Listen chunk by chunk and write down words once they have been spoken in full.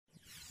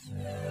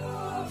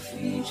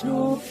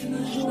Welcome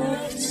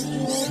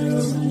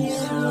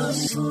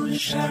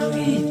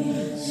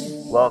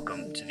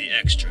to the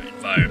Extra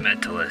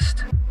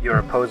Environmentalist. Your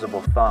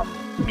opposable thumb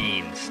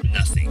means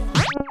nothing.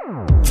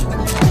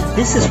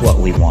 This is what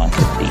we want to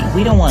be.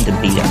 We don't want to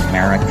be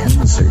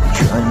Americans or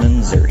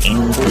Germans or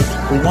English.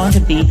 We want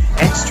to be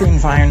extra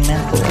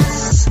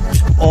environmentalists.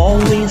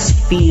 Always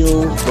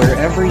feel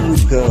wherever you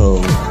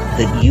go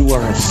that you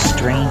are a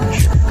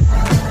stranger,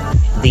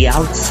 the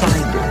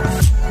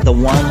outsider, the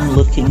one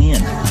looking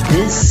in.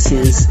 This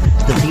is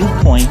the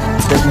viewpoint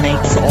that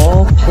makes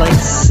all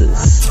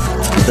places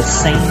the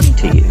same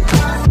to you.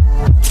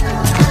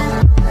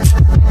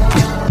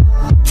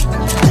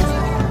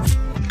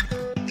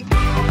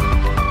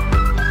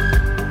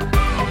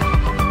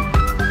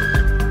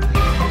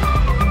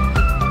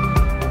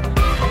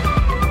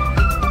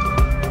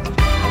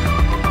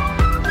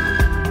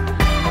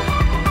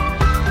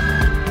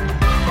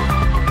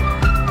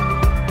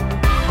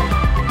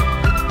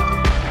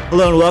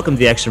 Hello and welcome to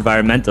the Extra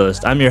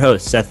Environmentalist. I'm your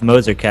host, Seth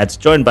Moserkatz,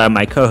 joined by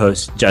my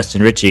co-host,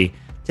 Justin Ritchie.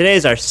 Today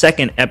is our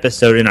second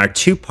episode in our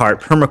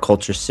two-part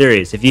permaculture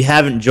series. If you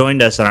haven't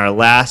joined us on our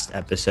last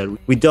episode,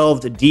 we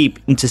delved deep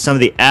into some of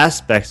the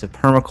aspects of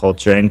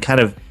permaculture and kind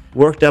of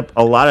worked up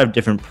a lot of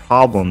different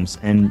problems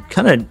and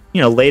kind of,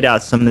 laid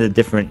out some of the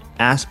different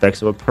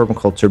aspects of what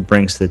permaculture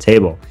brings to the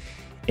table.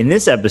 In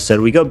this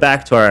episode, we go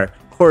back to our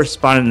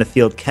correspondent in the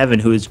field, Kevin,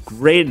 who is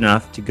great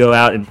enough to go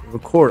out and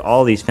record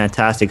all these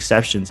fantastic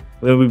sessions,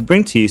 where we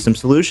bring to you some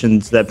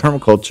solutions that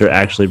permaculture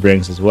actually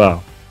brings as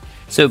well.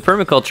 So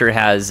permaculture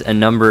has a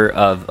number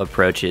of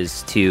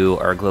approaches to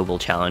our global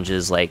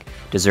challenges like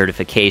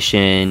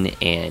desertification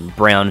and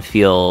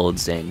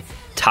brownfields and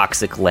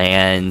toxic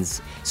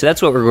lands. So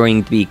that's what we're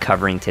going to be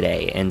covering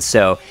today. And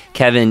so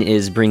Kevin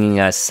is bringing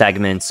us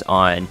segments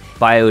on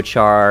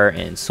biochar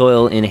and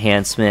soil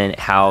enhancement,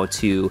 how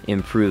to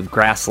improve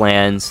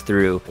grasslands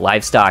through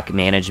livestock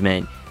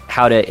management,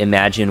 how to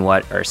imagine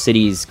what our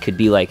cities could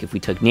be like if we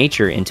took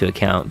nature into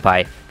account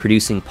by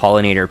producing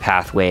pollinator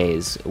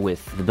pathways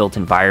with the built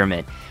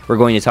environment. We're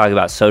going to talk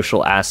about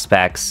social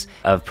aspects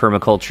of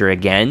permaculture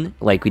again,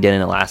 like we did in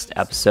the last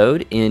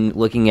episode, in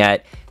looking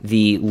at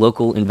the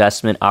local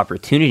investment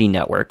opportunity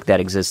network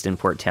that exists in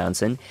Port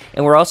Townsend.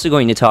 And we're also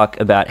going to talk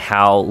about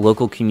how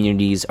local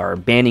communities are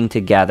banding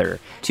together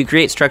to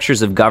create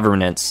structures of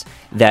governance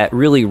that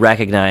really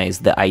recognize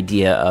the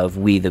idea of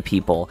we the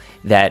people,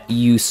 that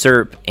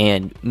usurp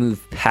and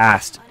move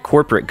past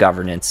corporate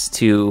governance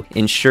to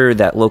ensure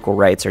that local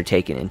rights are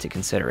taken into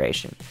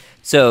consideration.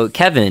 So,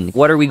 Kevin,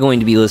 what are we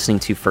going to be listening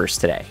to first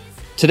today?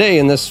 Today,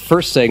 in this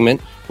first segment,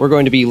 we're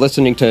going to be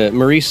listening to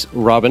Maurice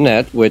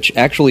Robinette, which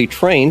actually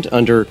trained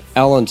under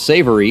Alan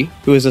Savory,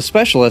 who is a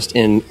specialist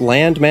in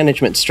land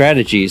management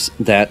strategies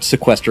that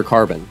sequester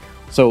carbon.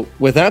 So,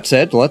 with that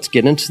said, let's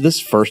get into this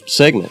first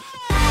segment.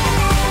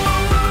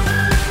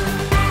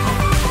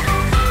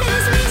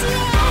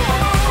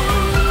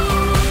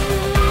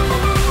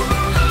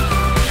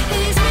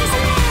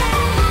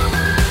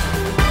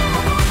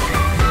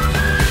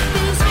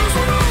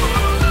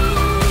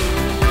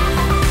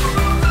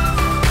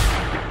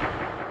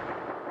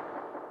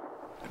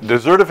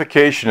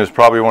 Desertification is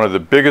probably one of the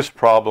biggest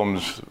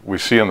problems we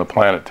see on the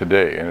planet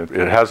today, and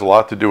it has a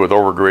lot to do with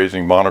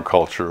overgrazing,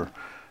 monoculture.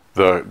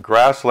 The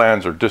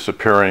grasslands are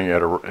disappearing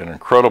at an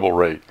incredible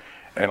rate,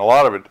 and a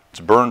lot of it's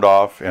burned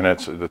off, and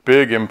it's a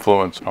big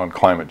influence on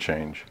climate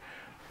change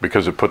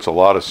because it puts a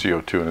lot of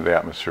CO2 into the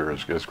atmosphere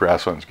as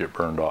grasslands get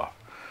burned off.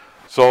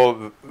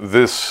 So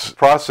this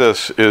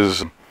process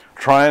is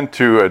trying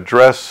to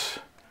address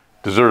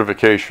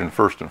desertification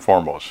first and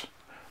foremost.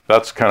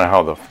 That's kind of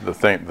how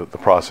the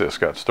process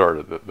got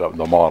started,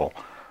 the model.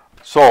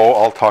 So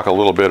I'll talk a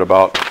little bit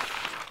about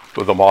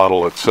the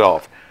model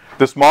itself.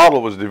 This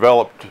model was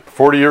developed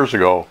 40 years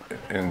ago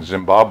in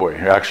Zimbabwe.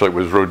 Actually, it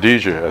was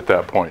Rhodesia at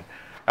that point.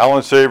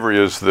 Alan Savory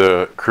is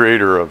the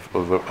creator of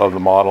the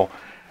model,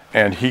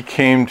 and he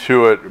came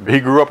to it.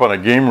 He grew up on a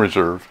game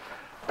reserve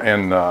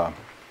in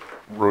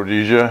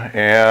Rhodesia,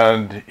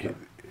 and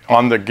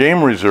on the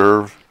game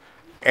reserve,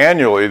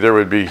 annually there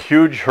would be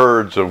huge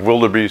herds of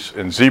wildebeest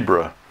and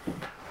zebra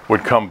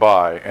would come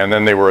by, and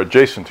then they were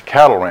adjacent to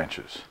cattle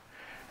ranches.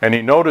 And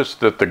he noticed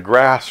that the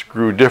grass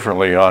grew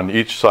differently on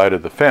each side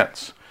of the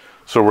fence.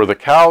 So where the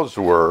cows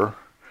were,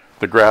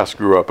 the grass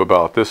grew up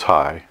about this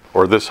high,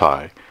 or this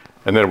high,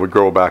 and then it would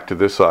grow back to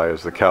this high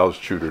as the cows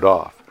chewed it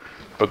off.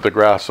 But the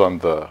grass on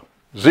the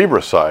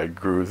zebra side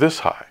grew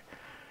this high,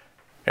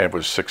 and it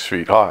was 6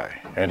 feet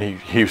high. And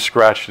he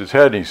scratched his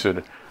head and he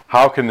said,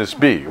 how can this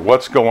be?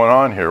 What's going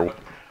on here?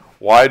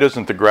 Why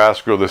doesn't the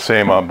grass grow the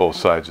same on both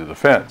sides of the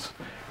fence?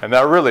 And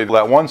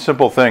that one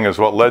simple thing is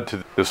what led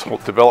to this whole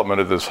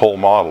development of this whole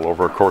model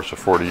over a course of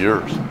 40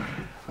 years.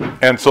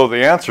 And so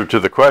the answer to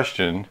the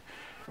question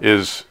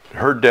is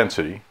herd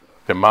density,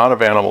 the amount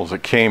of animals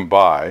that came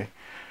by,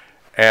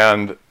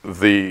 and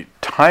the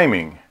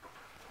timing,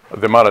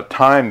 the amount of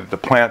time that the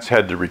plants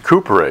had to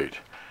recuperate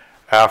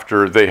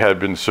after they had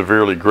been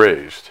severely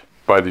grazed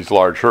by these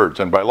large herds.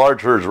 And by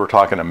large herds, we're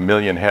talking 1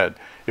 million head.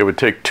 It would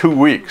take 2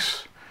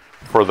 weeks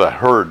for the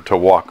herd to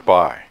walk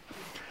by.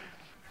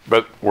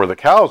 But where the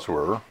cows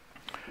were,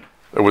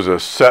 there was a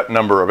set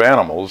number of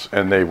animals,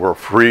 and they were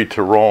free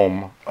to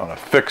roam on a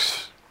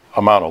fixed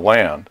amount of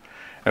land.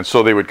 And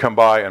so they would come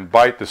by and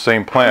bite the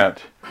same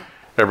plant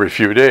every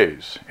few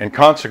days. And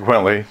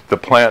consequently, the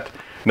plant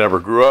never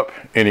grew up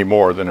any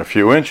more than a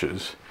few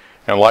inches.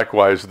 And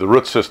likewise, the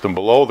root system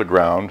below the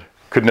ground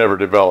could never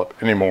develop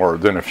any more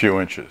than a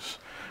few inches.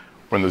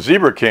 When the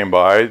zebra came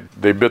by,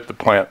 they bit the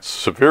plant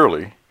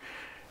severely.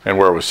 And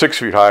where it was 6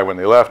 feet high when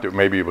they left it,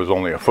 maybe it was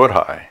only a foot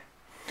high.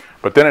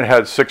 But then it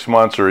had 6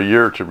 months or a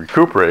year to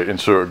recuperate, and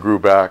so it grew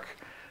back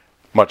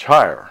much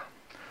higher.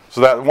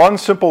 So that one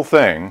simple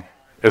thing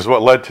is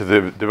what led to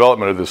the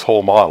development of this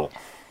whole model.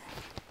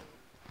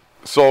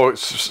 So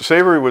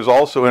Savory was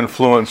also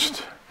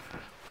influenced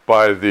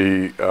by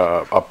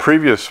a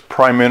previous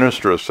prime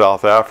minister of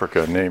South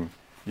Africa named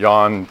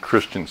Jan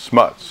Christian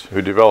Smuts,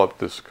 who developed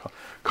this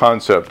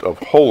concept of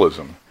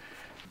holism.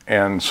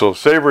 And so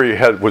Savory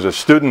was a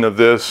student of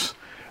this,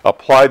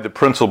 applied the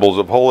principles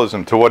of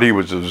holism to what he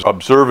was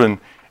observing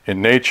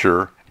in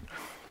nature.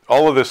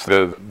 All of this,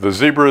 the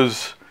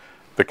zebras,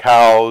 the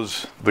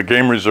cows, the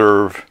game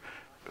reserve,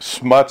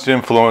 Smuts'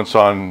 influence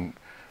on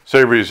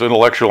Savory's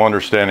intellectual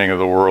understanding of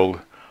the world,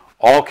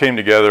 all came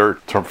together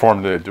to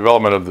form the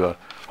development of the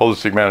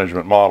holistic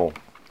management model.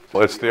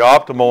 It's the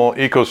optimal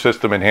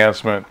ecosystem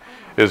enhancement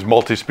is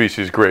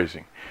multi-species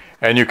grazing.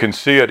 And you can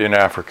see it in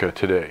Africa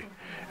today.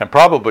 And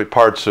probably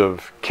parts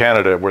of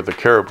Canada where the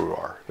caribou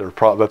are.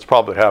 That's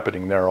probably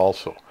happening there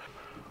also.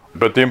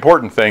 But the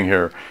important thing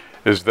here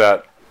is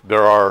that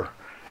there are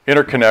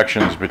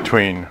interconnections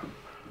between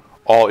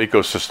all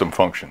ecosystem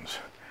functions.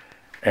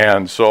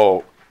 And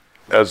so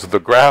as the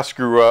grass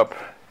grew up,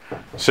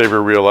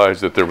 Savory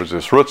realized that there was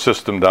this root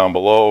system down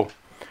below,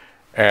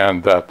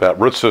 and that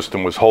root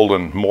system was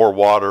holding more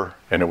water,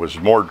 and it was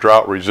more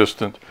drought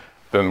resistant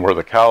than where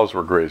the cows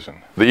were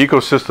grazing. The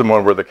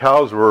ecosystem where the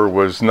cows were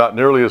was not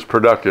nearly as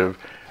productive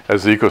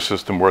as the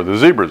ecosystem where the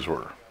zebras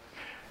were.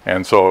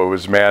 And so it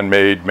was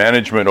man-made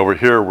management over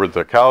here where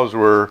the cows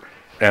were,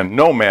 and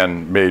no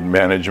man-made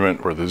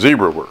management where the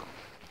zebra were.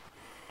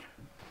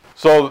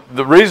 So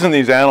the reason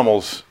these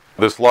animals,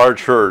 this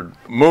large herd,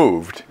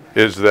 moved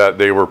is that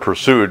they were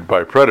pursued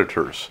by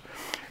predators.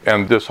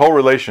 And this whole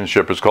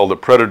relationship is called the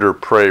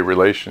predator-prey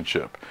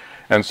relationship.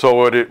 And so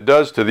what it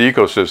does to the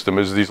ecosystem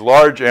is these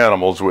large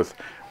animals with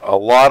a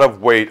lot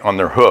of weight on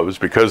their hooves,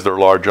 because they're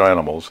large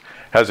animals,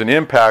 has an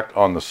impact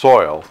on the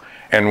soil.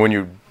 And when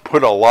you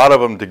put a lot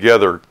of them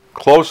together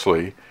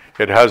closely,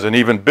 it has an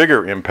even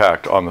bigger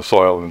impact on the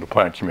soil and the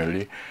plant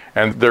community.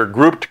 And they're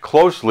grouped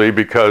closely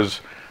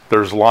because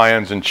there's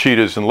lions and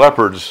cheetahs and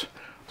leopards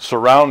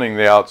surrounding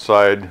the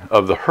outside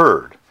of the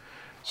herd.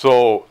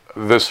 So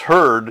this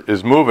herd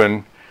is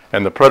moving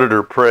and the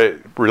predator-prey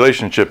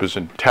relationship is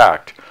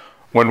intact.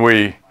 When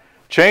we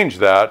change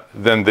that,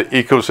 then the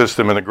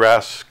ecosystem and the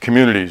grass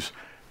communities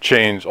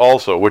change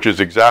also, which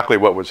is exactly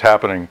what was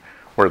happening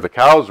where the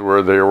cows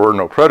were. There were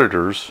no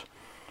predators,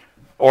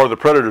 or the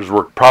predators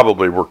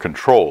probably were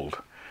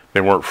controlled.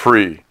 They weren't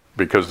free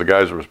because the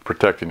guys were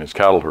protecting his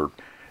cattle herd,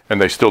 and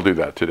they still do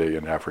that today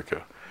in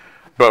Africa.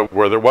 But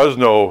where there was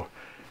no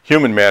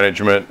human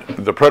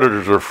management, the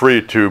predators were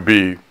free to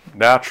be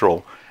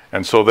natural,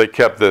 and so they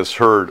kept this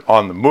herd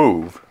on the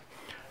move,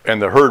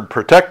 and the herd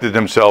protected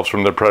themselves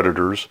from the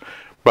predators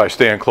by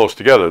staying close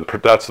together.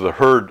 That's the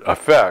herd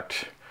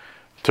effect.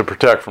 To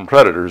protect from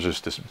predators is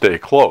to stay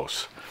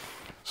close.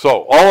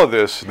 So all of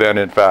this then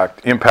in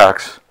fact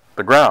impacts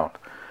the ground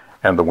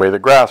and the way the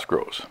grass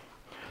grows.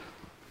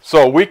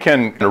 So we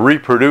can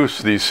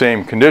reproduce these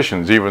same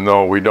conditions even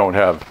though we don't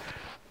have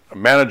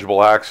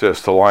manageable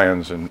access to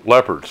lions and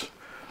leopards,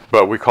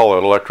 but we call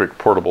it electric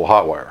portable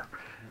hot wire.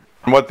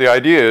 And what the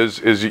idea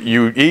is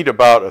you eat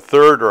about a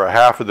third or a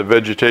half of the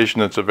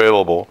vegetation that's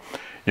available.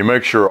 You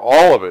make sure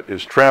all of it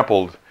is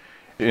trampled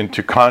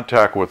into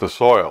contact with the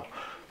soil.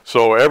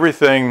 So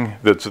everything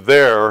that's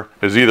there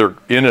is either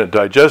in a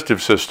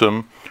digestive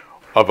system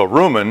of a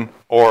rumen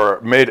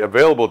or made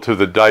available to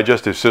the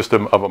digestive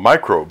system of a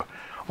microbe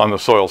on the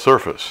soil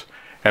surface.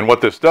 And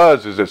what this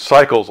does is it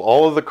cycles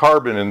all of the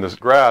carbon in this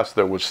grass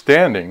that was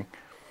standing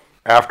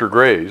after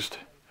grazed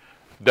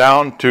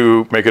down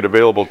to make it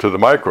available to the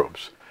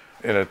microbes.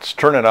 And it's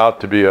turning out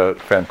to be a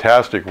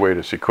fantastic way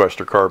to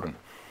sequester carbon.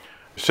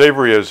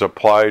 Savory has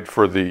applied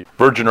for the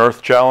Virgin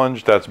Earth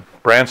Challenge. That's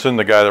Branson,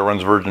 the guy that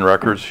runs Virgin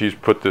Records. He's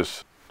put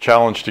this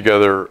challenge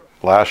together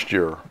last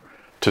year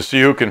to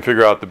see who can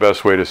figure out the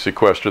best way to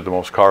sequester the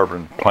most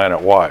carbon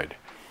planet-wide.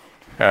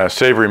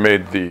 Savory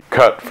made the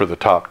cut for the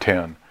top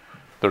 10.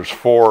 There's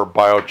 4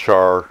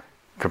 biochar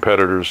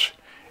competitors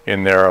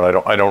in there,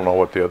 and I don't know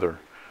what the other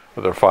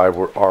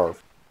 5 are.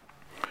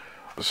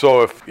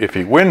 So if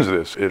he wins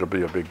this, it'll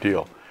be a big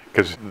deal,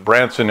 because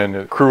Branson and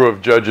a crew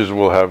of judges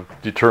will have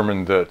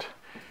determined that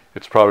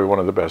it's probably one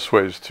of the best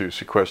ways to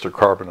sequester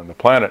carbon on the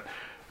planet.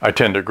 I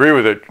tend to agree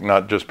with it,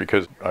 not just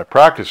because I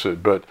practice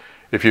it, but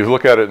if you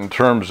look at it in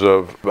terms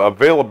of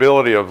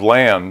availability of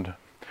land,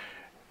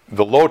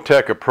 the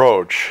low-tech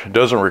approach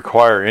doesn't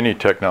require any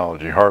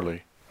technology,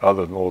 hardly.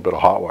 other than a little bit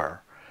of hot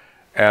wire.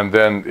 And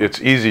then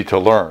it's easy to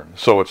learn.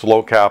 So it's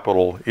low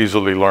capital,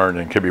 easily learned,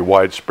 and can be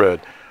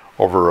widespread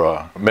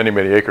over many,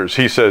 many acres.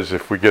 He says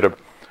if we get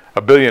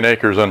a billion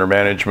acres under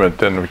management,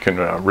 then we can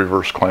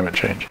reverse climate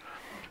change.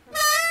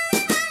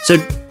 So,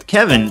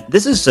 Kevin,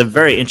 this is a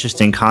very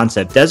interesting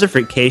concept.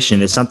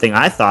 Desertification is something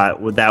I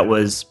thought that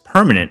was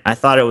permanent. I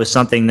thought it was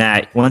something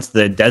that once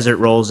the desert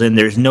rolls in,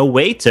 there's no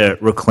way to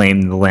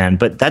reclaim the land,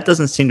 but that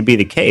doesn't seem to be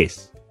the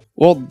case.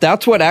 Well,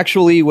 that's what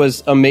actually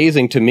was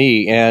amazing to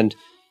me. And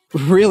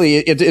really,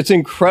 it's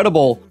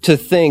incredible to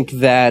think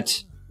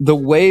that the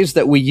ways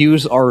that we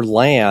use our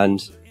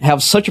land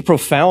have such a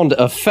profound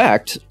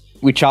effect.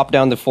 We chop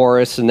down the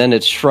forests, and then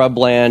it's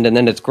shrubland, and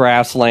then it's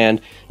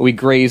grassland. We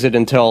graze it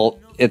until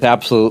it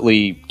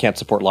absolutely can't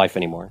support life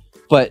anymore.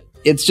 But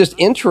it's just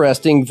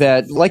interesting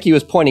that, like he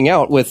was pointing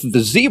out, with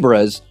the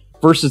zebras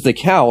versus the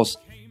cows,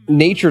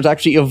 nature's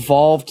actually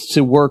evolved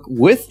to work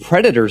with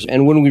predators.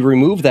 And when we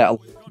remove that,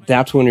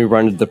 that's when we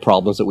run into the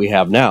problems that we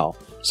have now.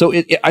 So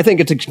I think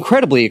it's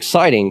incredibly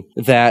exciting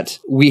that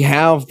we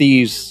have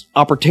these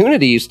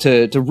opportunities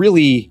to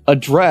really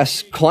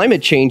address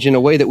climate change in a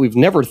way that we've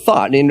never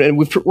thought. And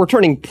we're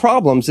turning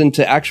problems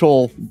into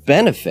actual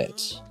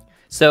benefits.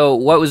 So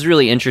what was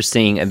really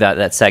interesting about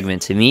that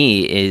segment to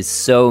me is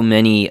so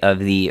many of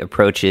the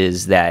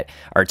approaches that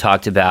are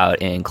talked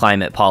about in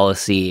climate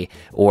policy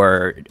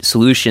or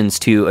solutions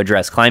to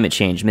address climate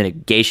change,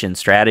 mitigation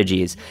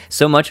strategies,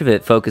 so much of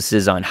it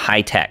focuses on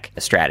high-tech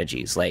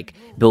strategies like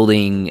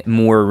building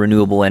more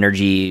renewable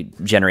energy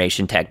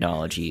generation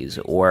technologies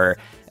or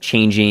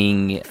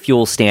changing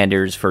fuel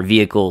standards for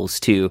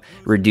vehicles to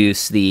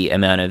reduce the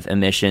amount of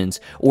emissions,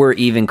 or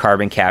even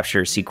carbon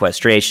capture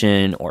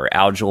sequestration or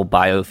algal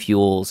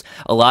biofuels.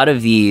 A lot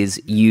of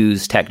these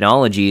use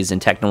technologies and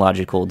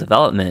technological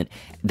development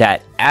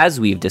that, as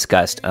we've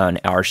discussed on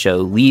our show,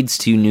 leads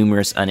to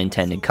numerous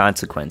unintended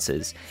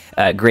consequences.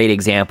 A great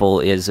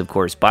example is, of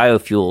course,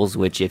 biofuels,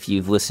 which if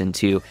you've listened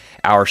to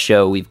our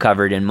show, we've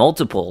covered in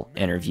multiple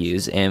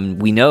interviews.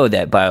 And we know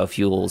that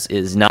biofuels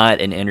is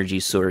not an energy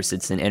source,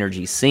 it's an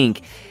energy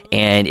sink,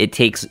 and it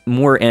takes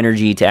more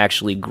energy to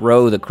actually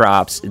grow the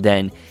crops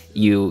than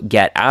you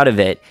get out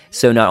of it.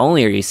 So not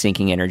only are you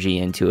sinking energy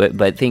into it,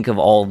 but think of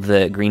all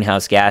the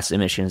greenhouse gas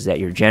emissions that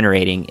you're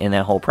generating in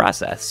that whole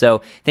process.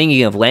 So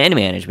thinking of land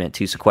management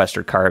to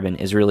sequester carbon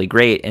is really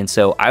great. And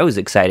so I was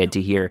excited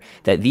to hear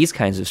that these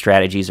kinds of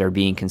strategies are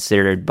being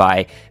considered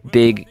by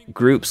big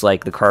groups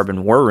like the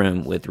Carbon War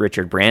Room with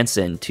Richard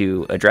Branson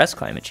to address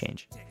climate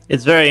change.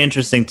 It's very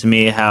interesting to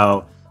me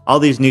how all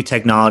these new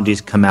technologies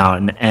come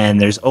out,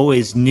 and there's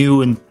always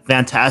new and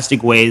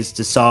fantastic ways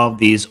to solve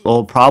these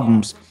old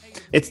problems.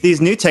 It's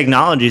these new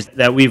technologies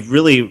that we've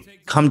really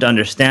come to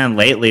understand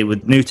lately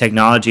with new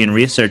technology and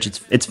research.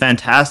 It's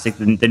fantastic,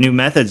 the new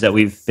methods that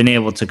we've been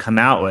able to come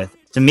out with.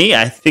 To me,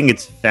 I think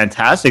it's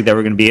fantastic that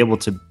we're going to be able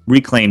to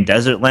reclaim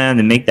desert land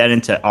and make that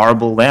into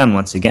arable land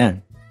once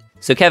again.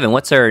 So Kevin,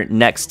 what's our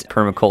next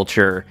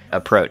permaculture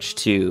approach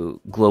to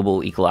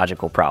global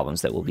ecological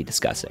problems that we'll be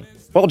discussing?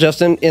 Well,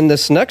 Justin, in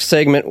this next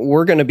segment,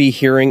 we're going to be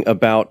hearing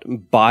about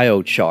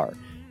biochar.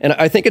 And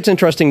I think it's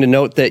interesting to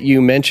note that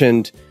you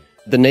mentioned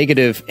the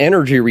negative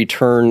energy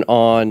return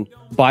on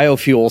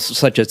biofuels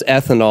such as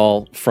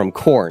ethanol from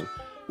corn.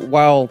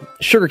 While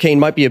sugarcane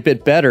might be a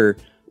bit better,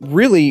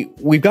 really,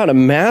 we've got a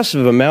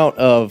massive amount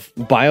of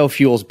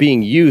biofuels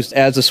being used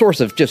as a source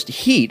of just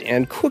heat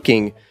and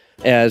cooking,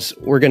 as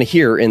we're going to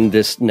hear in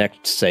this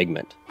next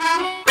segment.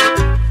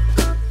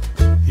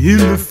 In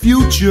the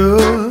future,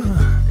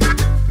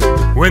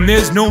 when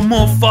there's no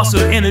more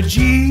fossil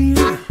energy,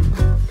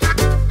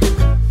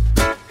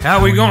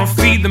 how we gonna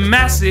feed the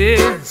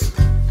masses?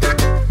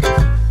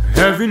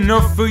 Have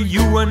enough for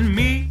you and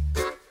me?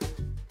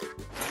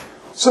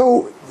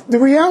 So the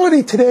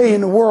reality today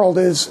in the world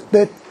is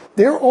that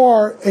there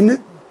are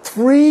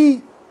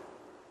 3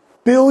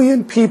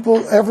 billion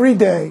people every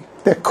day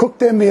that cook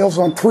their meals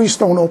on 3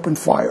 stone open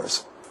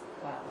fires.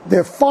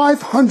 There are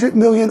 500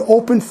 million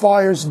open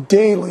fires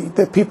daily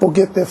that people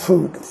get their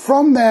food.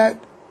 From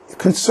that,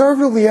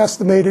 conservatively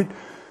estimated,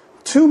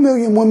 2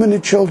 million women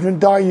and children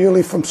die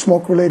yearly from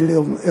smoke-related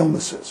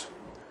illnesses.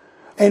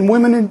 And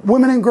women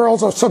and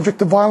girls are subject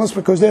to violence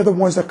because they're the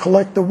ones that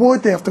collect the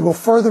wood. They have to go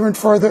further and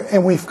further,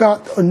 and we've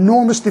got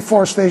enormous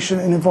deforestation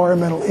and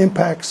environmental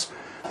impacts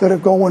that are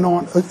going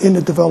on in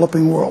the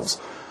developing worlds.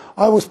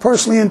 I was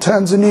personally in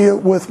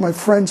Tanzania with my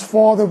friend's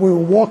father. We were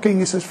walking.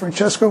 He says,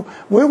 Francesco,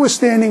 where we're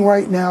standing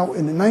right now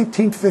in the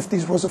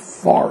 1950s was a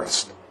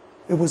forest.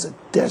 It was a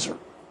desert.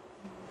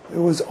 It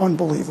was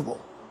unbelievable.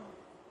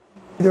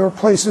 There are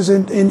places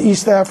in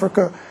East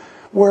Africa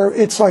where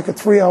it's like a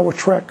 3-hour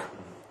trek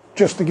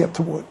just to get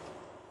to wood.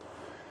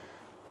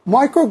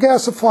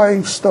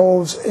 Microgasifying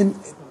stoves, and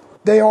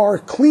they are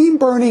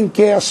clean-burning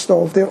gas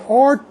stoves. There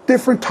are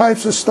different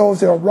types of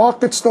stoves. There are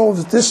rocket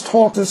stoves. This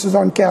is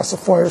on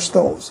gasifier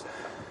stoves.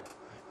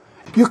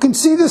 You can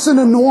see this in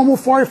a normal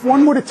fire. If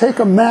one were to take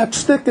a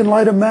matchstick and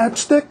light a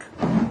matchstick,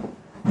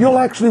 you'll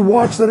actually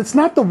watch that it's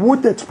not the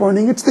wood that's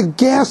burning, it's the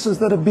gases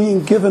that are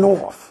being given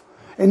off.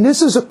 And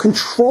this is a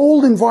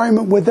controlled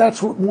environment where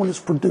that's what one is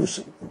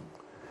producing.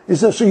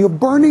 So you're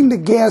burning the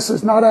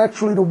gases, not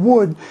actually the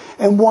wood,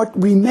 and what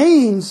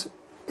remains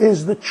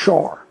is the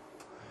char.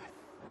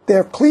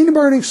 They're clean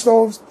burning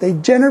stoves. They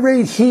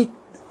generate heat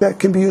that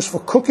can be used for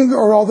cooking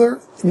or other,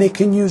 and they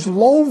can use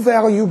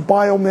low-value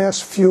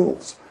biomass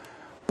fuels.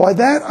 By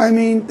that, I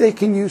mean they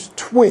can use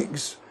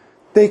twigs.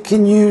 They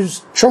can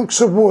use chunks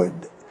of wood.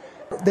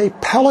 They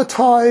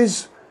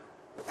pelletize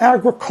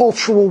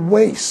agricultural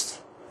waste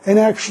and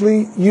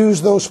actually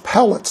use those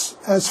pellets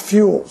as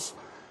fuels.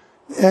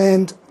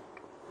 And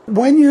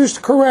when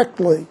used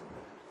correctly,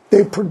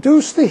 they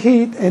produce the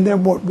heat, and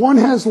then what one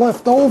has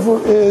left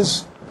over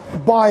is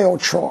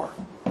biochar.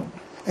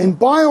 And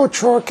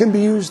biochar can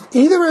be used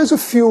either as a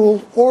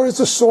fuel or as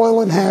a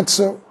soil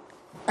enhancer,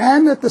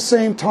 and at the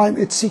same time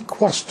it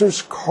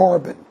sequesters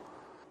carbon.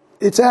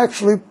 It's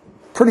actually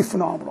pretty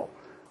phenomenal.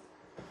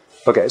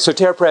 Okay, so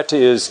terra preta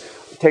is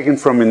taken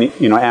from an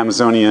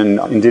Amazonian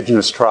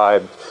indigenous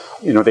tribe.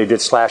 They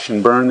did slash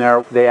and burn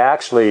there. They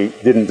actually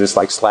didn't just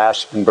like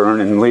slash and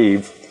burn and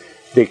leave.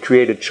 They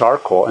created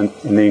charcoal, and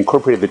they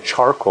incorporated the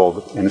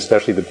charcoal, and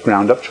especially the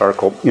ground up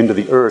charcoal, into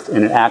the earth,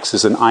 and it acts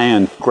as an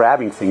ion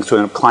grabbing thing. So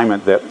in a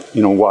climate that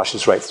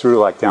washes right through,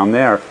 like down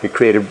there, it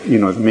created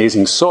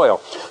amazing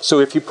soil. So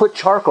if you put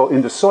charcoal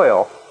into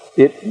soil,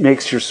 it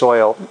makes your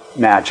soil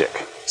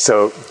magic.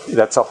 So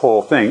that's a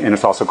whole thing, and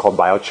it's also called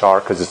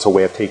biochar because it's a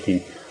way of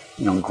taking,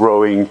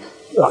 growing,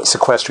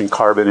 sequestering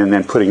carbon, and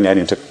then putting that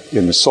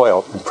in the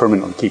soil and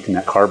permanently keeping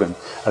that carbon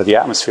out of the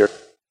atmosphere.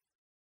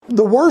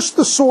 The worse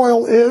the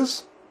soil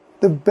is,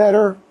 the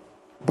better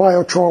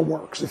biochar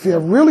works. If you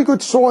have really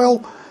good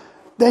soil,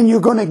 then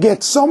you're going to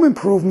get some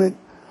improvement.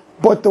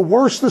 But the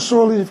worse the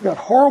soil is, if you've got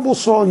horrible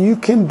soil, you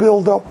can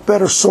build up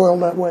better soil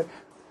that way.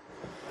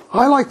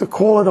 I like to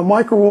call it a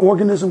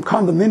microorganism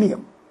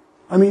condominium.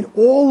 I mean,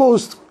 all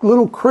those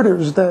little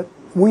critters that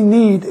we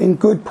need in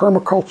good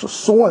permaculture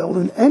soil,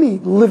 in any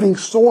living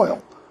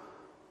soil,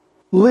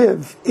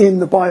 live in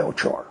the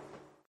biochar.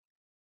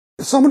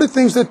 Some of the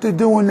things that they're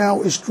doing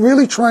now is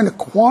really trying to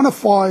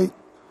quantify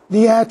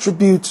the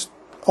attributes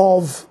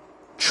of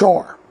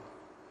char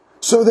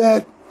so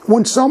that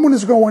when someone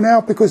is going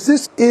out, because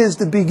this is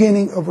the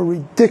beginning of a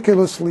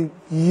ridiculously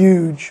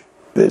huge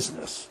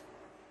business.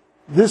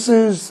 This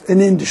is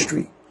an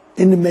industry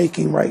in the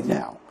making right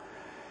now.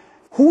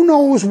 Who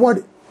knows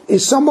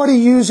is somebody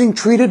using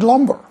treated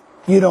lumber?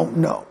 You don't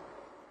know.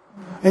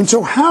 And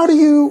so how do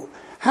you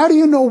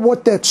know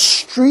what that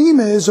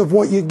stream is of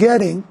what you're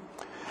getting?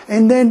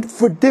 And then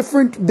for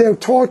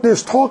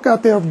there's talk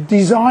out there of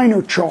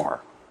designer char.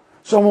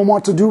 Someone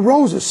wants to do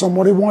roses,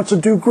 somebody wants to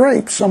do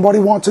grapes, somebody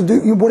wants to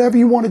do whatever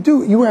you want to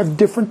do. You have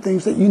different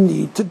things that you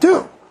need to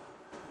do.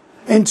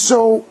 And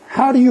so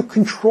how do you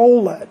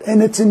control that?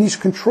 And it's in these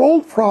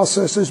controlled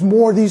processes,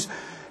 more these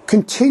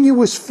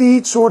continuous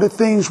feed sort of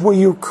things where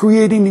you're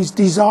creating these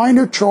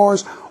designer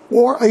chars,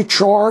 or a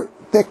char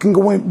that can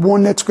go in,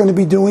 one that's going to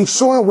be doing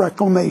soil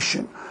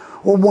reclamation,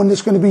 or one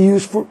that's going to be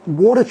used for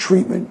water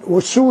treatment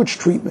or sewage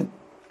treatment.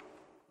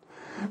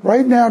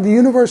 Right now, the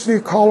University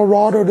of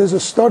Colorado, there's a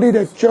study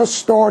that just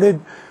started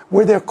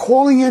where they're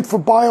calling in for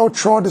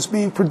biochar that's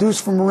being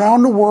produced from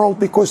around the world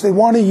because they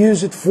want to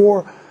use it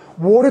for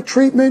water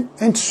treatment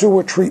and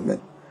sewer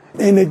treatment.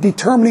 And they're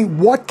determining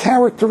what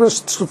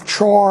characteristics of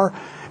char,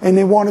 and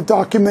they want to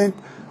document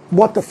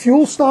what the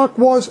fuel stock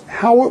was,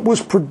 how it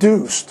was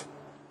produced,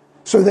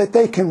 so that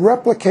they can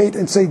replicate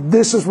and say,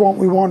 this is what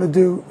we want to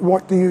do,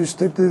 what to use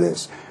to do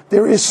this.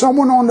 There is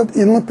someone on the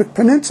Olympic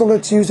Peninsula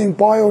that's using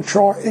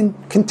biochar in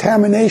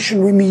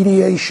contamination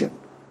remediation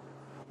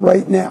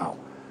right now.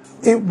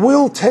 It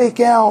will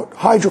take out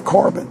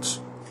hydrocarbons.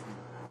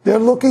 They're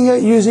looking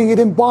at using it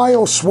in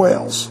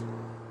bioswales.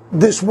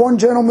 This one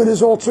gentleman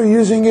is also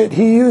using it.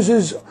 He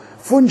uses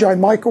fungi,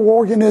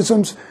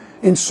 microorganisms,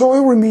 in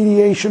soil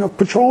remediation of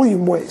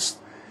petroleum waste.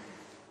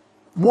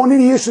 One of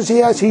the issues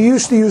he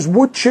used to use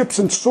wood chips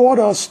and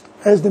sawdust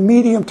as the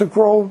medium to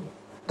grow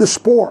the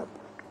spore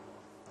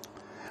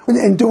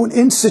and do an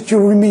in situ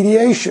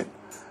remediation.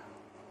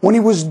 When he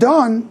was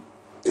done,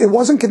 it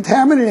wasn't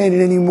contaminated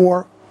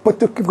anymore,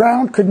 but the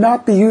ground could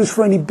not be used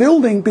for any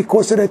building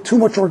because it had too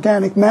much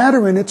organic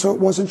matter in it, so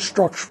it wasn't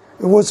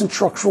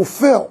structural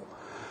fill.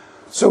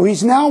 So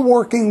he's now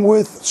working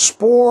with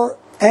spore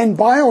and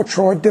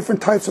biochar,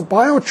 different types of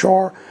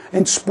biochar,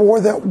 and spore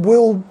that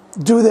will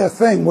do their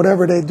thing,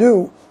 whatever they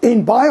do,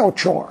 in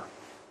biochar.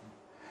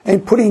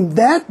 And putting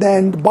that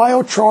then,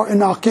 biochar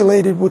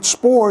inoculated with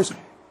spores,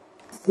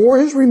 for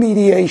his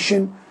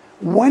remediation.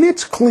 When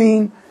it's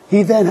clean,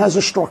 he then has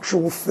a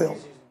structural fill.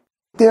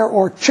 There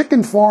are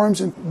chicken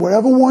farms, and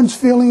whatever one's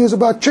feeling is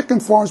about chicken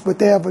farms, but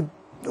they have an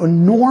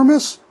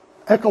enormous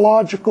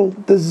ecological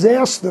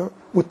disaster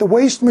with the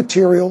waste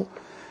material.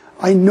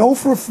 I know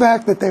for a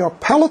fact that they are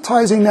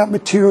pelletizing that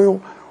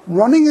material,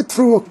 running it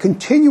through a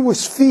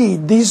continuous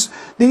feed. These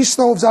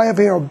stoves I have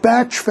here are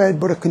batch fed,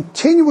 but a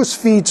continuous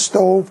feed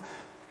stove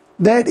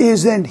that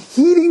is then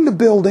heating the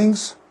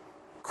buildings,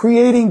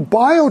 creating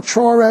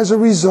biochar as a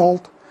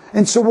result,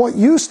 And so what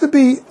used to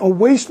be a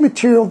waste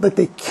material that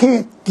they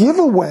can't give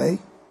away,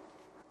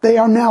 they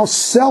are now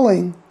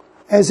selling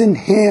as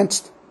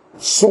enhanced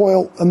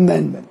soil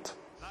amendment.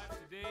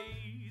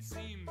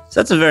 So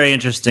that's a very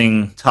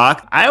interesting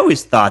talk. I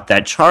always thought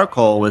that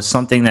charcoal was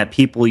something that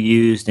people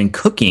used in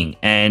cooking,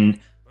 and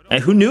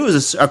who knew it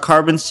was a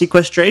carbon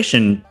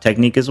sequestration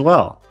technique as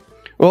well.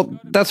 Well,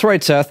 that's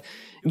right, Seth.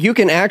 You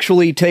can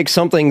actually take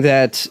something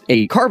that's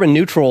a carbon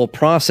neutral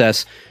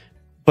process,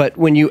 but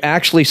when you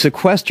actually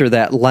sequester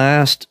that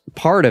last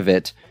part of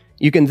it,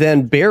 you can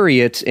then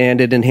bury it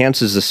and it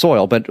enhances the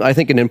soil. But I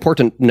think an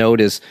important note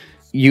is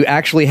you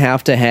actually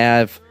have to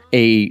have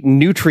a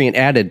nutrient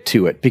added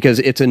to it because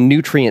it's a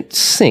nutrient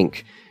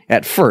sink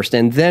at first,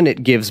 and then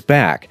it gives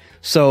back.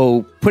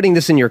 So putting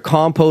this in your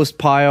compost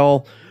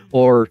pile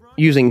or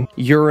using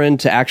urine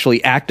to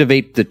actually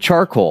activate the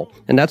charcoal,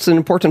 and that's an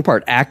important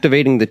part,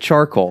 activating the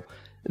charcoal,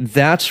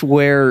 that's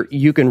where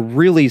you can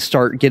really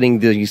start getting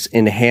these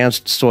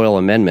enhanced soil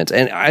amendments.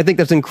 And I think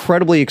that's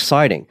incredibly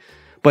exciting.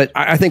 But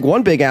I think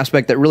one big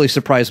aspect that really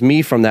surprised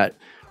me from that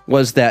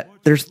was that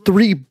there's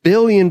 3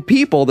 billion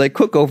people that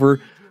cook over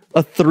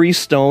a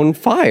 3-stone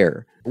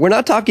fire. We're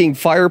not talking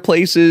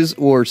fireplaces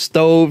or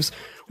stoves.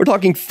 We're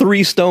talking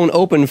 3-stone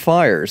open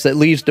fires that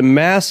leads to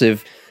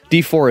massive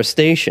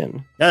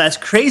deforestation. No, that's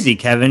crazy,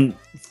 Kevin.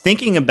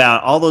 Thinking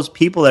about all those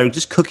people that are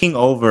just cooking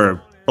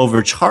over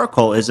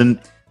charcoal is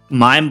a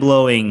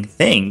mind-blowing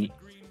thing.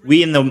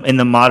 We in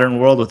the modern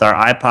world with our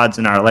iPods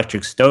and our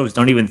electric stoves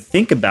don't even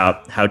think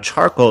about how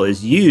charcoal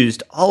is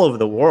used all over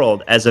the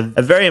world as a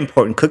very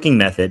important cooking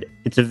method.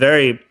 It's a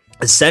very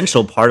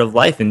essential part of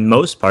life in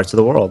most parts of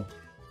the world.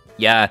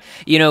 Yeah.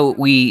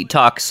 We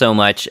talk so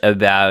much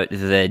about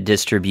the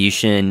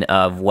distribution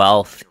of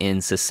wealth in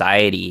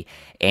society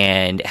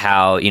and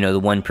how, the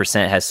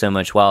 1% has so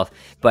much wealth.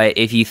 But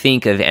if you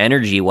think of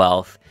energy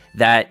wealth,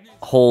 that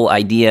whole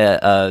idea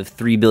of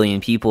 3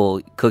 billion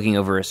people cooking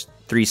over a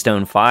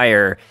 3-stone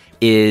fire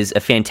is a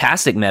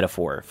fantastic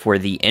metaphor for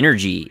the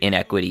energy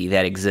inequity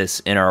that exists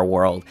in our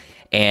world.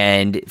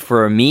 And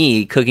for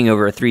me, cooking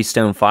over a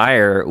 3-stone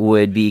fire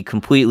would be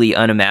completely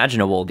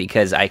unimaginable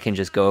because I can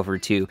just go over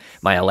to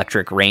my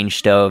electric range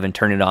stove and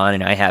turn it on,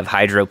 and I have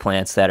hydro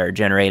plants that are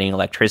generating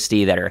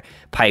electricity that are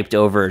piped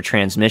over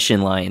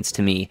transmission lines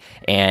to me,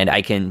 and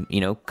I can,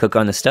 cook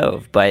on the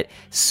stove. But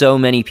so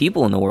many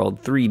people in the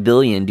world, 3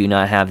 billion, do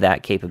not have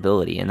that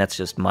capability, and that's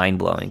just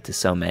mind-blowing to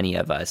so many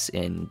of us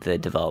in the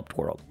developed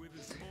world.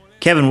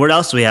 Kevin, what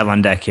else do we have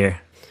on deck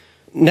here?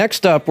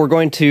 Next up, we're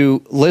going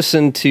to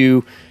listen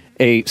to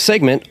a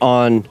segment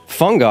on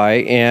fungi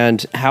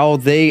and how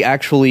they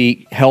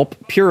actually help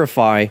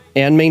purify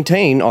and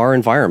maintain our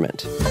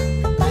environment.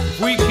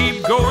 We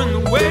keep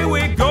going the way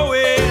we're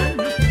going.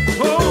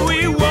 Oh,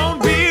 we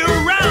won't be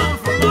around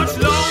for much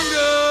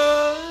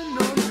longer.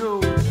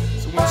 No.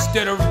 So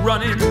instead of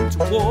running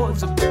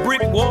towards a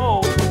brick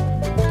wall,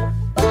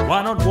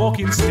 why not walk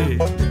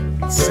instead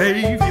and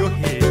save your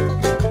head?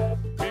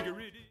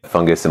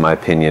 Fungus, in my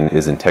opinion,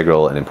 is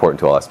integral and important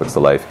to all aspects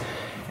of life.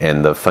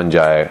 And the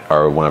fungi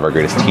are one of our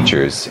greatest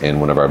teachers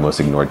and one of our most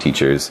ignored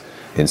teachers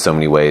in so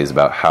many ways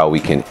about how we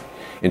can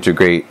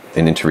integrate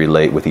and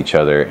interrelate with each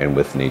other and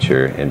with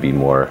nature and be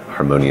more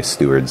harmonious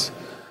stewards.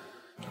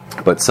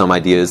 But some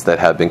ideas that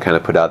have been kind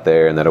of put out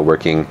there and that are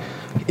working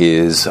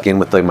is, again,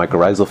 with the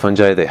mycorrhizal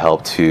fungi, they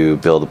help to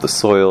build up the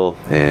soil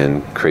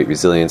and create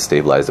resilience,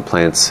 stabilize the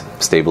plants,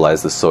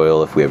 stabilize the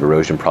soil. If we have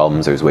erosion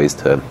problems, there's ways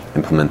to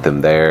implement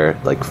them there,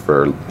 like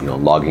for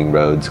logging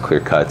roads, clear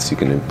cuts, you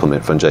can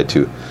implement fungi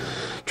to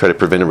try to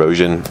prevent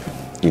erosion.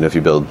 If you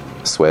build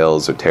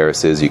swales or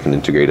terraces, you can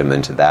integrate them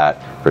into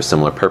that for a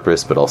similar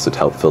purpose, but also to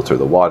help filter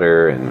the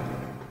water, and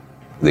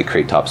they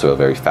create topsoil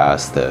very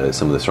fast.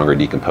 Some of the stronger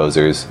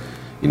decomposers,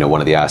 one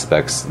of the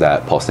aspects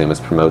that Paul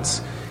Stamets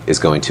promotes is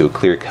going to a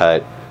clear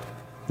cut.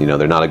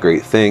 They're not a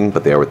great thing,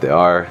 but they are what they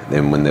are.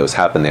 And when those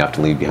happen, they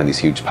often leave behind these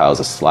huge piles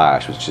of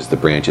slash, which is just the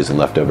branches and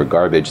leftover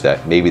garbage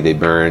that maybe they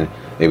burn,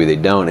 maybe they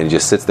don't, and it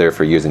just sits there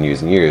for years and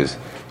years and years.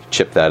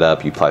 Chip that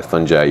up, you apply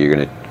fungi, you're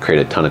going to create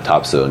a ton of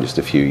topsoil in just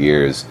a few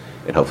years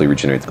and hopefully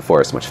regenerate the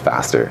forest much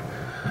faster.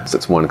 So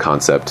it's one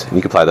concept. And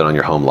you can apply that on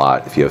your home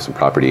lot if you have some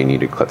property and you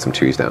need to cut some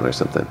trees down or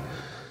something.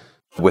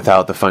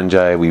 Without the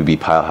fungi, we would be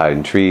pile high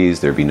in trees,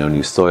 there'd be no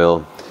new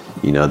soil.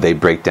 They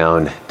break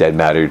down dead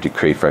matter to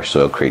create fresh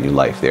soil, create new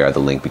life. They are the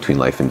link between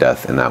life and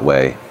death in that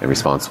way, and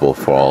responsible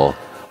for all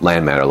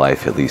land matter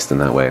life, at least in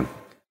that way.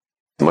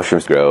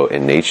 Mushrooms grow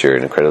in nature in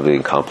an incredibly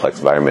complex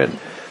environment.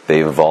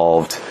 They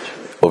evolved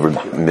over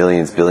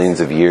millions, billions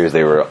of years.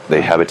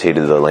 They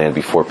habitated the land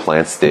before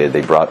plants did.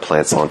 They brought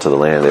plants onto the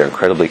land. They're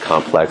incredibly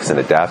complex and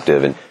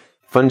adaptive. And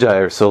fungi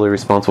are solely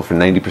responsible for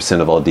 90%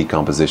 of all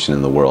decomposition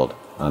in the world.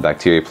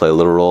 Bacteria play a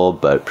little role,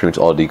 but pretty much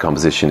all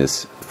decomposition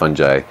is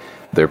fungi.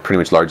 They're pretty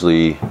much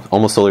largely,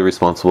 almost solely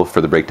responsible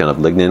for the breakdown of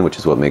lignin, which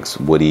is what makes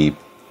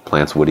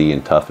plants woody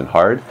and tough and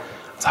hard.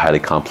 It's a highly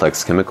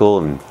complex chemical,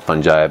 and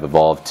fungi have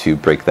evolved to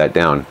break that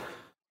down.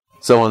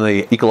 So on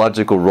the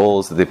ecological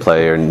roles that they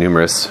play are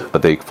numerous,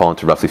 but they fall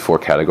into roughly 4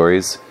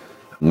 categories.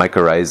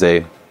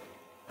 Mycorrhizae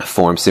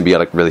form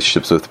symbiotic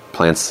relationships with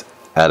plants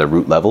at a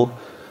root level.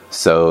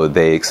 So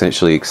they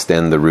essentially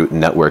extend the root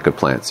network of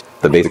plants.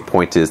 The basic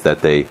point is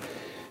that they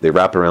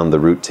wrap around the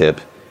root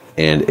tip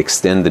and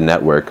extend the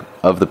network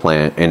of the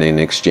plant, and in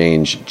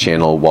exchange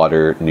channel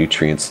water,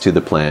 nutrients to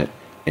the plant,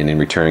 and in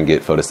return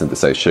get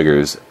photosynthesized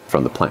sugars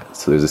from the plant.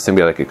 So there's a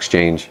symbiotic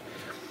exchange.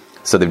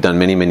 So they've done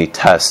many, many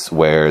tests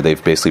where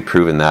they've basically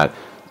proven that,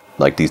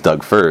 like these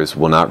Doug firs,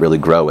 will not really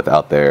grow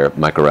without their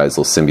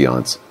mycorrhizal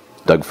symbionts.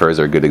 Doug firs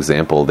are a good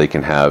example. They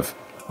can have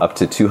up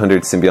to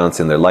 200 symbionts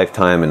in their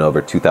lifetime, and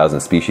over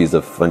 2,000 species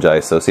of fungi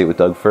associate with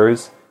Doug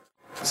firs.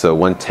 So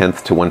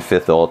 1/10 to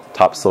 1/5 of all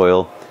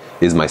topsoil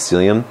is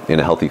mycelium in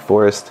a healthy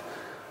forest.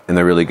 And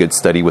they're really good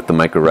study with the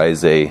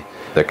mycorrhizae.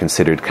 They're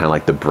considered kind of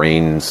like the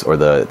brains or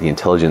the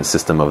intelligence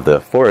system of the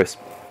forest.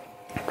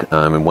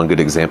 And one good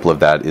example of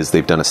that is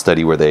they've done a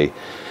study where they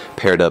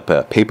paired up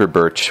a paper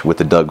birch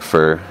with a Doug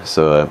fir,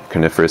 so a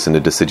coniferous and a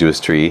deciduous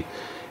tree,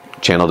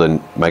 channeled a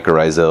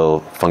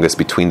mycorrhizal fungus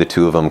between the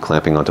two of them,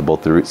 clamping onto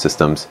both the root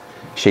systems,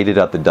 shaded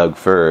out the Doug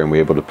fir, and we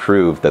were able to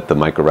prove that the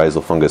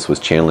mycorrhizal fungus was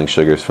channeling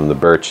sugars from the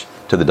birch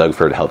to the Doug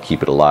fir to help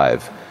keep it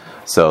alive.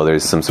 So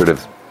there's some sort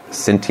of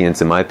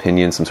sentience, in my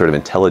opinion, some sort of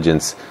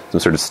intelligence, some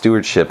sort of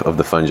stewardship of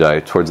the fungi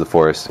towards the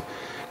forest,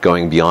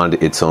 going beyond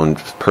its own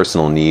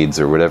personal needs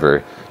or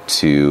whatever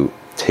to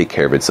take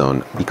care of its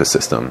own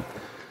ecosystem.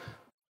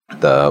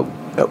 The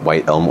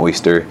white elm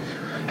oyster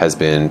has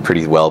been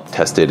pretty well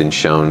tested and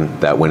shown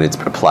that when it's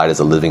applied as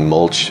a living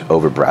mulch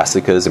over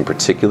brassicas in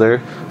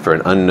particular, for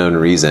an unknown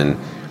reason,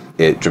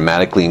 it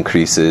dramatically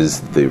increases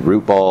the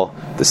root ball,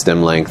 the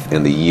stem length,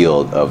 and the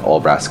yield of all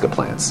brassica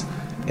plants.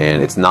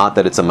 And it's not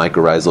that it's a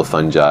mycorrhizal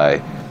fungi,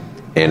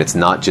 and it's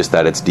not just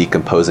that it's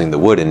decomposing the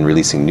wood and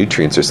releasing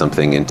nutrients or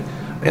something, and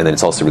then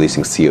it's also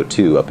releasing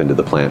CO2 up into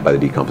the plant by the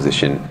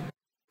decomposition.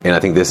 And I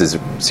think this is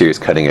serious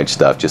cutting-edge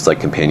stuff, just like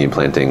companion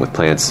planting with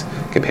plants,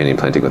 companion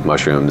planting with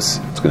mushrooms.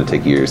 It's going to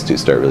take years to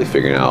start really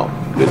figuring out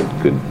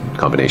good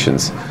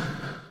combinations.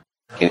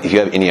 And if you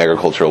have any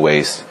agricultural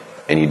waste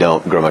and you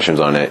don't grow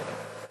mushrooms on it,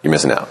 you're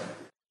missing out.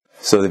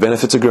 So the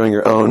benefits of growing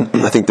your own,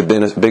 I think the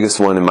biggest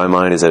one in my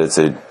mind is that it's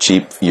a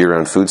cheap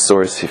year-round food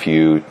source. If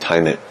you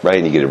time it right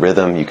and you get a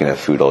rhythm, you can have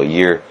food all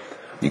year.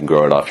 You can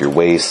grow it off your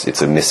waste.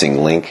 It's a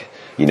missing link,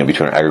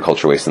 between our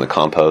agriculture waste and the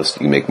compost.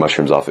 You can make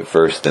mushrooms off it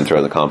first, then throw it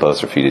in the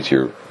compost or feed it to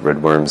your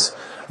redworms.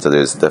 So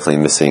there's definitely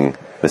missing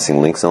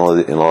links in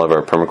all of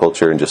our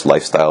permaculture and just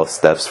lifestyle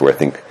steps where I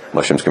think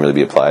mushrooms can really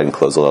be applied and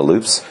close a lot of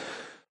loops.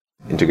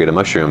 Integrate a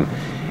mushroom,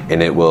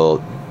 and it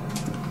will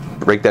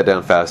break that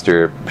down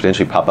faster,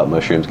 potentially pop up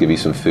mushrooms, give you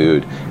some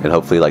food, and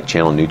hopefully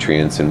channel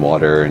nutrients and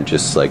water and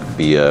just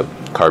be a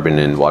carbon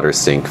and water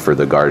sink for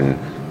the garden,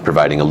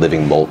 providing a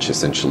living mulch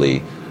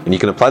essentially. And you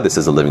can apply this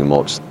as a living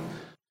mulch.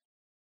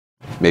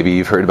 Maybe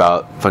you've heard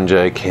about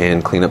fungi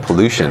can clean up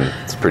pollution.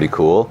 It's pretty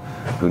cool.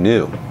 Who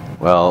knew?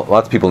 Well,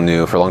 lots of people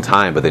knew for a long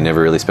time, but they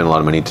never really spent a lot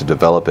of money to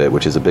develop it,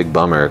 which is a big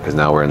bummer because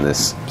now we're in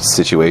this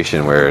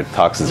situation where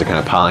toxins are kind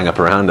of piling up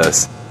around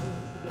us.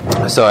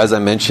 So as I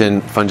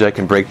mentioned, fungi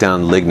can break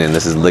down lignin.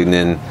 This is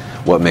lignin,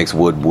 what makes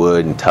wood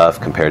and tough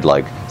compared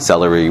to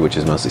celery, which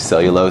is mostly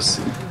cellulose.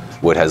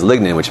 Wood has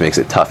lignin, which makes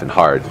it tough and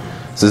hard.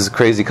 So this is a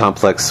crazy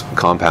complex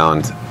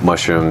compound.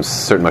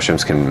 Certain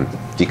mushrooms can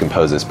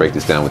decompose this, break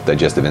this down with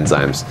digestive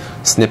enzymes,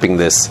 snipping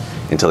this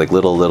into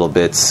little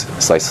bits,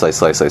 slice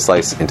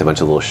into a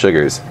bunch of little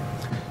sugars.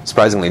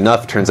 Surprisingly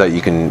enough, turns out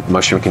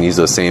mushroom can use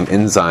those same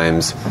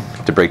enzymes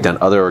to break down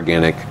other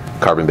organic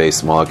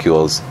carbon-based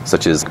molecules,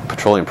 such as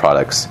petroleum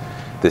products.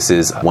 This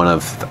is one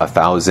of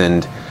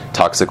 1,000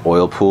 toxic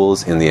oil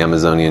pools in the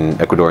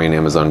Ecuadorian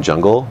Amazon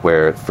jungle,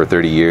 where for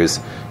 30 years,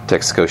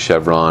 Texaco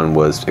Chevron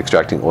was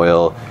extracting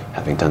oil,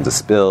 having tons of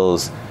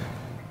spills,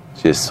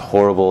 just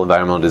horrible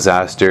environmental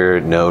disaster,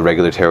 no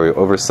regulatory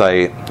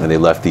oversight, and they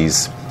left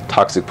these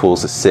toxic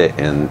pools to sit,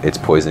 and it's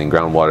poisoning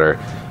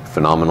groundwater,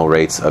 phenomenal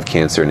rates of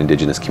cancer in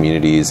indigenous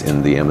communities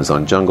in the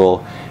Amazon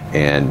jungle,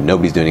 and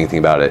nobody's doing anything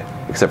about it,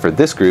 except for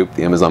this group,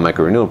 the Amazon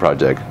Micro-Renewal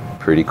Project.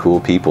 Pretty cool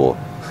people.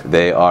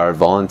 They are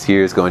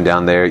volunteers going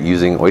down there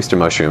using oyster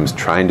mushrooms,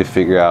 trying to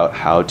figure out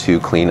how to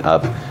clean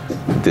up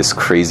this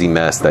crazy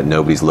mess that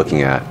nobody's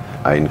looking at.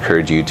 I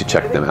encourage you to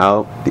check them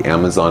out, the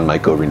Amazon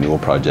Micro-Renewal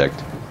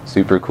Project.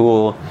 Super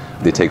cool.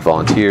 They take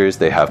volunteers,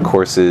 they have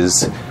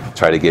courses,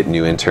 try to get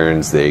new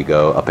interns. They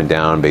go up and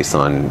down based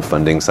on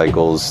funding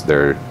cycles.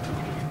 They're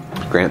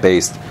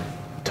grant-based.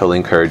 Totally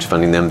encourage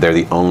funding them. They're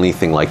the only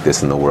thing like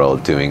this in the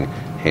world, doing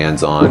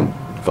hands-on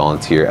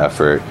volunteer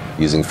effort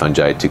using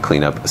fungi to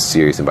clean up a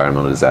serious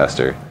environmental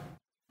disaster.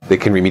 They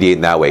can remediate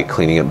in that way,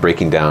 cleaning up,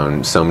 breaking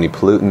down so many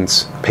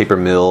pollutants, paper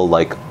mill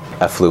like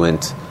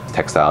effluent,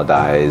 textile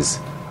dyes,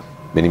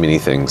 many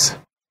things.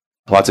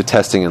 Lots of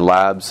testing in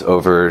labs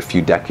over a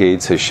few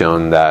decades has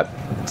shown that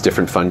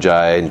different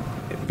fungi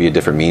via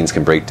different means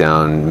can break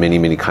down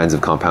many kinds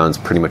of compounds,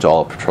 pretty much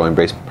all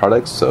petroleum-based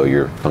products, so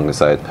your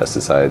fungicides,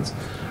 pesticides,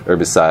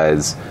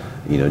 herbicides,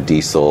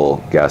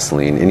 diesel,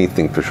 gasoline,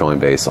 anything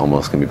petroleum-based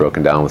almost can be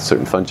broken down with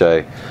certain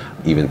fungi,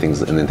 and then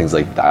things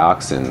like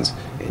dioxins,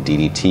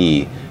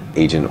 DDT,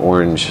 Agent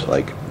Orange,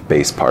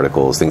 water-based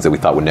particles, things that we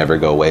thought would never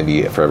go away and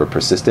be forever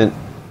persistent.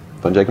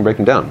 Fungi can break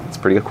them down. It's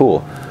pretty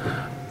cool.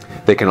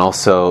 They can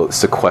also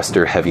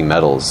sequester heavy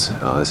metals.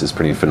 This is a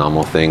pretty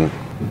phenomenal thing.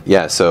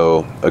 Yeah,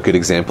 so a good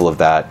example of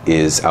that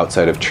is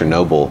outside of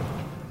Chernobyl,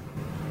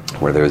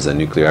 where there was a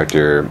nuclear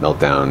reactor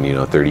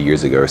meltdown, 30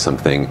 years ago or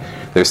something.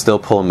 They're still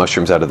pulling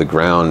mushrooms out of the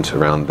ground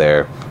around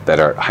there that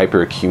are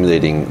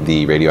hyper-accumulating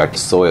the radioactive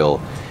soil.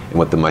 And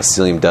what the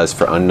mycelium does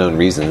for unknown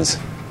reasons,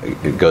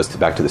 it goes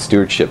back to the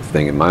stewardship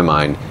thing in my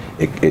mind.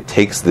 It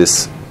takes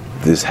these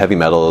heavy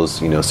metals,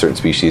 certain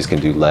species can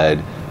do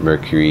lead,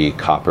 mercury,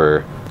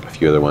 copper, a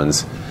few other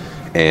ones,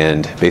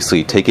 and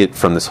basically take it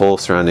from this whole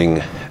surrounding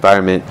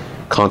environment,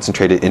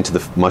 concentrate it into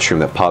the mushroom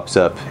that pops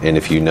up, and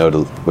if you know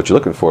what you're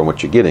looking for and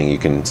what you're getting, you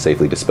can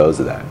safely dispose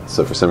of that.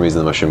 So for some reason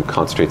the mushroom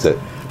concentrates it,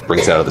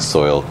 brings it out of the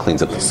soil,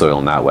 cleans up the soil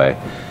in that way.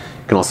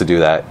 You can also do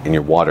that in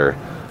your water.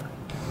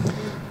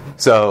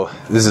 So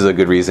this is a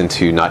good reason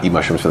to not eat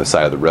mushrooms from the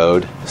side of the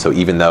road. So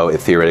even though it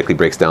theoretically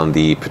breaks down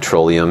the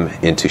petroleum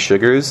into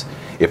sugars,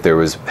 if there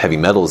was heavy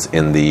metals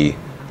in the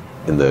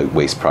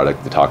waste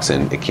product, the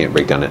toxin, it can't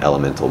break down an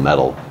elemental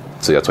metal.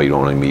 So that's why you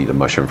don't want to eat a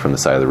mushroom from the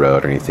side of the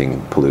road or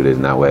anything polluted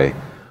in that way.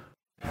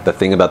 The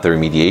thing about the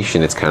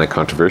remediation, it's kind of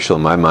controversial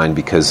in my mind,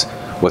 because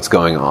what's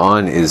going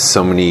on is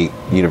so many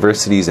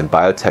universities and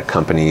biotech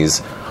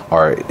companies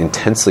are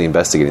intensely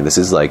investigating. This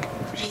is like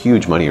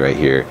huge money right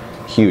here,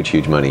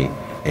 huge money.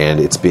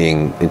 And it's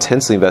being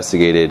intensely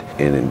investigated,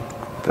 and in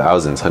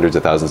thousands, hundreds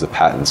of thousands of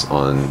patents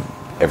on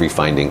every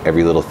finding,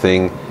 every little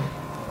thing.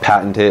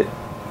 Patent it,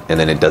 and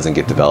then it doesn't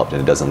get developed and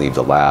it doesn't leave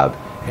the lab.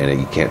 And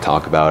you can't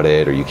talk about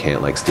it, or you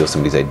can't steal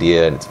somebody's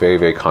idea, and it's very,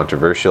 very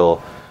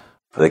controversial.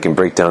 They can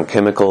break down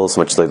chemicals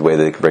much like the way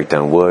they can break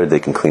down wood. They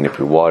can clean up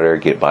your water,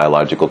 get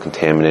biological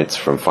contaminants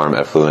from farm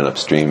effluent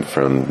upstream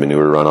from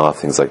manure runoff,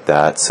 things like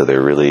that. So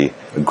they're really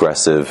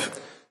aggressive.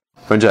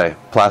 Fungi,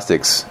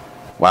 plastics,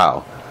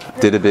 wow.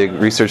 Did a big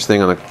research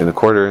thing in a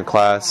quarter in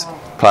class.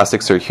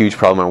 Plastics are a huge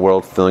problem in our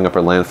world, filling up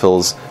our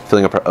landfills,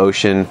 filling up our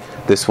ocean.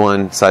 This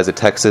one, size of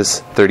Texas,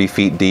 30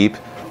 feet deep.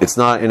 It's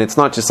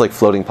not just like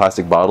floating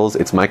plastic bottles.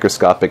 It's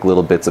microscopic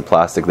little bits of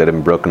plastic that have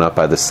been broken up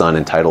by the sun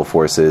and tidal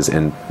forces,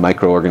 and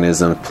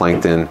microorganisms,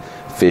 plankton,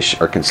 fish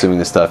are consuming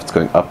this stuff. It's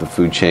going up the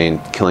food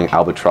chain, killing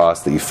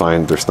albatross that you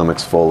find their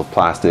stomachs full of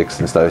plastics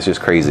and stuff. It's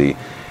just crazy.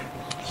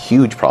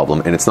 Huge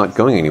problem, and it's not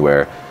going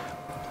anywhere.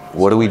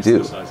 What do we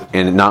do?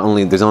 And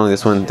there's only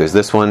this one, there's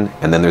this one,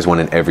 and then there's one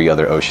in every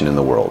other ocean in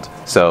the world.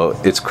 So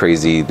it's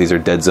crazy. These are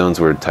dead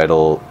zones where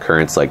tidal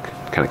currents kind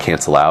of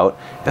cancel out,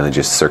 and it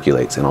just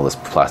circulates, and all this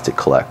plastic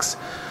collects.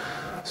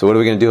 So what are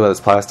we going to do about this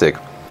plastic?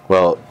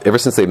 Well, ever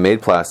since they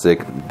made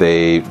plastic,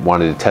 they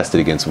wanted to test it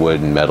against wood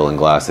and metal and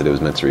glass that it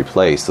was meant to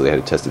replace, so they had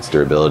to test its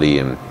durability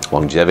and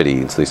longevity.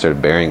 And so they started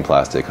burying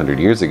plastic 100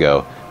 years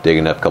ago,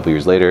 digging it up a couple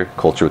years later,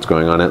 culture what's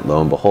going on in it, lo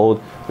and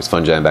behold, there's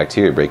fungi and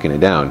bacteria breaking it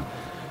down.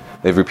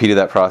 They've repeated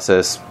that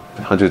process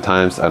hundreds of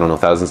times,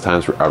 thousands of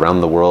times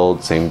around the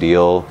world, same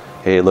deal.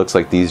 Hey, it looks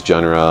like these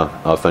genera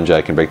of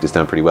fungi can break this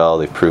down pretty well.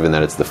 They've proven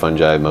that it's the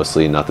fungi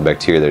mostly, not the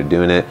bacteria that are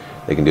doing it.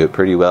 They can do it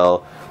pretty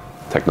well.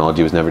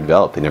 Technology was never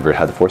developed. They never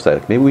had the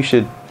foresight. Maybe we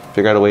should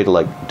figure out a way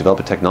to develop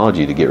a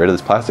technology to get rid of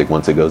this plastic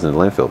once it goes into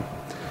the landfill.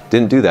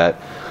 Didn't do that.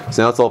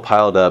 So now it's all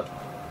piled up,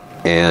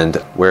 and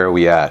where are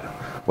we at?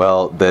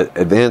 Well, the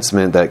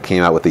advancement that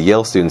came out with the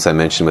Yale students I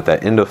mentioned with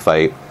that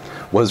endophyte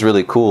was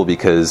really cool,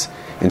 because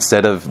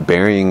instead of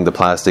burying the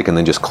plastic and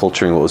then just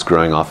culturing what was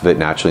growing off of it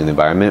naturally in the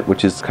environment,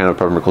 which is kind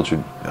of a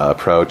permaculture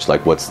approach,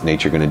 like what's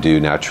nature going to do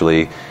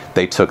naturally,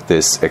 they took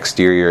this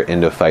exterior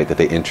endophyte that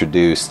they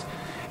introduced,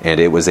 and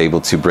it was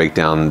able to break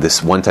down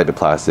this one type of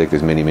plastic.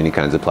 There's many, many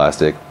kinds of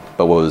plastic.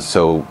 But what was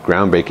so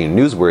groundbreaking and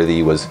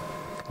newsworthy was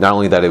not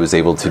only that it was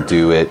able to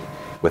do it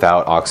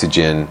without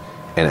oxygen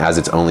and as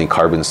its only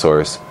carbon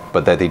source,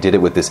 but that they did it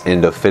with this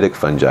endophytic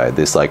fungi,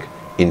 this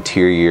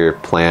interior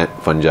plant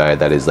fungi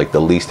that is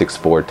the least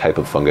explored type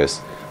of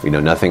fungus we know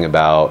nothing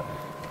about.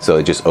 So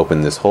it just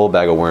opened this whole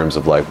bag of worms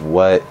of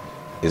what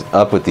is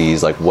up with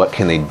these, what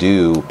can they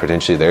do?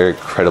 Potentially they're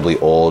incredibly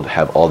old,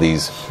 have all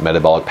these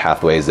metabolic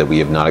pathways that we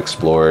have not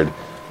explored,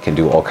 can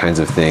do all kinds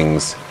of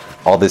things.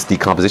 All this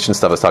decomposition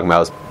stuff I was talking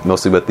about is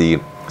mostly with the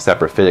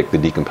saprophytic, the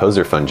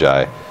decomposer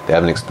fungi. They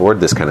haven't explored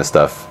this kind of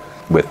stuff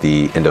with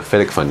the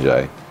endophytic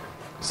fungi.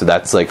 So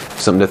that's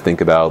something to think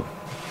about.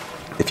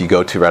 If you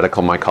go to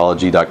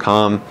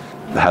radicalmycology.com,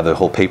 I have the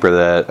whole paper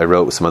that I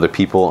wrote with some other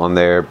people on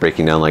there,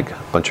 breaking down a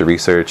bunch of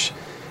research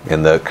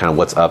and the kind of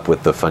what's up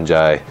with the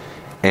fungi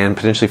and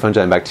potentially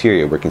fungi and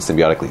bacteria working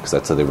symbiotically, because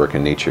that's how they work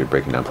in nature,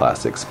 breaking down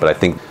plastics. But I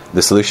think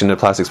the solution to the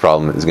plastics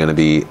problem is going to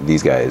be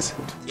these guys.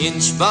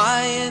 Inch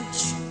by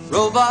inch,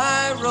 row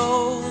by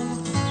row,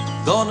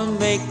 gonna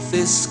make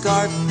this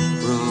garden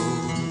grow.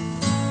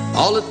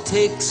 All it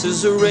takes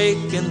is a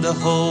rake and a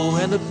hoe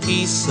and a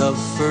piece of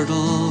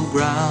fertile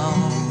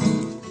ground.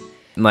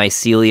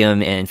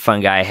 Mycelium and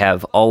fungi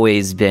have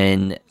always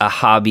been a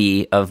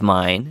hobby of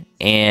mine,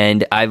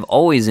 and I've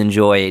always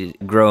enjoyed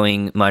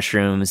growing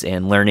mushrooms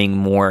and learning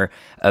more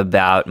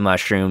about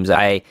mushrooms.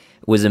 I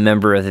was a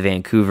member of the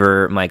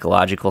Vancouver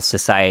Mycological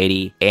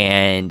Society,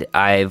 and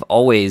I've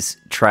always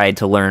tried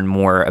to learn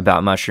more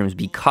about mushrooms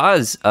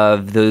because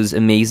of those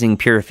amazing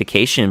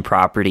purification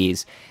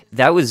properties.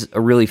 That was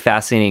a really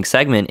fascinating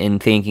segment in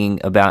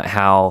thinking about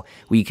how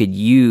we could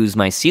use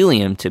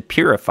mycelium to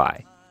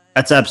purify.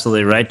 That's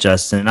absolutely right,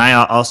 Justin. I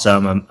also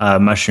am a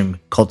mushroom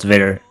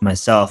cultivator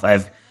myself.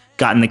 I've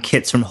gotten the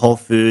kits from Whole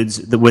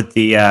Foods with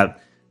the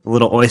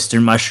little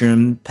oyster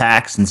mushroom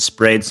packs and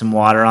sprayed some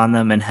water on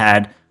them and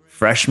had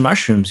fresh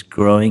mushrooms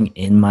growing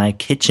in my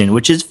kitchen,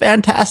 which is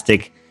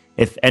fantastic.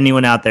 If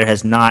anyone out there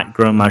has not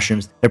grown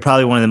mushrooms, they're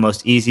probably one of the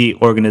most easy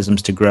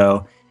organisms to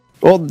grow.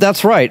 Well,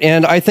 that's right.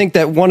 And I think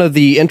that one of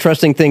the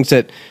interesting things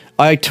that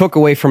I took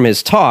away from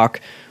his talk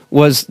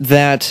was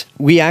that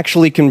we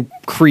actually can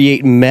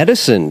create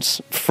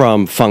medicines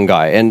from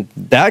fungi. And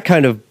that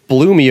kind of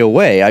blew me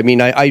away. I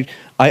mean, I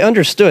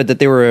understood that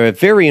they were a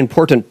very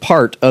important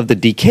part of the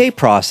decay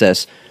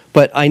process,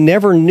 but I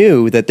never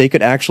knew that they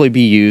could actually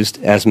be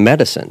used as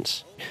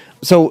medicines.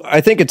 So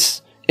I think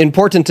it's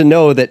important to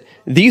know that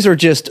these are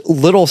just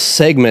little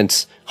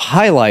segments,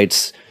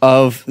 highlights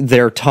of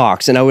their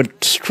talks. And I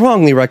would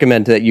strongly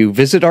recommend that you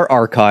visit our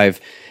archive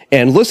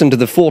and listen to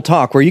the full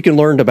talk where you can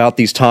learn about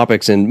these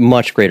topics in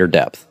much greater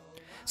depth.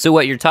 So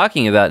what you're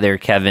talking about there,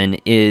 Kevin,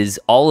 is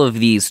all of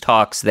these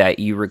talks that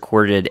you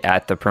recorded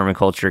at the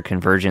Permaculture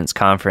Convergence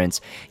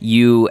Conference,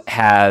 you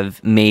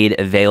have made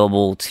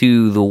available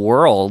to the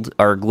world,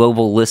 our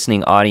global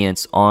listening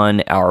audience,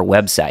 on our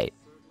website.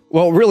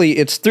 Well, really,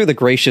 it's through the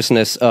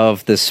graciousness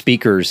of the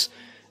speakers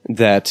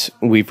that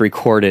we've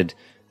recorded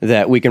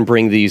that we can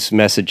bring these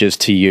messages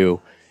to you,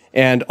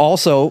 and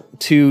also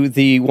to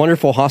the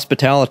wonderful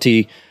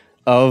hospitality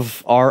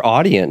of our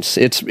audience.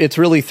 It's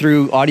really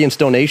through audience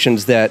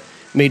donations that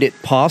made it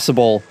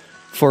possible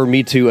for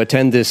me to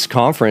attend this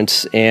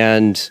conference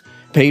and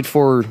paid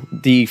for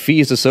the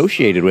fees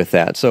associated with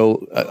that.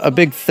 So a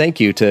big thank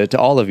you to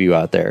all of you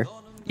out there.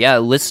 Yeah,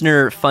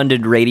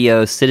 listener-funded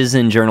radio,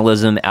 citizen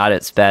journalism at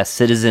its best,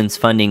 citizens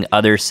funding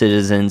other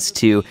citizens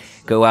to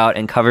go out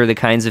and cover the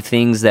kinds of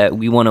things that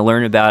we want to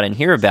learn about and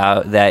hear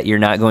about that you're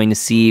not going to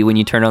see when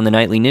you turn on the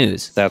nightly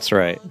news. That's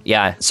right.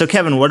 Yeah. So,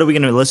 Kevin, what are we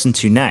going to listen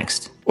to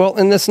next? Well,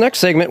 in this next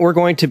segment, we're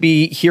going to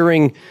be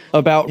hearing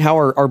about how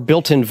our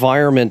built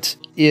environment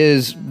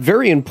is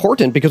very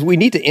important because we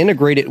need to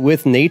integrate it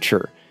with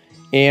nature.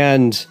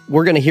 And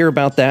we're going to hear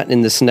about that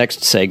in this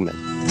next segment.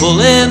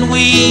 Pulling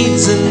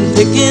weeds and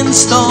picking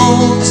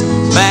stones,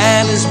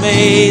 man is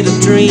made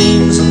of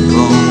dreams and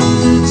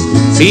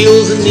bones.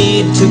 Feel the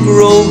need to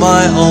grow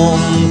my own,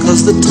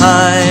 'cause the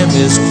time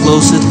is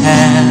close at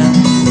hand.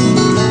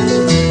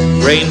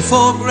 Rain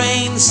for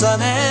grain,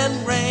 sun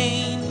and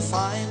rain,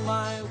 find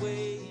my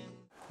way.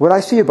 What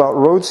I see about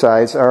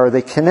roadsides are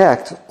they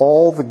connect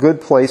all the good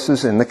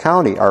places in the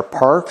county, our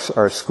parks,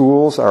 our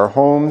schools, our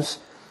homes.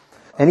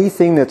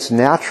 Anything that's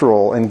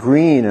natural and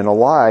green and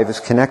alive is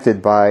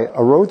connected by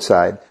a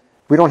roadside.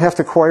 We don't have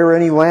to acquire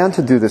any land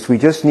to do this. We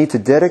just need to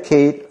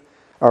dedicate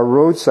our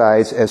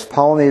roadsides as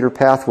pollinator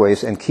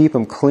pathways and keep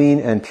them clean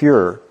and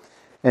pure.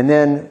 And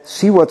then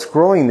see what's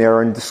growing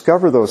there and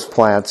discover those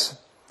plants,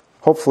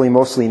 hopefully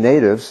mostly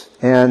natives,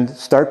 and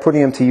start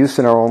putting them to use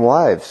in our own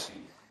lives.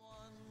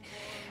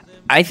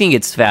 I think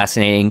it's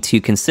fascinating to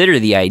consider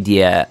the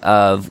idea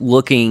of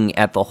looking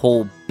at the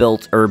whole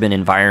built urban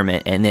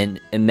environment and then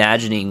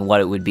imagining what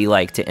it would be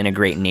like to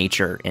integrate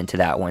nature into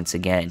that once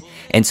again.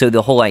 And so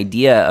the whole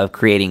idea of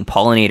creating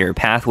pollinator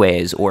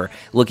pathways or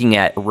looking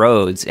at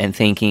roads and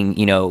thinking,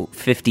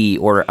 50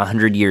 or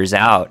 100 years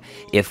out,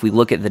 if we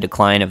look at the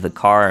decline of the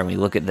car and we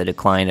look at the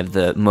decline of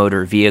the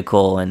motor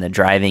vehicle and the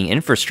driving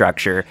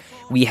infrastructure,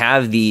 we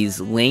have these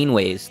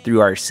laneways through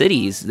our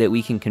cities that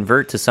we can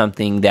convert to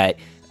something that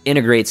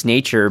integrates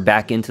nature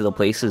back into the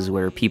places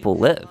where people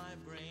live.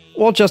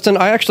 Well, Justin,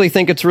 I actually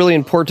think it's really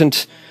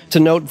important to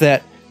note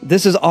that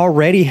this is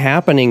already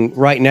happening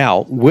right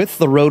now with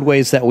the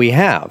roadways that we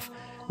have.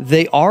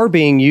 They are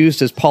being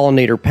used as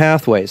pollinator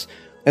pathways,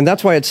 and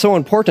that's why it's so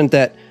important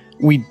that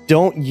we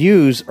don't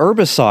use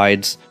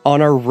herbicides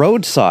on our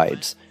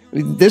roadsides.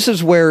 This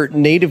is where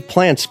native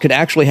plants could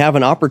actually have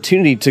an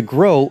opportunity to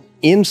grow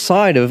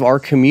inside of our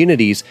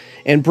communities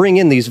and bring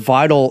in these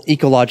vital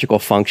ecological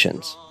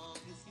functions.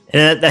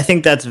 And I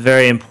think that's a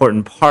very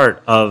important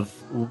part of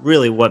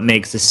really what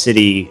makes a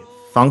city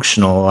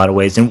functional in a lot of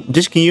ways. And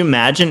just can you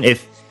imagine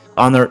if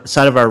on the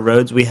side of our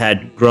roads we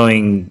had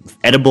growing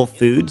edible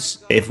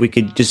foods? If we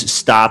could just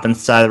stop on the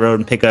side of the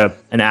road and pick up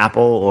an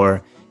apple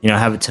or,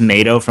 have a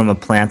tomato from a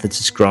plant that's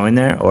just growing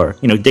there, or,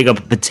 dig up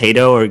a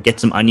potato or get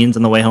some onions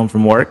on the way home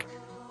from work.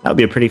 That would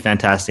be a pretty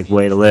fantastic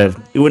way to live.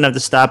 You wouldn't have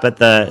to stop at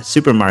the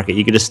supermarket.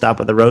 You could just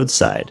stop at the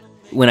roadside.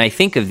 When I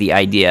think of the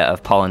idea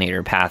of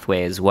pollinator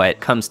pathways, what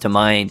comes to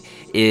mind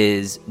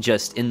is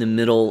just in the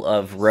middle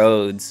of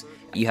roads,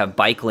 you have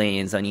bike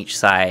lanes on each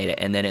side,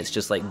 and then it's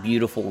just like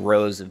beautiful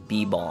rows of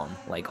bee balm,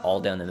 like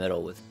all down the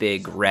middle with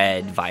big,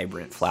 red,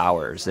 vibrant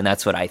flowers. And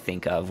that's what I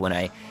think of when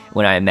I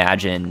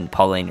imagine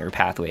pollinator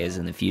pathways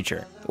in the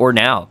future, or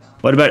now.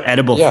 What about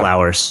edible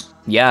flowers?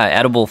 Yeah,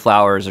 edible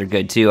flowers are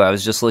good too. I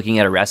was just looking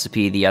at a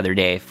recipe the other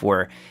day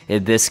for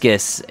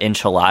hibiscus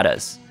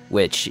enchiladas,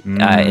 which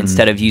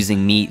instead of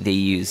using meat, they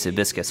use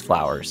hibiscus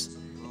flowers.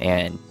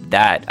 And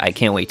that, I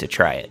can't wait to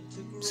try it.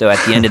 So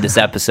at the end of this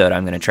episode,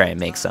 I'm going to try and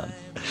make some.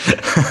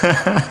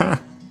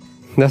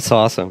 That's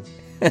awesome.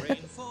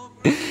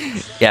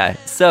 Yeah,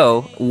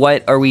 so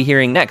what are we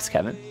hearing next,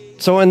 Kevin?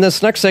 So in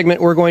this next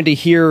segment, we're going to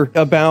hear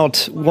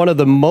about one of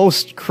the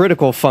most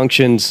critical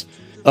functions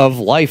of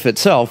life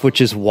itself, which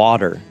is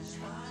water.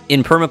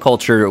 In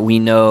permaculture, we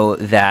know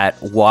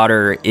that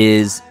water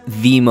is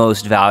the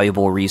most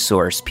valuable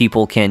resource.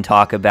 People can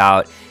talk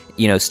about,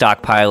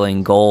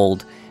 stockpiling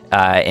gold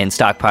and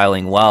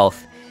stockpiling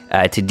wealth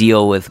to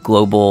deal with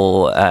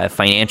global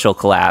financial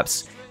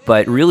collapse.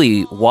 But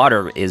really,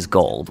 water is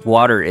gold.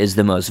 Water is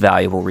the most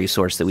valuable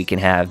resource that we can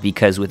have,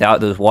 because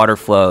without those water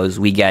flows,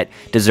 we get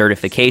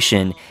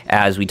desertification,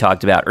 as we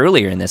talked about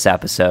earlier in this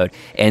episode.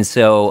 And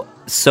so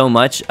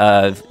much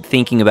of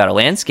thinking about a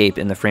landscape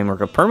in the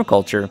framework of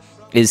permaculture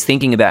is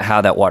thinking about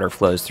how that water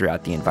flows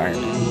throughout the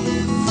environment.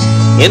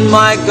 In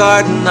my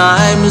garden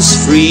I'm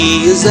as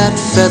free as that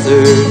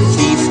feather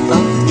thief,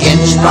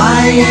 inch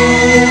by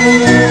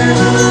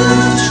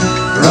inch,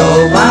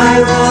 row by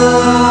row.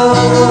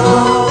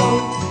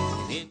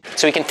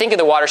 So we can think of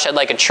the watershed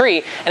like a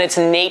tree, and it's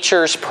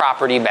nature's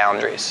property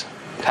boundaries,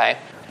 okay?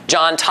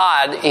 John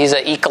Todd, he's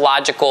an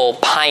ecological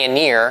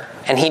pioneer,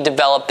 and he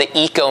developed the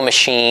eco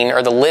machine,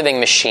 or the living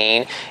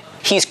machine.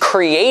 He's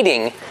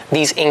creating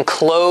these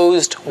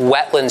enclosed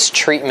wetlands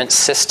treatment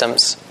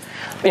systems.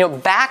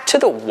 Back to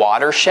the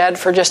watershed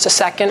for just a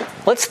second.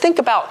 Let's think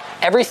about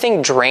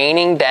everything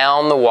draining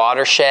down the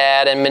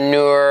watershed and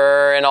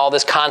manure and all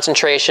this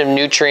concentration of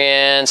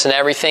nutrients and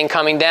everything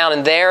coming down.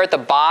 And there at the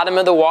bottom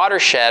of the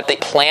watershed, the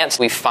plants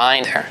we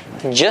find there,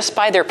 just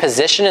by their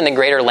position in the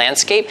greater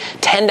landscape,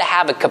 tend to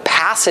have a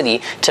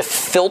capacity to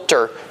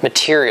filter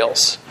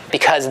materials,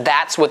 because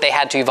that's what they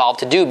had to evolve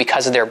to do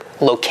because of their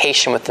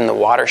location within the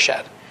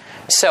watershed.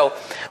 So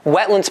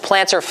wetlands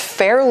plants are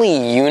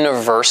fairly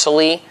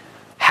universally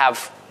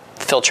have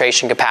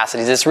filtration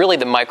capacities. It's really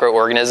the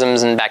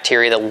microorganisms and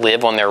bacteria that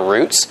live on their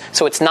roots.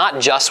 So it's not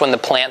just when the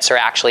plants are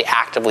actually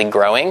actively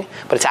growing,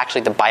 but it's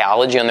actually the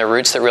biology on their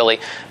roots that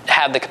really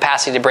have the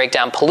capacity to break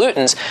down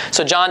pollutants.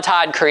 So John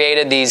Todd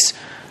created these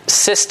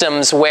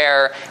systems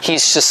where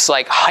he's just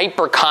like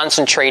hyper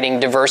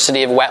concentrating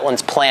diversity of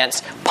wetlands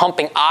plants,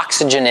 pumping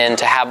oxygen in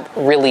to have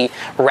really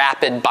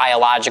rapid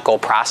biological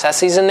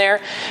processes in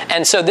there.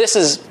 And so this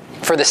is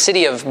for the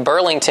city of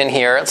Burlington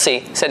here. Let's see,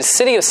 it said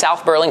city of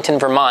South Burlington,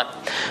 Vermont.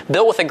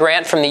 Built with a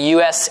grant from the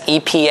U.S.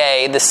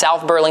 EPA, the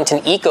South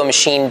Burlington Eco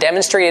Machine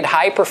demonstrated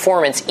high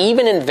performance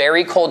even in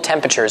very cold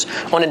temperatures.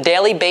 On a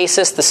daily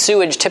basis, the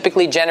sewage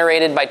typically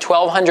generated by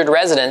 1,200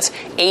 residents,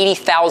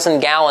 80,000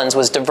 gallons,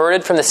 was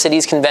diverted from the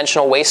city's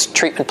conventional waste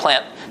treatment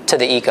plant to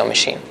the Eco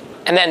Machine.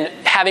 And then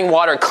having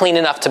water clean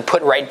enough to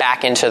put right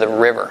back into the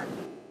river.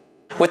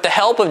 With the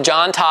help of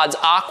John Todd's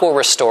Aqua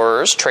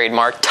Restorers,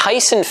 trademark,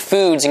 Tyson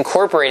Foods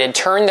Incorporated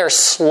turned their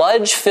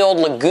sludge-filled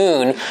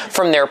lagoon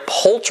from their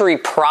poultry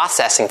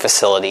processing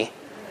facility.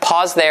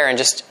 Pause there and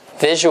just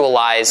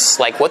visualize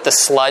what the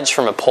sludge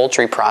from a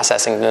poultry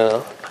processing,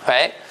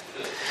 right?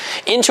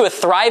 Into a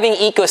thriving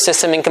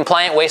ecosystem and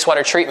compliant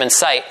wastewater treatment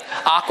site.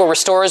 Aqua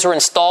Restorers were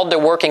installed to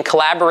work in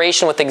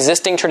collaboration with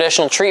existing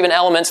traditional treatment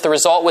elements. The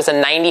result was a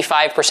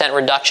 95%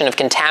 reduction of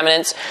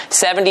contaminants,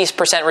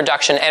 70%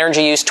 reduction in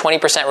energy use,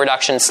 20%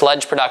 reduction in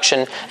sludge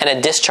production, and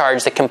a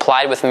discharge that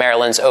complied with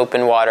Maryland's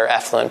open water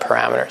effluent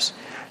parameters.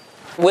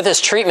 With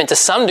this treatment, to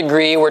some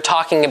degree, we're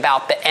talking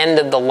about the end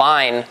of the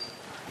line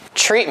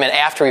treatment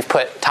after we've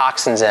put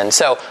toxins in.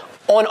 So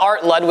on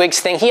Art Ludwig's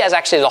thing, he has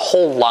actually a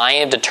whole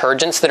line of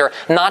detergents that are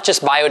not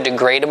just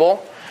biodegradable,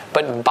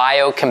 but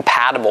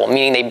biocompatible,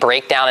 meaning they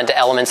break down into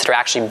elements that are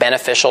actually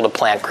beneficial to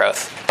plant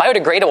growth.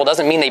 Biodegradable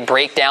doesn't mean they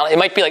break down. It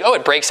might be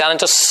it breaks down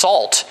into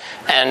salt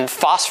and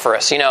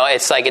phosphorus.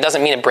 It's it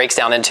doesn't mean it breaks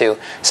down into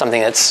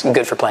something that's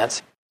good for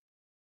plants.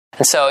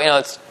 And so,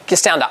 it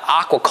gets down to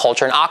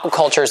aquaculture. And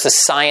aquaculture is the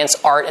science,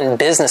 art, and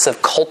business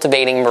of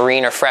cultivating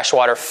marine or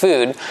freshwater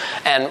food.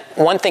 And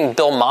one thing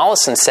Bill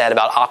Mollison said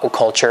about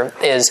aquaculture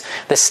is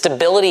the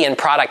stability and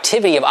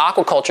productivity of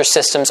aquaculture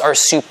systems are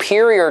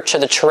superior to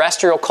the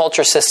terrestrial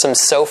culture systems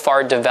so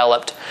far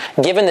developed.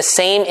 Given the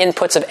same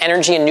inputs of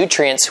energy and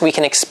nutrients, we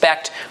can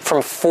expect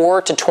from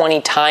 4 to 20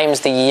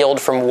 times the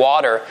yield from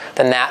water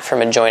than that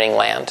from adjoining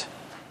land.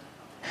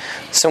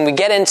 So when we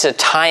get into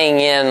tying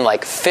in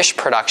fish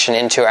production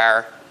into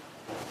our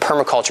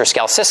permaculture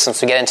scale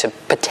systems, we get into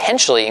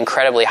potentially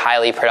incredibly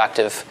highly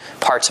productive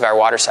parts of our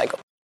water cycle.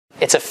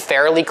 It's a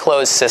fairly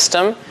closed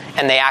system,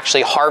 and they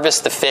actually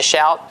harvest the fish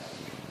out.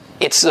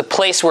 It's a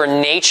place where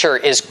nature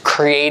is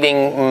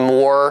creating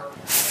more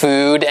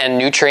food and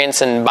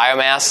nutrients and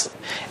biomass.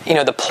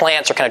 The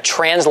plants are kind of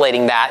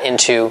translating that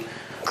into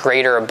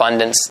greater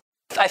abundance.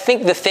 I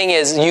think the thing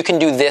is, you can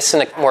do this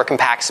in a more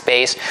compact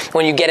space.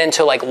 When you get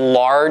into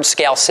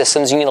large-scale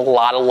systems, you need a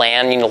lot of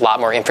land, you need a lot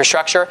more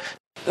infrastructure.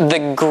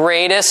 The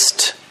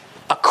greatest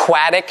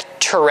aquatic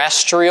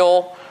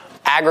terrestrial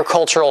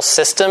agricultural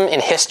system in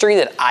history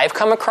that I've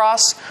come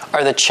across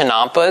are the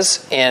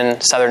Chinampas in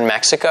southern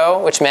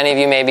Mexico, which many of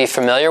you may be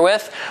familiar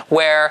with,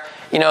 where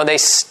they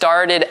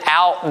started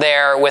out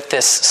there with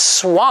this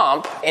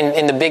swamp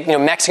in the big,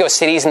 Mexico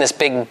City's in this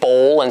big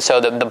bowl, and so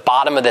the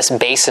bottom of this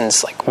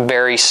basin's like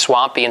very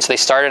swampy, and so they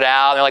started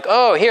out, and they're like,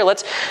 oh, here,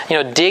 let's,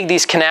 dig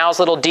these canals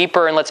a little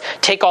deeper, and let's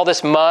take all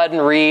this mud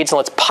and reeds, and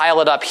let's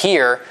pile it up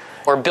here,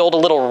 or build a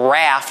little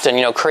raft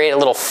and, create a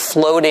little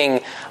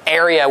floating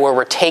area where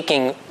we're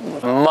taking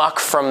muck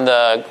from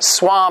the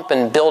swamp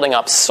and building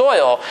up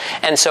soil.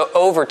 And so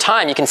over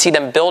time, you can see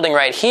them building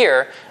right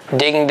here,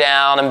 digging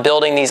down and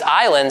building these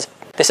islands.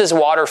 This is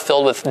water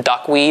filled with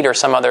duckweed or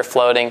some other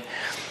floating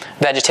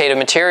vegetative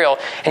material.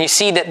 And you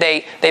see that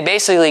they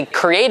basically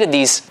created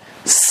these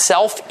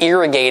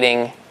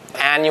self-irrigating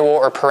annual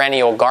or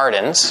perennial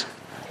gardens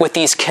with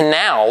these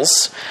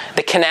canals.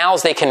 The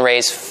canals, they can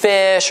raise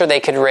fish, or they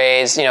could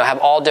raise, have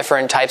all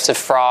different types of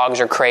frogs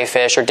or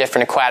crayfish or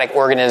different aquatic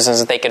organisms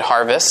that they could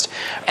harvest.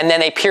 And then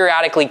they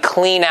periodically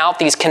clean out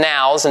these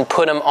canals and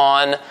put them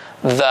on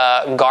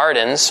the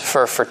gardens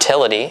for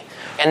fertility.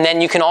 And then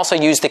you can also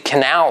use the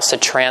canals to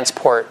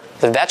transport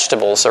the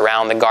vegetables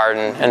around the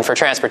garden and for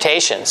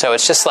transportation. So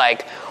it's just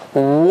like,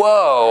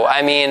 whoa,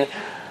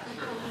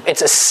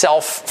 it's a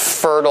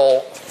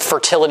self-fertile,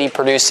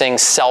 fertility-producing,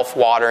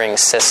 self-watering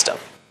system.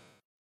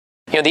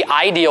 The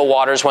ideal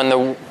is when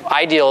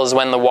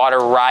the water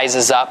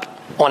rises up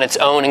on its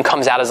own and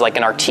comes out as like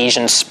an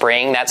artesian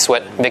spring. That's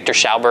what Victor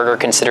Schauberger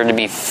considered to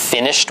be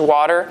finished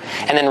water.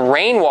 And then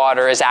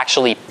rainwater is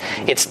actually,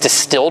 it's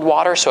distilled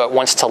water, so it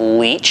wants to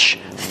leach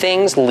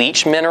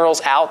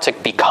minerals out to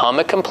become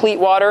a complete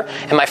water.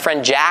 And my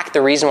friend Jack,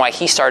 the reason why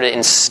he started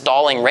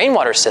installing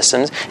rainwater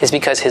systems is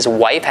because his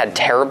wife had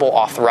terrible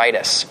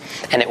arthritis.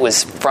 And it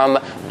was from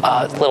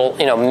little,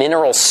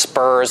 mineral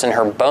spurs in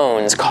her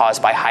bones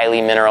caused by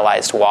highly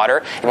mineralized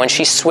water. And when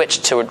she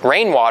switched to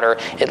rainwater,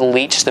 it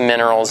leached the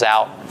minerals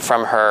out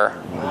from her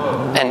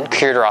and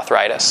cured her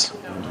arthritis.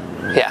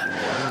 Yeah.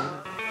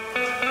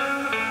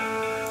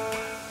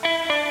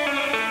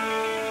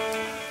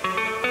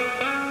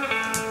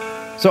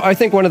 So I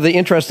think one of the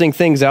interesting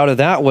things out of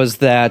that was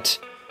that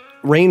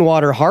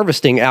rainwater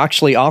harvesting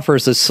actually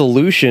offers a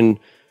solution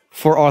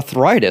for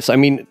arthritis. I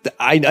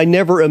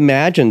never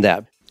imagined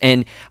that.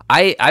 And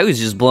I was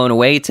just blown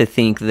away to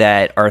think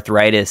that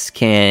arthritis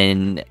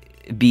can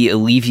be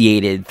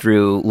alleviated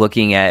through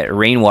looking at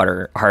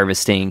rainwater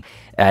harvesting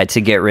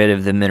to get rid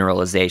of the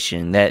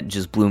mineralization. That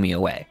just blew me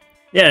away.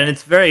 Yeah, and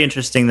it's very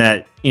interesting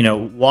that,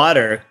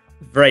 water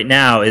right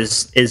now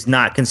is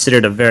not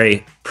considered a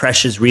very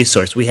precious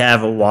resource. We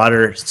have a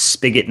water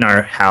spigot in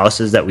our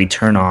houses that we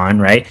turn on,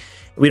 right?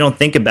 We don't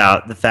think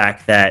about the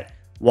fact that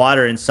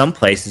water in some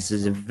places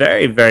is a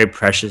very, very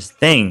precious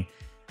thing.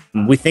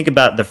 We think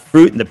about the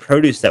fruit and the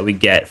produce that we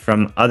get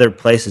from other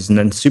places, and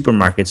then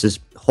supermarkets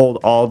just hold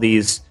all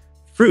these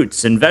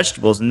fruits and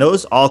vegetables, and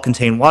those all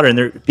contain water, and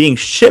they're being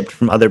shipped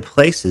from other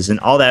places, and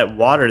all that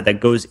water that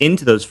goes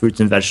into those fruits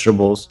and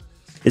vegetables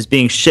is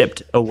being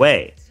shipped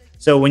away.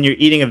 So when you're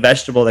eating a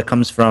vegetable that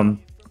comes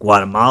from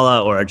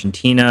Guatemala or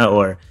Argentina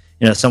or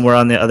somewhere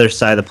on the other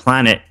side of the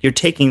planet, you're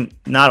taking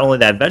not only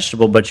that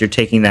vegetable, but you're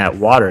taking that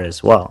water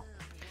as well.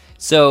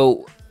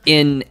 So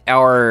in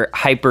our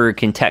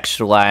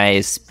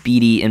hyper-contextualized,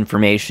 speedy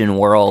information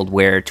world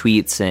where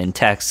tweets and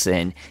texts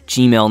and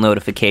Gmail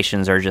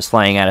notifications are just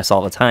flying at us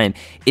all the time,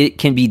 it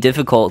can be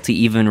difficult to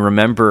even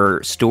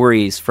remember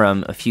stories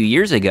from a few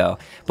years ago.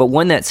 But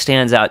one that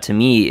stands out to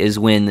me is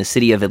when the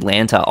city of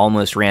Atlanta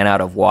almost ran out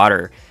of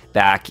water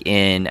back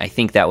in, I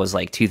think that was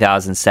like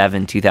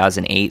 2007,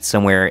 2008,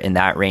 somewhere in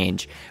that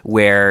range,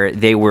 where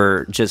they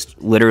were just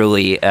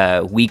literally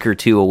a week or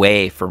two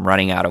away from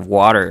running out of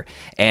water.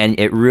 And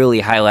it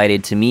really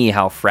highlighted to me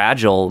how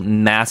fragile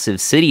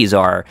massive cities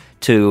are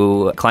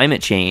to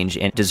climate change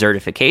and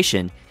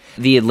desertification.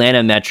 The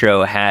Atlanta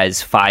metro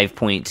has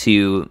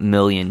 5.2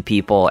 million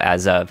people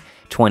as of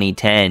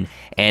 2010.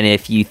 And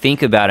if you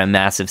think about a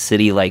massive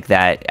city like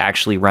that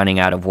actually running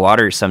out of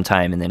water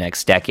sometime in the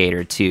next decade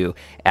or two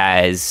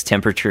as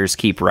temperatures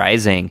keep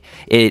rising,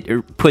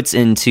 it puts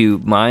into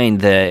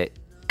mind the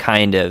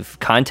kind of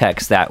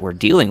context that we're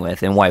dealing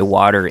with and why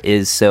water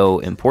is so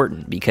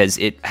important, because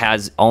it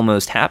has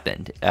almost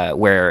happened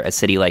where a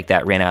city like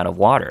that ran out of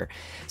water.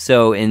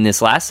 So in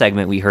this last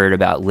segment, we heard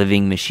about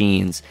living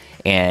machines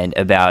and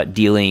about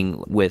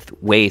dealing with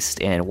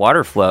waste and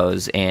water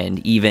flows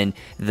and even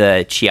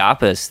the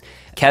Chiapas.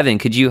 Kevin,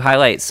 could you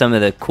highlight some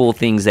of the cool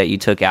things that you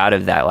took out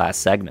of that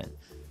last segment?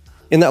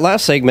 In that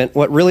last segment,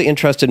 what really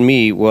interested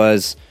me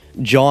was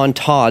John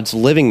Todd's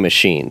living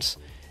machines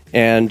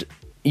and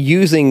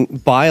using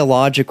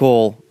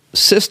biological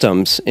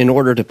systems in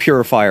order to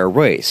purify our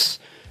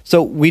waste.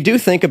 So we do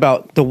think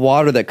about the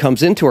water that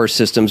comes into our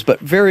systems, but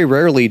very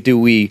rarely do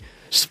we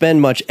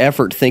spend much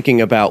effort thinking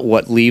about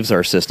what leaves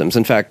our systems.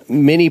 In fact,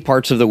 many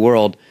parts of the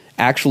world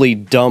actually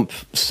dump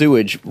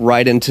sewage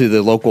right into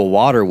the local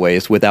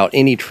waterways without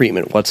any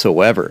treatment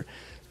whatsoever.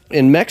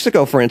 In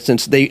Mexico, for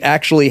instance, they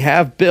actually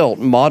have built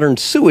modern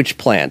sewage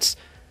plants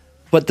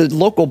but the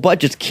local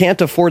budgets can't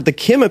afford the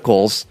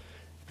chemicals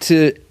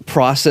to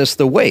process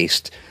the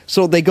waste.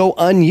 So they go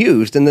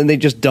unused, and then they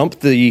just dump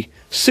the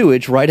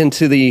sewage right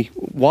into the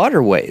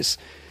waterways.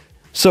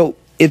 So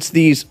it's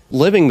these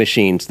living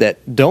machines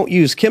that don't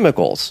use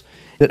chemicals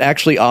that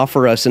actually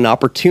offer us an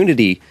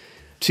opportunity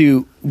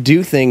to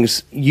do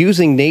things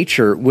using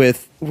nature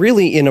with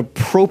really an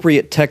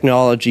appropriate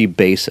technology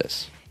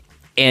basis.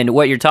 And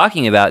what you're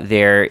talking about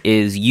there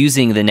is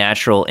using the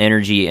natural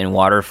energy and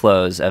water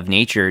flows of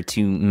nature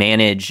to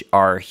manage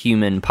our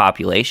human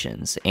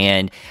populations.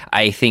 And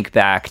I think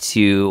back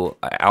to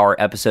our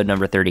episode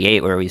number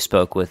 38, where we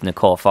spoke with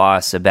Nicole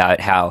Foss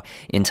about how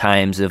in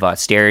times of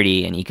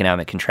austerity and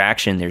economic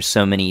contraction, there's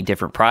so many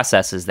different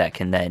processes that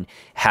can then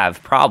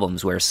have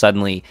problems where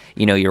suddenly,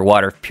 your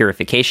water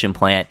purification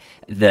plant,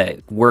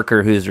 the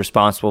worker who's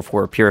responsible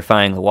for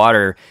purifying the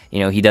water,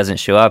 he doesn't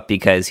show up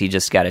because he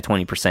just got a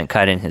 20%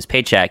 cut in his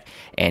paycheck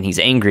and he's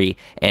angry.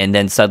 And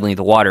then suddenly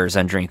the water is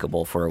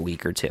undrinkable for a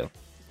week or two.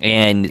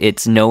 And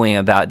it's knowing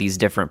about these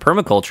different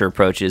permaculture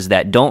approaches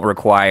that don't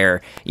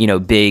require,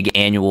 big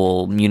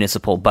annual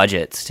municipal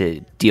budgets to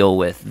deal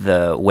with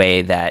the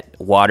way that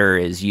water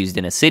is used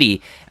in a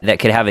city that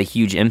could have a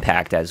huge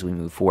impact as we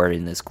move forward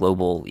in this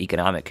global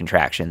economic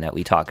contraction that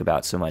we talk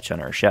about so much on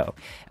our show.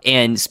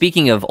 And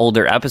speaking of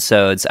older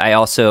episodes, I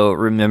also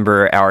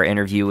remember our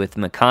interview with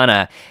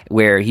Makana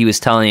where he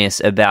was telling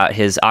us about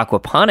his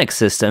aquaponics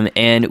system,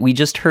 and we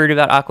just heard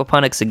about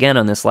aquaponics again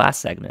on this last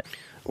segment.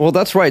 Well,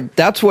 that's right.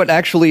 That's what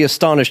actually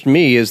astonished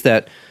me, is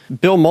that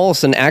Bill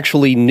Mollison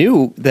actually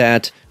knew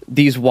that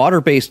these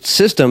water-based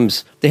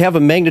systems, they have a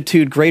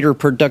magnitude greater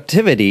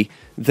productivity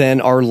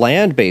than our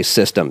land-based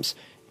systems.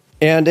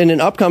 And in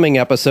an upcoming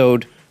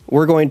episode,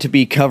 we're going to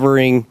be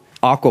covering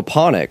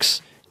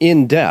aquaponics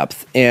in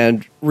depth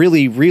and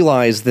really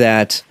realize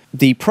that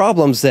the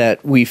problems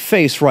that we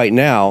face right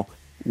now,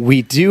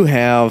 we do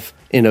have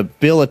an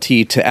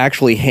ability to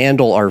actually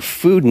handle our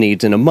food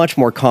needs in a much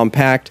more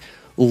compact,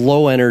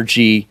 low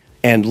energy,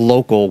 and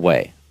local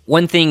way.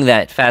 One thing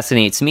that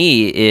fascinates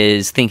me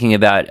is thinking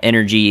about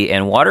energy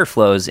and water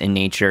flows in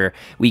nature.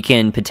 We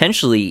can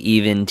potentially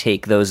even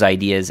take those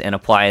ideas and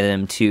apply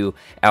them to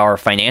our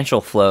financial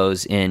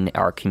flows in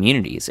our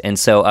communities. And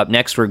so up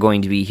next, we're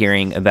going to be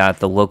hearing about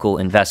the Local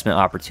Investment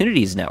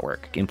Opportunities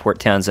Network in Port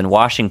Townsend,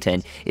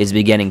 Washington, is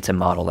beginning to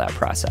model that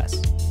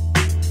process.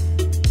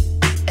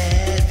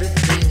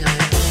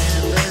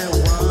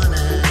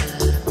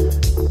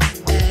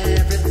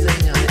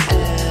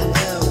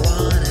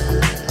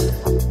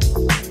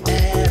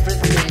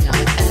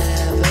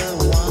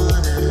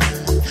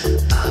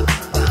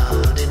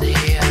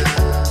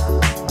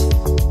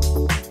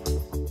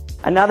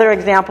 Another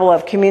example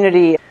of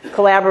community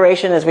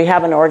collaboration is we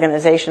have an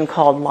organization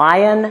called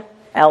LION,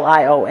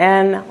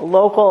 L-I-O-N,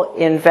 Local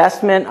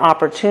Investment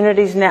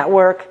Opportunities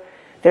Network.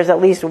 There's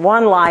at least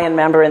one LION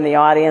member in the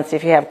audience.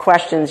 If you have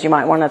questions, you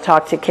might want to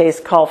talk to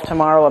Case Kulf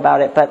tomorrow about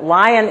it. But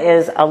LION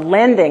is a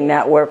lending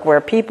network where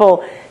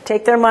people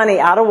take their money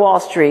out of Wall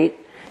Street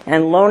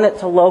and loan it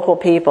to local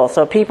people.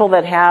 So people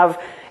that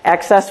have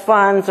excess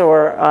funds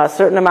or a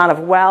certain amount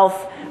of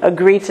wealth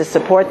agree to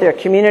support their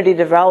community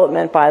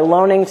development by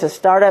loaning to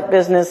startup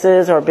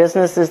businesses or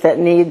businesses that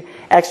need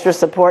extra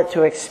support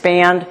to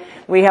expand.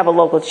 We have a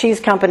local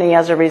cheese company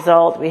as a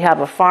result. We have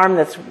a farm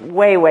that's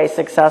way, way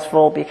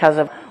successful because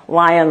of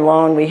LION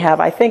Loan. We have,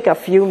 I think, a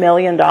few $1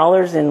 million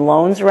in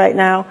loans right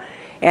now.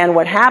 And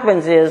what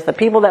happens is the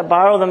people that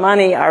borrow the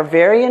money are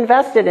very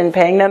invested in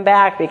paying them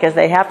back because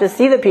they have to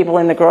see the people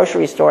in the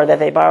grocery store that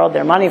they borrowed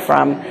their money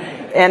from.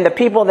 And the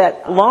people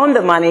that loan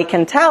the money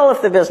can tell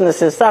if the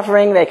business is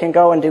suffering. They can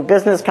go and do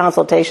business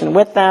consultation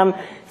with them,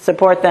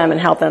 support them, and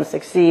help them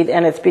succeed.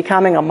 And it's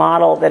becoming a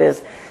model that is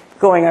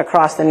going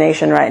across the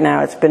nation right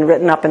now. It's been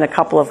written up in a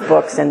couple of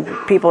books, and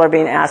people are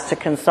being asked to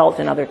consult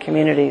in other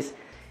communities.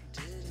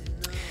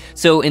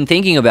 So in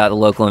thinking about the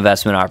Local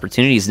Investment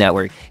Opportunities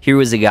Network, here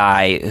was a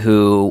guy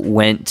who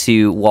went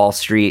to Wall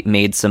Street,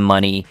 made some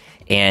money,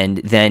 and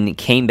then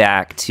came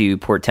back to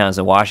Port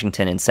Townsend,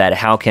 Washington, and said,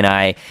 how can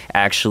I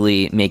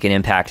actually make an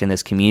impact in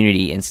this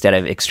community instead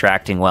of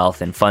extracting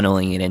wealth and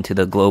funneling it into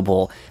the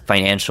global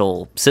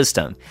financial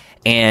system?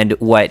 And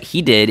what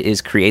he did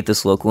is create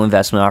this Local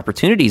Investment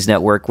Opportunities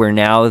Network where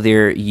now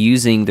they're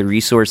using the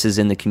resources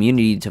in the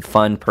community to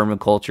fund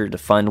permaculture, to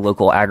fund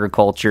local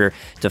agriculture,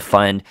 to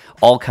fund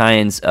all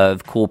kinds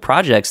of cool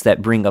projects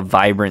that bring a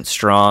vibrant,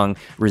 strong,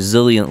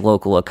 resilient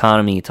local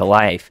economy to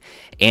life.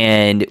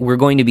 And we're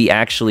going to be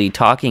actually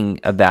talking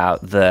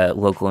about the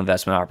Local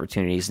Investment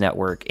Opportunities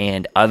Network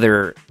and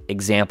other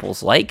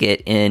examples like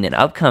it in an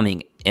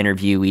upcoming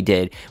interview we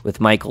did with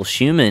Michael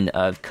Schuman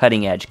of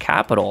Cutting Edge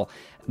Capital.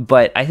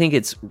 But I think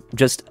it's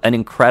just an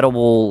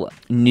incredible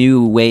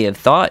new way of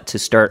thought to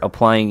start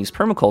applying these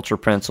permaculture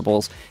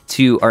principles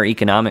to our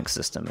economic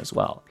system as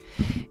well.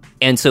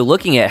 And so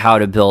looking at how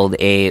to build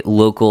a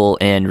local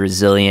and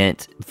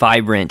resilient,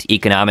 vibrant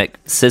economic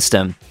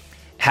system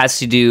has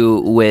to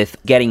do with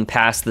getting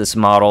past this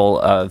model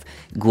of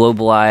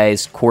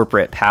globalized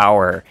corporate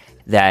power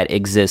that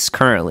exists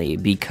currently,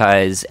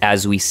 because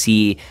as we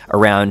see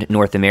around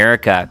North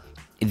America,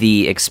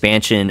 the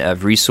expansion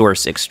of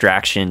resource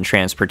extraction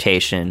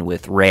transportation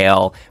with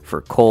rail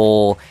for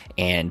coal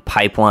and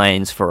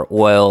pipelines for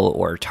oil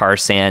or tar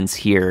sands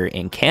here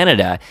in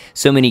Canada,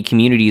 so many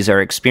communities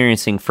are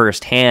experiencing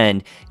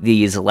firsthand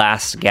these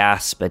last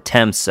gasp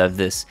attempts of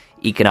this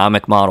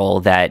economic model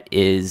that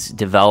is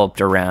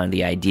developed around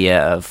the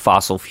idea of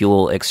fossil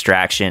fuel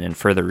extraction and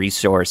further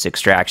resource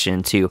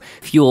extraction to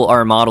fuel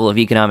our model of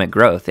economic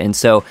growth. And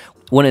so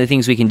one of the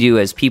things we can do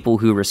as people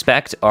who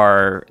respect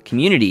our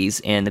communities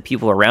and the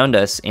people around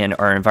us and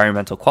our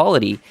environmental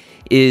quality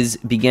is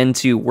begin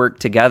to work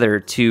together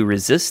to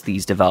resist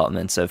these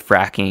developments of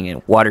fracking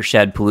and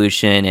watershed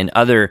pollution and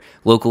other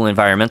local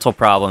environmental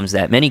problems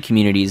that many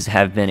communities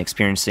have been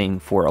experiencing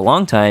for a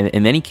long time,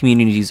 and many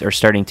communities are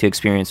starting to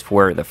experience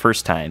for the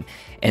first time.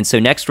 And so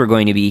next we're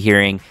going to be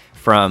hearing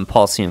from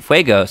Paul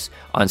Cienfuegos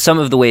on some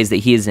of the ways that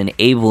he is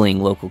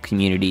enabling local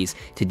communities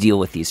to deal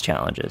with these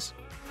challenges.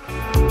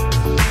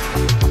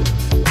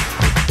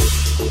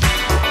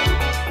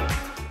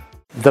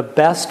 The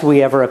best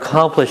we ever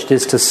accomplished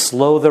is to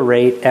slow the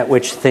rate at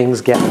which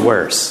things get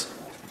worse.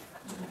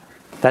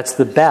 That's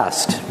the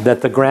best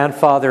that the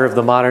grandfather of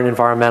the modern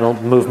environmental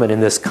movement in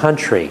this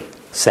country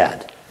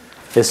said,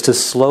 is to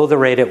slow the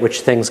rate at which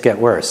things get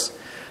worse.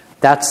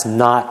 That's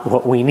not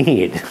what we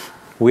need.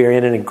 We're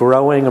in a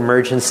growing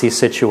emergency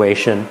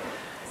situation,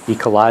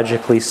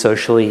 ecologically,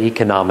 socially,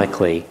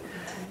 economically.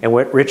 And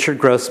what Richard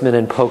Grossman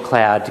and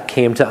Poclad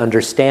came to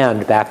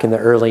understand back in the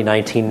early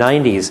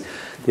 1990s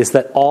is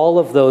that all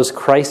of those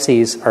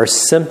crises are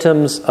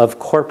symptoms of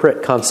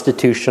corporate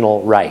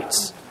constitutional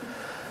rights.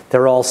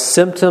 They're all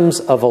symptoms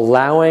of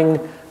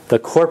allowing the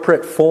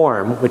corporate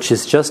form, which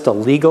is just a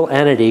legal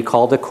entity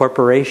called a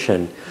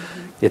corporation.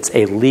 It's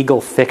a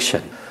legal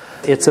fiction.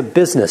 It's a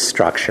business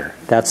structure.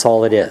 That's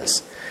all it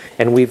is.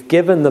 And we've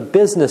given the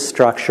business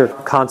structure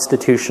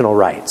constitutional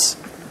rights.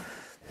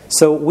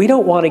 So we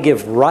don't want to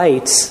give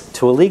rights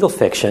to a legal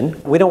fiction.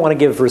 We don't want to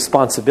give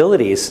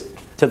responsibilities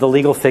to the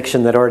legal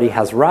fiction that already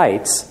has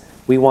rights.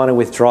 We want to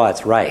withdraw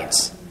its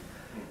rights.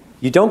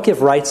 You don't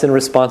give rights and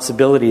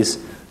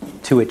responsibilities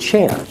to a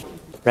champ,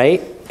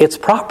 right? It's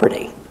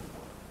property.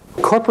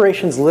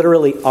 Corporations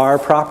literally are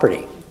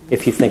property,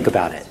 if you think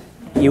about it.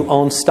 You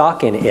own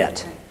stock in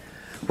it.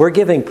 We're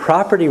giving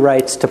property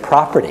rights to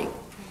property.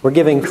 We're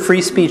giving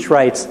free speech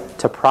rights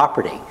to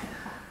property.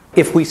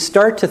 If we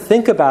start to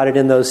think about it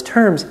in those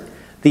terms,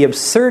 the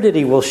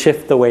absurdity will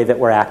shift the way that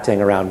we're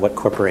acting around what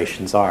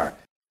corporations are.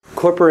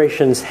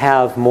 Corporations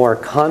have more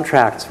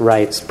contract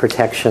rights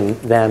protection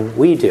than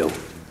we do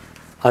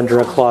under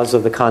a clause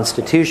of the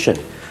Constitution.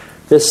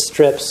 This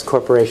strips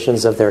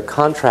corporations of their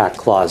contract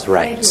clause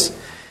rights.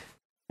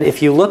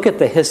 If you look at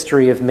the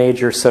history of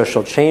major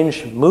social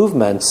change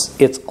movements,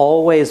 it's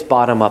always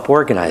bottom-up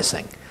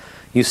organizing.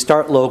 You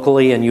start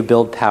locally and you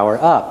build power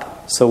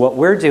up. So what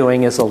we're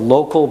doing is a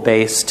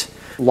local-based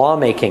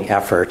lawmaking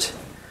effort,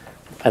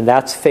 and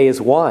that's phase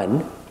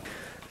one.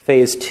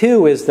 Phase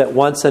two is that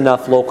once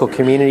enough local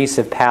communities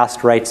have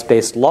passed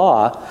rights-based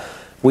law,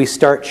 we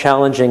start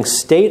challenging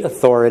state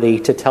authority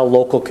to tell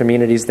local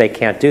communities they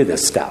can't do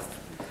this stuff.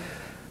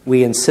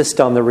 We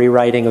insist on the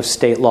rewriting of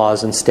state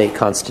laws and state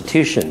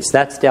constitutions.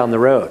 That's down the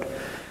road.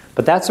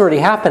 But that's already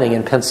happening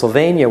in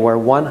Pennsylvania, where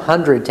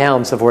 100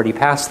 towns have already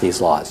passed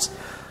these laws.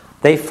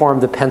 They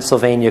formed the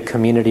Pennsylvania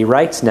Community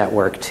Rights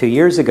Network 2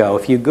 years ago.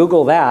 If you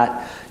Google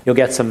that, you'll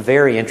get some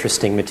very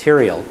interesting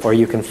material, or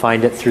you can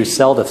find it through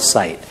CELDF's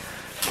site,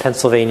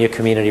 Pennsylvania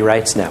Community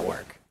Rights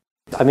Network.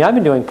 I mean, I've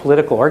been doing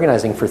political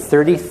organizing for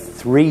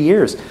 33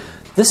 years.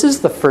 This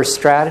is the first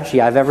strategy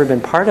I've ever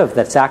been part of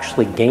that's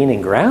actually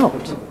gaining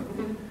ground.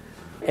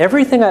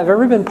 Everything I've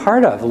ever been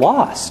part of,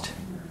 lost.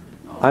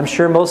 I'm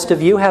sure most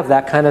of you have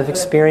that kind of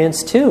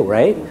experience too,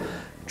 right?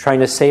 Trying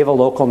to save a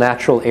local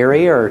natural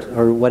area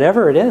or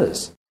whatever it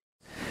is.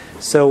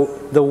 So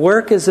the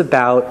work is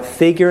about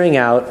figuring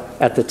out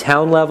at the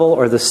town level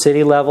or the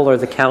city level or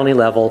the county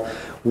level,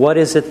 what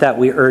is it that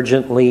we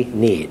urgently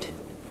need?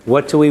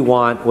 What do we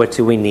want? What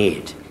do we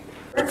need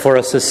for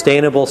a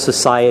sustainable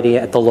society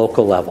at the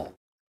local level?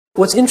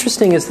 What's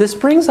interesting is this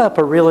brings up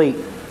a really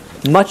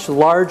much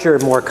larger,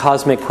 more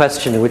cosmic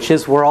question, which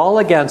is we're all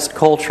against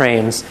coal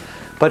trains,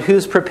 but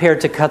who's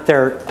prepared to cut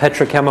their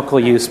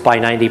petrochemical use by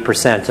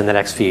 90% in the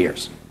next few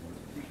years?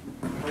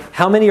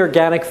 How many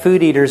organic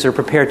food eaters are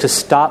prepared to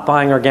stop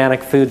buying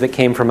organic food that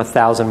came from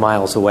 1,000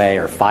 miles away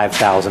or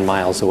 5,000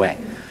 miles away?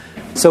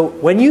 So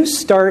when you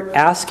start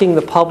asking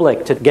the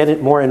public to get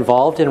it more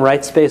involved in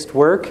rights-based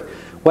work,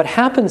 what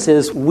happens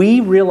is we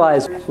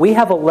realize we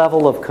have a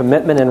level of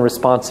commitment and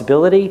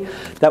responsibility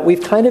that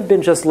we've kind of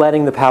been just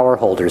letting the power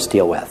holders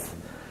deal with.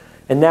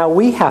 And now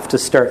we have to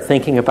start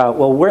thinking about,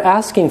 well, we're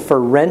asking for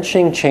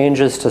wrenching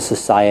changes to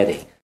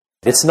society.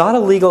 It's not a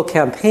legal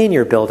campaign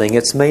you're building,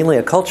 it's mainly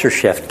a culture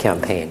shift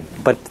campaign,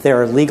 but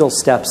there are legal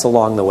steps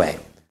along the way.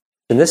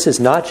 And this is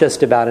not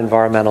just about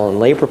environmental and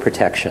labor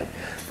protection.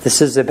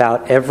 This is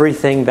about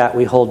everything that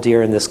we hold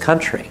dear in this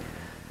country.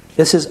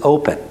 This is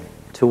open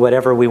to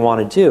whatever we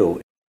want to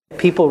do.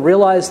 People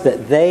realized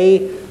that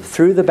they,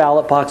 through the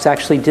ballot box,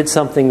 actually did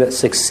something that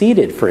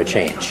succeeded for a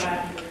change.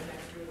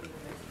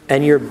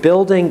 And you're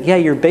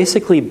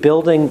basically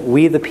building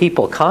we the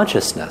people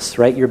consciousness,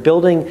 right? You're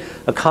building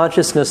a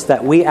consciousness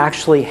that we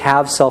actually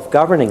have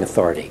self-governing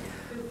authority.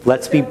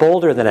 Let's be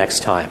bolder the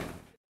next time.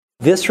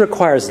 This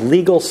requires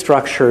legal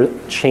structure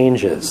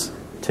changes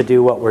to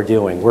do what we're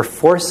doing. We're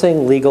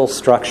forcing legal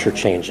structure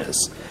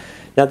changes.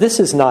 Now, this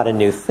is not a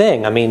new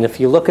thing. I mean, if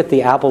you look at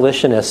the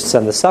abolitionists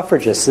and the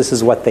suffragists, this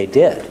is what they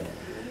did.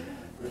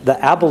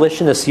 The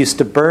abolitionists used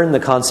to burn the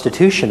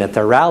Constitution at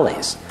their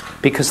rallies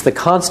because the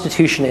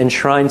Constitution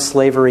enshrined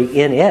slavery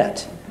in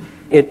it.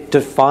 It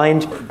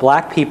defined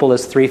black people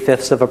as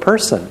 3/5 of a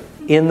person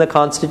in the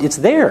Constitution. It's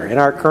there in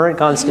our current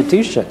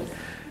Constitution.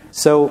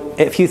 So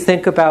if you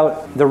think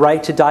about the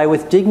right to die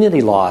with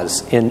dignity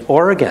laws in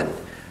Oregon,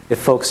 if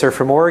folks are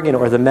from Oregon,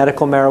 or the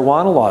medical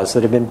marijuana laws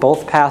that have been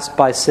both passed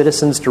by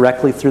citizens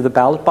directly through the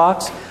ballot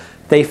box,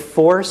 they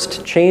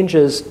forced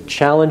changes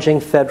challenging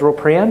federal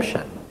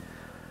preemption.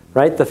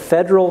 Right? The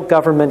federal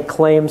government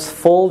claims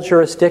full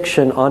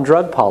jurisdiction on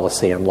drug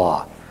policy and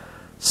law.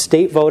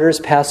 State voters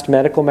passed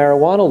medical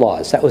marijuana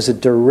laws. That was a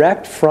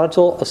direct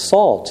frontal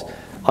assault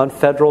on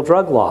federal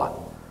drug law.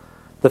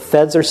 The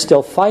feds are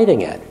still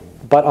fighting it.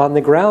 But on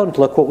the ground,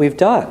 look what we've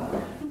done.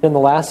 In the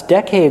last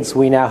decades,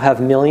 we now have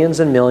millions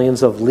and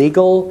millions of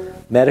legal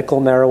medical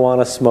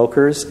marijuana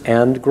smokers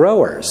and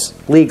growers,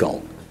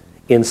 legal,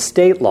 in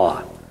state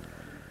law.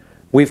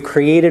 We've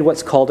created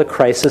what's called a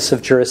crisis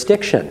of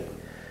jurisdiction.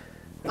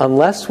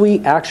 Unless we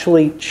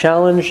actually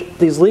challenge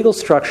these legal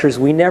structures,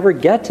 we never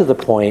get to the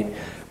point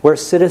where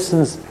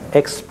citizens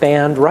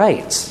expand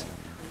rights.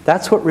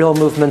 That's what real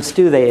movements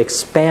do. They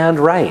expand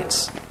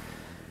rights.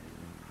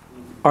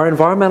 Our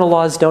environmental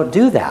laws don't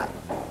do that.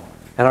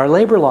 And our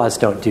labor laws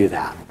don't do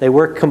that. They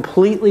work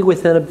completely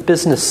within a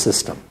business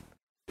system.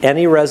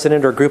 Any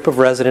resident or group of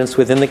residents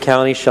within the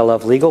county shall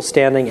have legal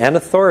standing and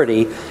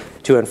authority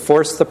to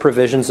enforce the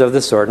provisions of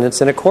this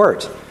ordinance in a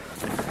court.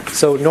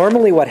 So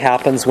normally what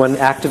happens when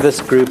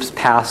activist groups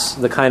pass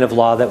the kind of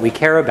law that we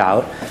care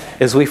about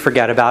is we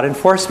forget about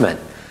enforcement.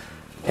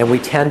 And we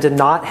tend to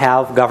not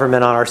have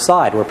government on our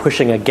side. We're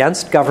pushing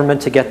against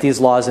government to get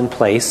these laws in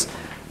place.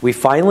 We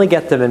finally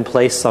get them in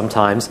place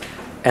sometimes,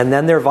 and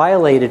then they're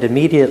violated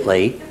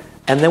immediately.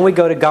 And then we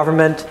go to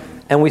government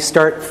and we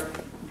start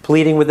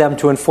pleading with them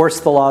to enforce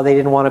the law they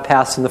didn't want to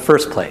pass in the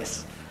first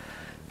place.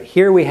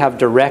 Here we have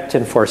direct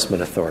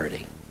enforcement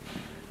authority.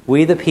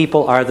 We, the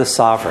people, are the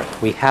sovereign.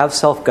 We have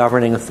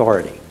self-governing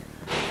authority.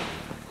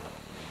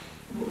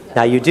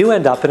 Now, you do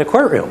end up in a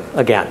courtroom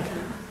again.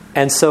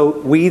 And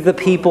so we, the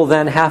people,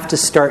 then have to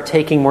start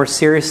taking more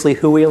seriously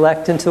who we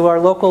elect into our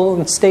local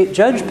and state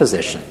judge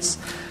positions.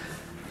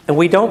 And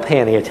we don't pay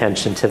any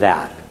attention to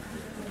that.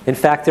 In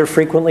fact, there are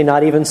frequently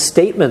not even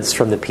statements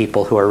from the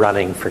people who are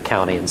running for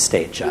county and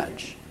state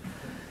judge.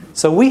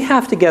 So we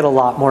have to get a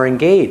lot more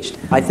engaged.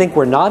 I think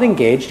we're not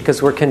engaged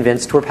because we're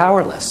convinced we're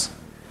powerless.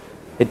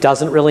 It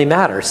doesn't really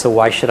matter, so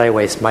why should I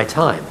waste my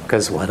time?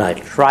 Because when I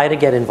try to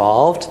get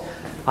involved,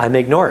 I'm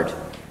ignored.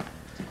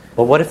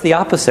 Well, what if the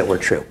opposite were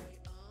true?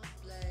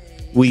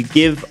 We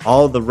give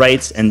all the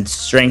rights and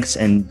strengths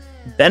and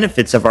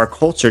benefits of our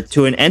culture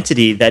to an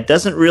entity that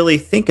doesn't really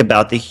think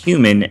about the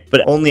human,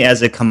 but only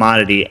as a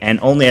commodity and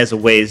only as a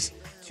ways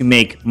to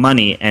make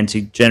money and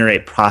to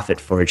generate profit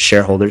for its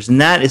shareholders.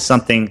 And that is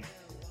something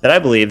that I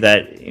believe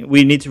that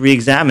we need to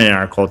re-examine in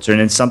our culture,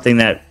 and it's something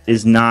that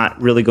is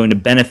not really going to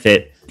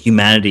benefit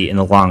humanity in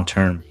the long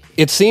term.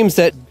 It seems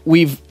that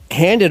we've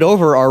handed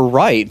over our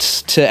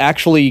rights to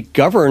actually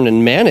govern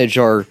and manage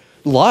our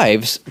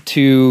lives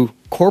to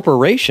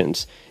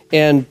corporations.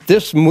 And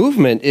this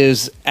movement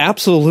is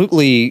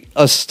absolutely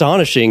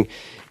astonishing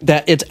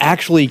that it's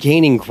actually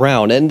gaining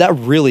ground. And that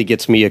really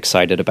gets me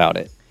excited about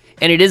it.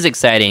 And it is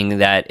exciting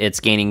that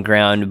it's gaining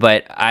ground,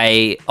 but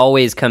I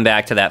always come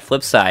back to that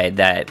flip side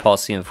that Paul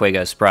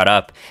Cienfuegos brought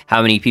up.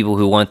 How many people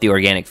who want the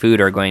organic food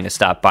are going to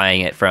stop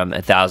buying it from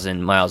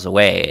 1,000 miles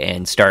away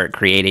and start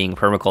creating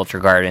permaculture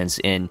gardens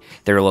in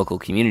their local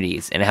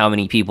communities? And how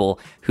many people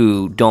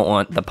who don't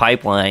want the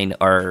pipeline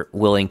are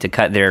willing to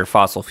cut their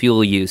fossil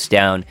fuel use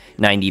down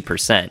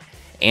 90%?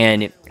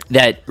 And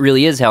that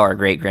really is how our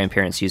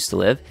great-grandparents used to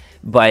live.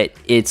 But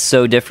it's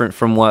so different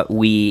from what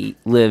we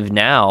live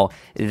now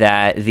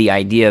that the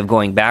idea of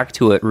going back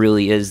to it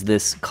really is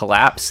this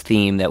collapse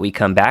theme that we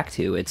come back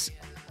to. It's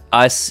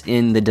us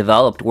in the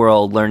developed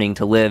world learning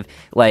to live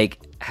like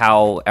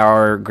how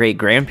our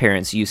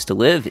great-grandparents used to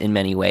live in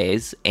many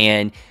ways,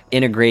 and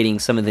integrating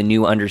some of the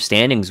new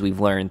understandings we've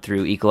learned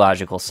through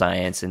ecological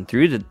science and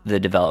through the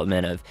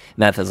development of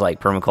methods like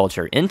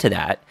permaculture into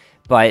that.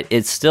 But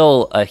it's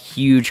still a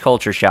huge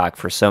culture shock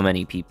for so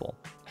many people.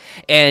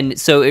 And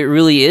so it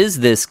really is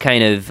this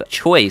kind of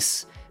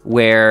choice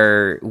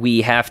where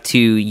we have to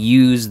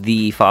use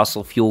the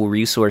fossil fuel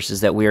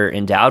resources that we're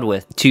endowed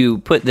with to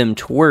put them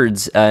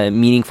towards a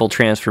meaningful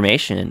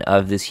transformation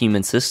of this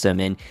human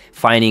system and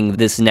finding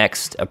this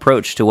next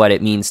approach to what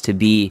it means to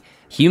be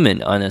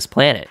human on this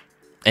planet.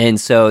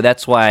 And so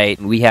that's why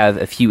we have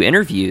a few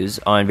interviews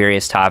on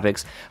various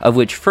topics, of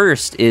which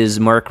first is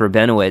Mark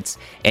Rabinowitz,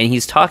 and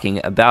he's talking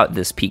about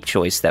this peak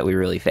choice that we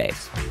really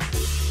face.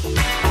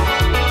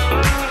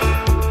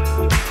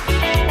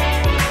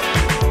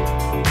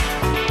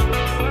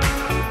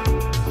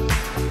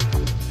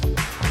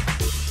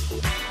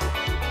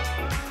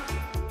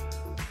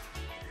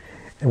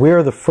 We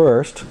are the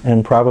first,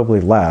 and probably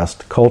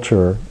last,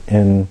 culture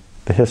in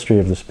the history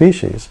of the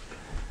species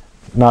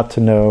not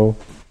to know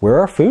where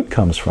our food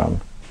comes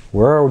from,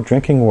 where our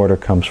drinking water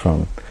comes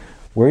from,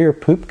 where your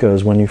poop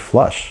goes when you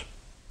flush.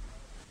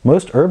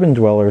 Most urban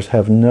dwellers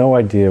have no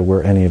idea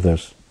where any of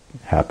those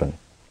happen.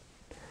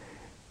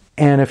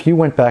 And if you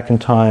went back in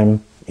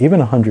time, even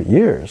 100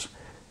 years,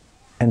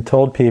 and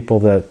told people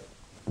that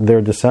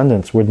their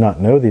descendants would not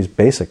know these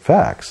basic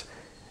facts,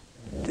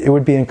 it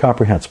would be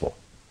incomprehensible.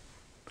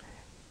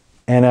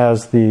 And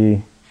as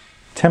the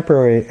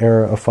temporary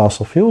era of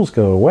fossil fuels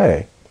go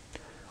away,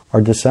 our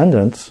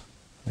descendants,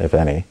 if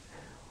any,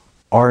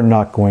 are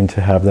not going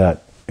to have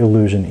that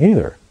illusion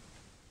either.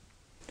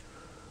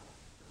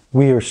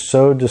 We are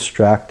so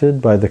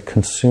distracted by the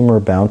consumer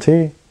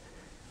bounty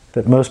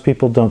that most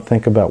people don't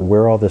think about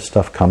where all this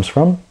stuff comes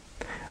from.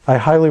 I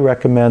highly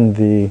recommend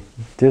the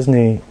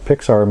Disney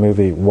Pixar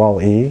movie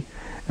Wall-E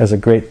as a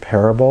great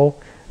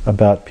parable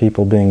about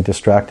people being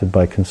distracted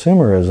by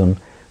consumerism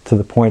to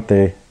the point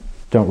they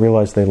don't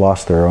realize they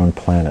lost their own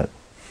planet.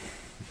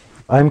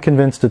 I'm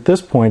convinced at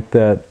this point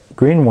that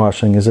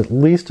greenwashing is at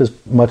least as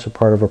much a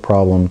part of a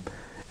problem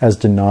as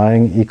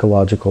denying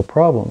ecological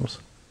problems.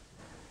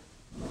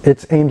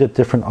 It's aimed at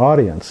different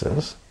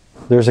audiences.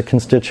 There's a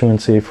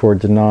constituency for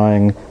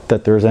denying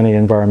that there's any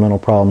environmental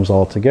problems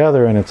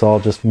altogether, and it's all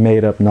just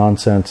made up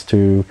nonsense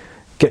to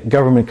get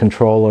government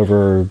control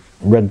over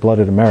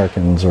red-blooded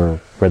Americans,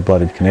 or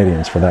red-blooded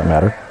Canadians for that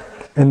matter.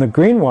 And the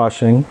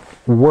greenwashing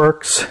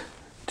works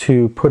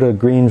to put a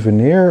green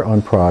veneer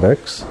on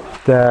products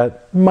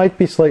that might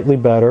be slightly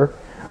better,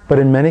 but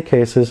in many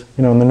cases,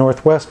 in the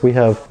Northwest, we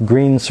have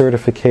green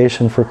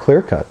certification for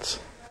clear cuts.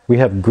 We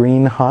have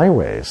green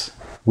highways.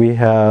 We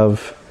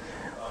have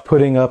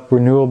putting up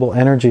renewable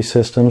energy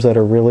systems that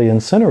are really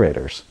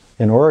incinerators.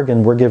 In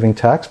Oregon, we're giving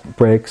tax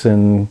breaks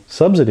and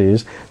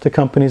subsidies to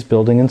companies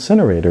building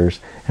incinerators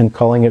and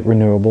calling it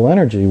renewable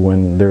energy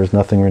when there's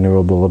nothing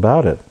renewable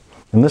about it.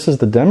 And this is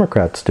the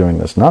Democrats doing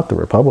this, not the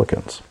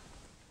Republicans.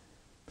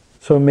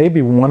 So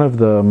maybe one of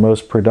the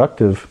most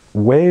productive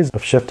ways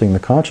of shifting the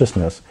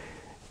consciousness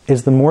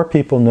is the more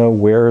people know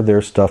where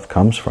their stuff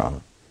comes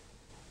from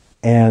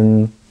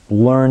and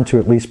learn to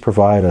at least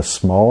provide a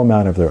small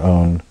amount of their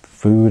own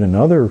food and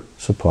other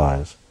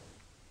supplies.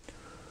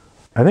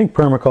 I think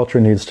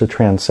permaculture needs to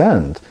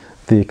transcend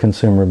the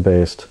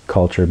consumer-based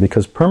culture,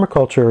 because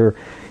permaculture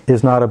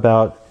is not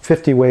about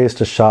 50 ways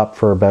to shop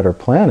for a better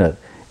planet.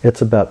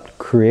 It's about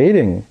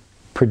producing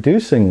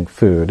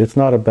food. It's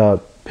not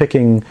about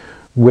picking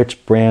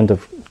which brand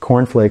of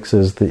cornflakes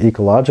is the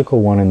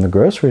ecological one in the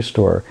grocery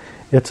store.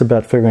 It's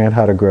about figuring out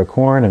how to grow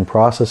corn and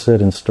process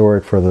it and store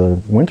it for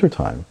the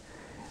wintertime,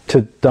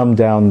 to dumb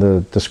down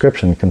the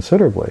description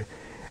considerably.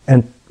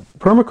 And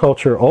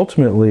permaculture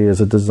ultimately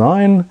is a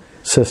design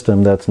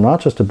system that's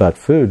not just about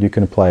food. You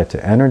can apply it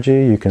to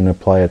energy, you can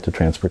apply it to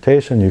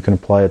transportation, you can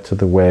apply it to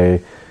the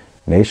way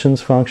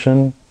nations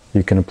function,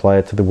 you can apply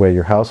it to the way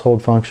your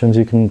household functions,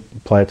 you can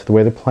apply it to the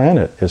way the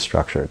planet is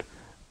structured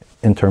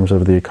in terms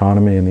of the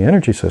economy and the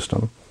energy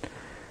system.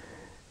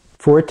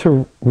 For it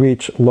to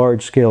reach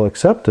large-scale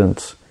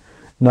acceptance,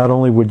 not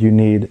only would you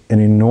need an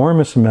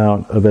enormous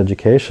amount of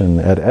education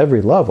at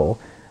every level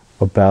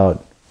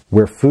about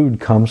where food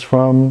comes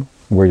from,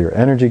 where your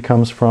energy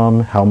comes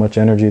from, how much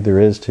energy there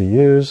is to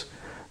use,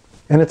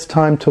 and it's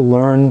time to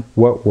learn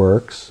what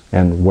works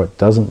and what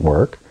doesn't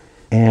work,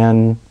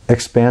 and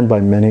expand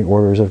by many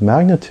orders of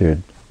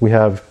magnitude. We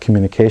have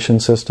communication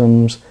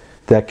systems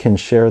that can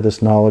share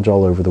this knowledge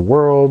all over the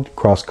world,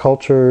 cross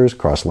cultures,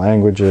 cross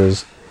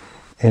languages,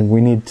 and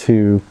we need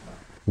to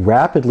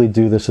rapidly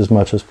do this as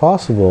much as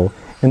possible.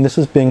 And this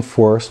is being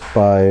forced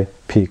by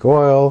peak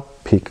oil,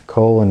 peak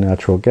coal and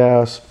natural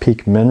gas,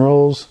 peak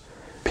minerals,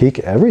 peak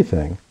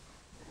everything.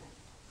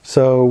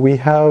 So we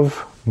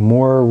have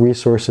more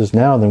resources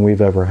now than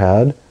we've ever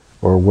had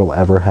or will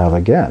ever have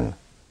again.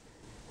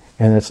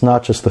 And it's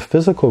not just the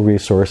physical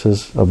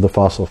resources of the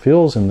fossil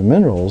fuels and the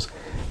minerals,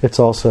 it's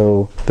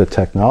also the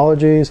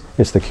technologies,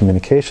 it's the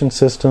communication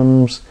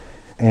systems,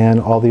 and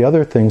all the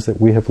other things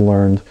that we have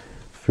learned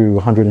through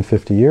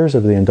 150 years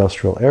of the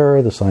industrial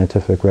era, the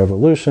scientific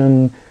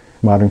revolution,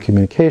 modern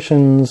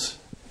communications,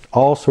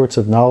 all sorts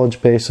of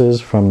knowledge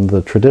bases from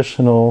the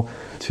traditional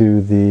to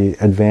the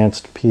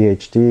advanced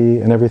PhD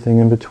and everything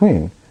in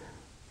between.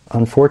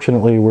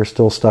 Unfortunately, we're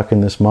still stuck in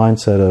this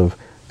mindset of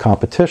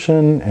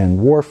competition and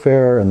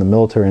warfare and the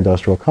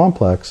military-industrial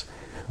complex,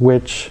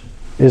 which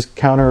is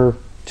counter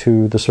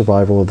to the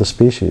survival of the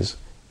species.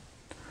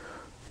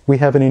 We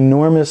have an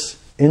enormous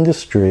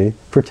industry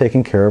for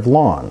taking care of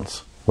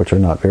lawns, which are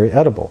not very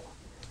edible.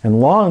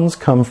 And lawns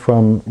come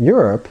from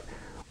Europe,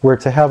 where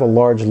to have a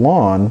large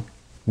lawn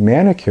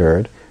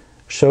manicured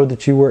showed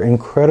that you were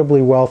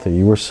incredibly wealthy.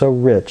 You were so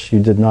rich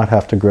you did not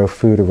have to grow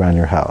food around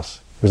your house.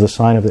 It was a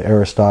sign of the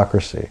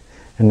aristocracy.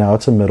 And now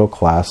it's a middle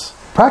class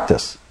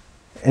practice.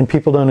 And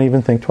people don't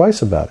even think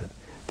twice about it.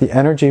 The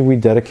energy we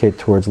dedicate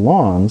towards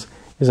lawns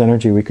is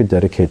energy we could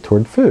dedicate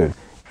toward food.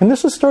 And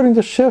this is starting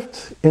to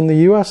shift in the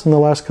US in the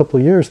last couple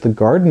of years. The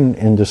garden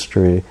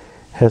industry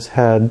has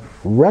had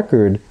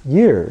record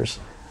years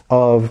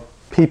of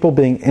people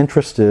being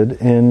interested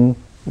in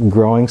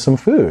growing some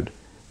food.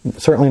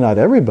 Certainly not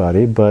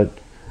everybody, but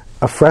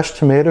a fresh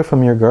tomato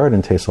from your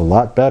garden tastes a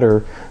lot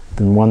better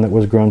than one that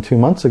was grown 2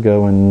 months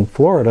ago in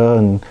Florida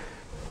and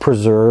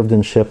preserved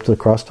and shipped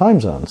across time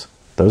zones.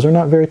 Those are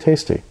not very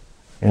tasty.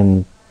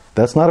 And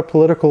that's not a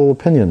political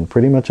opinion.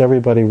 Pretty much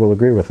everybody will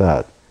agree with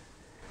that.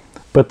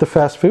 But the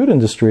fast food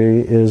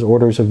industry is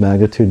orders of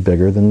magnitude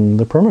bigger than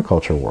the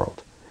permaculture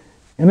world.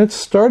 And it's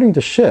starting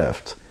to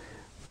shift,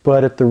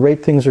 but at the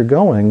rate things are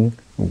going,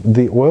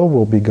 the oil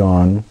will be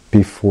gone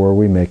before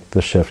we make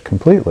the shift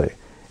completely.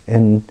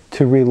 And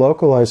to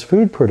relocalize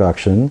food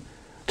production,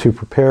 to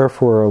prepare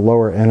for a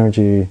lower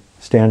energy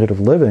standard of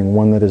living,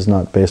 one that is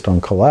not based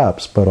on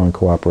collapse but on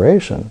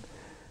cooperation,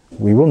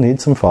 we will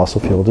need some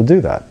fossil fuel to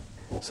do that.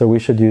 So we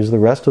should use the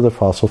rest of the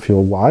fossil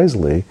fuel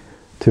wisely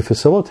to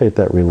facilitate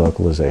that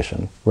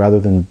relocalization, rather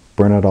than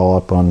burn it all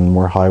up on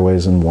more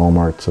highways and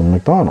Walmarts and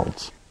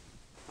McDonald's.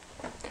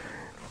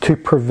 To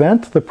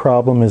prevent the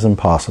problem is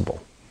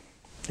impossible.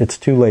 It's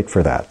too late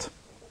for that.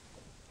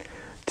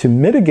 To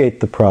mitigate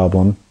the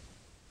problem,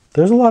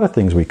 there's a lot of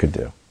things we could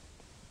do.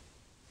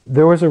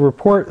 There was a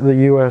report the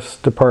U.S.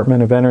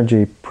 Department of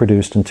Energy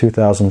produced in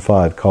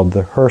 2005 called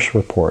the Hirsch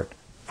Report,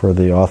 for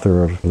the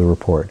author of the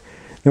report.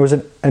 There was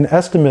an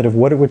estimate of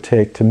what it would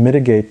take to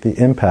mitigate the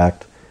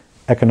impact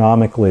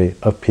economically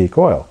of peak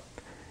oil.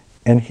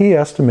 And he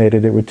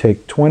estimated it would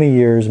take 20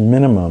 years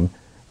minimum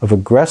of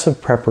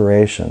aggressive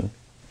preparation,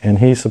 and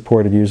he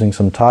supported using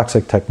some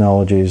toxic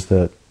technologies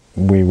that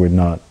we would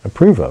not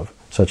approve of,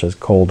 such as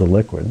coal to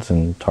liquids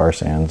and tar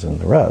sands and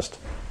the rest.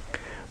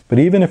 But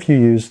even if you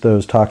use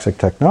those toxic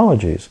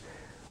technologies,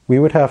 we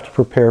would have to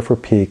prepare for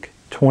peak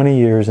 20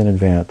 years in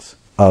advance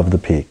of the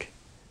peak.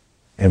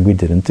 And we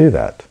didn't do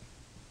that.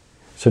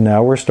 So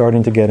now we're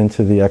starting to get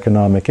into the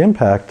economic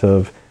impact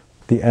of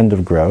the end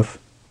of growth.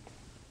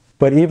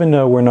 But even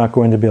though we're not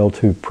going to be able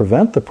to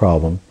prevent the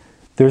problem,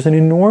 there's an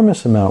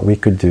enormous amount we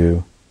could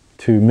do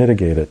to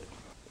mitigate it.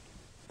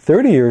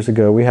 30 years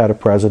ago, we had a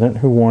president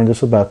who warned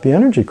us about the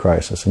energy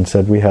crisis and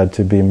said we had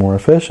to be more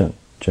efficient,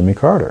 Jimmy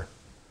Carter.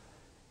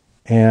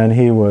 And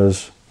he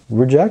was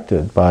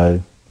rejected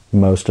by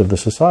most of the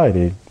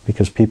society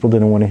because people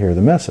didn't want to hear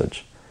the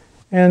message.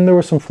 And there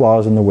were some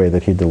flaws in the way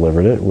that he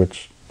delivered it,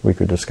 which we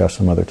could discuss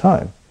some other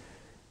time.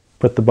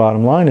 But the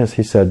bottom line is,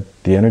 he said,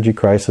 the energy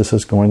crisis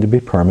is going to be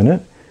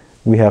permanent.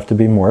 We have to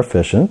be more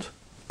efficient.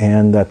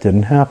 And that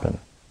didn't happen.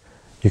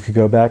 You could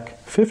go back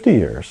 50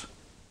 years.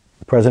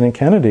 President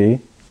Kennedy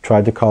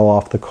tried to call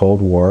off the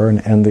Cold War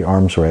and end the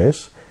arms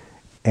race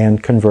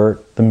and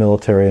convert the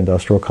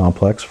military-industrial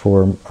complex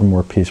for a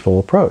more peaceful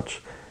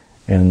approach.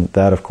 And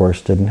that, of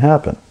course, didn't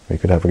happen. We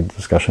could have a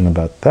discussion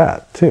about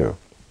that, too.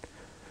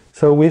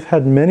 So we've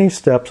had many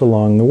steps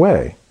along the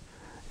way.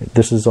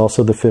 This is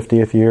also the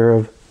 50th year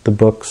of the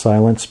book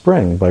Silent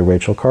Spring by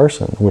Rachel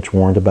Carson, which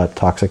warned about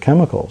toxic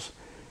chemicals.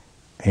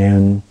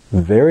 And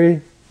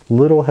very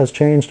little has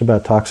changed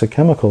about toxic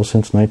chemicals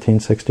since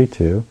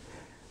 1962,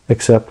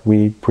 except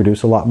we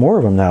produce a lot more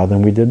of them now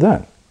than we did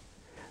then.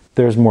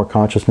 There's more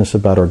consciousness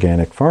about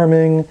organic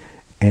farming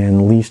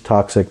and least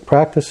toxic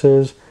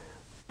practices,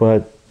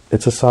 but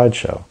it's a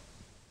sideshow.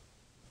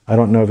 I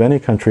don't know of any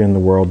country in the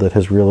world that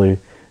has really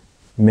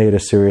made a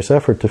serious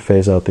effort to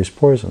phase out these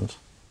poisons.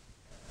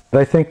 But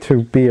I think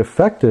to be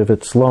effective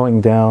at slowing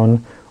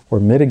down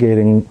or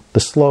mitigating the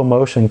slow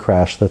motion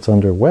crash that's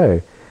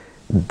underway,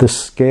 the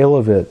scale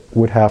of it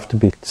would have to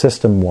be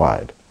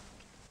system-wide.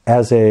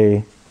 As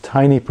a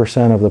tiny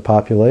percent of the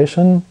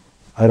population,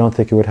 I don't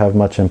think it would have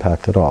much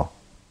impact at all.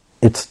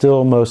 It's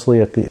still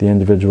mostly at the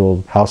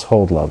individual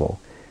household level.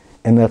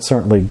 And that's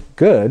certainly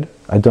good.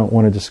 I don't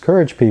want to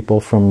discourage people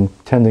from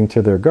tending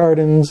to their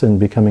gardens and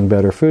becoming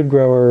better food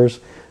growers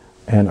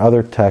and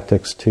other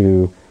tactics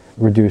to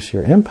reduce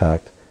your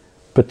impact.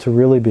 But to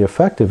really be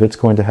effective, it's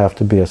going to have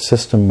to be a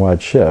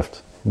system-wide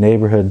shift.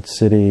 Neighborhood,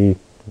 city,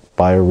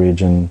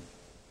 bioregion.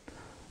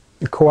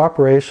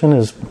 Cooperation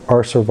is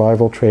our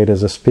survival trait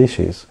as a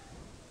species.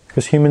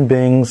 Because human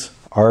beings,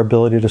 our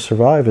ability to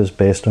survive is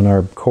based on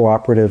our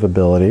cooperative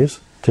abilities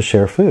to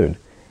share food.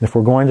 If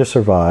we're going to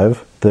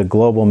survive the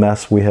global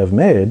mess we have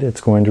made,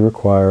 it's going to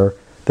require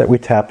that we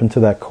tap into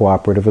that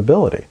cooperative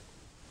ability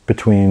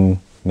between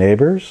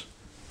neighbors,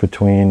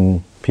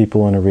 between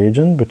people in a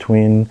region,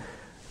 between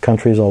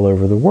countries all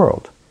over the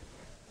world.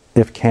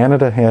 If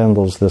Canada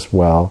handles this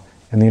well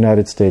and the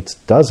United States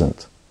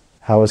doesn't,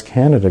 how is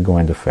Canada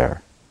going to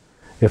fare?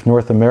 If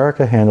North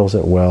America handles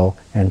it well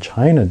and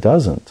China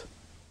doesn't,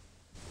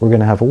 we're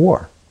going to have a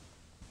war.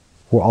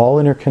 We're all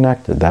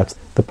interconnected. That's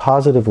the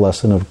positive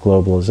lesson of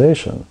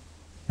globalization.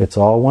 It's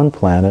all one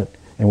planet,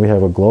 and we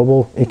have a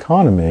global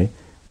economy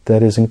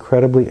that is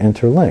incredibly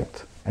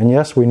interlinked. And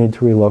yes, we need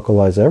to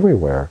relocalize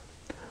everywhere,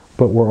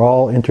 but we're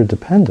all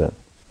interdependent,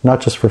 not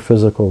just for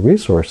physical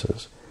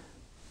resources,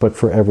 but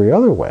for every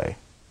other way.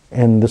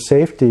 And the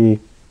safety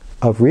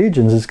of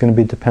regions is going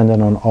to be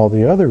dependent on all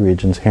the other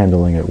regions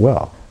handling it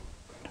well.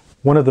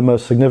 One of the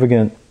most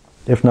significant,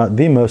 if not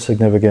the most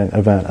significant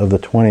event of the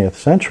 20th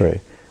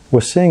century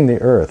was seeing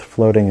the Earth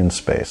floating in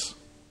space.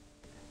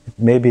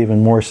 Maybe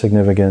even more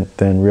significant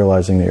than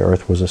realizing the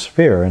Earth was a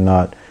sphere and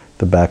not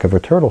the back of a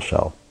turtle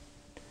shell.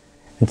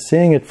 And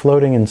seeing it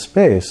floating in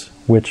space,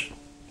 which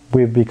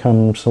we've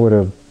become sort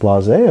of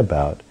blasé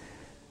about,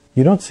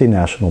 you don't see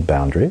national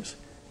boundaries,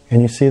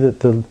 and you see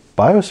that the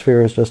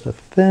biosphere is just a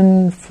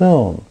thin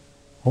film,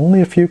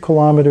 only a few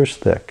kilometers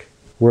thick,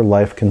 where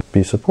life can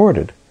be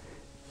supported.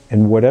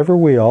 And whatever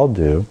we all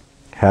do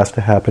has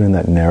to happen in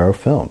that narrow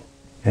film.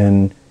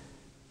 And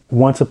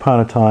once upon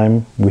a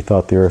time, we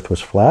thought the Earth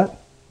was flat,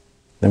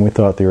 then we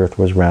thought the Earth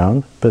was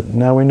round, but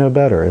now we know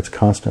better. It's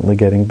constantly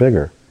getting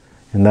bigger.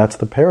 And that's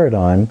the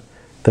paradigm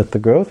that the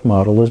growth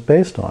model is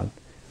based on.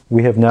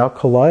 We have now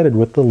collided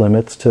with the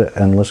limits to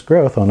endless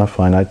growth on a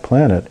finite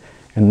planet,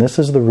 and this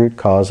is the root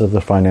cause of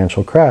the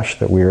financial crash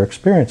that we are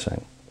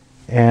experiencing.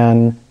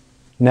 And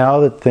now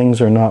that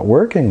things are not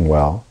working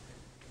well,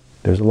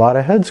 there's a lot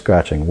of head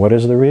scratching. What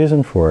is the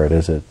reason for it?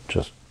 Is it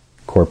just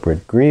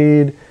corporate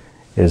greed?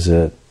 Is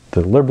it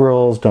the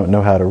liberals don't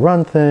know how to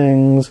run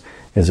things?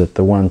 Is it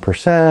the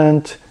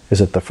 1%?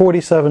 Is it the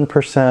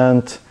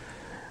 47%?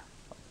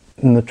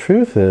 And the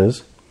truth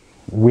is,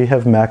 we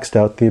have maxed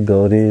out the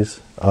abilities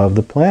of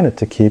the planet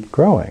to keep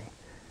growing.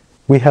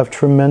 We have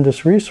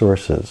tremendous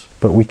resources,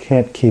 but we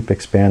can't keep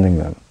expanding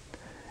them.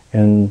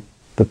 And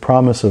the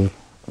promise of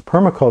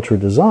permaculture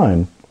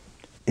design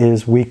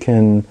is we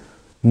can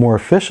more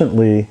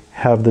efficiently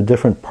have the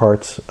different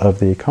parts of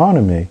the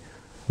economy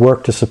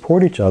work to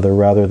support each other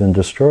rather than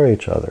destroy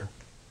each other,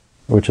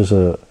 which is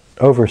a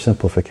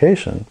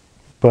oversimplification.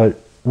 But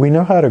we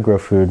know how to grow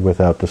food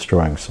without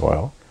destroying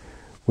soil.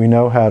 We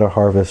know how to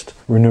harvest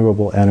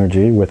renewable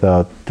energy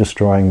without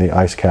destroying the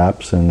ice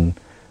caps and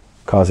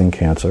causing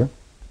cancer.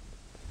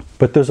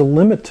 But there's a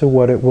limit to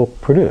what it will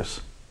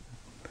produce.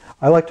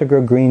 I like to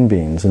grow green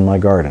beans in my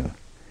garden.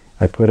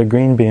 I put a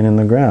green bean in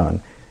the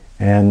ground,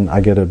 and I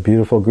get a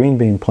beautiful green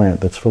bean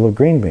plant that's full of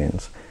green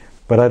beans.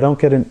 But I don't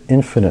get an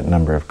infinite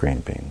number of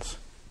green beans.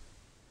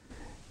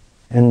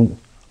 And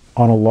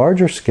on a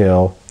larger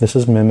scale, this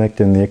is mimicked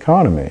in the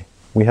economy.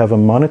 We have a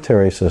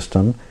monetary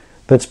system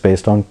that's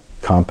based on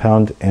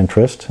compound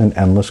interest and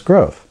endless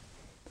growth.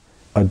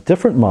 A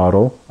different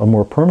model, a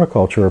more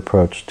permaculture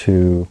approach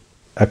to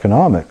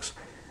economics,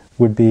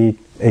 would be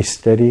a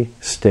steady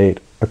state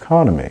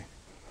economy.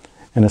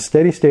 And a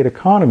steady state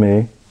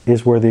economy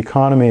is where the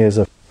economy is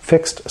a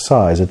fixed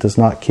size. It does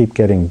not keep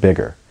getting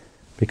bigger,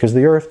 because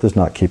the Earth does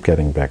not keep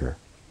getting bigger.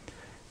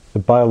 The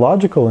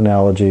biological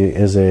analogy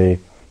is a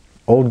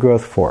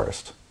old-growth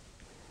forest.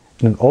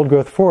 And an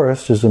old-growth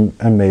forest is an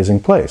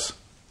amazing place.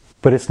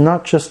 But it's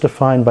not just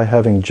defined by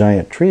having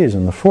giant trees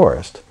in the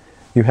forest.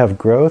 You have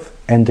growth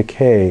and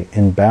decay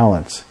in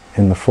balance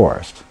in the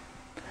forest.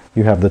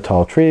 You have the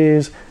tall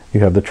trees,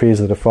 you have the trees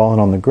that have fallen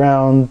on the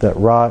ground that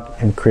rot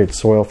and create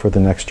soil for the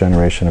next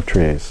generation of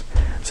trees.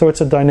 So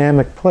it's a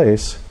dynamic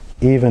place,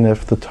 even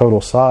if the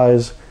total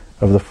size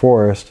of the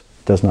forest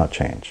does not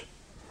change.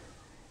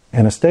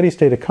 And a steady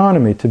state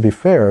economy, to be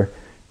fair,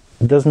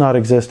 does not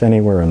exist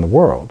anywhere in the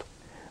world.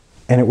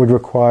 And it would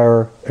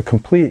require a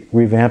complete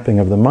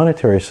revamping of the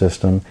monetary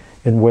system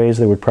in ways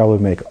that would probably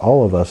make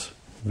all of us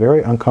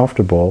very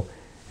uncomfortable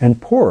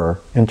and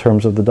poorer in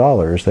terms of the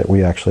dollars that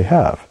we actually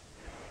have.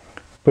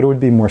 But it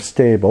would be more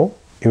stable,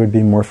 it would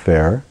be more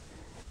fair,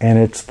 and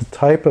it's the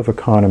type of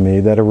economy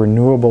that a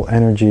renewable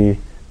energy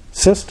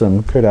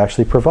system could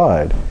actually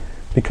provide.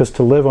 Because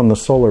to live on the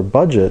solar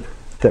budget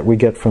that we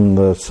get from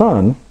the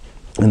sun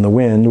and the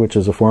wind, which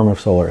is a form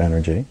of solar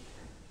energy,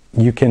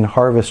 you can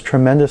harvest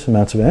tremendous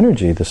amounts of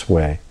energy this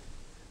way.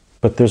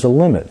 But there's a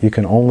limit. You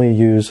can only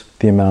use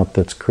the amount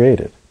that's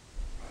created.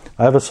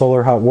 I have a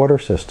solar hot water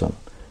system.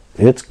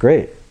 It's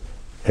great,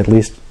 at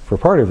least for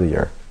part of the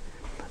year.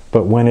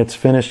 But when it's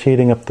finished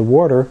heating up the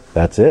water,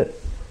 that's it.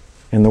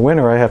 In the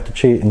winter, I have to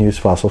cheat and use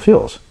fossil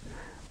fuels.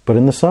 But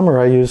in the summer,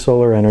 I use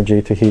solar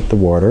energy to heat the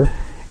water,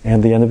 and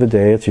at the end of the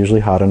day, it's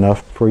usually hot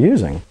enough for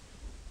using.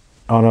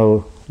 On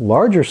a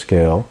larger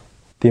scale,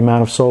 the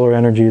amount of solar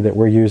energy that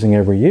we're using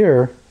every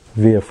year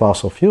via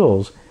fossil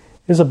fuels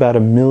is about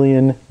 1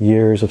 million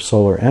years of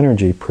solar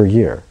energy per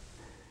year.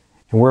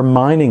 And we're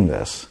mining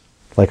this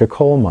like a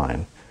coal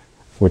mine,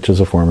 which is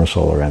a form of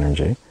solar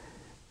energy.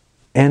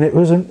 And it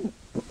was an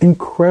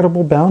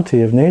incredible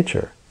bounty of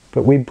nature,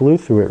 but we blew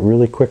through it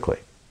really quickly.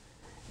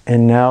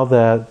 And now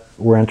that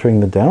we're entering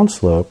the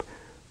downslope,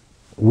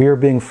 we are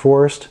being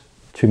forced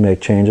to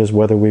make changes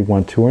whether we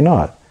want to or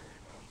not.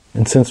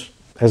 And since,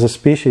 as a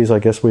species, I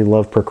guess we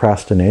love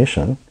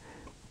procrastination,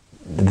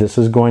 this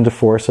is going to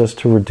force us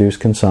to reduce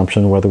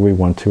consumption whether we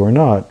want to or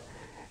not.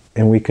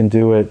 And we can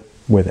do it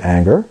with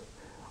anger,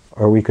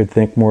 or we could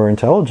think more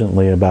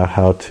intelligently about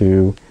how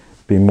to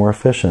be more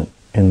efficient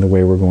in the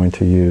way we're going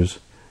to use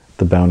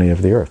the bounty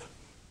of the earth.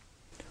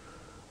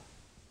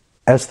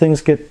 As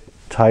things get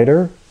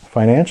tighter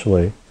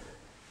financially,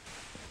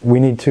 we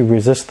need to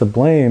resist the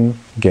blame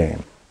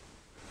game,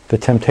 the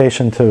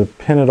temptation to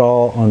pin it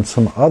all on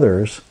some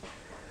others,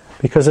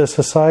 because as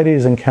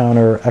societies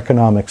encounter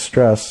economic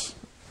stress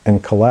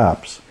and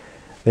collapse,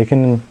 they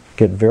can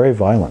get very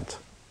violent.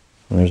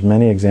 And there's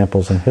many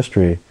examples in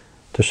history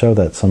to show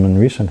that, some in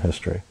recent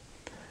history.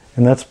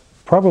 And that's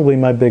probably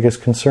my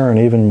biggest concern,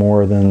 even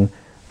more than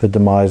the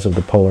demise of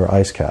the polar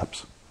ice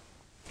caps,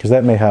 because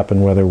that may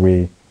happen whether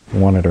we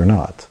want it or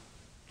not.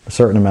 A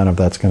certain amount of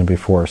that's going to be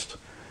forced,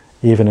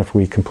 even if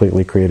we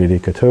completely created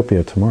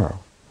ecotopia tomorrow.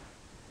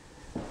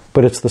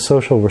 But it's the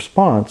social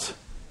response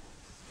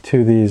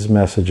to these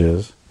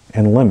messages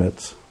and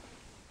limits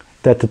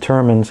that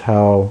determines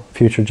how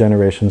future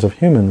generations of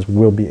humans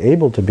will be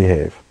able to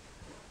behave.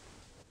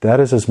 That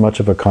is as much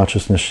of a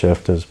consciousness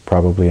shift as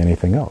probably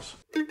anything else.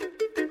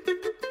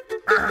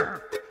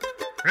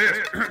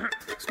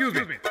 Excuse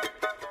me.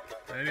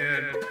 I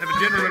have a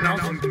general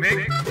announcement to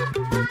make.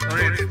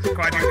 Sorry, it's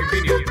quite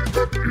inconvenient.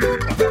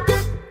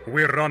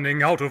 We're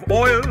running out of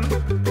oil.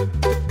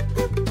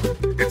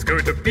 It's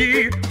going to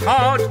be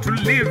hard to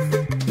live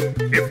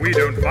if we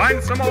don't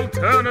find some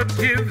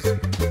alternatives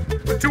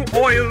to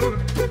oil.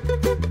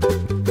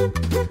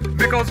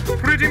 Because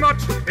pretty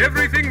much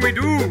everything we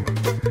do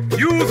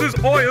uses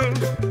oil.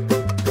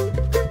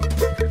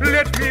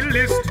 Let me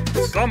list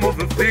some of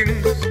the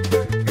things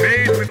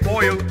made with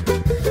oil.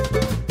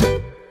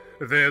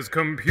 There's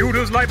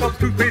computers, light bulbs,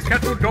 toothpaste,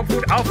 cat food, dog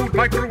food, owl food,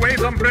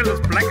 microwaves,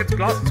 umbrellas, blankets,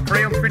 glasses,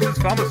 crayons, fridges,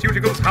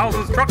 pharmaceuticals,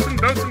 houses, trucks and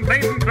boats and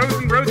planes and clothes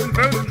and roads and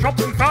phones and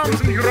shops and farms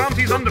and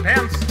Uranti's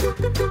underpants.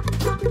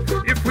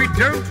 If we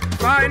don't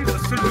find a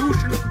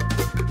solution,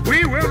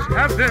 we won't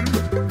have them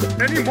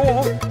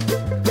anymore.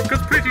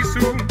 Because pretty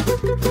soon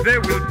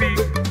there will be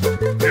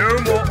no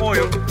more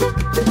oil.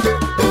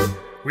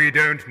 We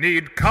don't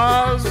need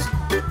cars.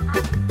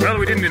 Well,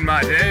 we didn't in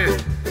my day.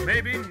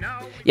 Maybe now.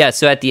 Yeah,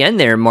 so at the end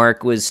there,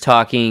 Mark was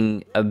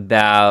talking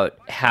about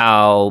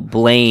how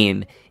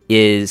blame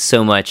is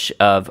so much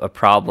of a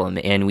problem.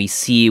 And we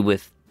see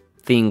with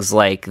things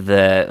like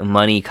the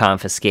money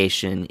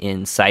confiscation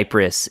in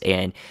Cyprus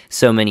and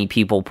so many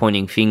people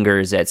pointing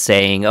fingers at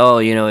saying, oh,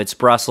 you know, it's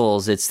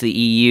Brussels, it's the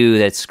EU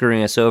that's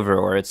screwing us over,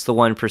 or it's the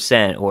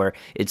 1%, or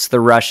it's the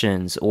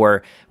Russians,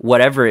 or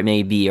whatever it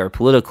may be, or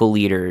political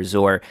leaders,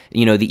 or,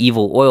 you know, the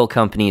evil oil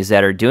companies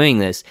that are doing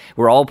this.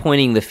 We're all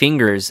pointing the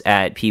fingers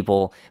at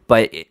people,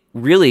 but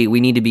really we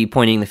need to be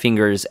pointing the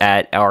fingers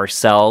at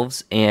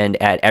ourselves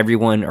and at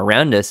everyone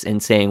around us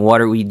and saying,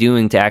 what are we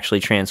doing to actually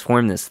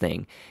transform this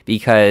thing?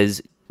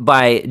 Because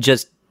by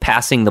just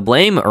passing the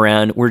blame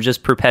around, we're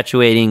just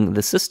perpetuating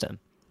the system.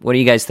 What do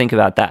you guys think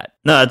about that?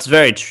 No, it's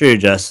very true,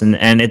 Justin.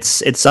 And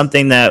it's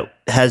something that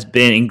has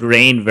been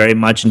ingrained very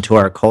much into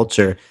our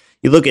culture.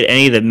 You look at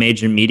any of the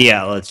major media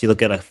outlets, you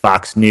look at like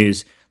Fox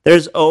News,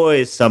 there's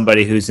always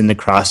somebody who's in the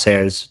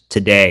crosshairs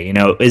today. You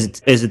know,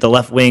 is it the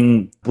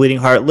left-wing bleeding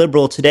heart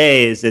liberal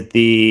today? Is it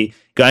the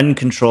gun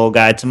control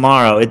guy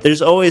tomorrow?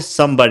 There's always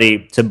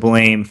somebody to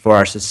blame for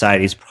our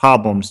society's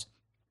problems.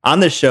 On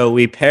the show,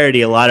 we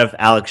parody a lot of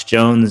Alex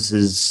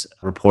Jones's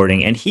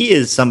reporting, and he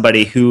is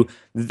somebody who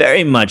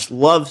very much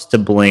loves to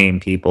blame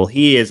people.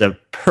 He is a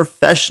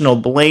professional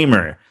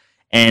blamer,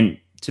 and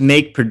to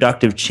make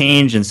productive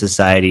change in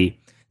society,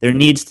 there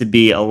needs to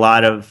be a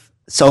lot of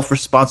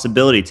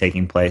self-responsibility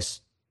taking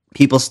place.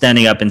 People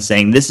standing up and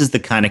saying, this is the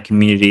kind of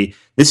community,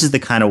 this is the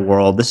kind of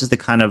world, this is the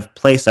kind of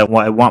place I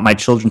want my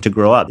children to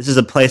grow up. This is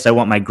a place I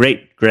want my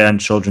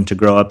great-grandchildren to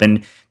grow up,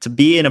 and to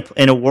be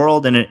in a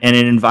world and an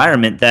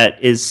environment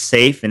that is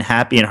safe and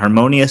happy and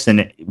harmonious, and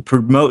it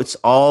promotes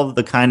all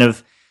the kind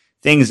of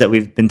things that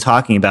we've been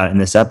talking about in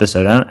this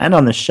episode and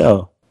on this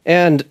show.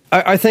 And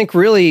I think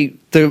really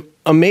the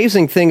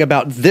amazing thing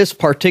about this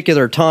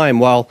particular time,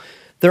 while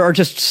there are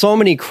just so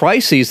many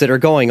crises that are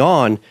going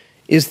on,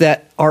 is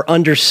that our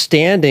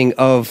understanding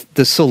of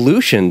the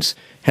solutions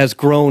has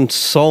grown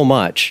so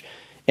much.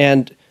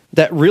 And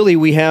that really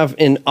we have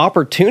an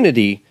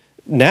opportunity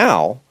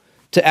now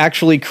to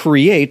actually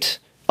create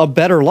a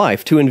better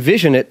life, to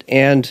envision it,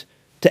 and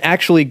to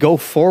actually go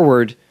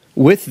forward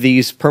with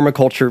these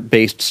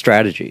permaculture-based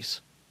strategies.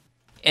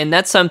 And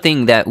that's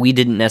something that we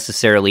didn't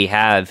necessarily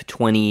have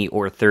 20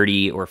 or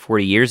 30 or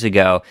 40 years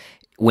ago.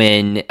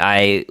 When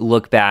I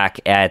look back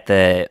at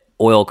the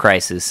oil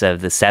crisis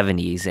of the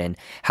 70s and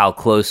how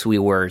close we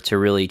were to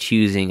really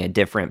choosing a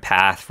different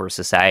path for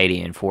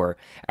society and for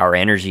our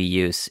energy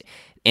use.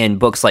 And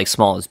books like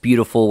Small is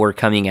Beautiful were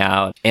coming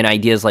out, and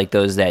ideas like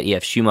those that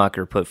E.F.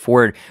 Schumacher put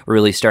forward were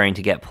really starting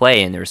to get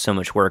play, and there was so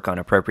much work on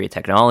appropriate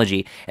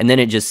technology. And then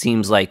it just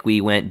seems like we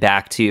went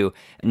back to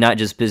not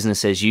just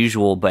business as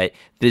usual, but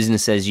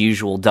business as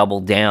usual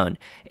doubled down,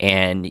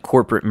 and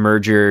corporate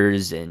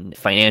mergers and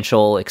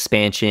financial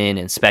expansion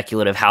and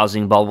speculative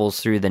housing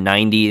bubbles through the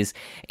 90s.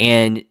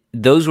 And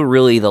those were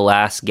really the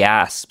last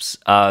gasps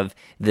of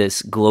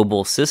this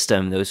global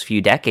system, those few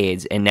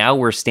decades. And now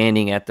we're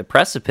standing at the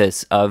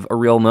precipice of a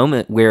real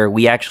moment where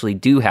we actually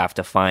do have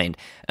to find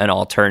an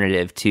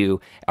alternative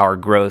to our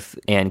growth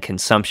and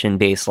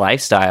consumption-based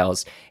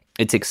lifestyles.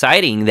 It's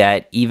exciting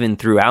that even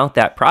throughout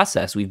that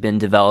process, we've been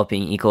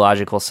developing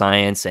ecological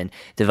science and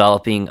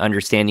developing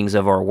understandings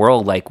of our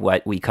world, like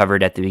what we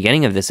covered at the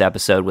beginning of this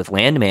episode with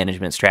land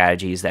management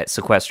strategies that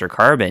sequester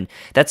carbon.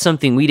 That's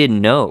something we didn't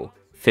know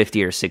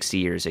 50 or 60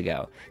 years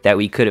ago that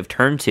we could have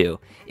turned to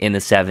in the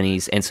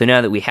 70s. And so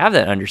now that we have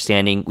that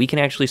understanding, we can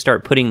actually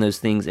start putting those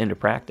things into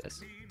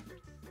practice.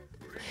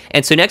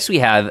 And so next we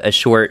have a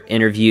short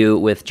interview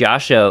with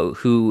Joshua,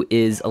 who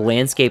is a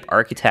landscape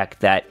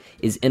architect that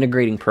is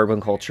integrating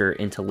permaculture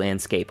into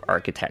landscape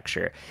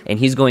architecture. And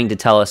he's going to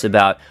tell us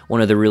about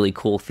one of the really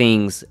cool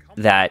things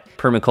that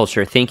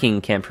permaculture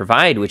thinking can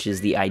provide, which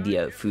is the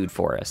idea of food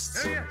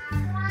forests.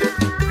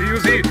 You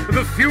see,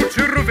 the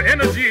future of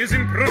energy is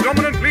in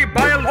predominantly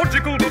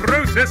biological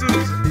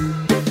processes.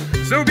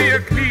 So be a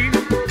clean,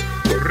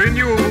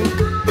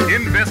 renewable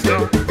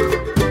investor.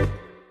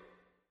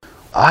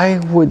 I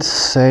would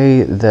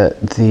say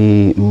that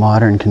the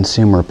modern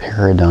consumer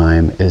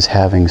paradigm is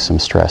having some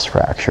stress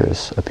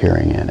fractures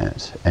appearing in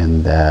it,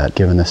 and that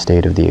given the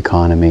state of the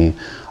economy,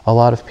 a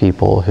lot of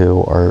people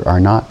who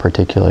are not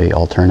particularly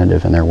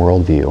alternative in their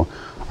worldview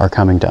are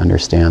coming to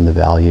understand the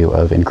value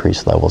of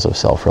increased levels of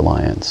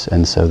self-reliance.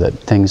 And so that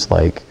things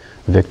like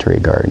victory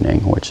gardening,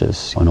 which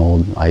is an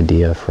old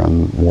idea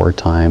from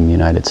wartime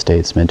United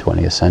States,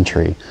 mid-20th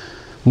century,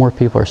 more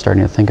people are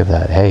starting to think of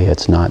that. Hey,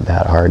 it's not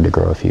that hard to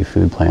grow a few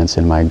food plants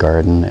in my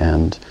garden,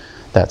 and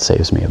that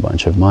saves me a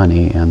bunch of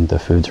money, and the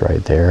food's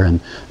right there. And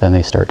then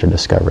they start to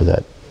discover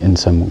that in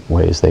some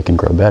ways they can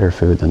grow better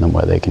food than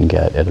what they can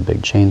get at a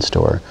big chain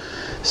store.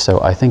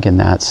 So I think in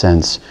that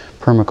sense,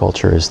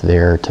 permaculture is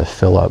there to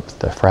fill up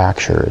the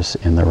fractures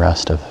in the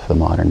rest of the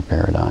modern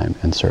paradigm,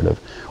 and sort of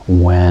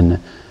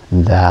when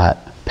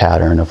that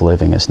pattern of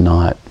living is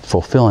not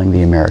fulfilling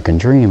the American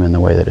dream in the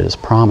way that it is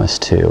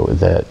promised to,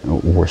 that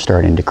we're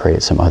starting to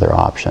create some other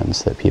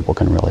options that people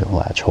can really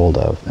latch hold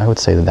of. I would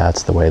say that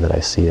that's the way that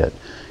I see it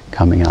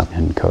coming up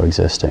and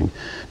coexisting.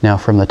 Now,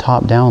 from the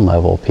top-down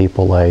level,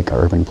 people like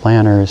urban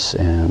planners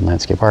and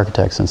landscape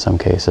architects in some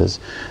cases,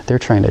 they're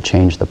trying to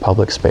change the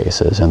public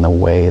spaces and the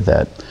way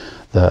that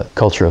the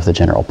culture of the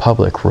general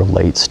public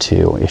relates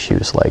to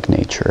issues like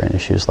nature and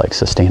issues like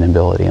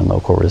sustainability and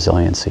local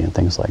resiliency and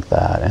things like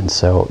that. And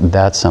so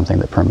that's something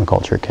that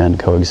permaculture can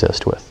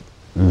coexist with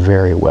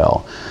very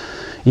well.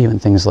 Even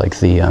things like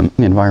the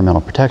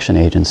Environmental Protection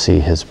Agency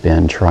has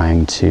been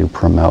trying to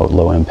promote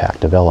low-impact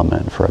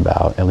development for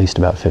at least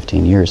about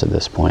 15 years at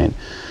this point.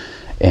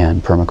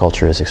 And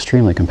permaculture is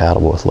extremely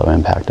compatible with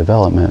low-impact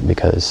development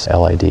because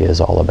LID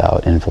is all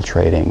about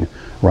infiltrating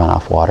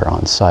runoff water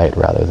on site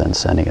rather than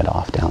sending it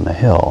off down the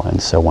hill.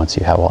 And so once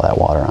you have all that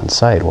water on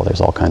site, well, there's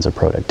all kinds of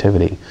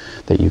productivity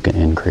that you can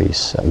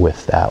increase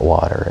with that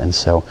water. And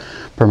so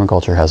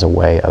permaculture has a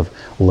way of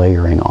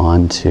layering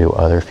onto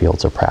other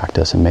fields of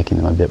practice and making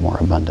them a bit more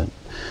abundant.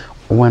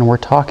 When we're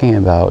talking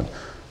about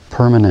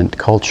permanent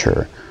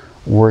culture,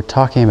 we're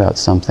talking about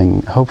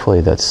something hopefully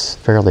that's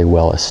fairly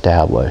well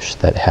established,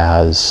 that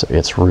has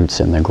its roots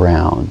in the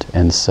ground.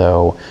 And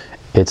so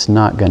it's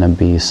not going to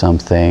be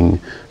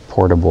something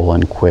portable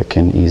and quick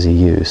and easy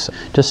use.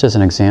 Just as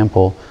an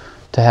example,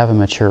 to have a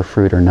mature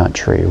fruit or nut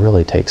tree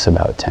really takes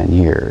about 10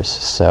 years.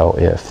 So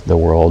if the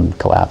world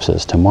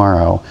collapses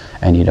tomorrow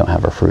and you don't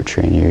have a fruit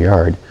tree in your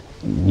yard,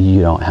 you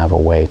don't have a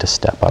way to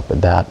step up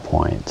at that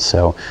point.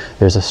 So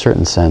there's a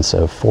certain sense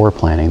of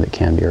foreplanning that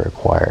can be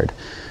required.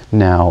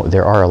 Now,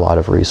 there are a lot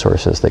of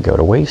resources that go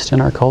to waste in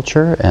our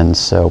culture, and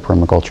so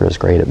permaculture is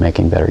great at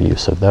making better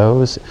use of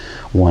those.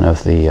 One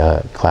of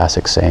the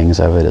classic sayings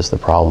of it is the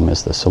problem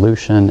is the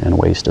solution and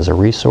waste is a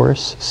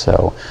resource.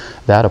 So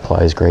that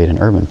applies great in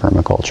urban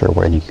permaculture,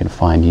 where you can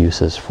find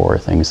uses for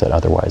things that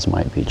otherwise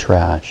might be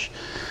trash.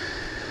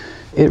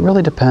 It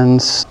really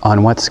depends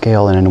on what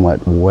scale and in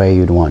what way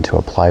you'd want to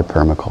apply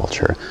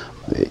permaculture.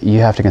 You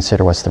have to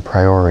consider what's the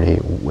priority.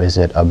 Is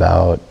it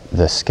about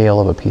the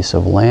scale of a piece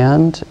of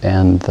land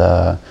and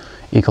the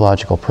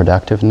ecological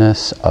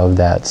productiveness of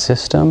that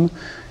system?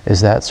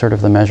 Is that sort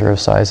of the measure of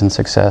size and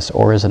success,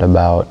 or is it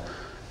about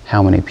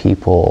how many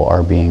people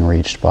are being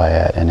reached by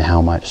it and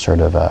how much sort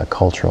of a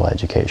cultural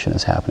education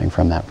is happening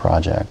from that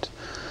project?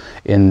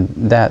 In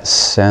that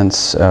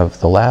sense of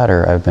the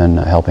latter, I've been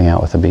helping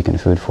out with the Beacon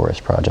Food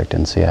Forest project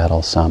in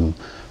Seattle some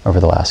over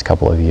the last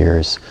couple of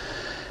years.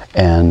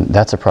 And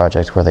that's a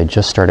project where they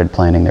just started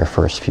planting their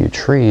first few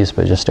trees,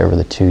 but just over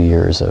the 2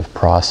 years of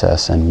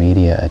process and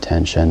media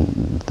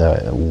attention,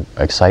 the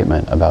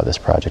excitement about this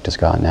project has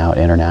gotten out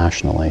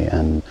internationally,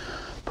 and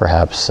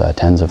perhaps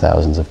tens of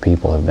thousands of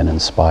people have been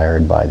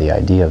inspired by the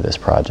idea of this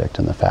project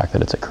and the fact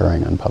that it's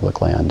occurring on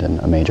public land in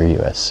a major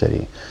U.S.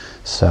 city.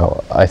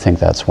 So I think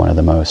that's one of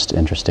the most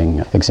interesting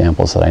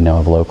examples that I know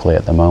of locally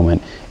at the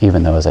moment,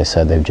 even though, as I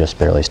said, they've just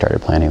barely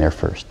started planting their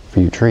first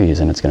few trees,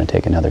 and it's going to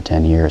take another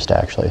 10 years to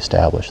actually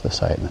establish the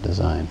site and the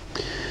design.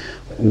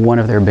 one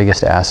of their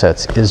biggest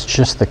assets is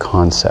just the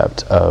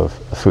concept of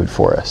a food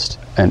forest,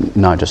 and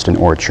not just an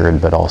orchard,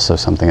 but also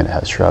something that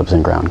has shrubs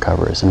and ground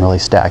covers, and really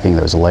stacking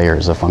those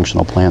layers of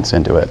functional plants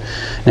into it.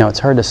 Now, it's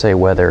hard to say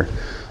whether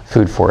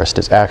food forest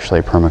is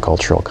actually a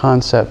permacultural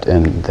concept,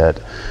 and that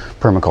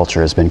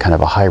permaculture has been kind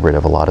of a hybrid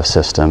of a lot of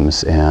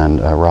systems, and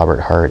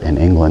Robert Hart in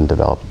England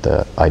developed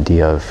the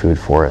idea of food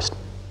forest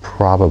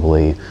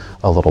probably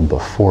a little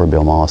before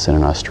Bill Mollison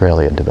in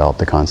Australia developed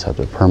the concept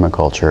of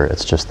permaculture.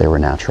 It's just they were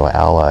natural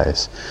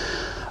allies.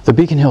 The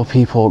Beacon Hill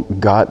people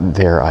got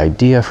their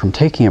idea from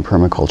taking a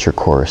permaculture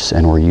course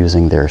and were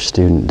using their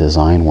student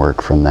design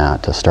work from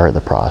that to start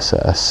the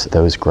process.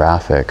 Those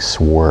graphics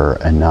were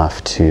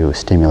enough to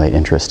stimulate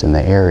interest in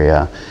the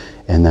area,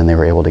 and then they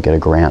were able to get a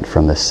grant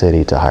from the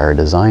city to hire a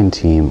design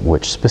team,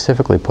 which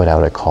specifically put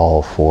out a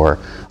call for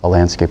a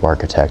landscape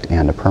architect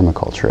and a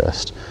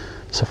permaculturist.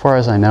 So far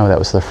as I know, that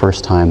was the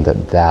first time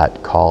that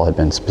that call had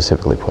been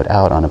specifically put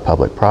out on a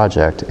public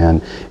project,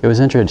 and it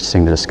was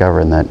interesting to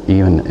discover that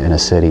even in a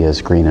city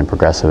as green and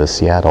progressive as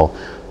Seattle,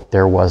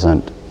 there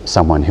wasn't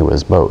someone who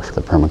was both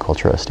the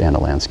permaculturist and a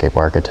landscape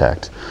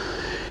architect.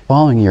 The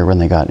following year, when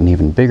they got an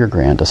even bigger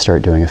grant to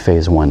start doing a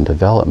phase 1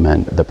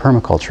 development, the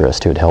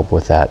permaculturist who had helped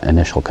with that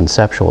initial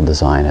conceptual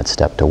design had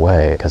stepped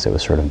away because it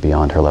was sort of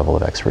beyond her level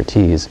of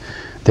expertise.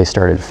 They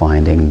started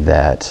finding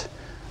that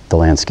the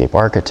landscape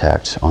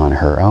architect on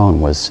her own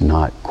was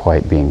not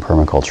quite being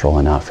permacultural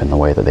enough in the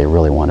way that they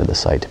really wanted the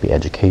site to be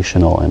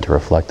educational and to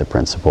reflect the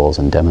principles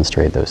and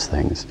demonstrate those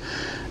things.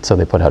 So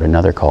they put out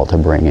another call to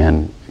bring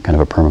in kind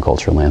of a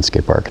permaculture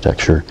landscape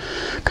architecture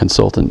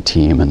consultant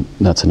team, and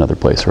that's another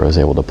place where I was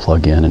able to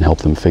plug in and help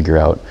them figure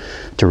out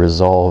to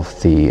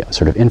resolve the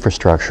sort of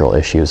infrastructural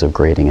issues of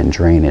grading and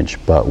drainage,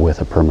 but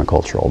with a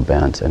permacultural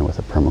bent and with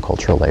a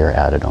permacultural layer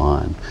added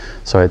on.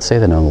 So I'd say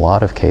that in a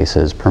lot of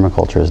cases,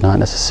 permaculture is not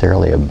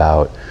necessarily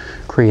about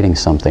creating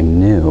something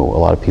new. A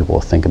lot of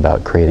people think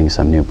about creating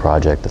some new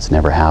project that's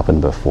never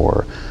happened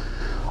before.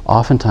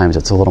 Oftentimes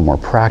it's a little more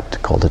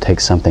practical to take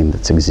something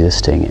that's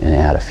existing and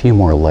add a few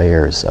more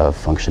layers of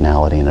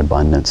functionality and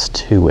abundance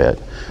to it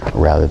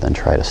rather than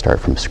try to start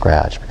from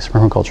scratch, because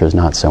permaculture is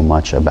not so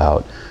much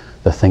about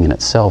the thing in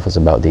itself as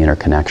about the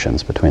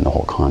interconnections between the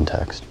whole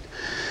context.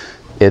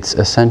 It's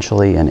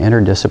essentially an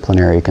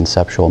interdisciplinary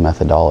conceptual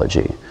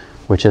methodology,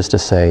 which is to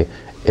say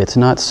it's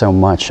not so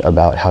much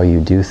about how you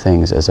do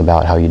things as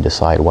about how you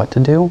decide what to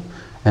do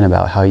and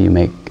about how you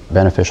make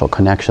beneficial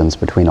connections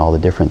between all the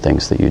different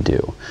things that you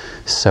do.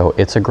 So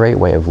it's a great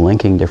way of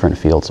linking different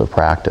fields of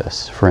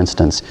practice. For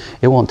instance,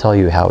 it won't tell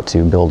you how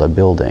to build a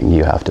building.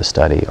 You have to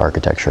study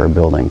architecture or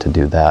building to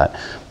do that,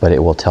 but it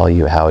will tell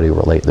you how to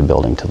relate the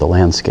building to the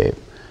landscape.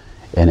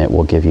 And it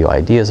will give you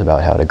ideas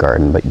about how to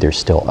garden, but there's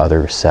still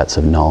other sets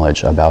of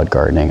knowledge about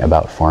gardening,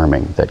 about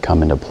farming that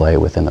come into play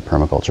within the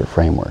permaculture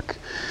framework.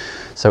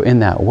 So in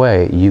that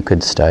way, you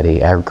could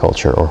study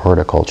agriculture or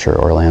horticulture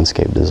or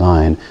landscape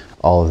design.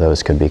 All of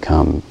those could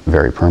become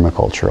very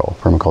permacultural.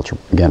 Permaculture,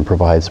 again,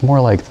 provides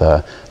more like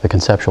the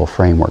conceptual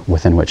framework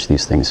within which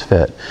these things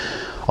fit.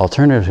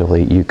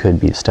 Alternatively, you could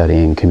be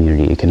studying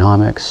community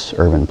economics,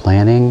 urban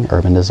planning,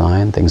 urban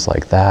design, things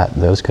like that.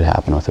 Those could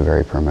happen with a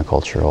very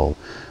permacultural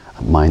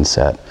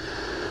mindset.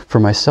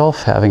 For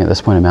myself, having at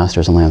this point a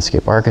master's in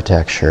landscape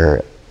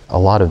architecture, a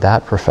lot of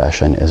that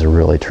profession is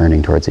really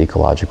turning towards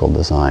ecological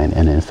design.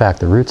 And in fact,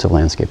 the roots of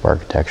landscape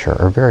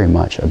architecture are very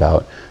much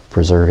about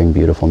preserving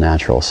beautiful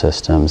natural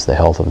systems, the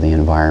health of the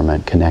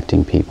environment,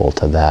 connecting people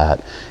to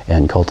that,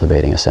 and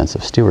cultivating a sense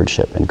of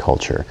stewardship in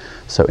culture.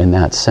 So in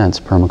that sense,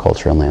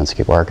 permaculture and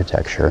landscape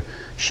architecture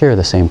share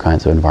the same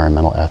kinds of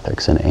environmental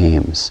ethics and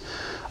aims.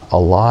 A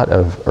lot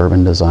of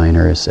urban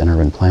designers and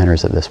urban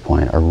planners at this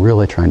point are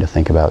really trying to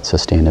think about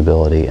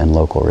sustainability and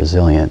local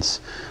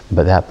resilience,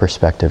 but that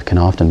perspective can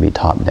often be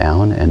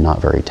top-down and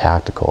not very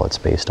tactical. It's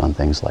based on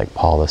things like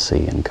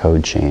policy and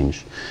code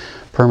change.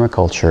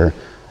 Permaculture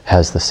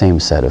has the same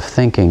set of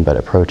thinking, but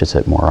approaches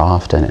it more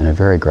often in a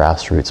very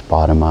grassroots,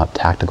 bottom-up,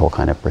 tactical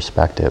kind of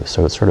perspective.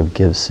 So it sort of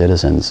gives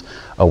citizens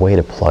a way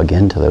to plug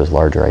into those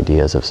larger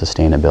ideas of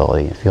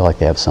sustainability and feel like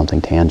they have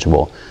something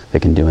tangible they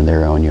can do in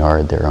their own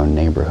yard, their own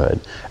neighborhood.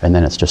 And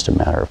then it's just a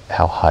matter of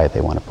how high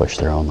they want to push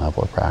their own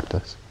level of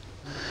practice.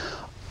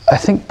 I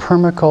think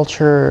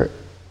permaculture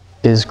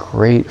is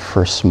great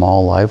for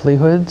small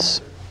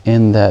livelihoods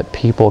in that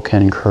people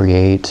can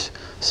create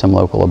some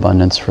local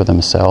abundance for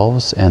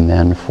themselves and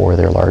then for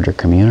their larger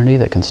community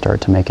that can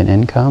start to make an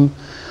income.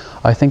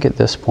 I think at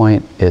this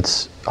point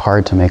it's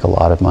hard to make a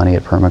lot of money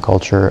at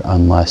permaculture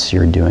unless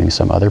you're doing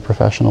some other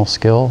professional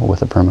skill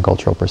with a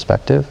permacultural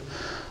perspective.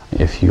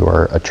 If you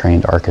are a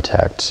trained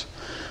architect,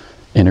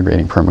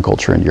 integrating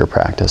permaculture into your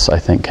practice, I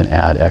think, can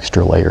add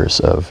extra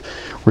layers of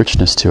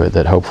richness to it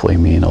that hopefully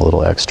mean a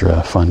little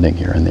extra funding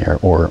here and there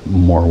or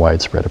more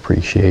widespread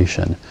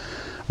appreciation.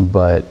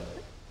 But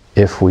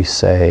if we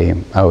say,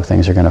 oh,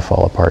 things are going to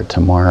fall apart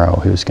tomorrow,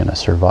 who's going to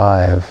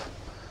survive?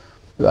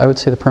 I would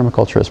say the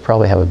permaculturists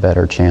probably have a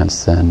better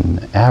chance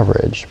than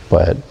average,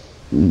 but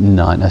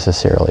not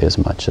necessarily as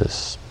much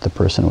as the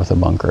person with a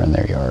bunker in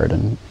their yard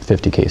and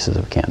 50 cases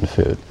of canned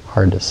food.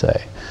 Hard to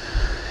say.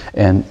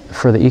 And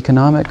for the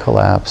economic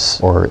collapse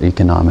or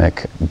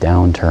economic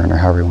downturn, or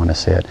however you want to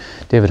say it,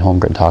 David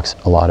Holmgren talks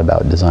a lot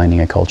about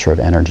designing a culture of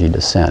energy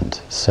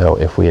descent. So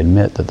if we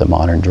admit that the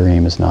modern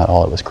dream is not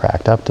all it was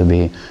cracked up to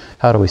be,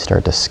 how do we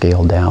start to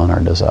scale down our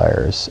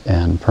desires?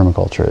 And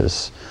permaculture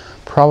is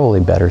probably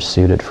better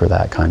suited for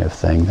that kind of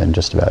thing than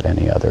just about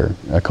any other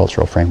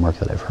cultural framework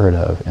that I've heard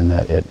of, in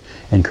that it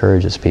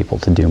encourages people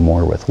to do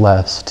more with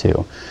less,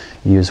 to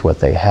use what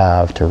they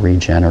have to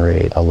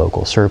regenerate a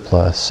local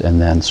surplus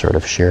and then sort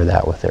of share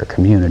that with their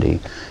community.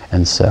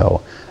 And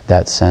so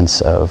that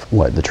sense of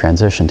what the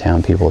transition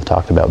town people have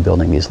talked about,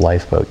 building these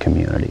lifeboat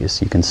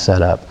communities. You can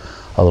set up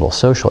a little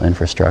social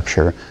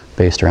infrastructure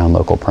based around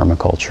local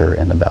permaculture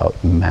and about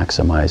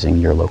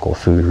maximizing your local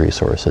food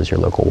resources, your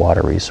local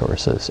water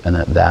resources, and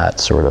that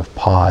sort of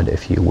pod,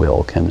 if you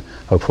will, can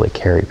hopefully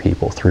carry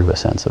people through a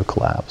sense of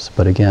collapse.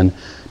 But again,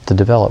 to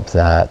develop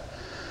that,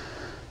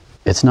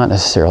 it's not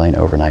necessarily an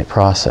overnight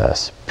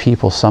process.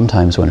 People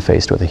sometimes, when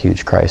faced with a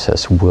huge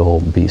crisis, will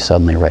be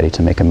suddenly ready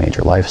to make a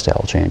major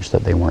lifestyle change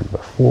that they weren't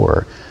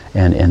before.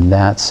 And in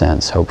that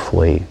sense,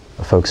 hopefully,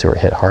 folks who are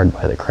hit hard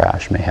by the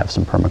crash may have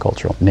some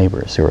permacultural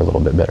neighbors who are a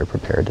little bit better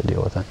prepared to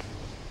deal with it.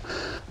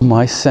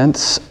 My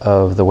sense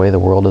of the way the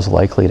world is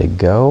likely to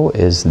go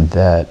is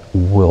that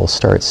we'll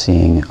start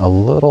seeing a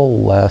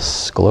little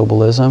less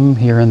globalism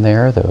here and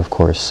there, though of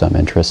course some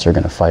interests are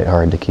going to fight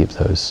hard to keep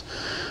those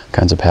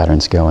kinds of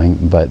patterns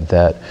going, but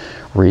that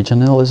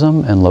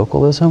regionalism and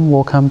localism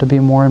will come to be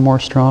more and more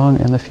strong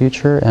in the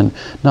future, and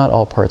not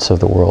all parts of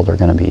the world are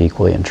going to be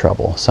equally in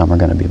trouble. Some are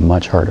going to be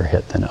much harder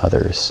hit than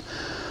others.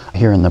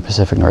 Here in the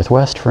Pacific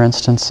Northwest, for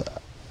instance,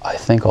 I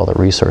think all the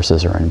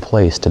resources are in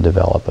place to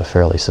develop a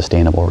fairly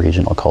sustainable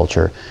regional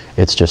culture.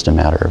 It's just a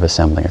matter of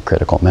assembling a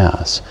critical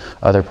mass.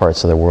 Other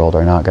parts of the world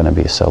are not going to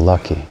be so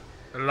lucky.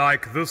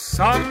 Like the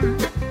sun,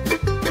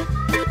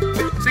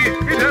 see,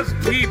 it has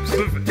heaps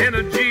of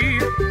energy,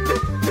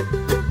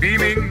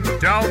 beaming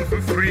down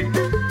for free,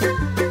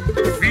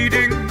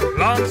 feeding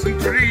plants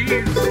and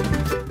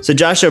trees. So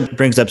Joshua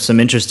brings up some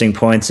interesting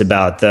points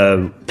about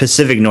the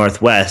Pacific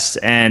Northwest.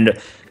 And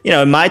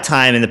in my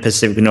time in the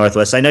Pacific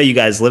Northwest, I know you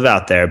guys live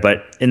out there,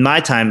 but in my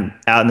time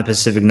out in the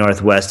Pacific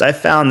Northwest, I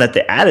found that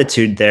the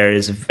attitude there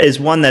is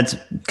one that's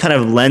kind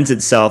of lends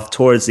itself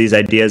towards these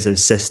ideas of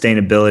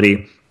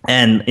sustainability.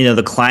 And,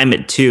 the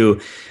climate too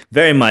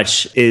very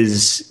much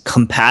is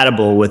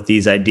compatible with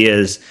these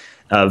ideas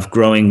of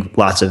growing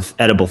lots of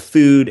edible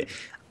food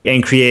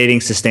and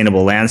creating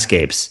sustainable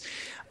landscapes.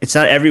 It's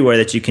not everywhere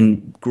that you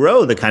can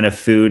grow the kind of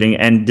food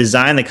and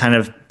design the kind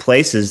of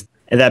places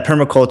that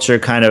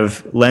permaculture kind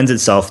of lends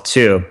itself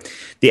to.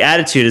 The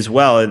attitude as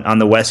well on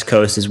the West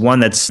Coast is one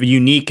that's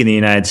unique in the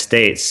United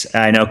States.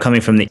 I know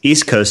coming from the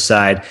East Coast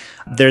side,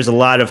 there's a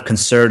lot of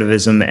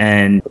conservatism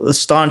and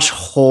staunch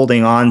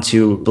holding on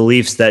to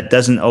beliefs that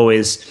doesn't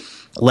always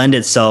lend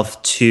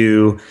itself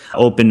to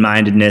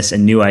open-mindedness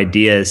and new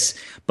ideas.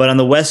 But on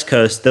the West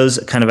Coast, those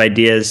kind of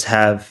ideas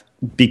have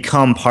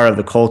become part of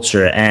the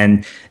culture,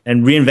 and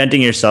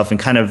reinventing yourself and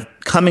kind of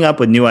coming up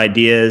with new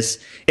ideas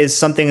is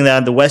something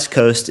that the West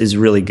Coast is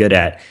really good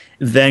at.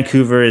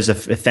 Vancouver is a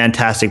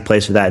fantastic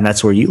place for that, and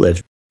that's where you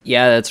live.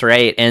 Yeah, that's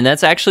right. And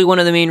that's actually one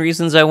of the main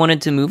reasons I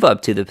wanted to move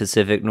up to the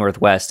Pacific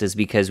Northwest, is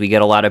because we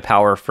get a lot of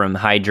power from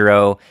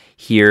hydro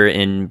here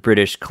in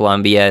British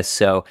Columbia.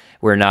 So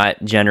we're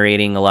not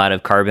generating a lot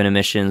of carbon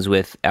emissions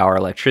with our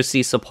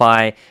electricity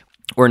supply.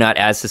 We're not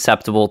as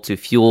susceptible to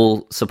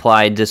fuel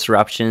supply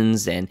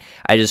disruptions. And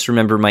I just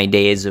remember my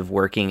days of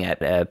working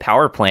at a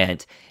power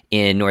plant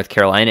in North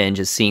Carolina and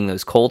just seeing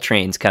those coal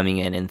trains coming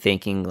in and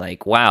thinking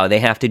like, wow, they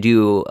have to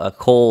do a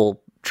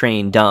coal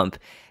train dump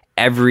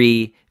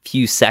every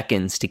few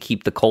seconds to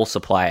keep the coal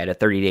supply at a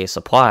 30-day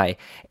supply.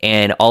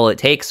 And all it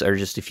takes are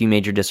just a few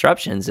major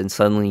disruptions, and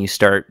suddenly you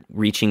start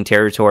reaching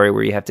territory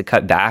where you have to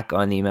cut back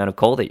on the amount of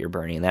coal that you're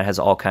burning. And that has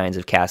all kinds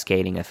of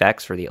cascading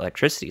effects for the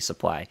electricity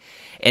supply.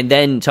 And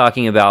then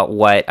talking about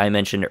what I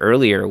mentioned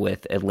earlier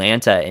with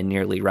Atlanta and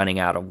nearly running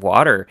out of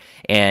water.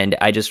 And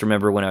I just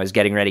remember when I was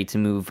getting ready to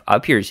move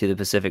up here to the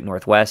Pacific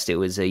Northwest, it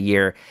was a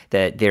year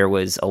that there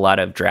was a lot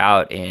of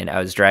drought, and I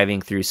was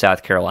driving through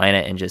South Carolina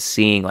and just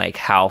seeing like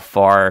how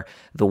far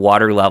the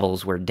water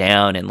levels were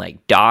down, and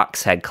like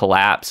docks had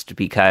collapsed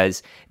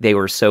because they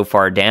were so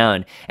far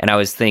down. And I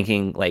was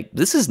thinking like,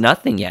 this is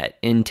nothing yet.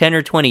 In 10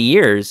 or 20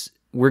 years,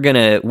 we're going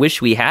to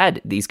wish we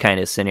had these kind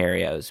of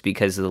scenarios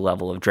because of the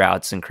level of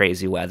droughts and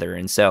crazy weather.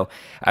 And so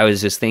I was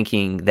just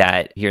thinking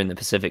that here in the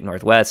Pacific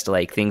Northwest,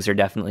 like things are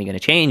definitely going to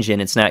change, and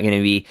it's not going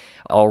to be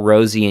all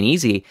rosy and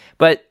easy.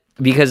 But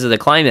because of the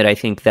climate, I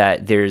think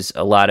that there's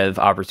a lot of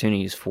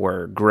opportunities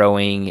for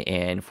growing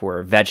and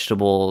for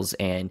vegetables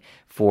and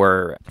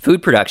for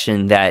food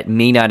production that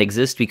may not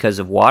exist because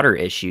of water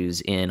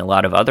issues in a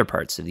lot of other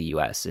parts of the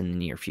U.S. in the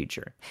near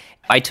future.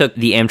 I took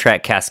the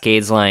Amtrak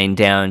Cascades line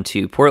down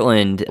to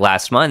Portland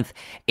last month,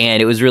 and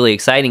it was really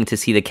exciting to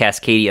see the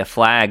Cascadia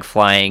flag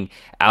flying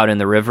out in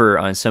the river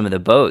on some of the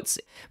boats.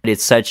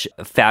 It's such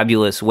a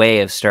fabulous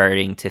way of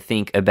starting to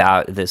think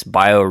about this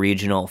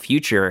bioregional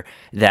future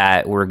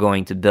that we're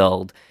going to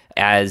build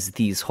as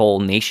these whole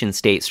nation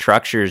state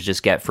structures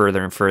just get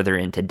further and further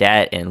into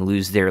debt and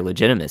lose their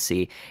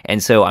legitimacy.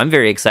 And so I'm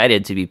very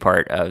excited to be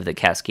part of the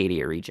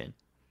Cascadia region.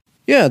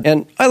 Yeah,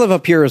 and I live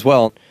up here as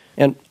well.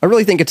 And I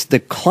really think it's the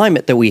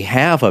climate that we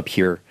have up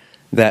here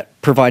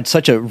that provides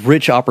such a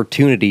rich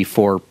opportunity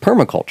for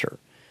permaculture.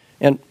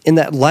 And in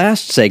that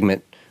last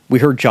segment, we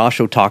heard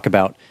Joshua talk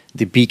about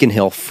the Beacon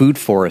Hill Food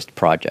Forest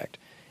Project.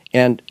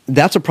 And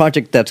that's a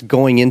project that's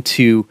going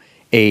into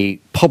a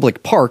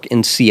public park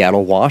in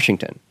Seattle,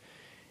 Washington.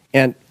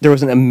 And there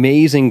was an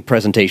amazing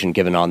presentation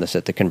given on this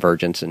at the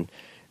Convergence, and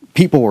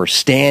people were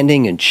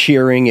standing and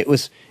cheering. It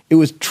was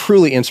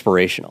truly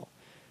inspirational.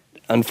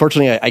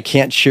 Unfortunately, I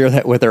can't share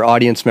that with our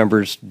audience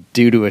members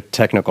due to a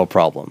technical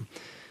problem.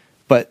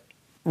 But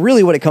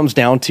really what it comes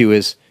down to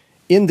is,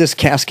 in this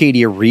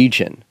Cascadia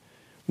region,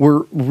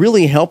 we're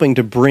really helping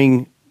to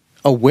bring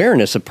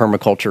awareness of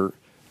permaculture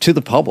to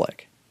the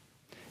public.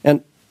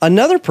 And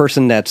another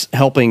person that's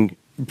helping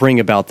bring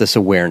about this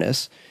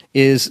awareness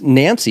is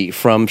Nancy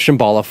from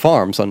Shambhala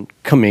Farms on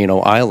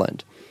Camano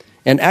Island.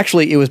 And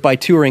actually, it was by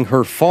touring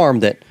her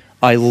farm that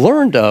I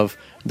learned of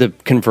the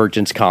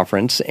Convergence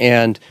Conference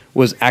and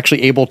was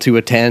actually able to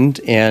attend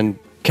and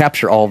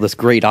capture all of this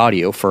great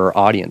audio for our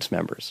audience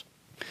members.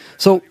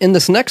 So in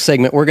this next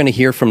segment, we're going to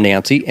hear from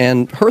Nancy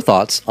and her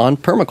thoughts on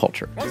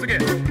permaculture. Once again,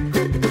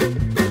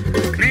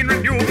 clean,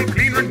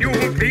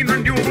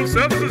 renewable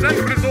services and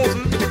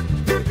resources.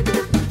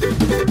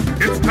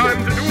 It's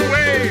time to do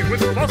away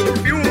with fossil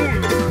fuels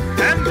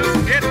and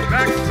just get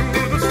back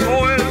to the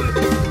soil.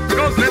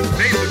 Because let's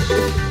face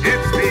it,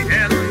 it's the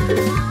end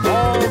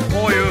of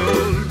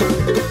oil.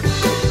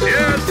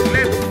 Yes,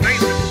 let's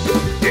face it,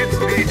 it's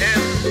the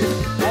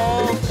end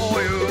of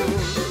oil.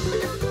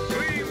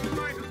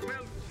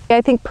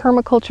 I think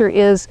permaculture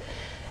is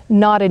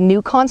not a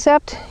new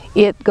concept.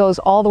 It goes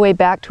all the way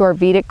back to our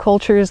Vedic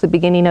cultures, the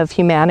beginning of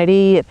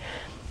humanity.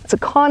 It's a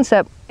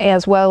concept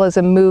as well as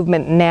a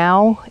movement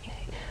now.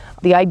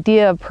 The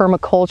idea of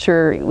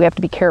permaculture, we have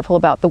to be careful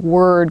about the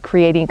word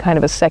creating kind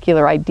of a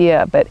secular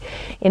idea, but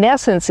in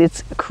essence,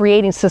 it's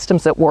creating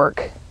systems that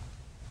work.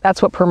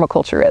 That's what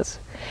permaculture is.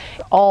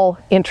 All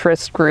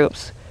interest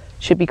groups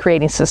should be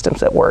creating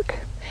systems that work.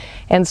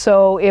 And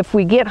so if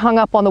we get hung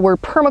up on the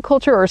word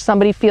permaculture, or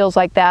somebody feels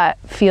like that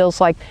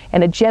feels like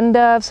an agenda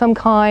of some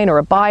kind or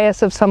a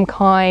bias of some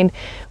kind,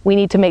 we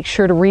need to make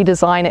sure to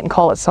redesign it and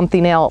call it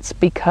something else,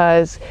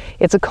 because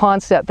it's a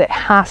concept that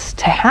has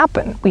to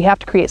happen. We have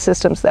to create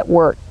systems that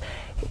work.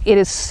 It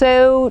is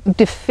so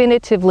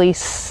definitively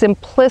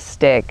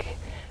simplistic,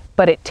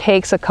 but it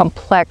takes a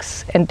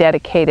complex and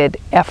dedicated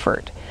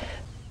effort.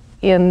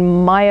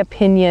 In my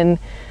opinion,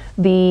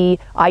 the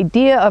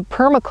idea of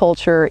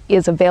permaculture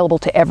is available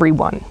to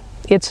everyone.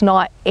 It's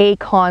not a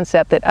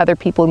concept that other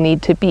people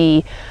need to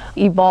be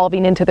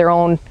evolving into their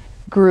own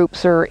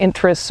groups or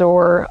interests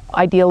or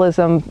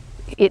idealism.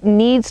 It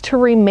needs to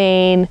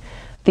remain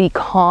the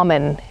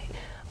common.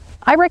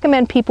 I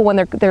recommend people when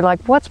they're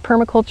like, what's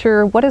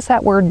permaculture? What does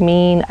that word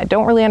mean? I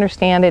don't really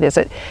understand it. Is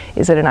it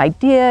an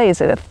idea? Is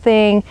it a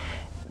thing?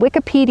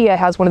 Wikipedia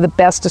has one of the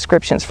best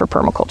descriptions for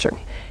permaculture.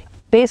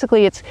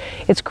 Basically,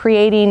 it's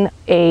creating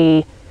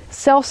a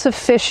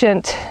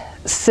self-sufficient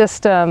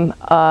system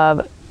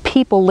of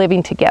people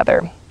living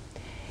together.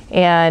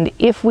 And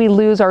if we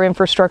lose our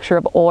infrastructure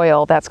of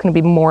oil, that's going to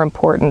be more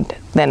important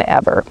than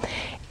ever.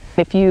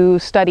 If you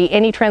study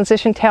any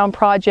transition town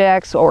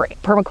projects or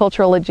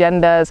permacultural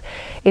agendas,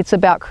 it's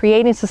about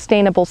creating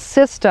sustainable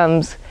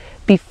systems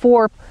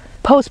before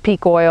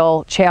post-peak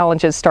oil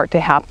challenges start to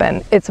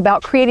happen. It's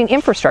about creating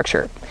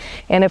infrastructure.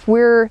 And if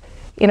we're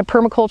in a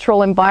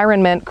permacultural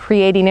environment,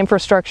 creating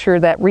infrastructure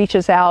that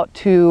reaches out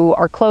to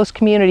our close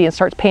community and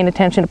starts paying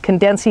attention to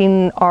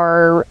condensing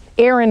our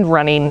errand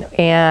running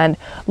and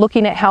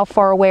looking at how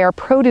far away our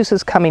produce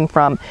is coming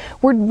from.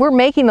 We're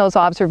making those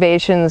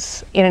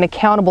observations in an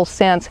accountable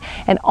sense,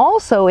 and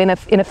also in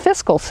a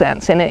fiscal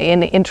sense,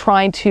 in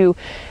trying to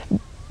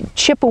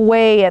chip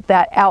away at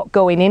that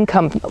outgoing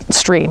income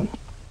stream.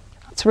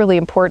 It's really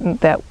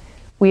important that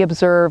we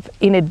observe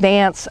in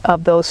advance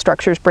of those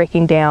structures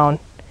breaking down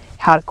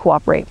how to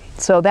cooperate.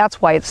 So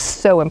that's why it's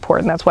so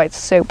important. That's why it's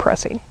so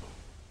pressing.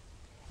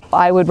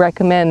 I would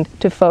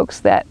recommend to folks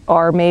that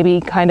are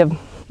maybe kind of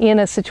in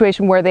a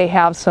situation where they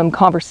have some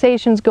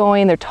conversations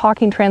going, they're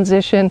talking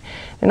transition,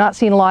 they're not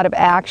seeing a lot of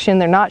action,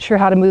 they're not sure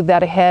how to move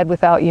that ahead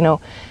without,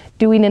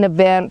 doing an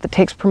event that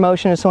takes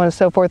promotion and so on and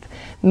so forth,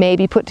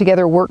 maybe put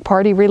together a work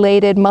party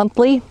related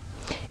monthly,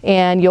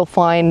 and you'll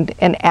find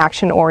an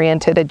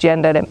action-oriented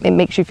agenda that it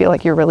makes you feel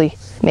like you're really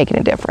making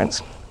a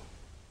difference.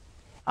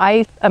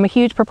 I'm a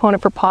huge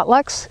proponent for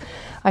potlucks.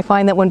 I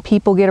find that when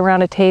people get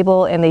around a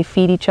table and they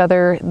feed each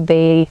other,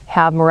 they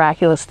have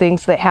miraculous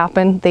things that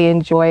happen. They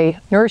enjoy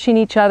nourishing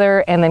each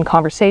other, and then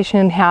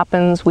conversation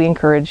happens. We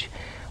encourage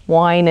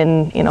wine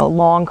and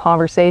long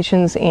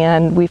conversations,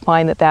 and we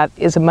find that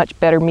is a much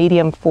better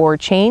medium for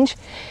change.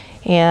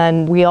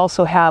 And we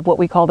also have what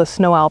we call the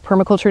Snow Owl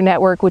Permaculture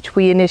Network, which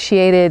we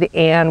initiated,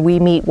 and we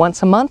meet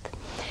once a month.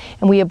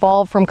 And we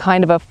evolved from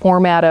kind of a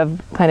format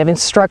of kind of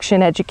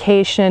instruction,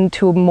 education,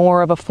 to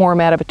more of a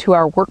format of a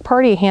 2-hour work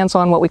party,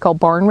 hands-on what we call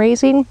barn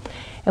raising.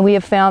 And we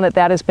have found that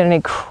that has been an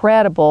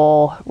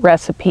incredible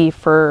recipe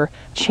for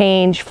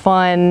change,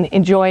 fun,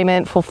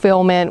 enjoyment,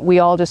 fulfillment. We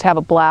all just have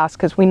a blast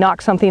because we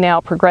knock something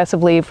out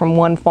progressively from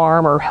one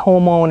farm or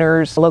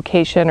homeowner's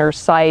location or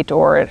site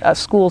or a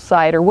school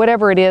site or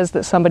whatever it is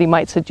that somebody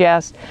might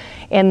suggest.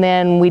 And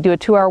then we do a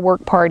 2-hour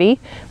work party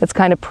that's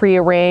kind of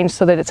prearranged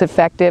so that it's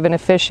effective and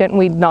efficient. And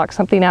we knock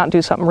something out and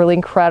do something really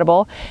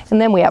incredible. And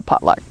then we have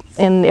potluck.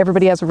 And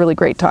everybody has a really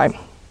great time.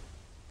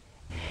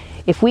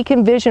 If we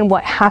can vision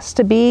what has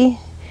to be,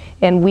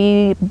 and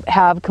we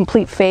have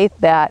complete faith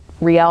that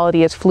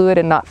reality is fluid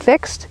and not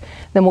fixed,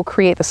 then we'll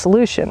create the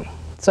solution.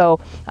 So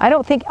I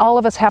don't think all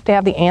of us have to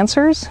have the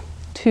answers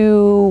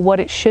to what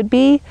it should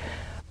be,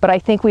 but I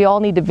think we all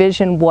need to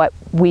vision what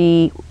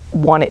we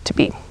want it to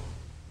be.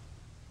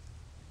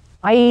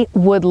 I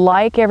would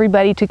like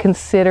everybody to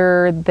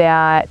consider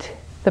that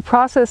the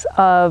process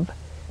of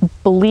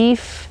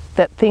belief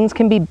that things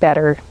can be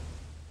better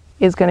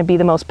is going to be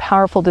the most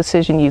powerful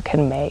decision you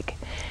can make.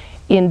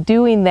 In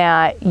doing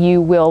that,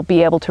 you will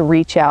be able to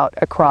reach out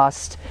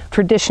across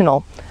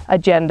traditional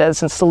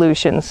agendas and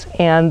solutions,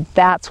 and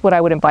that's what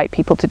I would invite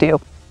people to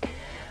do.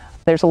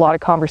 There's a lot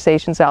of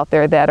conversations out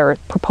there that are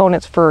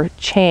proponents for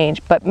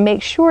change, but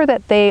make sure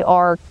that they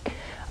are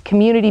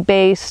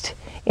community-based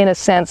in a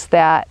sense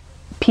that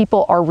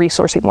people are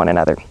resourcing one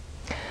another.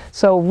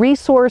 So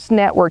resource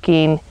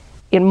networking,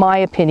 in my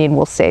opinion,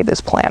 will save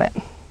this planet.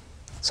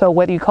 So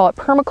whether you call it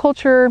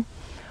permaculture,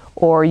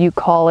 or you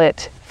call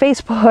it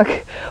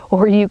Facebook,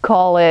 or you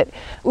call it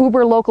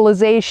Uber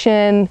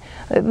localization,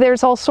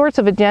 there's all sorts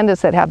of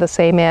agendas that have the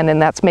same end,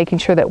 and that's making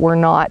sure that we're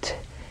not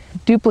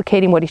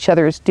duplicating what each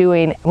other is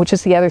doing, which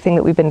is the other thing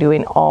that we've been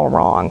doing all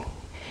wrong.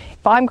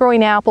 If I'm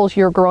growing apples,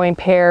 you're growing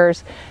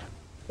pears,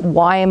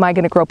 why am I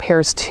going to grow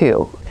pears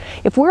too?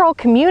 If we're all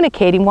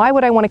communicating, why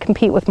would I want to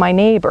compete with my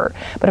neighbor?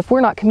 But if we're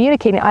not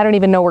communicating, I don't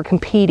even know we're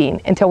competing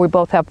until we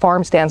both have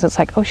farm stands. It's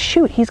like, oh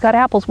shoot, he's got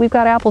apples, we've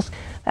got apples.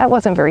 That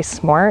wasn't very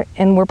smart,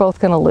 and we're both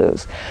going to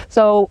lose.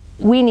 So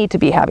we need to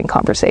be having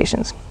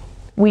conversations.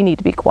 We need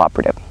to be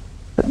cooperative.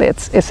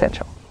 It's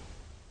essential.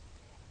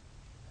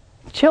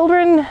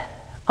 Children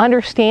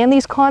understand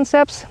these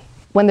concepts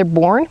when they're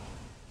born.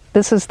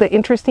 This is the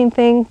interesting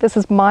thing. This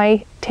is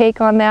my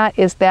take on that,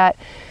 is that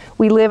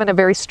we live in a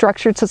very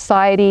structured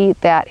society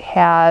that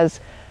has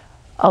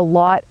a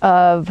lot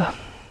of,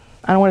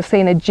 I don't want to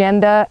say an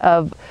agenda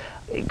of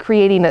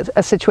creating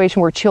a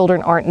situation where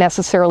children aren't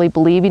necessarily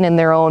believing in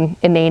their own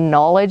innate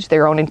knowledge,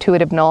 their own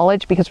intuitive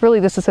knowledge, because really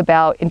this is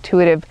about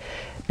intuitive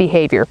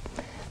behavior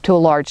to a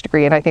large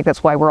degree. And I think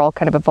that's why we're all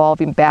kind of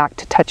evolving back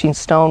to touching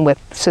stone with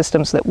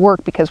systems that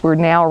work, because we're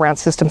now around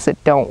systems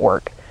that don't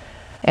work.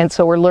 And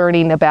so we're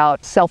learning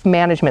about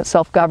self-management,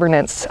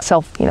 self-governance,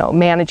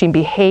 managing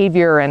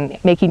behavior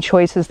and making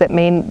choices that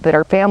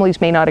our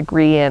families may not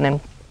agree in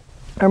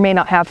or may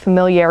not have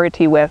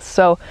familiarity with.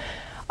 So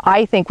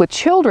I think with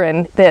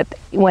children, that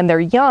when they're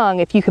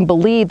young, if you can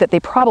believe that they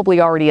probably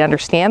already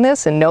understand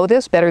this and know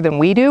this better than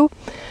we do,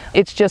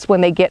 it's just when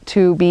they get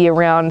to be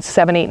around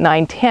 7, 8,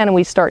 9, 10, and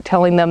we start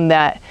telling them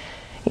that,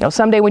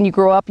 someday when you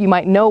grow up, you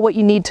might know what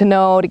you need to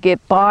know to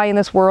get by in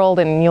this world,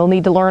 and you'll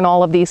need to learn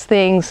all of these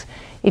things.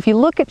 If you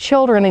look at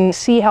children and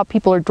see how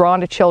people are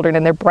drawn to children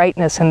and their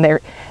brightness and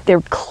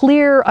their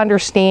clear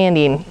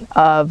understanding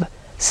of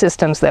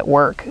systems that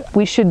work,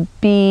 we should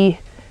be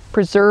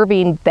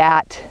preserving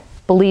that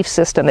belief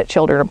system that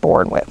children are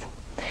born with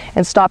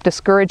and stop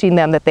discouraging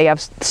them that they have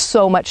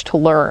so much to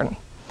learn,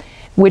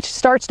 which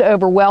starts to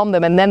overwhelm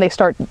them, and then they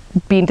start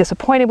being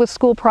disappointed with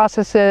school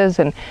processes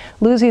and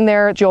losing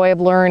their joy of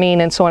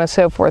learning and so on and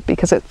so forth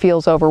because it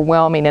feels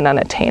overwhelming and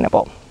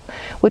unattainable.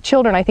 With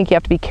children, I think you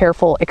have to be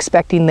careful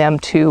expecting them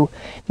to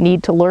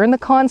need to learn the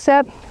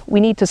concept. We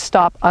need to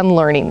stop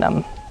unlearning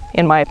them,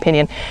 in my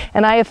opinion.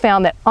 And I have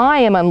found that I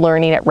am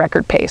unlearning at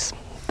record pace.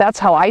 That's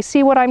how I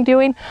see what I'm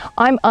doing.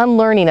 I'm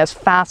unlearning as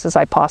fast as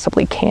I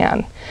possibly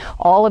can.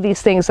 All of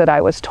these things that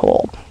I was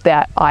told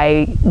that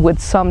I would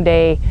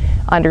someday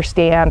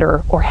understand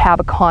or have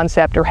a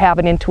concept or have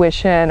an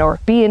intuition or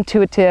be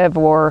intuitive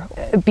or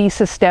be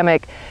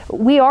systemic.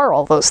 We are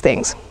all those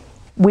things.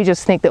 We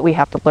just think that we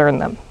have to learn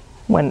them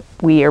when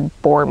we are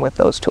born with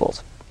those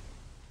tools.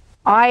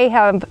 I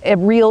have a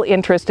real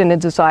interest and a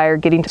desire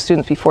getting to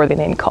students before they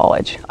name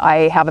college.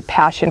 I have a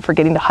passion for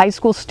getting to high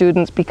school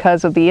students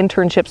because of the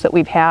internships that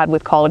we've had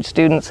with college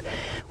students.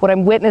 What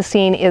I'm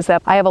witnessing is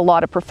that I have a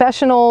lot of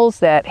professionals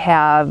that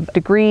have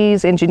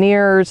degrees,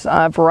 engineers,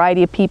 a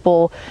variety of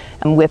people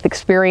with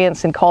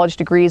experience in college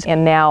degrees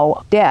and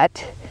now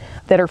debt,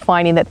 that are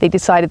finding that they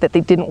decided that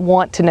they didn't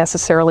want to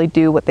necessarily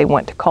do what they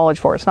went to college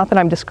for. It's not that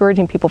I'm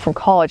discouraging people from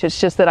college,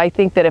 it's just that I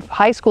think that if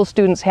high school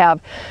students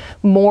have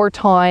more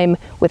time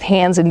with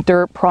hands in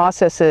dirt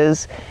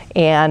processes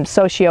and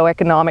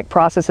socioeconomic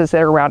processes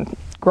that are around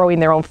growing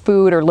their own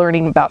food or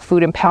learning about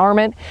food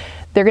empowerment,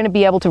 they're going to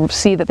be able to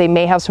see that they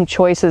may have some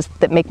choices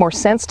that make more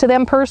sense to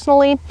them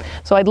personally.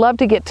 So I'd love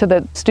to get to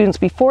the students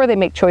before they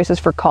make choices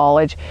for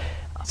college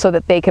so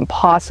that they can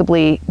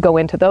possibly go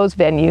into those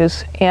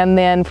venues. And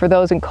then for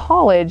those in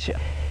college,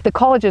 the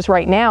colleges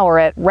right now are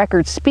at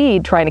record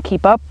speed trying to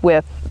keep up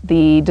with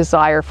the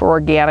desire for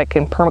organic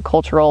and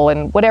permacultural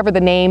and whatever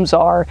the names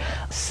are,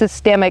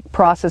 systemic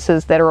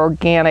processes that are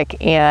organic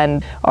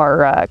and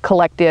are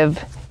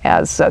collective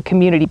as a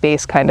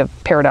community-based kind of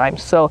paradigm.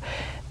 So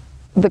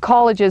the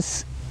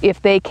colleges,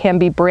 if they can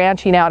be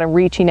branching out and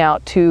reaching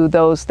out to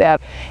those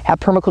that have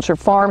permaculture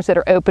farms that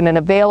are open and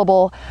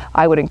available,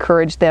 I would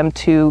encourage them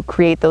to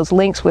create those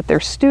links with their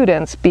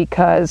students,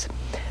 because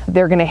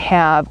they're going to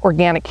have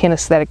organic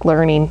kinesthetic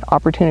learning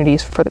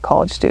opportunities for the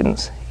college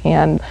students.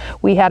 And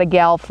we had a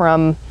gal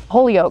from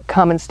Holyoke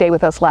come and stay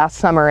with us last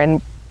summer,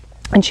 and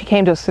she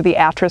came to us through the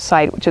ATRA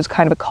site, which is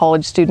kind of a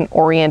college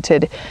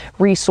student-oriented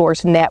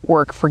resource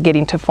network for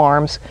getting to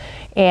farms.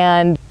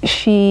 And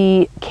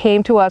she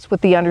came to us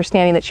with the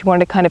understanding that she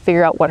wanted to kind of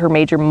figure out what her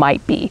major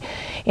might be.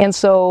 And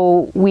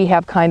so we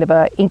have kind of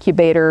an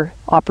incubator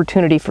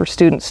opportunity for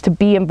students to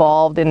be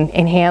involved and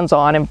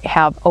hands-on and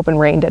have open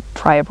reign to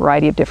try a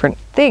variety of different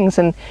things.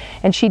 And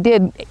she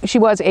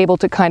was able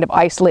to kind of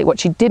isolate what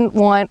she didn't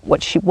want,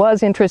 what she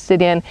was interested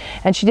in,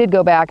 and she did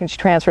go back and she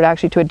transferred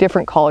actually to a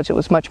different college that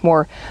was much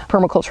more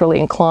permaculturally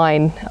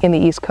inclined in the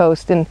East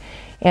Coast.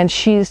 And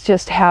she's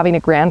just having a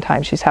grand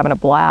time. She's having a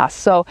blast.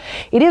 So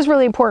it is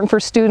really important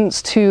for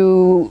students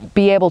to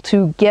be able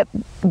to get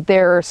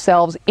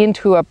themselves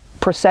into a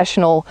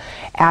processional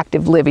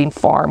active living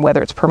farm,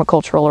 whether it's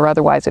permacultural or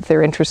otherwise, if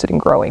they're interested in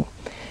growing,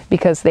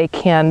 because they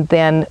can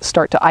then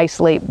start to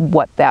isolate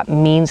what that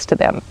means to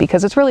them,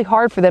 because it's really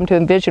hard for them to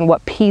envision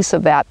what piece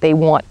of that they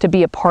want to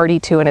be a party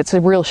to. And it's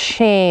a real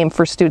shame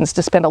for students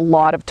to spend a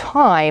lot of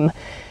time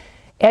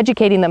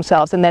educating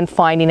themselves and then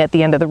finding at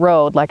the end of the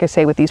road, like I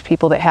say, with these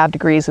people that have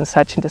degrees and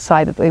such and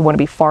decide that they want to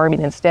be farming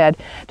instead,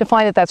 to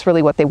find that that's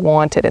really what they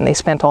wanted, and they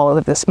spent all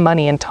of this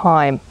money and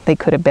time they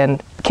could have been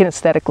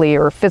kinesthetically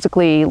or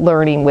physically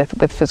learning with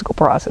physical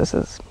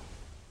processes.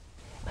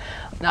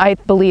 I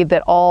believe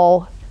that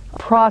all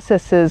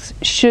processes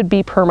should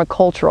be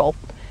permacultural,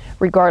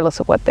 regardless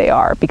of what they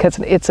are, because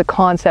it's a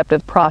concept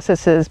of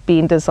processes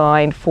being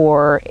designed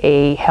for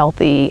a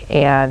healthy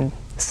and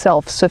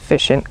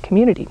self-sufficient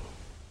community.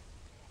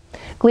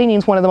 Gleaning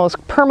is one of the most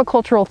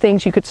permacultural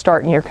things you could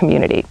start in your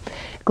community.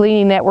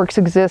 Gleaning networks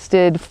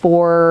existed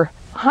for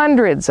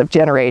hundreds of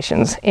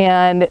generations,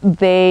 and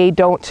they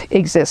don't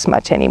exist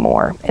much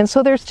anymore. And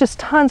so there's just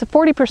tons,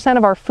 40%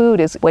 of our food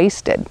is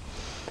wasted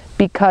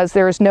because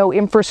there is no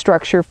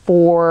infrastructure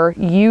for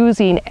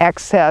using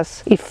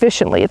excess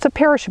efficiently. It's a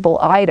perishable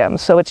item,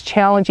 so it's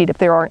challenging if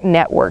there aren't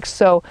networks.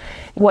 So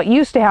what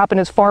used to happen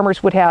is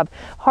farmers would have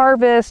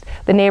harvest,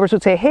 the neighbors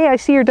would say, hey, I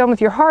see you're done with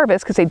your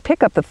harvest, because they'd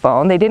pick up the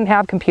phone. They didn't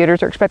have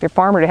computers or expect their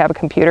farmer to have a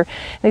computer.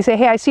 And they say,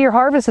 hey, I see your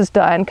harvest is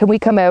done. Can we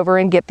come over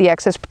and get the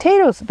excess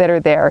potatoes that are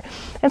there?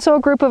 And so a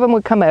group of them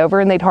would come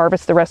over and they'd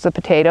harvest the rest of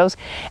the potatoes.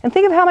 And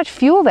think of how much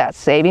fuel that's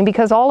saving,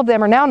 because all of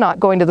them are now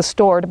not going to the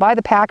store to buy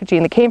the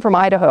packaging that came from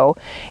Idaho.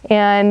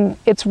 And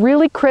it's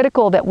really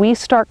critical that we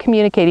start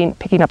communicating,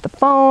 picking up the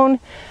phone,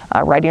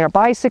 riding our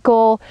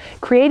bicycle,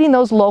 creating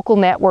those local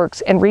networks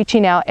and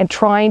reaching out and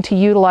trying to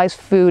utilize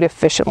food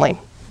efficiently.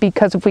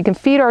 Because if we can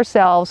feed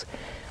ourselves,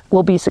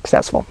 we'll be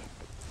successful.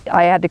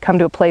 I had to come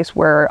to a place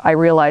where I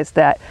realized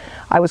that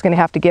I was going to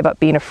have to give up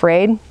being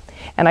afraid.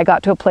 And I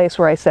got to a place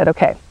where I said,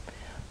 okay,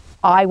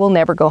 I will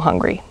never go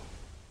hungry.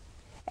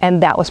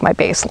 And that was my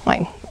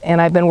baseline. And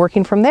I've been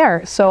working from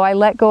there. So I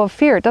let go of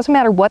fear. It doesn't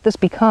matter what this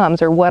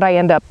becomes or what I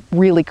end up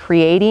really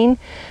creating.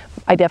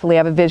 I definitely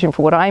have a vision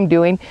for what I'm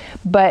doing.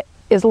 But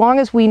as long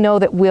as we know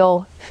that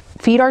we'll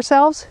feed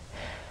ourselves,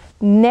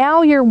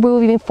 now you're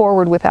moving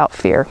forward without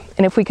fear.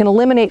 And if we can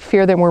eliminate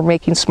fear, then we're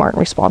making smart and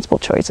responsible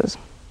choices.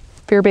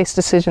 Fear-based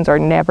decisions are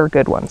never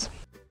good ones.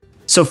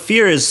 So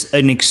fear is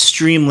an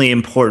extremely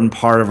important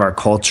part of our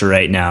culture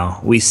right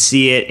now. We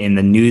see it in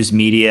the news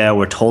media.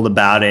 We're told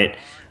about it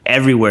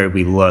everywhere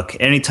we look.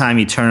 Anytime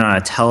you turn on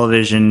a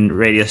television,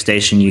 radio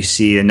station, you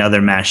see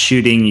another mass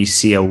shooting, you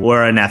see a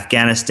war in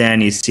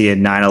Afghanistan, you see a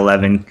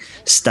 9/11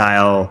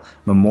 style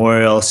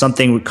memorial,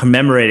 something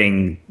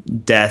commemorating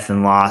death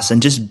and loss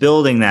and just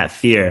building that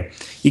fear.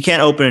 You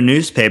can't open a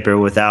newspaper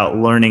without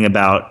learning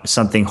about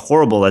something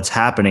horrible that's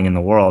happening in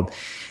the world.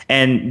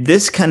 And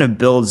this kind of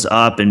builds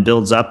up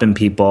in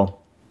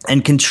people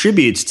and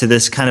contributes to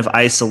this kind of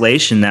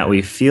isolation that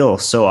we feel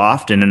so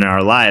often in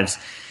our lives.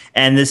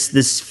 And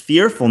this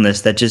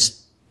fearfulness that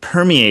just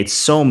permeates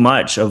so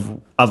much of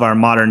our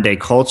modern day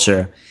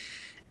culture.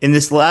 In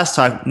this last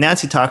talk,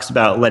 Nancy talks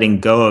about letting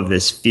go of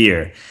this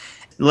fear.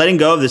 Letting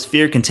go of this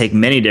fear can take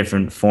many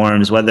different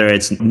forms, whether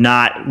it's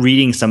not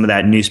reading some of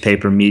that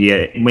newspaper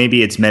media,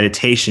 maybe it's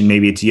meditation,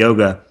 maybe it's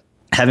yoga,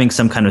 having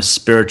some kind of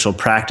spiritual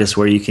practice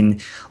where you can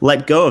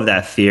let go of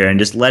that fear and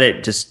just let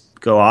it just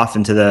go off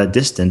into the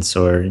distance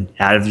or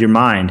out of your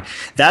mind.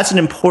 That's an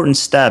important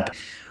step.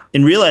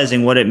 in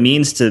realizing what it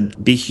means to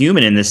be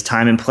human in this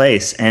time and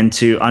place, and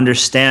to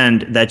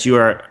understand that you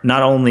are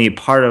not only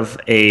part of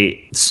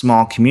a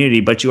small community,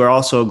 but you are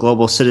also a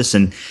global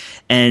citizen.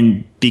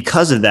 And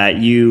because of that,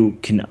 you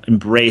can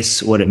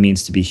embrace what it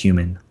means to be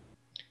human.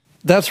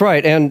 That's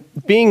right. And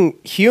being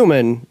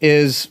human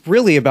is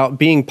really about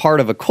being part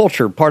of a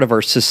culture, part of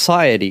our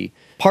society,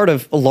 part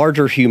of a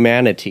larger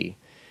humanity.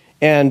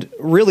 And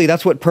really,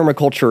 that's what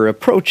permaculture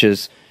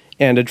approaches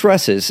and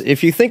addresses.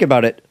 If you think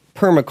about it,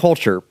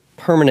 permaculture,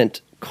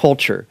 permanent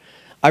culture.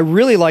 I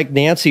really like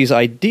Nancy's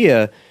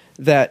idea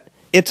that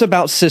it's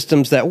about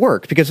systems that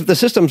work, because if the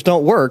systems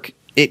don't work,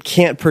 it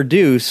can't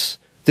produce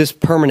this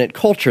permanent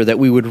culture that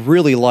we would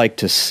really like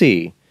to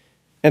see.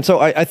 And so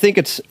I think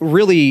it's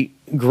really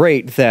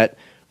great that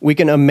we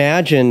can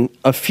imagine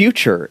a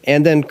future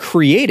and then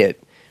create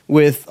it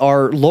with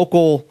our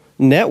local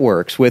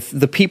networks, with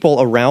the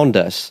people around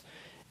us.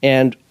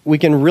 And we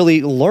can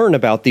really learn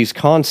about these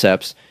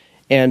concepts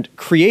and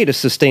create a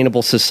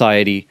sustainable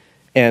society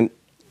and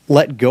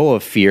let go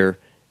of fear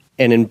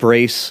and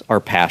embrace our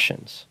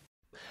passions.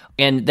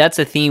 And that's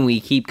a theme we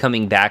keep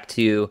coming back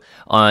to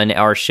on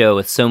our show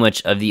with so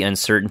much of the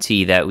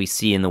uncertainty that we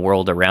see in the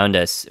world around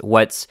us.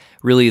 What's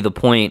really the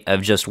point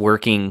of just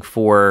working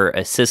for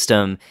a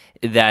system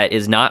that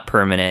is not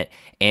permanent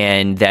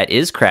and that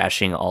is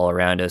crashing all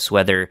around us,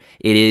 whether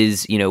it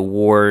is,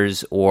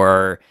 wars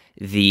or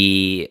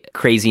the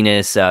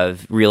craziness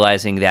of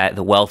realizing that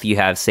the wealth you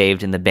have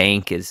saved in the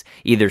bank is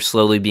either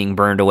slowly being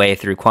burned away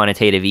through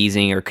quantitative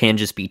easing or can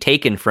just be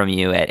taken from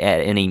you at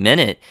any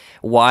minute.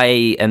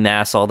 Why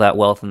amass all that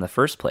wealth in the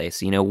first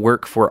place?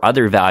 Work for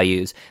other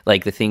values,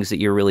 like the things that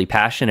you're really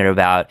passionate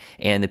about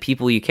and the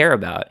people you care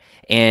about.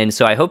 And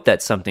so I hope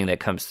that's something that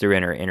comes through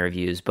in our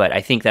interviews. But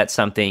I think that's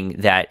something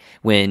that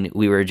when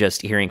we were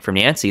just hearing from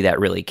Nancy, that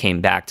really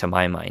came back to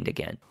my mind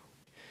again.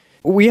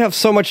 We have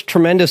so much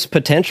tremendous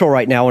potential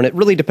right now, and it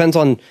really depends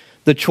on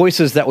the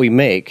choices that we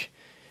make.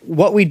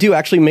 What we do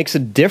actually makes a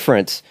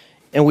difference,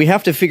 and we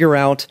have to figure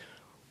out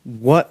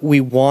what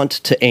we want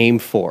to aim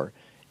for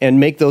and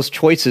make those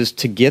choices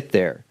to get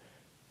there.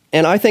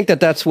 And I think that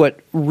that's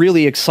what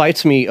really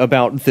excites me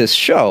about this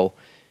show.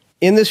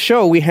 In this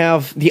show, we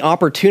have the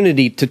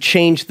opportunity to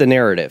change the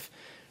narrative,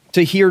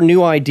 to hear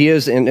new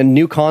ideas and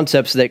new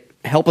concepts that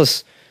help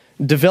us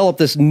develop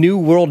this new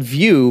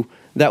worldview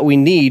that we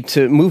need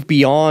to move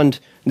beyond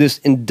this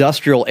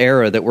industrial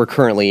era that we're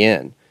currently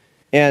in.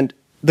 And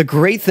the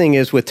great thing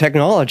is with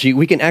technology,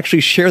 we can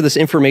actually share this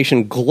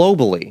information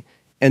globally,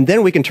 and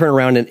then we can turn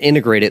around and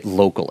integrate it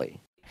locally.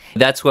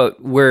 That's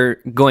what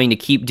we're going to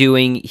keep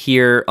doing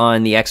here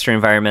on The Extra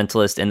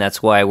Environmentalist, and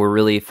that's why we're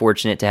really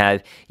fortunate to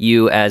have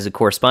you as a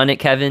correspondent,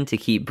 Kevin, to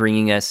keep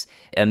bringing us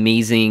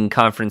amazing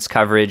conference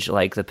coverage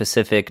like the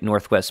Pacific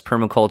Northwest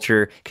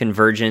Permaculture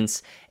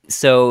Convergence.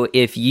 So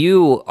if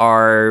you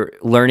are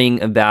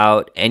learning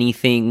about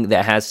anything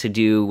that has to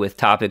do with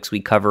topics we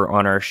cover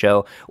on our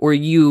show, or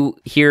you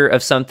hear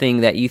of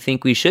something that you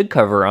think we should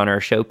cover on our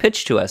show,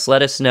 pitch to us,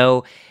 let us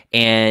know,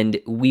 and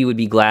we would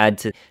be glad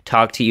to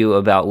talk to you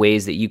about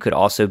ways that you could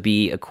also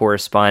be a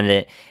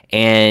correspondent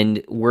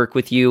and work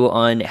with you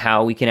on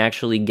how we can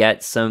actually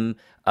get some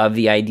of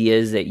the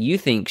ideas that you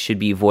think should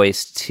be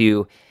voiced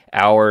to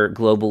our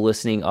global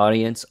listening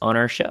audience on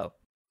our show.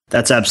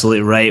 That's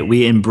absolutely right.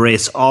 We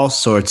embrace all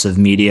sorts of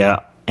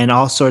media and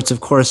all sorts of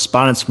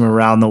correspondence from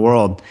around the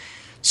world.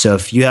 So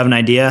if you have an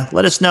idea,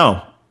 let us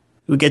know.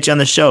 We'll get you on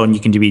the show and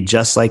you can be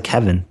just like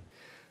Kevin.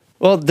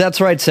 Well, that's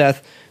right,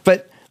 Seth.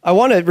 But I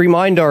want to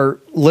remind our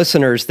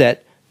listeners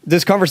that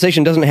this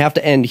conversation doesn't have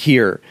to end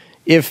here.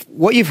 If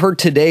what you've heard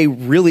today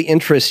really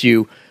interests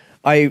you,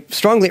 I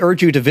strongly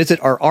urge you to visit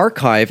our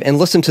archive and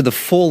listen to the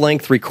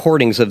full-length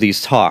recordings of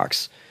these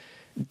talks.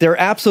 They're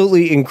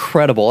absolutely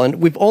incredible, and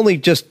we've only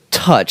just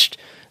touched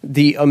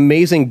the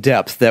amazing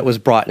depth that was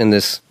brought in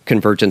this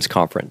Convergence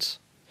conference.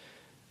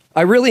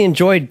 I really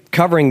enjoyed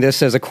covering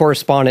this as a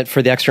correspondent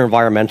for the Extra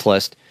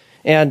Environmentalist,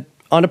 and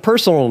on a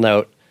personal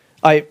note,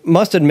 I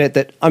must admit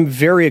that I'm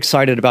very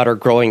excited about our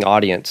growing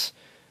audience.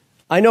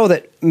 I know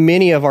that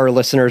many of our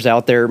listeners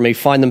out there may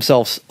find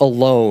themselves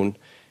alone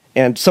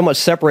and somewhat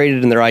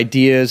separated in their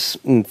ideas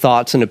and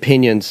thoughts and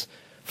opinions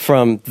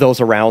from those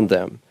around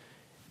them.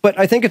 But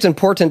I think it's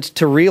important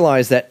to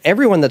realize that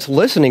everyone that's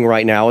listening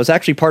right now is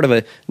actually part of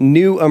a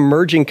new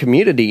emerging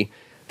community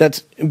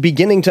that's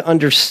beginning to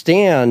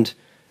understand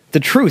the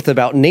truth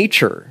about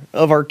nature,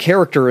 of our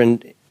character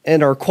and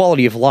our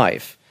quality of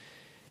life.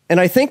 And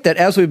I think that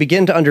as we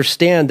begin to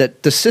understand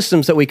that the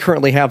systems that we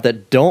currently have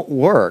that don't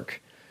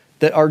work,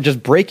 that are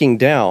just breaking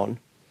down,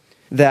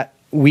 that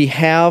we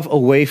have a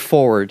way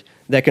forward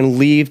that can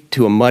lead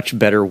to a much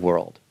better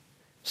world.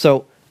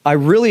 So I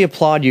really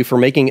applaud you for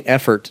making an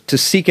effort to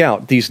seek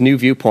out these new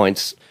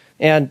viewpoints.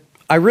 And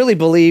I really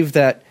believe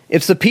that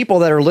it's the people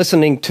that are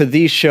listening to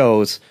these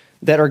shows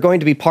that are going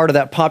to be part of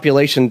that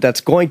population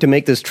that's going to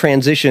make this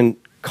transition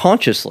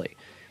consciously,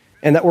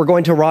 and that we're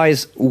going to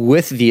rise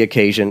with the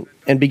occasion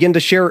and begin to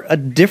share a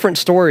different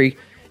story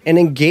and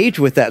engage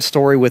with that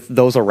story with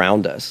those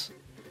around us.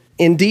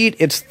 Indeed,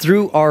 it's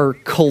through our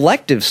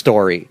collective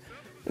story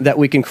that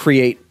we can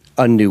create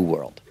a new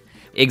world.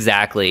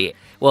 Exactly.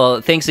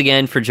 Well, thanks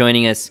again for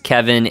joining us,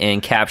 Kevin,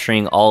 and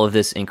capturing all of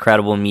this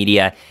incredible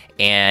media.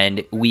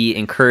 And we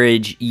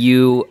encourage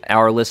you,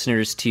 our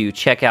listeners, to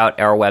check out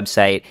our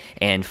website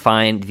and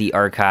find the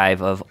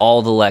archive of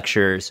all the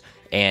lectures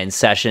and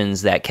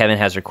sessions that Kevin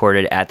has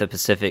recorded at the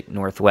Pacific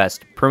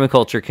Northwest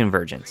Permaculture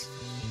Convergence.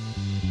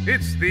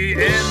 It's the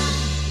end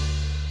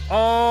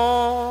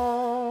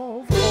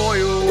of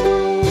oil.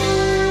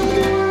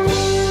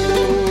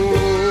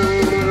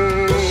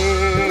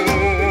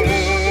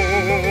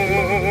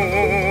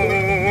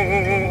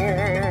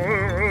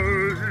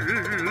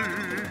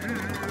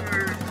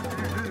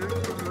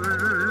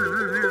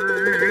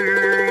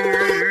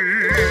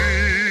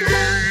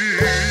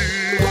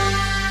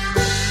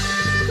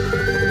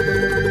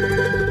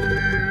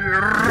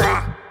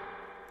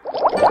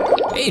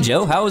 Hey,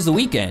 Joe, how was the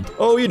weekend?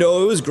 Oh, it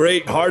was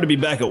great. Hard to be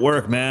back at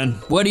work, man.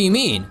 What do you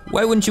mean?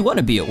 Why wouldn't you want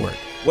to be at work?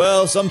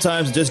 Well,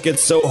 sometimes it just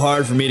gets so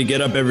hard for me to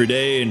get up every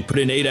day and put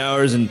in 8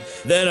 hours, and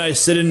then I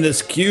sit in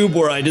this cube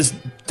where I just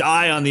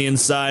die on the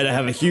inside. I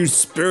have a huge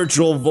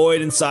spiritual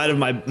void inside of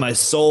my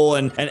soul,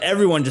 and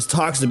everyone just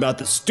talks about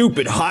the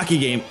stupid hockey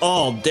game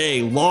all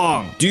day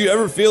long. Do you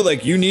ever feel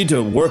like you need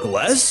to work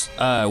less?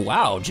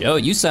 Wow, Joe,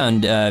 you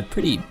sound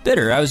pretty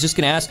bitter. I was just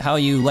gonna ask how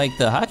you liked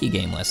the hockey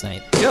game last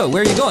night. Joe,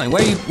 where are you going? Why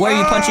are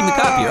you punching the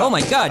copier? Oh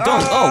my God,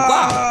 don't! Oh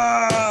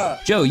wow!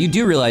 Joe, you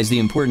do realize the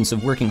importance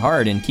of working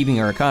hard and keeping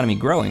our economy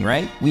growing,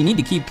 right? We need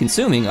to keep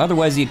consuming,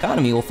 otherwise the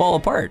economy will fall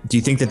apart. Do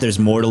you think that there's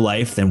more to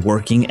life than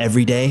working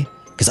every day?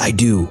 Because I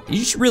do.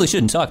 You really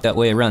shouldn't talk that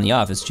way around the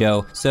office,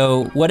 Joe.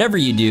 So whatever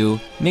you do,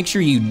 make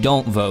sure you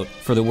don't vote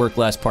for the Work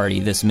Less Party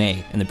this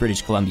May in the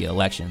British Columbia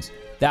elections.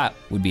 That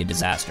would be a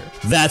disaster.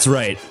 That's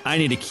right. I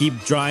need to keep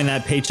drawing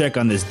that paycheck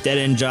on this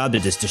dead-end job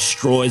that just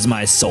destroys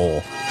my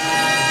soul.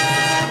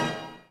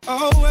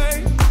 Oh,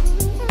 wait.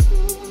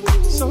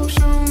 So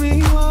show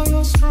me why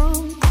you're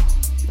strong.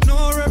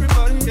 Ignore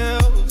everybody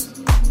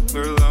else.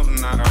 We're alone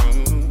now.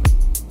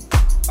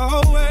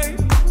 Oh, wait.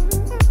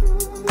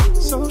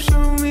 So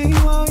show me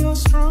why you're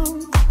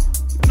strong.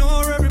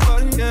 Ignore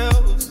everybody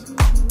else.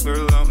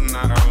 We're alone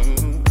now.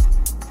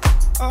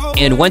 Oh,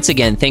 and once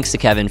again, thanks to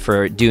Kevin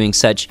for doing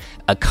such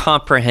a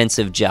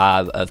comprehensive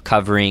job of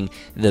covering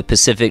the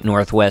Pacific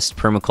Northwest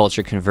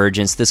Permaculture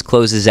Convergence. This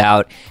closes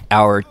out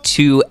our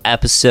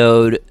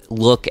 2-episode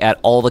look at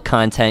all the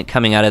content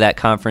coming out of that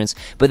conference,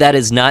 but that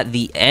is not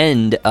the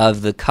end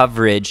of the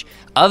coverage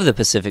of the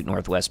Pacific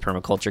Northwest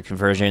Permaculture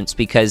Convergence,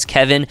 because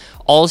Kevin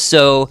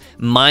also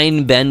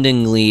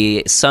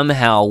mind-bendingly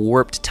somehow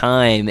warped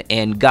time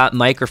and got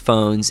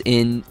microphones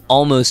in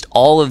almost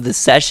all of the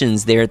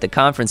sessions there at the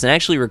conference and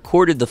actually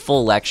recorded the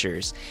full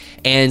lectures.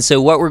 And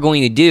so what we're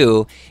going to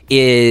do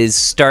is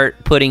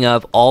start putting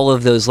up all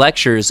of those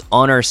lectures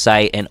on our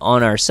site and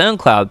on our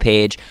SoundCloud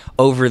page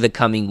over the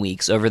coming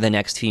weeks, over the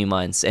next few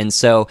months. And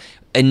so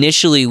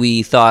initially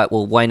we thought,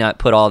 well, why not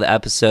put all the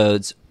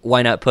episodes,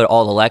 why not put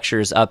all the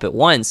lectures up at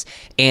once?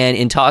 And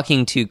in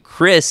talking to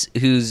Chris,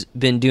 who's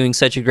been doing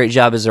such a great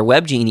job as our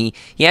web genie,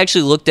 he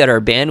actually looked at our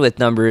bandwidth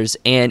numbers,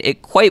 and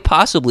it quite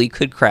possibly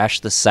could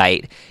crash the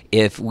site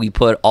if we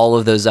put all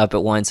of those up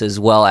at once as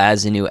well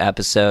as a new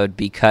episode,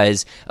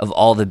 because of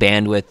all the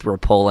bandwidth we're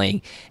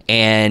pulling.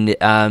 And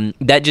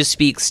that just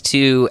speaks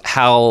to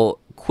how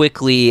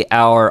quickly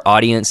our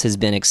audience has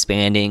been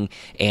expanding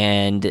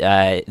and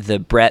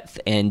the breadth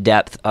and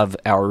depth of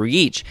our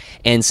reach.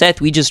 And Seth,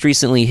 we just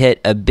recently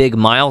hit a big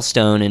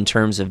milestone in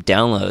terms of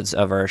downloads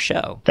of our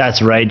show.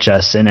 That's right,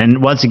 Justin.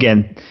 And once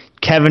again,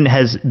 Kevin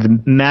has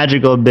the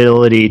magical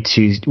ability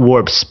to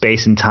warp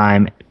space and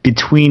time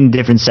between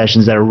different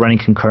sessions that are running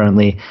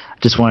concurrently. I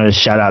just wanted to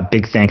shout out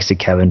big thanks to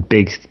Kevin.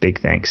 Big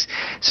thanks.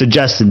 So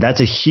Justin,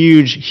 that's a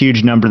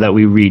huge number that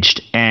we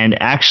reached.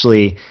 And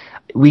actually,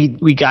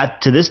 we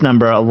got to this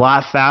number a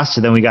lot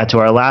faster than we got to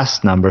our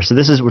last number. So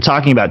we're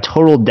talking about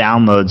total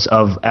downloads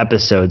of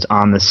episodes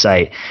on the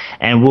site.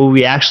 And what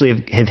we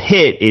actually have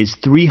hit is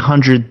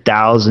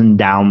 300,000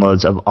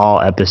 downloads of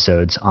all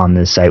episodes on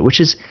this site,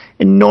 which is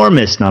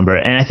enormous number.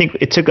 And I think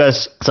it took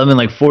us something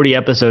like 40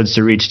 episodes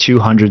to reach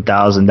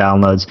 200,000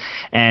 downloads.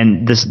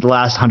 And the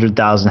last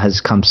 100,000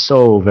 has come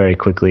so very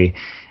quickly.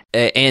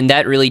 And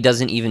that really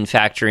doesn't even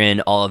factor in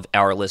all of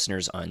our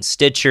listeners on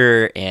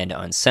Stitcher and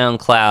on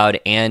SoundCloud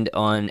and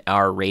on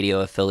our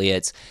radio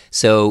affiliates.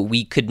 So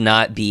we could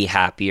not be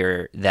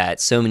happier that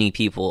so many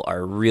people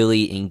are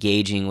really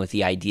engaging with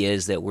the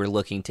ideas that we're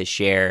looking to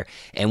share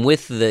and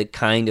with the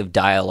kind of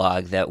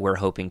dialogue that we're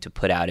hoping to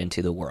put out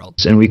into the world.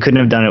 And we couldn't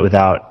have done it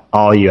without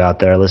all you out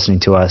there listening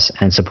to us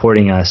and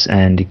supporting us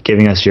and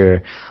giving us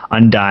your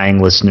undying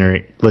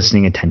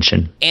listening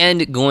attention.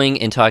 And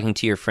going and talking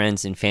to your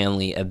friends and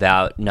family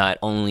about not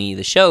only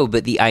the show,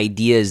 but the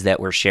ideas that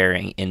we're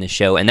sharing in the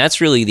show. And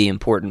that's really the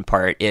important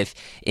part. If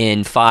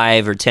in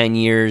 5 or 10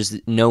 years,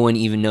 no one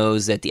even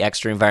knows that the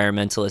Extra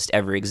Environmentalist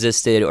ever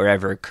existed or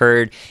ever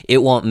occurred, it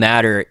won't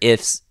matter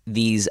if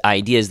these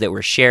ideas that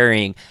we're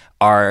sharing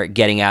are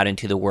getting out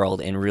into the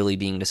world and really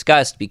being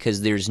discussed,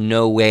 because there's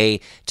no way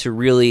to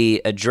really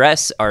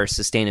address our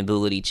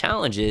sustainability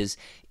challenges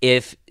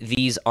if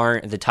these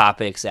aren't the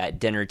topics at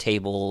dinner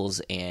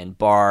tables and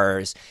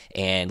bars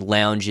and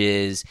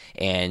lounges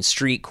and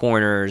street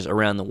corners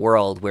around the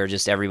world, where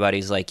just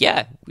everybody's like,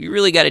 yeah, we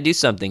really got to do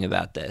something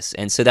about this.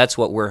 And so that's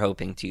what we're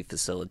hoping to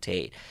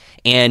facilitate.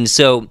 And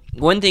so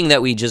one thing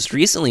that we just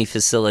recently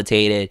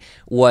facilitated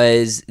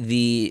was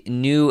the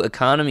New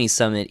Economy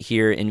Summit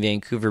here in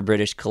Vancouver,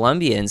 British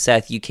Columbia. And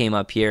Seth, you came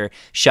up here,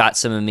 shot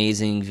some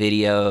amazing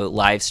video,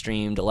 live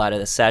streamed a lot of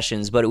the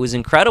sessions, but it was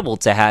incredible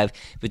to have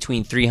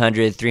between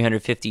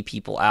 350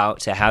 people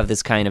out to have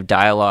this kind of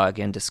dialogue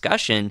and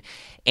discussion.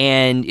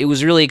 And it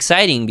was really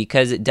exciting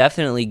because it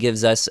definitely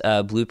gives us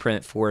a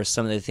blueprint for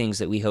some of the things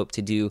that we hope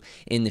to do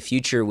in the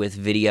future with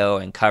video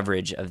and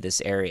coverage of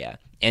this area.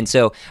 And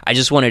so I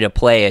just wanted to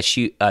play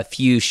a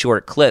few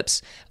short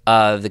clips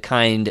of the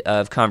kind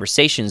of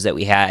conversations that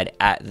we had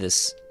at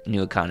this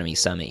New Economy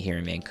Summit here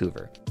in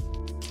Vancouver.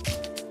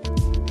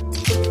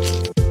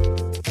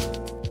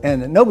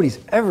 And nobody's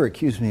ever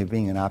accused me of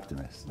being an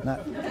optimist.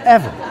 Not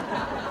ever.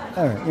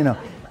 Ever, you know.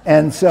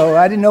 And so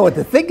I didn't know what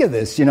to think of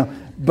this, you know.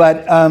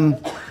 But,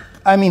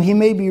 I mean, he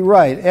may be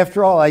right.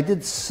 After all, I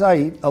did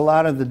cite a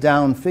lot of the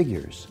down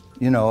figures,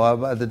 you know,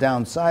 of the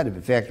downside of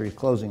it, factories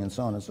closing and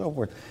so on and so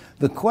forth.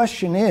 The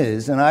question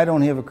is, and I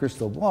don't have a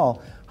crystal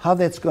ball, how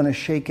that's going to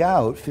shake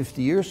out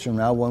 50 years from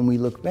now when we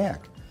look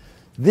back.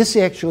 This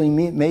actually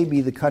may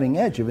be the cutting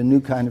edge of a new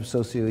kind of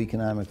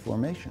socioeconomic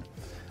formation.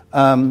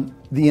 The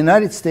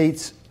United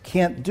States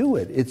can't do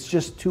it. It's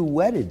just too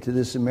wedded to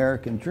this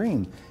American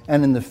dream.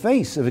 And in the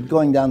face of it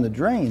going down the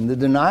drain, the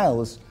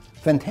denial is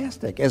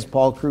fantastic, as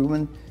Paul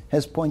Krugman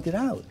has pointed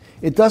out.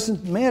 It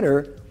doesn't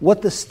matter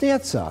what the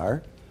stats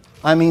are.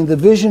 I mean, the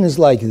vision is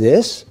like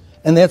this,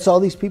 and that's all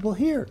these people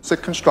here. It's the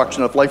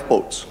construction of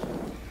lifeboats.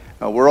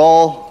 We're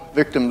all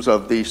victims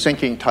of the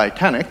sinking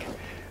Titanic,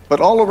 but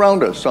all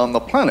around us on the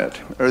planet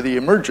are the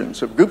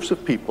emergence of groups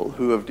of people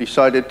who have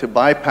decided to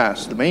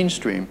bypass the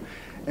mainstream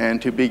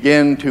and to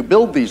begin to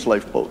build these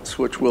lifeboats,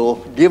 which will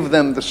give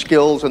them the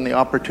skills and the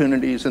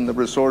opportunities and the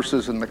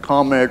resources and the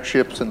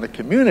comradeships and the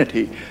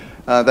community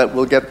that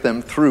will get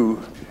them through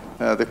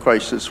the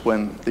crisis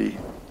when the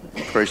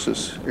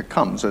crisis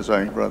comes, as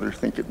I rather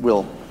think it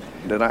will.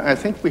 And I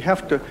think we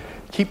have to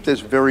keep this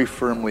very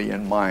firmly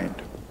in mind.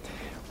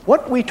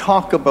 What we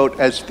talk about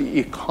as the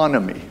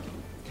economy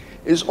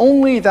is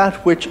only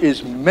that which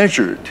is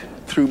measured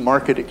through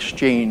market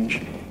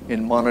exchange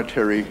in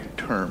monetary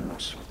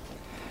terms.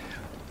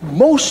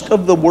 Most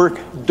of the work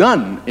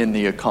done in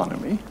the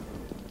economy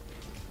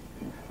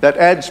that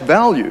adds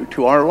value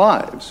to our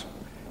lives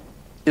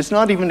is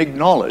not even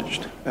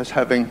acknowledged as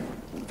having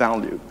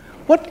value.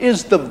 What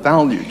is the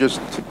value, just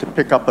to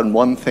pick up on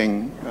one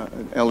thing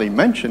Ellie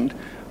mentioned,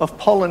 of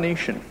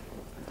pollination?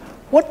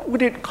 What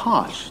would it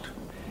cost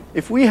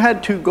if we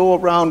had to go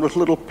around with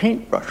little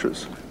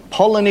paintbrushes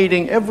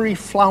pollinating every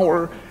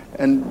flower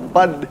and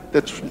bud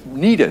that's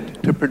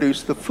needed to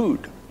produce the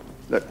food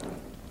that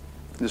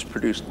is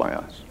produced by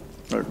us,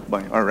 or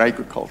by our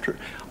agriculture?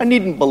 I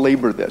needn't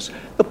belabor this.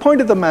 The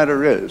point of the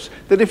matter is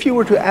that if you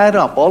were to add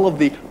up all of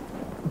the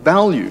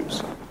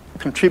values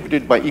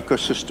contributed by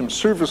ecosystem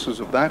services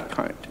of that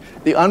kind,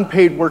 the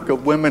unpaid work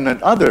of women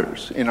and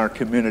others in our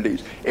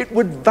communities, it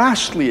would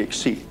vastly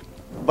exceed,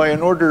 by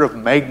an order of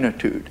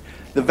magnitude,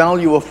 the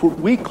value of what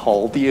we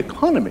call the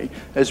economy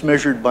as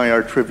measured by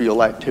our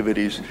trivial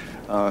activities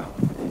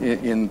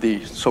in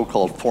the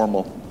so-called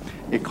formal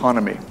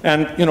economy.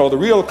 And, you know, the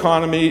real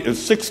economy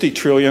is 60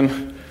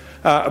 trillion,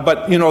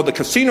 but, you know, the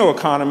casino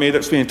economy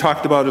that's being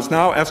talked about is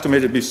now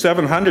estimated to be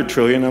 700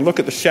 trillion, and look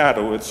at the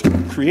shadow it's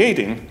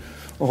creating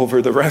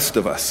over the rest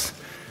of us.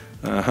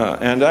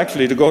 And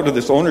actually, to go to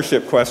this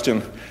ownership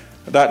question,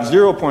 that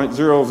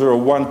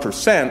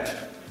 0.001%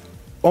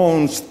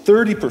 owns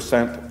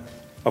 30%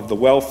 of the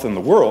wealth in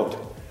the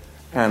world,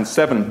 and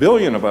 7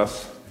 billion of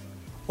us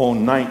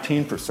own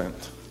 19%.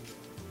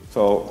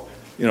 So,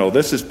 you know,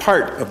 this is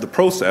part of the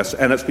process,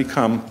 and it's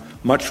become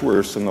much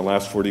worse in the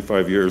last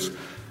 45 years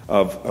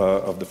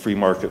of the free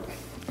market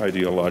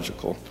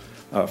ideological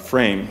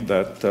frame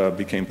that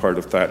became part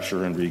of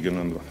Thatcher and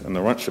Reagan and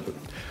the rest of it.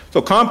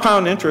 So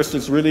compound interest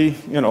is really,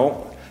 you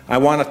know, I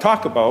want to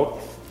talk about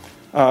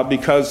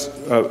because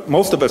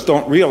most of us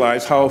don't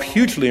realize how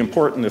hugely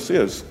important this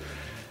is.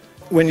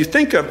 When you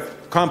think of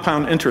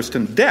compound interest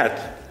in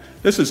debt,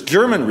 this is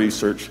German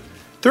research,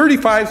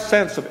 35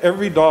 cents of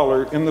every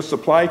dollar in the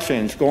supply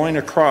chains going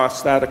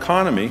across that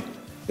economy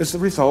is the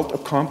result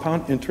of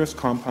compound interest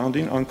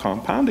compounding on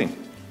compounding.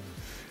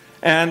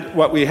 And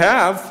what we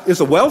have is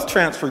a wealth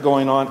transfer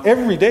going on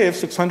every day of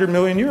 600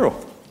 million euro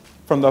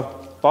from the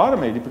bottom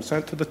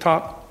 80% to the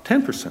top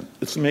 10%.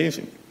 It's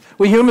amazing.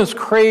 We humans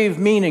crave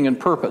meaning and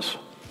purpose.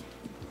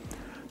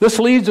 This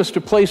leads us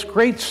to place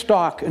great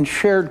stock in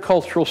shared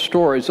cultural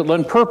stories that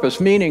lend purpose,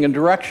 meaning, and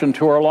direction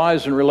to our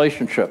lives and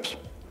relationships.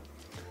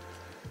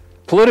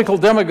 Political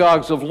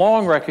demagogues have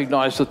long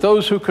recognized that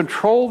those who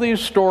control these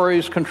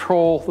stories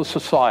control the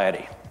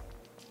society.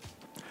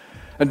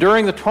 And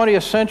during the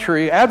 20th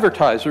century,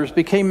 advertisers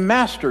became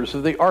masters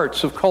of the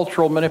arts of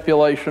cultural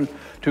manipulation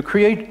to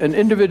create an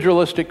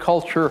individualistic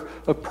culture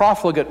of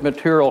profligate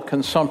material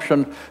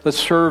consumption that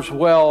serves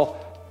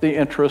well the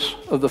interests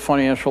of the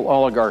financial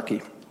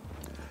oligarchy,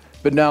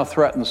 but now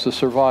threatens the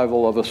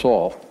survival of us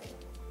all.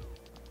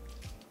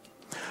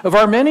 Of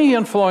our many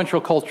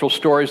influential cultural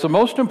stories, the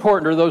most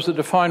important are those that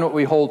define what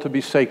we hold to be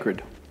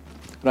sacred.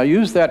 And I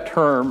use that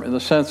term in the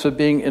sense of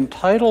being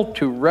entitled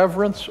to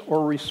reverence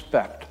or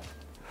respect.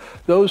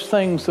 Those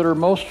things that are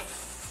most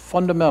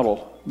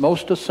fundamental,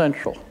 most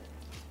essential.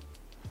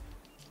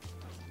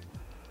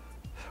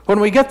 When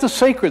we get the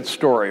sacred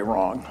story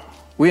wrong,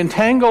 we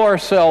entangle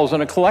ourselves in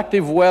a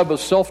collective web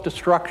of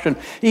self-destruction,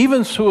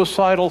 even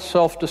suicidal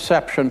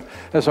self-deception,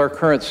 as our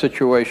current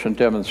situation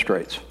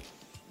demonstrates.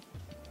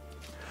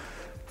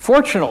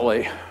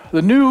 Fortunately,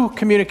 the new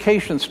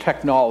communications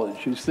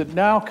technologies that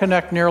now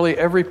connect nearly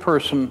every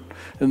person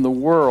in the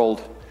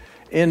world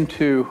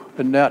into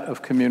a net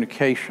of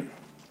communication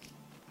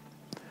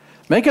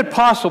make it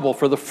possible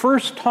for the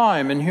first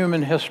time in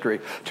human history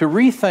to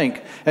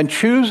rethink and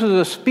choose as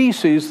a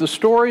species the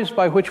stories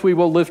by which we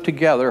will live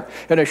together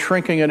in a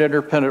shrinking and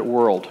interdependent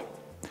world.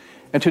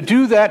 And to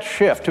do that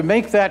shift, to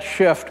make that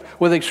shift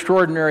with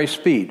extraordinary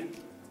speed.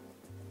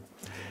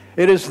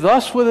 It is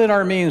thus within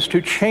our means to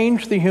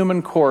change the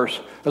human course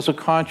as a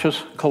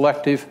conscious,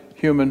 collective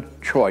human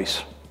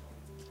choice.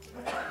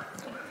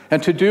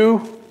 And to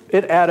do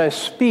it at a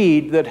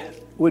speed that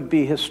would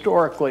be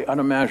historically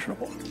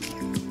unimaginable.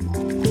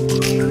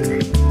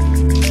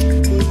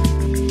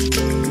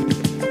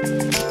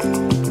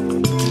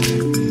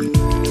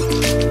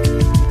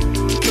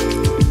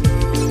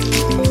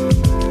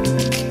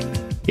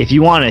 If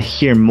you want to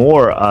hear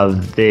more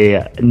of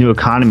the New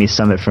Economy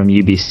Summit from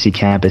UBC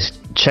campus,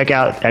 check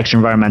out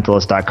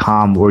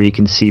extraenvironmentalist.com, where you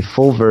can see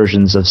full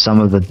versions of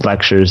some of the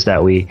lectures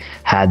that we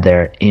had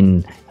there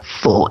in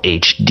full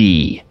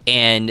HD.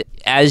 And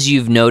as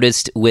you've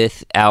noticed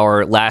with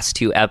our last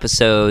two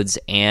episodes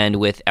and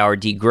with our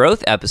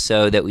degrowth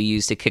episode that we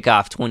used to kick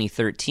off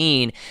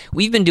 2013,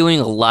 we've been doing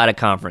a lot of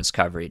conference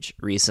coverage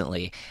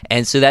recently.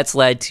 And so that's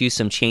led to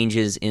some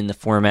changes in the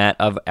format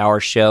of our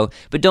show.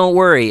 But don't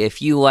worry,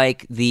 if you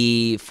like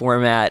the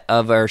format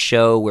of our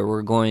show where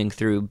we're going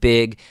through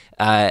big,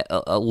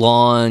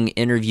 long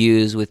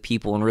interviews with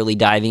people and really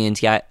diving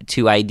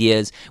into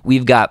ideas,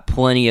 we've got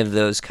plenty of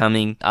those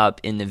coming up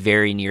in the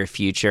very near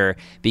future,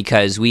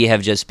 because we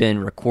have just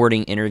been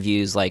recording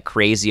interviews like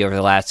crazy over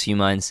the last few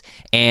months,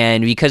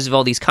 and because of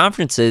all these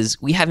conferences,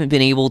 we haven't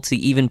been able to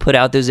even put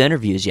out those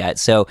interviews yet.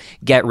 So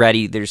get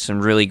ready, there's some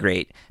really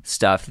great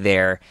stuff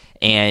there.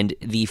 And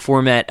the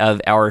format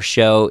of our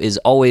show is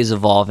always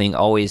evolving,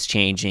 always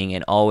changing,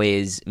 and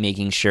always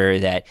making sure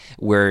that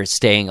we're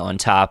staying on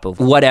top of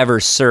whatever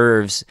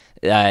serves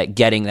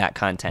getting that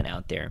content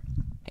out there.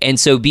 And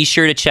so be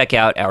sure to check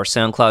out our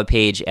SoundCloud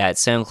page at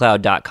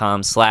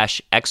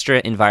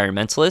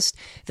soundcloud.com/extraenvironmentalist.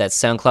 That's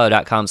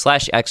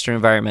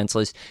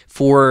soundcloud.com/extraenvironmentalist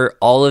for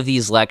all of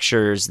these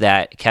lectures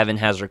that Kevin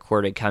has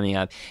recorded coming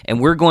up.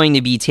 And we're going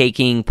to be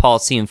taking Paul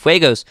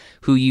Cienfuegos,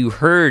 who you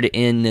heard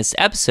in this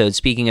episode,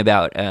 speaking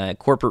about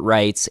corporate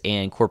rights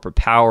and corporate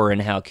power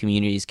and how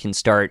communities can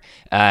start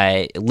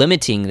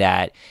limiting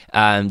that.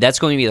 That's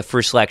going to be the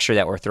first lecture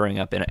that we're throwing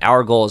up. And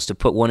our goal is to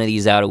put one of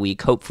these out a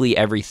week, hopefully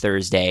every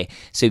Thursday.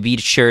 So be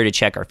sure to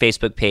check our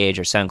Facebook page,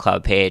 our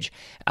SoundCloud page,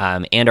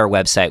 and our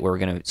website, where we're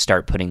going to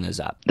start putting those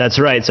up. That's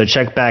right. So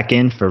check back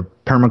in for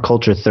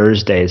Permaculture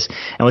Thursdays.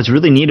 And what's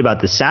really neat about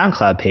the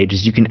SoundCloud page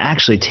is you can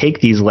actually take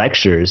these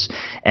lectures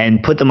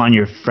and put them on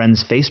your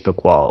friend's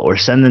Facebook wall, or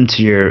send them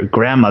to your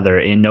grandmother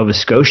in Nova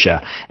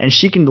Scotia, and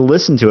she can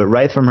listen to it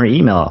right from her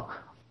email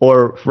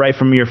or right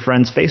from your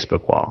friend's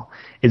Facebook wall.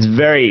 It's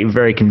very,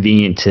 very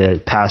convenient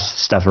to pass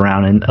stuff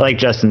around. And like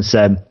Justin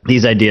said,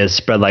 these ideas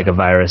spread like a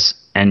virus,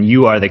 and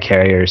you are the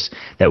carriers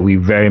that we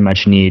very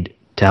much need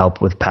to help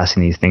with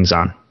passing these things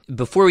on.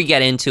 Before we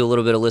get into a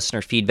little bit of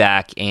listener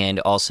feedback and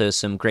also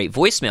some great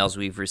voicemails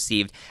we've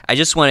received, I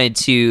just wanted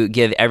to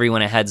give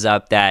everyone a heads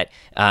up that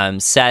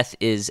Seth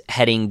is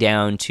heading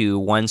down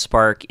to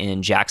OneSpark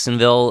in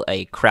Jacksonville,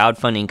 a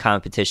crowdfunding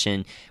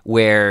competition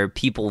where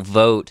people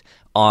vote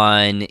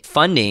on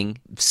funding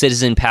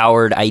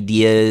citizen-powered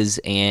ideas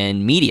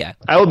and media.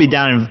 I will be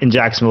down in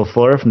Jacksonville,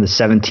 Florida from the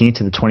 17th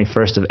to the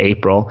 21st of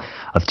April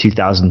of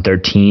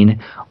 2013.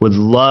 Would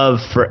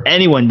love for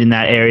anyone in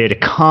that area to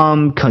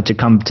come to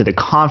the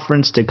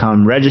conference, to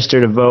come register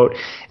to vote.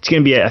 It's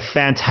going to be a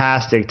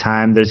fantastic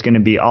time. There's going to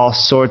be all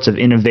sorts of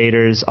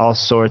innovators, all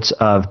sorts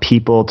of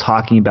people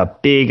talking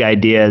about big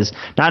ideas,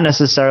 not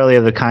necessarily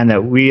of the kind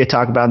that we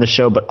talk about on the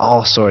show, but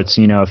all sorts.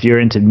 You know, if you're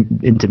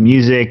into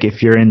music,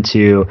 if you're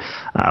into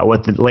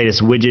what the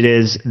latest widget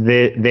is,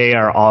 they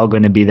are all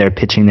going to be there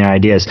pitching their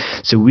ideas.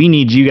 So we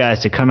need you guys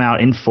to come out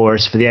in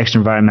force for the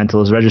Extra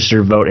Environmentalist, register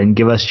to vote, and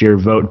give us your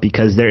vote,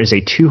 because there is a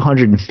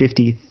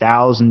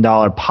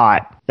 $250,000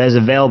 pot that is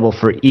available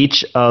for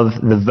each of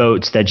the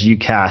votes that you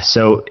cast.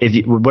 So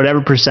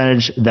whatever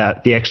percentage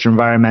that the Extra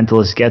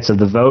Environmentalist gets of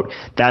the vote,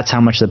 that's how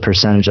much the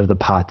percentage of the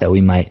pot that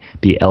we might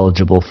be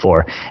eligible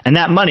for. And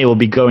that money will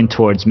be going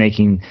towards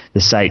making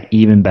the site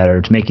even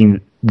better, to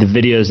making the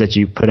videos that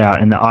you put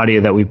out and the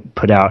audio that we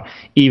put out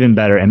even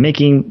better, and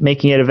making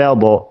it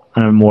available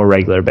on a more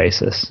regular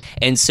basis.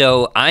 And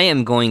so I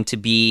am going to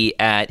be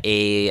at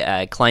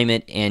a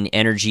climate and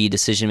energy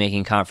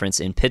decision-making conference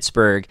in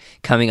Pittsburgh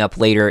coming up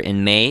later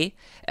in May,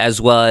 as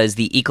well as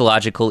the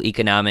Ecological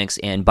Economics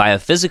and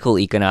Biophysical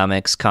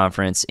Economics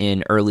Conference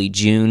in early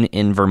June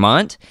in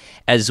Vermont,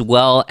 as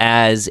well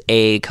as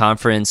a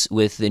conference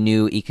with the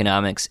New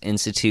Economics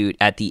Institute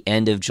at the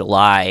end of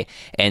July.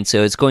 And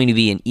so it's going to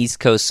be an East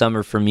Coast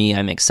summer for me.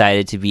 I'm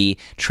excited to be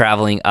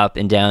traveling up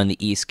and down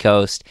the East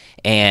Coast.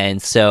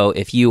 And so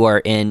if you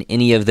are in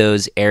any of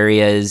those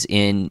areas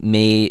in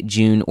May,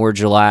 June, or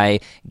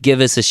July,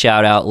 give us a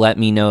shout out. Let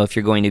me know if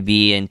you're going to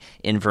be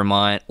in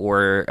Vermont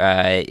or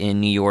in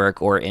New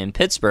York or in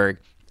Pittsburgh,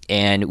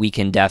 and we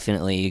can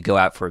definitely go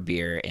out for a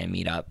beer and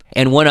meet up.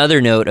 And one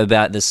other note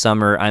about this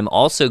summer, I'm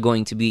also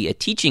going to be a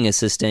teaching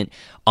assistant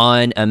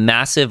on a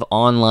massive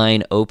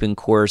online open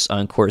course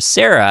on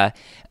Coursera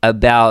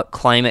about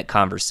climate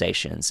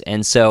conversations.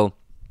 And so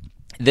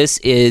this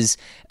is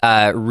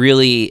a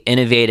really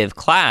innovative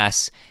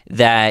class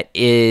that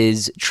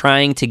is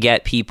trying to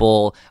get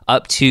people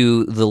up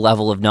to the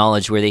level of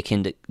knowledge where they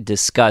can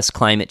discuss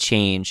climate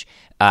change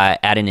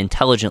at an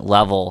intelligent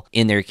level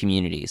in their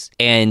communities.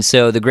 And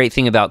so the great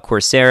thing about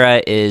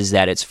Coursera is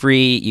that it's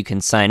free. You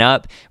can sign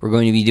up. We're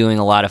going to be doing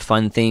a lot of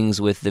fun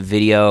things with the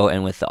video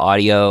and with the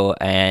audio.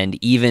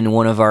 And even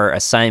one of our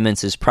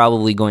assignments is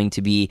probably going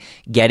to be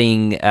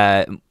getting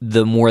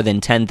the more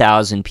than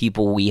 10,000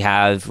 people we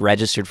have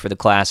registered for the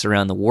class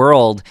around the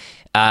world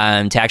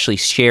to actually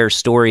share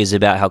stories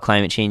about how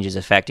climate change is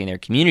affecting their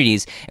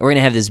communities. And we're going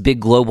to have this big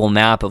global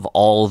map of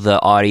all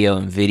the audio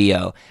and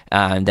video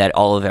that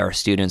all of our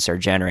students are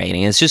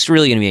generating. And it's just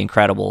really going to be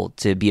incredible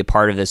to be a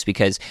part of this,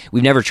 because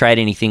we've never tried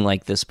anything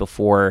like this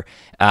before,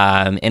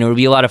 and it would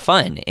be a lot of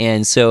fun.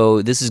 And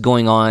so this is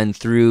going on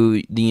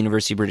through the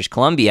University of British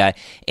Columbia,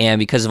 and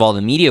because of all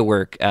the media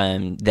work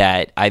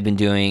that I've been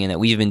doing and that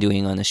we've been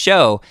doing on the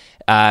show,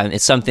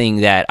 it's something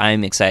that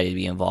I'm excited to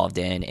be involved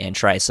in and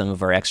try some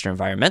of our extra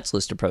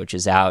environmentalist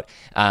approaches out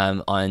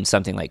on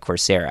something like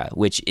Coursera,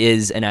 which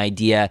is an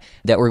idea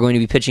that we're going to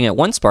be pitching at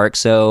OneSpark.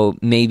 So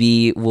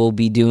maybe we'll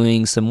be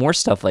doing some more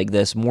stuff like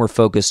this, more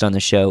focused on the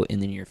show in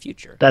the near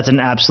future. That's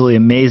an absolutely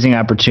amazing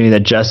opportunity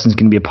that Justin's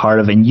going to be a part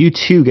of, and you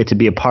too get to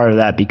be a part of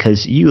that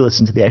because you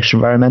listen to the Extra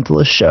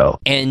Environmentalist show.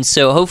 And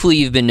so hopefully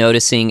you've been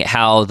noticing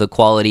how the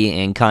quality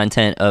and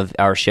content of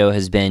our show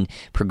has been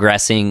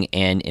progressing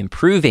and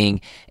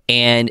improving.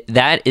 And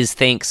that is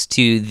thanks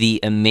to the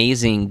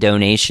amazing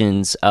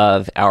donations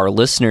of our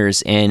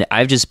listeners. And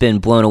I've just been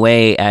blown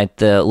away at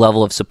the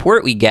level of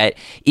support we get,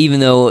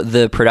 even though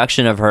the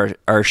production of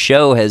our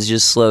show has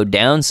just slowed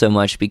down so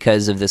much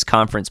because of this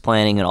conference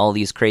planning and all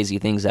these crazy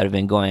things that have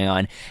been going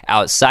on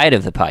outside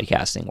of the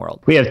podcasting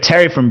world. We have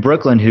Terry from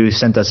Brooklyn who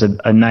sent us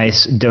a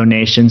nice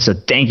donation. So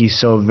thank you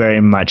so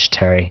very much,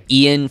 Terry.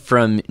 Ian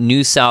from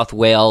New South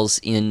Wales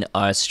in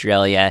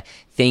Australia.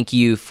 Thank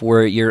you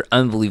for your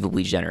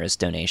unbelievably generous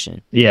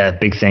donation. Yeah,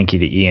 big thank you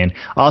to Ian.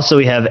 Also,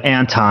 we have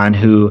Anton,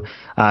 who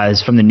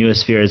is from the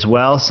Noosphere as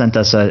well, sent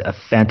us a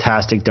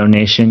fantastic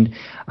donation.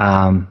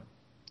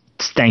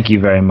 Thank you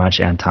very much,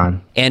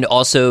 Anton. And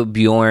also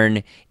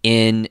Bjorn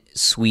in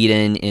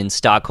Sweden, in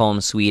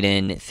Stockholm,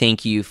 Sweden.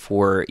 Thank you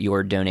for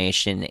your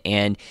donation.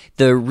 And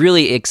the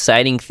really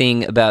exciting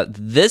thing about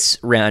this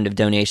round of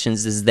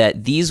donations is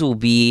that these will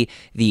be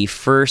the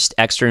first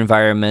Extra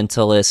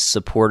Environmentalist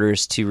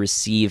supporters to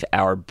receive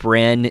our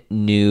brand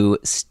new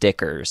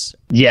stickers.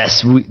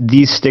 Yes,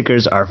 these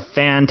stickers are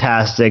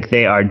fantastic.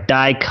 They are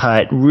die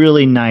cut,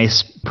 really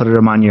nice. Put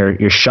them on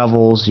your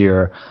shovels,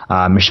 your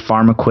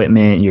farm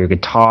equipment, your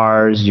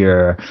guitars,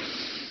 your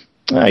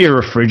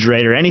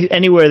refrigerator,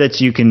 anywhere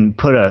that you can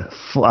put a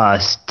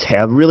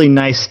really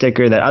nice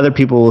sticker that other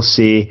people will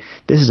see.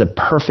 This is a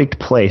perfect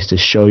place to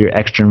show your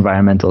extra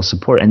environmental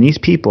support. And these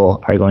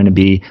people are going to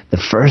be the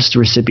first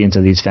recipients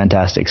of these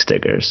fantastic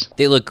stickers.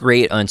 They look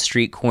great on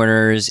street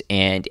corners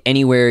and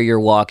anywhere you're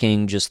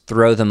walking, just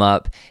throw them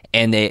up.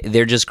 And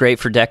they're just great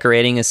for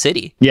decorating a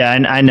city. Yeah,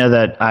 and I know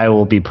that I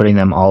will be putting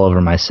them all over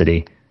my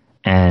city.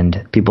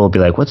 And people will be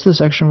like, what's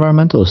this extra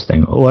environmentalist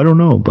thing? Oh, I don't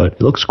know, but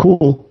it looks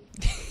cool.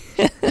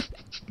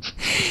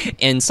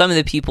 And some of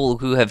the people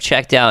who have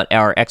checked out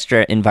our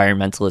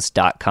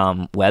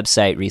extraenvironmentalist.com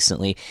website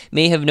recently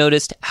may have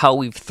noticed how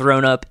we've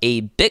thrown up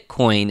a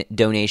Bitcoin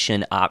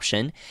donation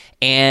option.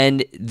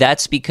 And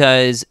that's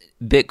because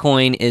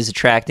Bitcoin is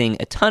attracting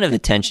a ton of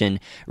attention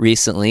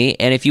recently.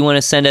 And if you want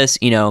to send us,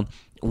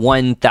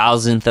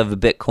 1,000th of a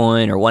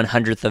Bitcoin or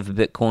 100th of a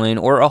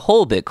Bitcoin or a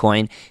whole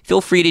Bitcoin,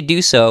 feel free to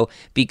do so,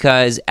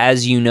 because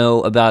as you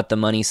know about the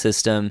money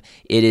system,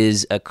 it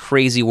is a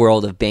crazy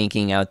world of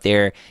banking out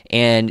there.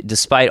 And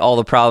despite all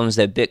the problems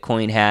that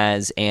Bitcoin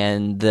has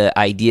and the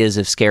ideas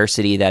of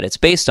scarcity that it's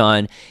based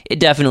on, it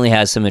definitely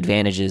has some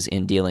advantages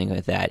in dealing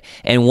with that.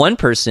 And one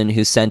person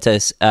who sent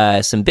us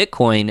some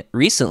Bitcoin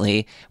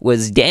recently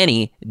was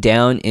Danny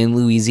down in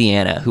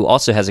Louisiana, who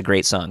also has a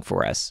great song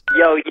for us.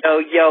 Yo, yo,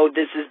 yo,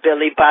 this is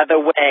Billy, by the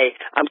way.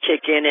 I'm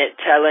kicking it,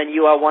 telling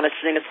you I want to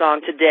sing a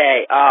song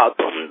today.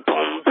 Boom,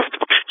 boom.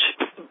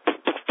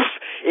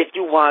 If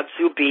you want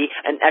to be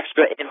an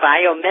extra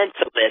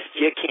environmentalist,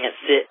 you can't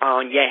sit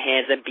on your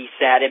hands and be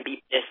sad and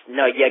be pissed.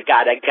 No, you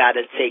gotta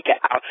take it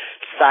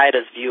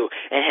outsider's view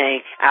and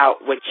hang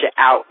out with your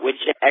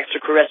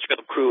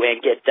extraterrestrial crew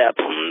and get the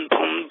boom,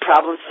 boom,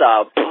 problem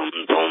solved. Boom,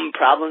 boom,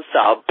 problem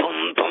solved.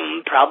 Boom,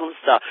 boom, problem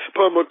solved.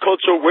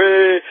 Permaculture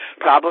way.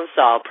 Problem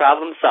solved.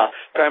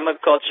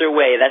 Permaculture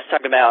way. That's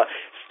talking about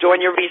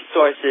storing your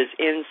resources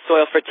in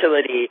soil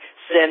fertility,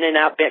 sending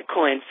out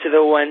Bitcoins to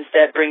the ones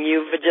that bring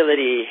you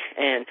fragility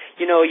and,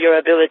 your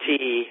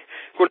ability.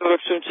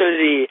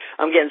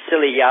 I'm getting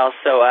silly, y'all,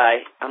 so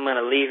I'm going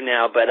to leave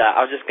now, but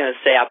I was just going to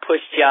say I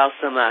pushed y'all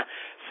some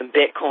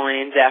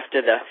Bitcoins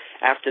after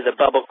the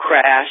bubble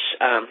crash,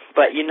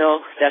 but,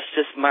 that's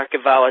just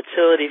market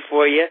volatility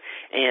for you,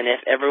 and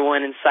if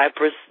everyone in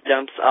Cyprus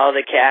dumps all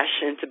the cash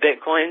into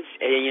Bitcoins,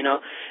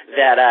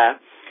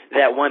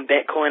 that one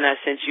Bitcoin I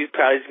sent you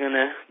probably is going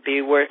to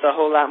be worth a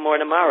whole lot more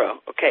tomorrow.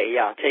 Okay,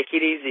 y'all, take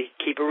it easy.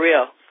 Keep it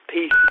real.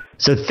 Peace.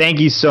 So thank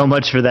you so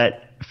much for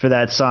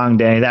that song,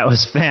 Danny. That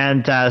was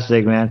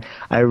fantastic, man.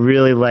 I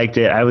really liked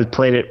it. I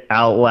played it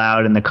out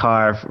loud in the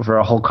car for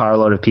a whole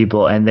carload of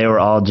people, and they were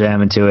all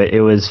jamming to it.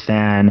 It was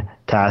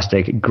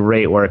fantastic.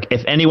 Great work.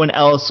 If anyone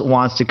else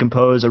wants to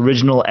compose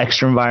original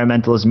extra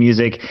environmentalist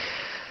music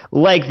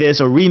like this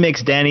or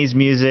remix Danny's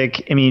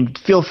music,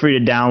 feel free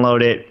to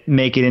download it,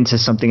 make it into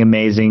something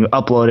amazing,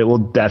 upload it. We'll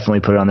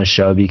definitely put it on the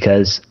show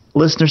because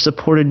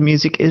listener-supported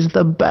music is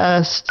the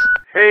best.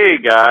 Hey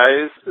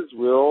guys, this is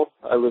Will.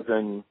 I live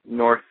in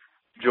North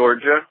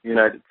Georgia,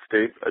 United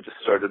States. I just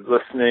started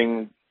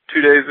listening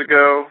 2 days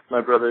ago.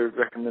 My brother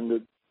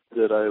recommended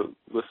that I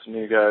listen to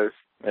you guys,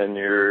 and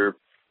you're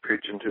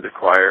preaching to the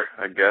choir,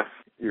 I guess.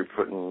 You're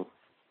putting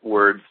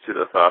words to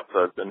the thoughts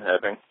I've been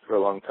having for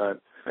a long time.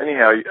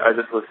 Anyhow, I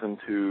just listened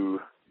to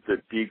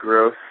the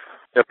degrowth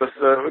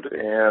episode,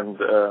 and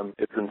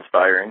it's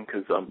inspiring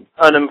because I'm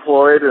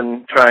unemployed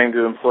and trying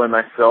to employ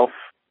myself,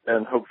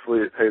 and hopefully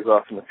it pays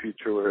off in the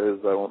future,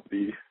 whereas I won't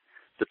be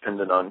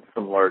dependent on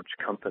some large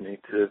company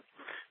to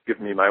give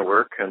me my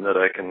work, and that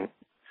I can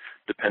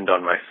depend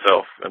on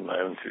myself and my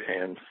own two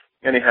hands.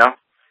 Anyhow,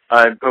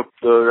 I hope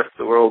the rest of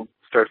the world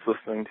starts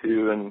listening to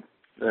you and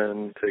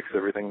takes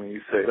everything that you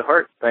say to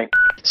heart. Thanks.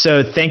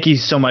 So thank you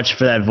so much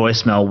for that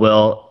voicemail,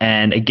 Will.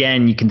 And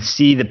again, you can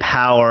see the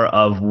power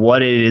of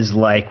what it is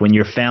like when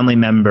your family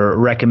member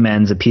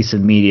recommends a piece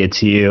of media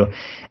to you.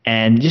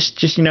 And just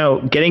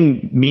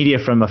getting media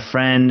from a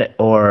friend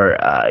or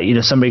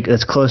somebody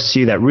that's close to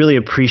you that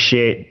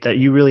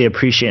you really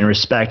appreciate and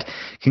respect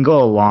can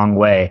go a long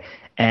way.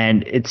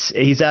 And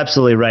he's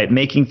absolutely right.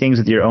 Making things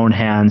with your own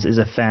hands is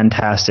a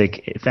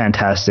fantastic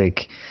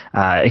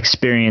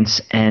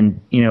experience. And,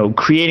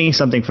 creating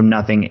something from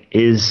nothing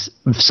is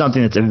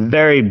something that's a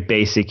very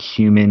basic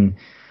human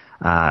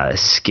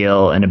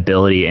skill and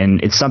ability.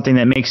 And it's something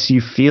that makes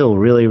you feel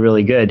really,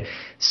 really good.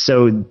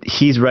 So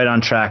he's right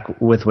on track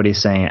with what he's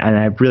saying. And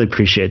I really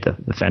appreciate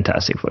the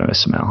fantastic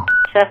voicemail.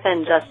 Seth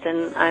and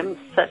Justin, I'm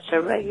such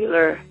a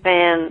regular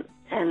fan.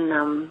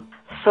 And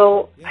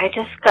so I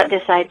just got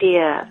this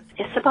idea.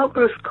 It's about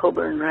Bruce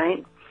Cockburn,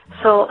 right?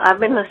 So I've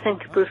been listening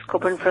to Bruce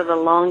Cockburn for the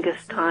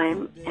longest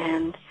time,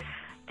 and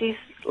these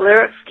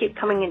lyrics keep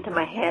coming into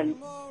my head.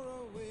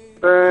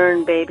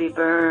 Burn, baby,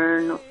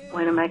 burn.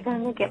 When am I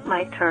going to get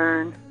my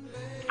turn?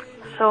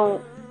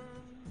 So,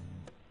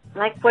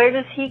 where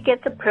does he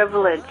get the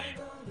privilege?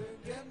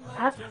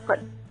 That's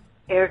what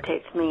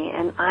irritates me,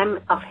 and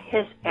I'm of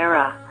his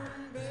era.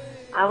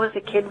 I was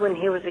a kid when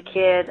he was a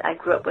kid. I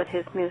grew up with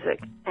his music,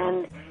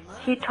 and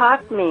he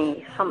taught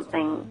me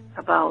something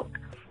about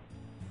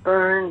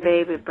burn,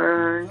 baby,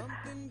 burn.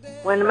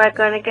 When am I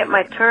going to get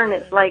my turn?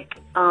 It's like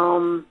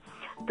I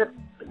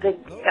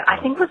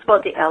think it was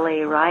about the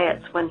LA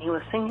riots when he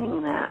was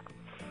singing that.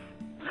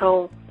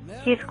 So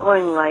he's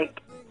going like,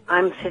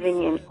 I'm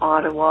sitting in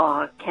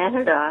Ottawa,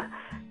 Canada,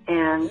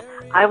 and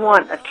I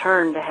want a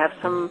turn to have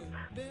some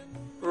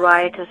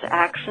riotous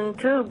action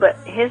too. But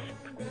he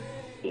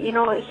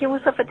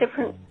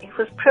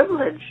was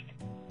privileged,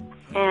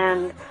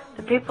 and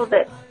the people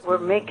that were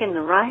making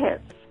the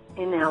riots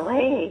in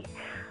LA,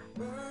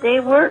 they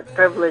weren't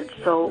privileged.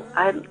 So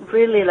I'd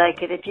really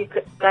like it if you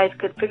guys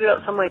could figure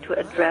out some way to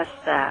address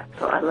that.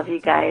 So I love you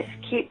guys.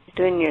 Keep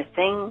doing your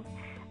thing,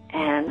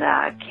 and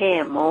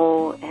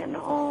KMO and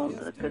all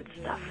the good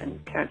stuff, and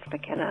Terrence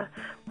McKenna,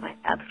 my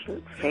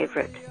absolute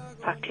favorite.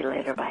 Talk to you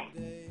later. Bye.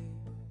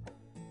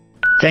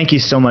 Thank you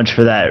so much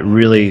for that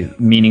really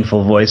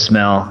meaningful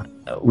voicemail.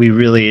 We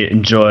really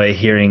enjoy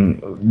hearing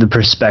the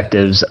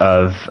perspectives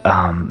of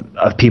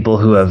people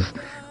who have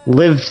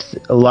lived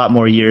a lot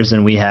more years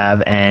than we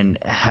have and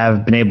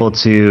have been able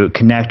to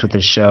connect with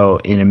the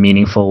show in a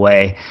meaningful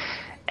way.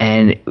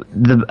 And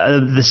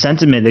the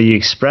sentiment that you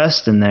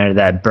expressed in there,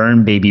 that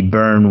burn, baby,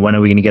 burn, when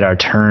are we going to get our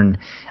turn?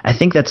 I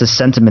think that's a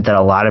sentiment that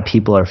a lot of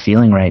people are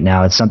feeling right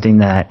now. It's something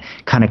that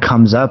kind of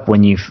comes up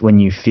when you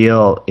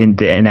feel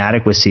the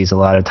inadequacies a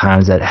lot of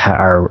times that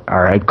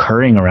are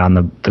occurring around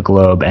the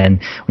globe,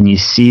 and when you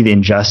see the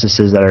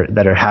injustices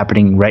that are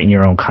happening right in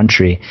your own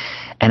country.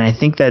 And I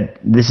think that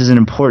this is an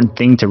important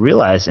thing to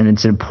realize, and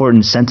it's an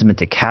important sentiment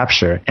to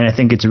capture. And I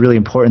think it's really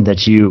important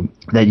that you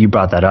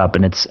brought that up.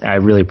 And I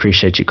really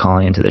appreciate you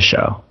calling into the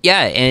show.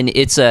 Yeah, and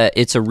it's a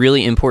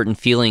really important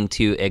feeling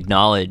to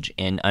acknowledge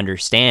and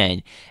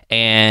understand.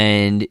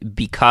 And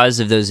because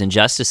of those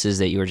injustices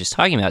that you were just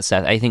talking about,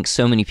 Seth, I think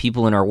so many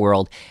people in our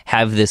world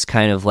have this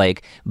kind of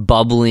like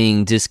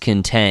bubbling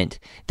discontent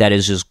that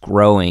is just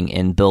growing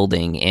and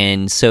building.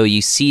 And so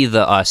you see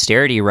the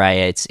austerity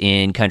riots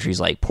in countries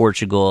like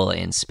Portugal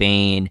and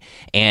Spain,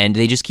 and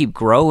they just keep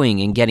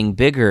growing and getting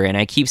bigger. And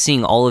I keep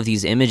seeing all of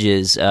these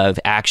images of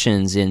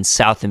actions in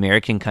South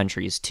American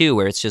countries too,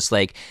 where it's just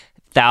like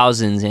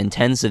thousands and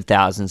tens of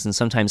thousands and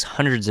sometimes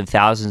hundreds of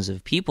thousands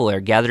of people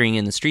are gathering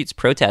in the streets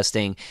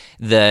protesting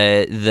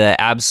the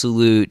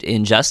absolute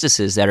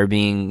injustices that are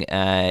being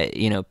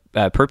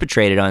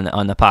perpetrated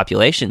on the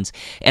populations.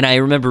 And I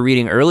remember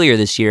reading earlier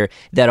this year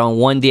that on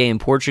one day in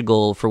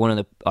Portugal for one of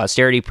the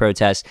austerity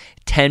protests,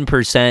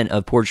 10%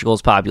 of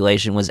Portugal's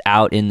population was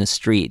out in the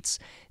streets.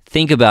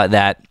 Think about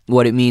that,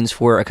 what it means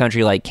for a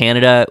country like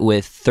Canada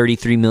with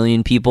 33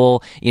 million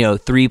people,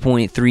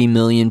 3.3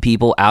 million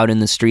people out in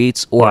the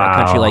streets, or a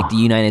country like the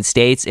United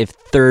States, if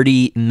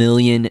 30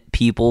 million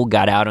people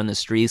got out on the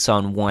streets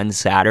on one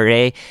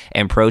Saturday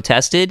and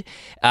protested.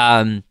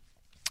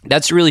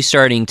 That's really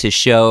starting to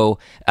show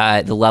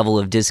the level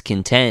of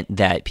discontent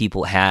that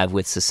people have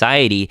with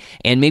society.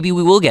 And maybe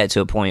we will get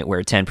to a point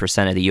where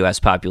 10% of the U.S.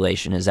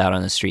 population is out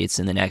on the streets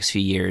in the next few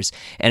years.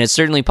 And it's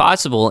certainly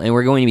possible. And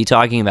we're going to be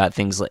talking about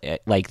things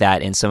like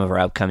that in some of our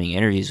upcoming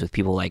interviews with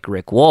people like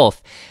Rick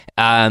Wolff.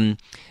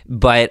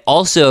 But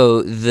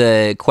also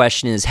the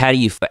question is, how do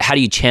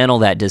you channel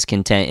that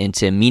discontent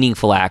into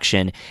meaningful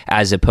action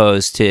as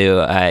opposed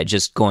to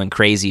just going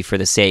crazy for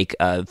the sake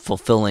of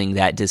fulfilling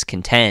that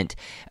discontent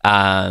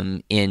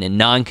in a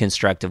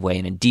non-constructive way,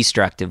 in a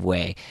destructive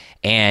way.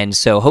 And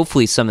so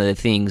hopefully some of the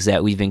things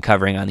that we've been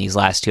covering on these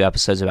last two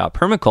episodes about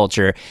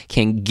permaculture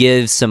can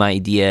give some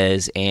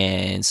ideas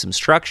and some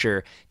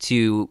structure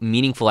to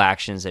meaningful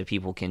actions that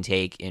people can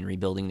take in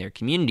rebuilding their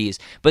communities.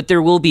 But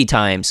there will be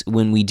times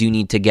when we do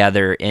need to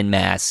gather en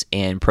masse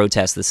and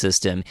protest the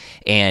system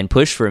and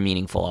push for a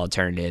meaningful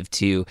alternative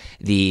to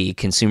the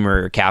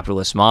consumer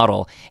capitalist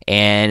model.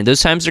 And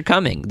those times are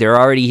coming. They're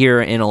already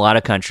here in a lot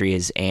of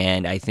countries.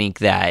 And I think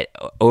that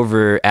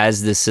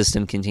as this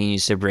system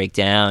continues to break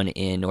down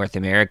in North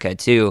America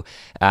too,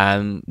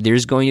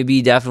 there's going to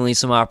be definitely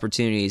some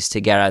opportunities to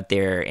get out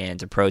there and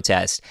to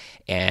protest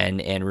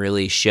and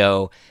really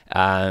show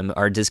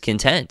our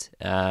discontent.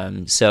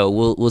 So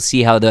we'll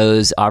see how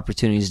those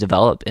opportunities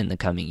develop in the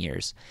coming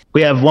years.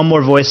 We have one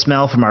more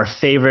voicemail from our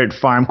favorite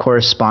farm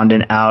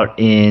correspondent out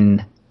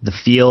in the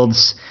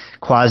fields,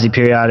 Quasi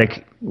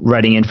Periodic,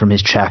 writing in from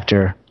his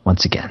tractor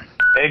once again.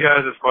 Hey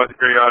guys, it's Quasi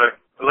Periodic.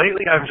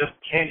 Lately, I just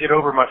can't get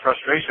over my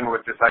frustration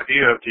with this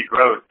idea of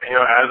degrowth.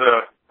 As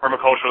a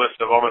permaculturalist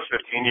of almost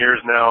 15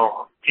 years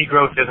now,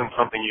 degrowth isn't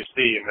something you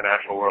see in the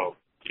natural world.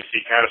 You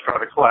see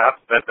catastrophic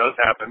collapse, that does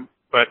happen,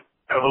 but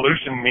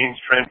evolution means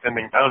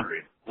transcending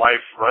boundaries.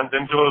 Life runs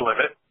into a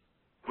limit,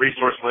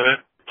 resource limit,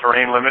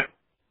 terrain limit,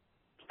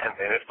 and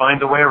then it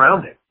finds a way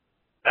around it.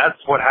 That's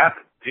what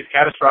happens. These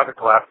catastrophic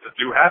collapses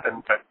do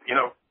happen, but,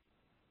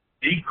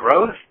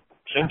 degrowth,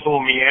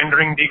 gentle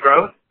meandering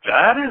degrowth,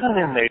 that isn't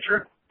in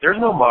nature. There's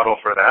no model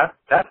for that.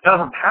 That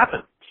doesn't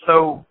happen.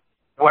 So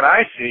what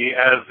I see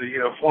as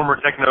the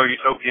former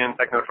techno-utopian,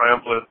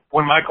 techno-triumphalist,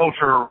 when my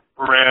culture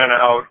ran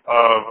out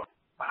of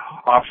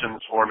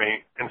options for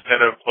me,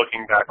 instead of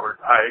looking backward,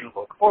 I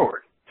look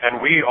forward.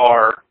 And we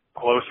are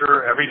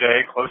closer every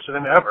day, closer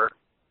than ever,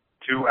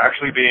 to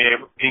actually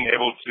being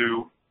able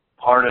to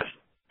harness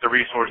the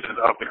resources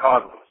of the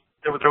cosmos.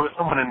 There was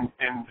someone in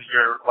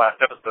your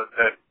last episode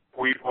that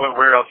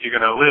where else are you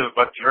going to live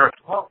but the Earth?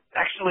 Well,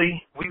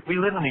 actually, we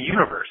live in the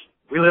universe.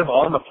 We live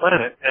on the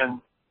planet, and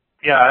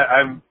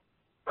I'm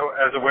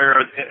as aware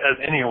as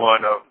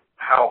anyone of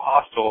how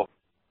hostile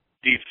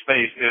deep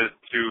space is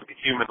to the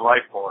human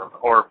life form,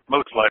 or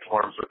most life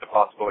forms with the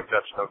possible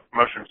exception of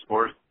mushroom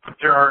spores. But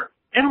there are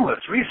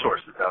endless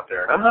resources out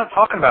there. And I'm not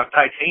talking about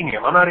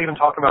titanium. I'm not even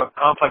talking about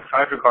complex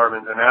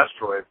hydrocarbons and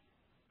asteroids.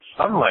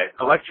 Sunlight,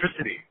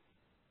 electricity,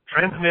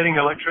 transmitting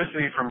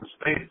electricity from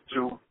space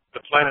to the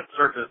planet's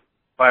surface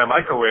via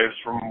microwaves,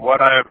 from what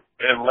I've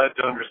been led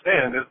to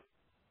understand, is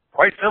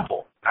quite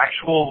simple.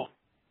 Actual,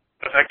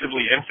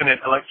 effectively infinite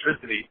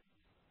electricity.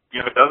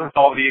 It doesn't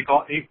solve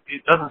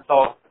it doesn't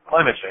solve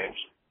climate change.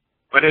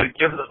 but it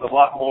gives us a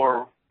lot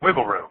more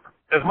wiggle room.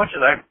 As much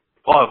as I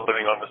love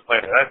living on this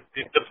planet,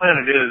 the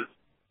planet is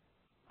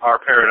our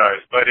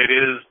paradise, but it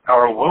is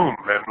our womb.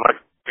 And like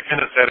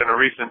McKenna said in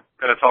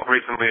a talk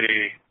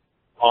recently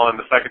on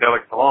the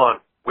Psychedelic Salon,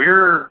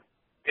 we're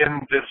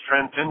in this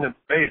transcendent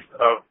space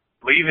of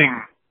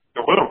leaving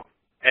the womb,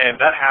 and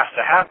that has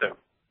to happen.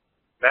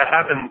 That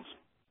happens,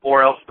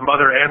 or else the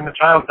mother and the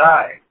child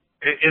die.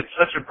 It's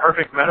such a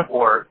perfect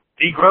metaphor.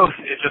 Degrowth,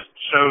 it just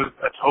shows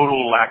a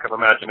total lack of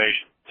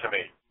imagination to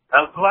me.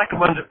 A lack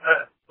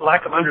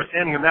of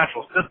understanding of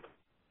natural systems.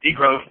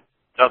 Degrowth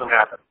doesn't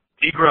happen.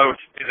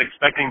 Degrowth is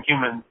expecting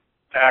humans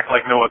to act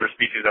like no other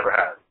species ever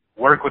has.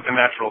 Work with the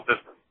natural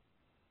system.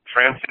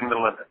 Transcend the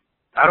limit.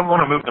 I don't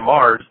want to move to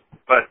Mars,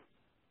 but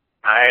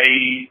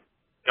I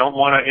don't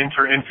want to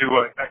enter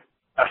into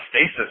a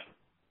stasis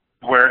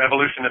where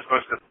evolution is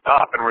supposed to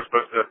stop and we're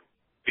supposed to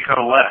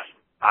become less.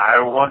 I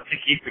want to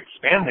keep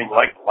expanding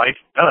like life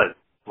does.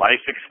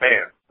 Life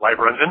expands. Life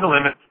runs into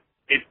limits.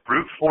 It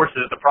brute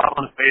forces the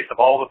problem space of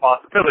all the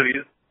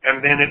possibilities,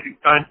 and then it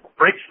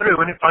breaks through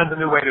and it finds a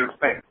new way to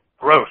expand.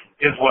 Growth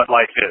is what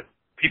life is.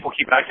 People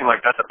keep acting like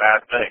that's a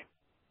bad thing.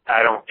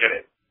 I don't get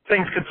it.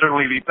 Things could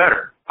certainly be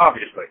better,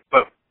 obviously,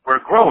 but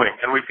we're growing,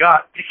 and we've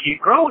got to keep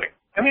growing.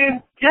 I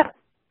mean, yeah,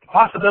 the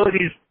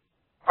possibilities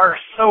are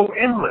so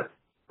endless.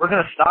 We're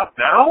going to stop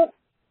now?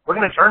 We're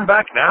going to turn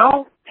back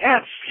now? Yeah,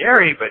 it's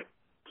scary, but,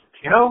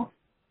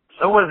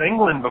 so was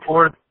England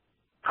before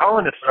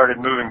colonists started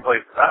moving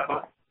places.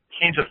 You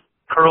can't just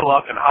curl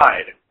up and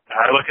hide.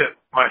 I look at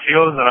my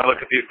fields and I look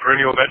at these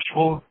perennial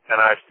vegetables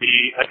and I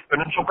see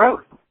exponential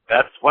growth.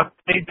 That's what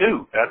they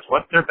do. That's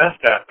what they're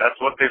best at. That's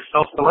what they've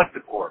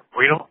self-selected for.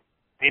 We don't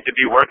need to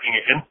be working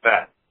against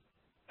that.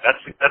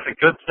 That's a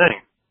good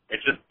thing.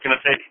 It's just going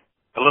to take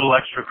a little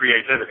extra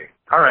creativity.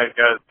 All right,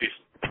 guys. Peace.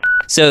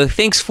 So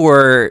thanks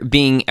for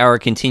being our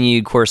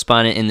continued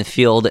correspondent in the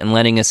field and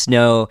letting us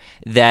know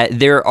that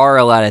there are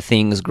a lot of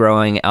things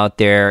growing out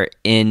there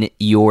in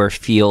your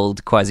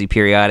field,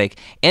 quasi-periodic,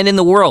 and in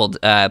the world,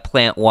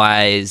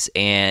 plant-wise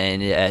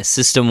and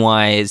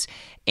system-wise.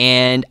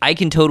 And I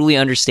can totally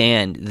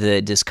understand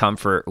the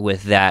discomfort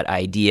with that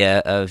idea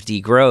of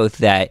degrowth,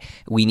 that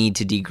we need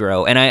to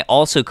degrow. And I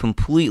also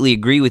completely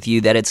agree with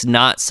you that it's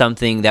not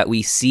something that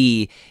we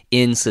see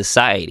in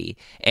society,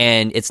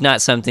 and it's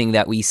not something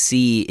that we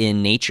see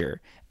in nature,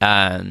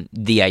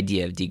 the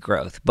idea of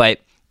degrowth. But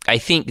I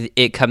think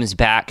it comes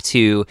back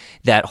to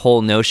that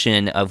whole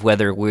notion of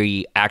whether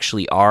we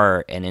actually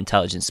are an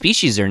intelligent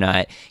species or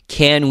not.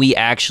 Can we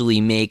actually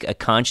make a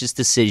conscious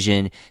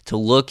decision to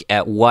look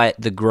at what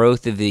the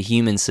growth of the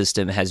human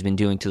system has been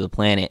doing to the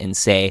planet and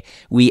say,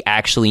 we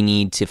actually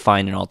need to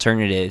find an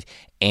alternative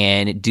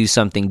and do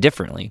something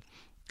differently?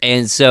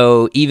 And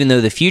so even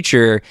though the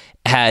future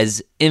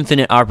has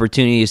infinite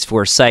opportunities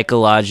for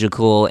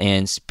psychological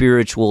and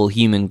spiritual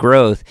human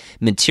growth,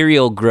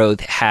 material growth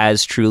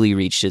has truly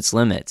reached its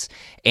limits.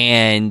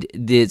 And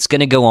it's going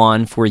to go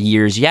on for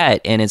years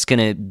yet, and it's going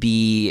to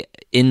be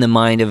in the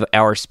mind of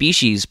our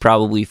species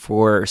probably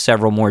for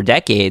several more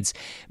decades.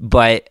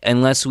 But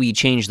unless we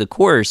change the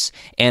course,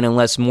 and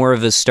unless more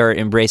of us start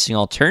embracing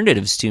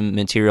alternatives to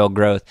material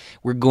growth,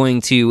 we're going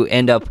to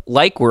end up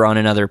like we're on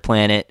another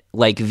planet,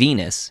 like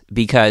Venus,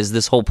 because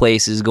this whole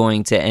place is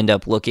going to end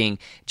up looking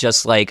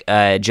just like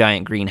a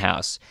giant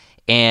greenhouse.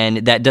 And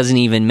that doesn't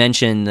even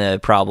mention the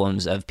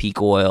problems of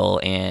peak oil.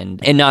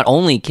 And not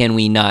only can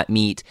we not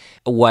meet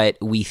what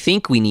we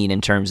think we need in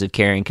terms of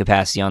carrying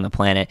capacity on the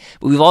planet,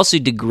 but we've also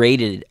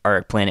degraded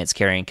our planet's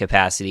carrying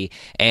capacity.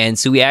 And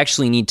so we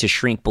actually need to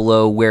shrink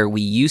below where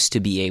we used to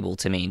be able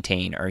to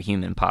maintain our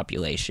human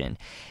population.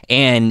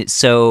 And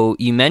so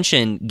you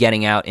mentioned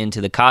getting out into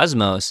the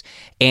cosmos,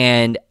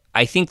 and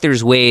I think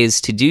there's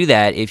ways to do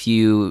that if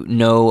you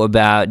know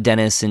about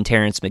Dennis and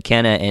Terence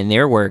McKenna and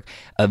their work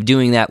of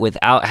doing that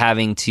without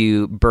having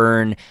to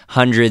burn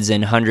hundreds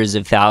and hundreds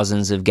of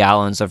thousands of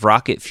gallons of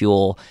rocket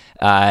fuel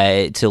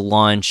to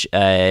launch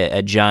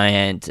a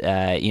giant,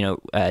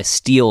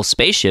 steel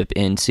spaceship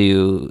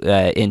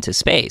into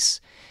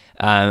space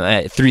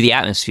through the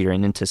atmosphere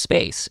and into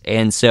space.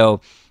 And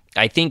so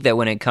I think that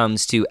when it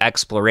comes to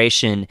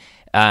exploration,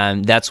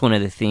 that's one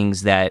of the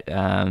things that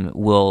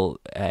will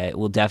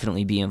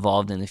definitely be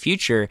involved in the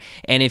future.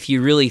 And if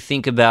you really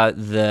think about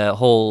the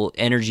whole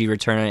energy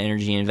return on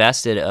energy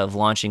invested of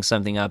launching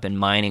something up and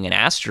mining an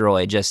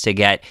asteroid just to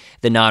get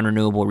the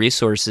non-renewable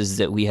resources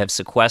that we have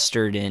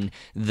sequestered in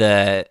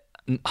the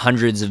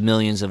hundreds of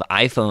millions of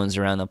iPhones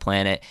around the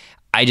planet,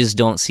 I just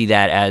don't see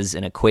that as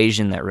an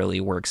equation that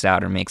really works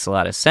out or makes a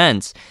lot of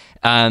sense.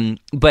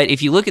 But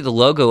if you look at the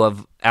logo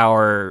of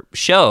our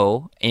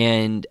show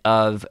and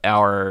of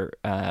our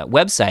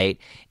website,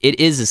 it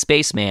is a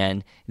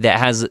spaceman that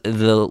has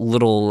the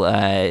little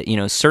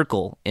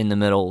circle in the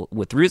middle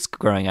with roots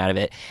growing out of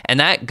it, and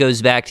that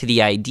goes back to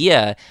the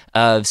idea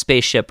of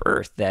Spaceship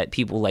Earth that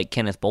people like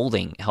Kenneth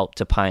Boulding helped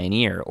to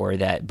pioneer, or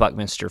that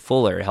Buckminster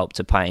Fuller helped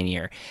to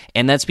pioneer.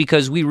 And that's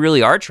because we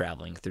really are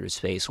traveling through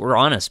space. We're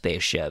on a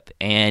spaceship,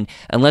 and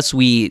unless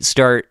we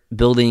start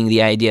building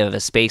the idea of a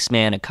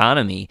spaceman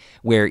economy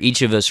where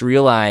each of us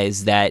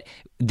realize that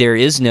there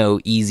is no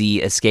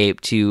easy escape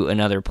to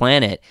another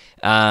planet,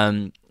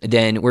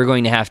 then we're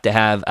going to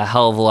have a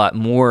hell of a lot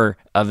more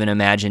of an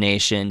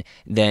imagination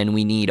than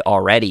we need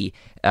already,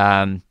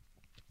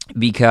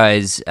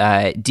 because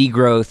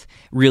degrowth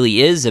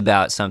really is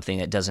about something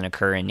that doesn't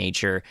occur in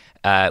nature,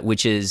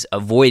 which is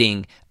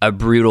avoiding a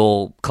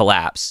brutal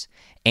collapse.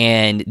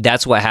 And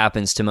that's what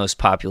happens to most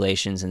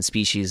populations and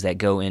species that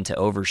go into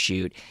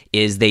overshoot,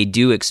 is they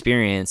do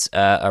experience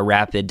a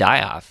rapid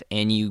die-off.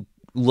 And you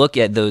look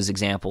at those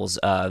examples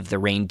of the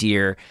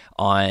reindeer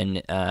on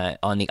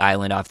the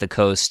island off the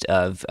coast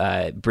of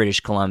British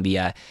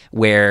Columbia,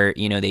 where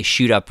they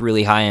shoot up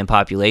really high in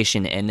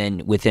population and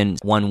then within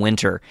one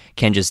winter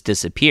can just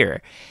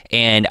disappear.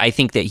 And I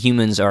think that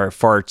humans are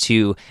far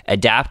too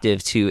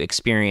adaptive to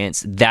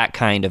experience that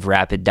kind of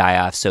rapid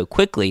die-off so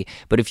quickly.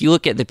 But if you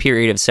look at the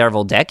period of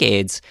several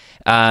decades,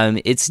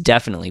 it's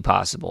definitely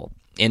possible.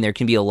 And there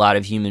can be a lot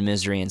of human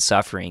misery and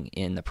suffering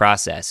in the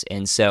process.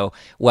 And so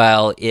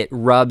while it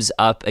rubs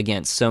up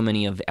against so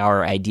many of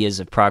our ideas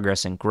of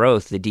progress and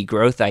growth, the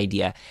degrowth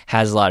idea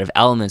has a lot of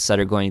elements that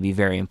are going to be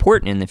very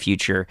important in the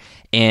future.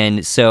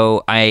 And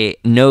so I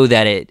know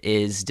that it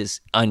is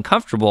just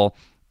uncomfortable,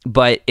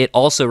 but it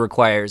also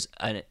requires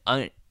an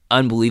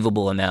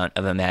unbelievable amount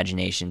of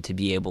imagination to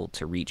be able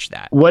to reach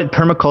that. What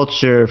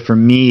permaculture for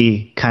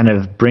me kind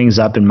of brings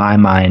up in my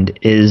mind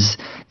is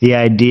the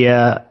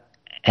idea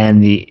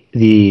and the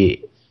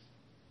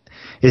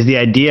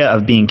idea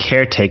of being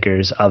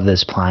caretakers of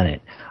this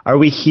planet. Are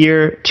we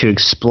here to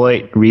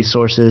exploit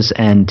resources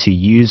and to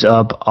use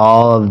up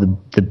all of the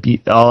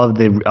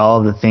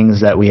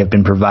things that we have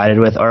been provided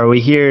with? Or are we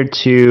here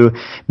to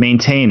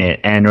maintain it,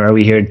 and are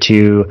we here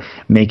to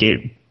make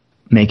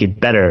it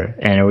better,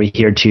 and are we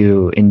here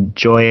to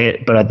enjoy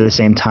it, but at the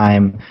same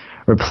time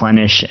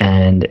replenish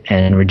and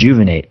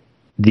rejuvenate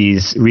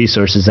these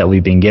resources that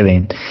we've been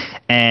given?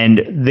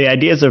 And the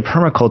ideas of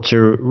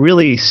permaculture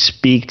really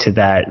speak to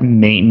that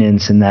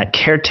maintenance and that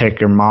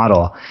caretaker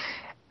model.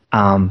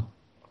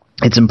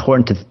 It's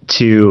important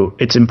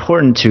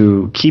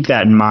to keep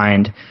that in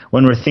mind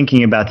when we're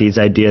thinking about these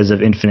ideas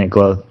of infinite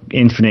growth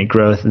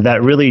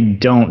that really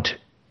don't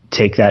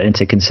take that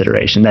into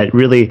consideration, that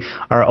really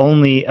are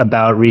only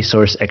about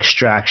resource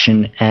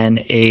extraction and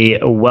a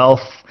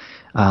wealth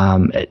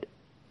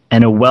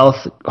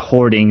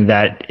hoarding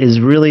that is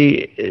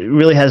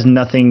really has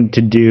nothing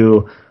to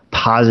do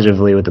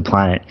positively with the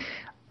planet.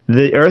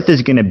 The Earth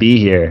is going to be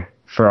here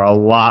for a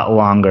lot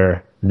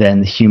longer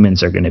than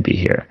humans are going to be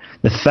here.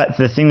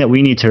 The thing that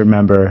we need to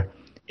remember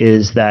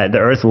is that the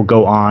Earth will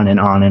go on and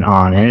on and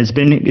on, and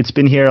it's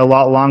been here a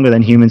lot longer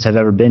than humans have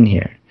ever been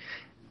here.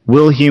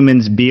 Will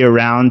humans be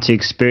around to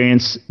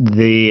experience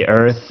the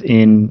Earth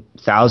in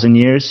 1,000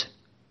 years?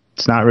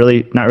 It's not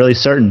really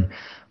certain,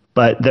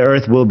 but the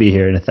Earth will be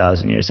here in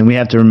 1,000 years, and we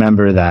have to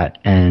remember that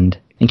and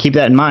keep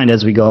that in mind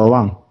as we go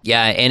along.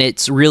 Yeah, and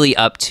it's really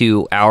up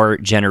to our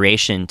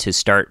generation to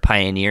start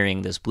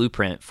pioneering this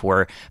blueprint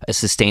for a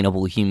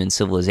sustainable human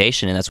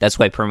civilization, and that's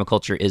why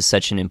permaculture is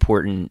such an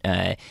important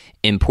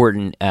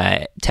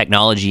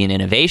technology and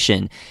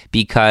innovation,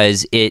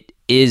 because it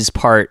is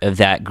part of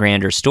that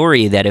grander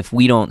story that if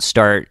we don't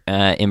start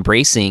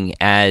embracing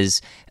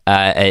as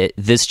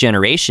this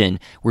generation,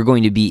 we're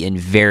going to be in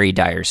very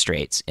dire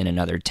straits in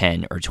another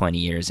 10 or 20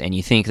 years. And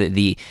you think that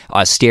the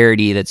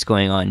austerity that's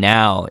going on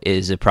now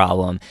is a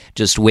problem.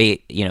 Just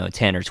wait,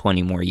 10 or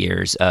 20 more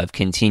years of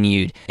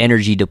continued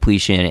energy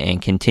depletion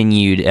and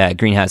continued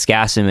greenhouse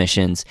gas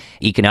emissions.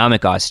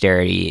 Economic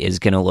austerity is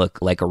going to look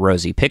like a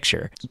rosy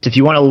picture. If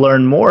you want to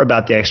learn more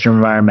about the Extra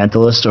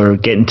Environmentalist or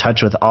get in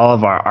touch with all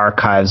of our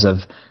archives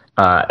of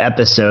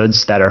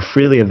episodes that are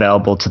freely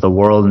available to the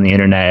world and the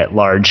internet at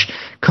large,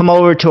 come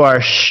over to our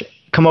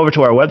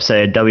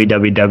website at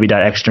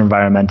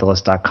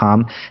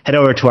www.extraenvironmentalist.com. Head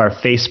over to our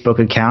Facebook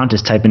account,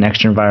 just type in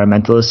Extra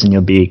Environmentalist, and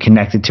you'll be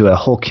connected to a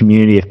whole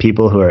community of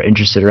people who are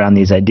interested around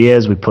these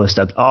ideas. We post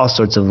up all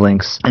sorts of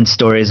links and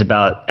stories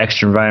about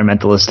Extra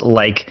Environmentalist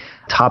like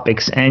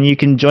topics, and you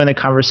can join the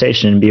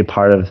conversation and be a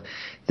part of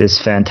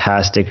this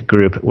fantastic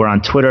group. We're on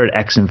Twitter at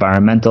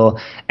XEnvironmental,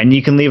 and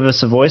you can leave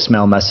us a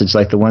voicemail message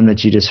like the one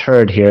that you just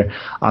heard here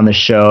on the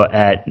show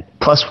at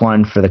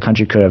 +1 for the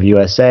country code of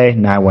USA,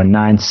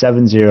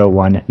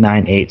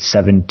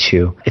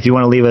 919-701-9872. If you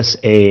want to leave us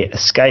a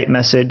Skype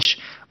message,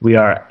 we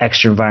are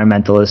Extra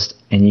Environmentalist,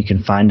 and you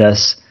can find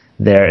us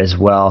there as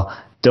well.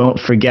 Don't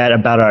forget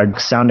about our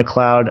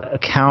SoundCloud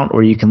account,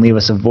 where you can leave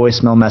us a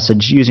voicemail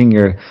message using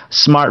your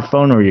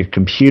smartphone or your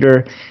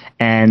computer.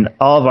 And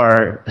all of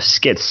our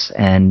skits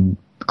and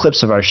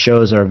clips of our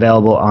shows are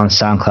available on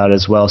SoundCloud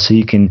as well. So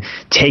you can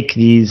take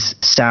these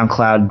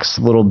SoundCloud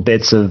little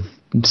bits of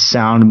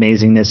sound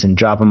amazingness and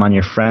drop them on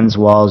your friends'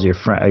 walls,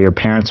 your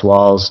parents'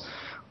 walls,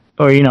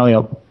 or,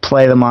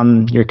 play them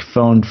on your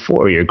phone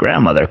for your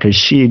grandmother, because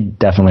she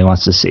definitely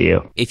wants to see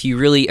you. If you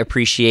really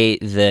appreciate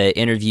the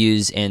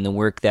interviews and the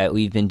work that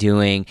we've been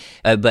doing,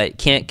 but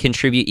can't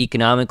contribute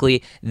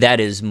economically, that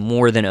is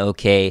more than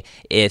okay.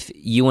 If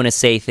you want to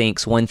say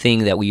thanks, one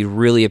thing that we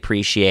really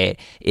appreciate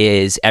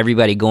is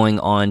everybody going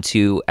on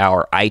to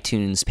our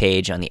iTunes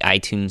page on the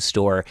iTunes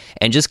store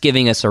and just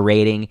giving us a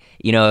rating.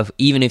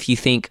 Even if you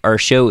think our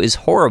show is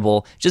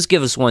horrible, just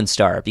give us 1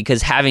 star,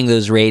 because having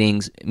those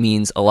ratings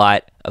means a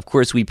lot. Of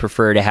course, we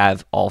prefer to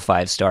have all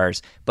 5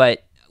 stars,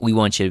 but we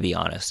want you to be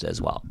honest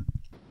as well.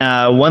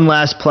 One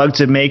last plug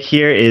to make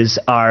here is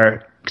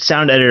our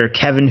sound editor,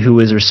 Kevin, who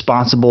is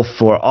responsible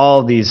for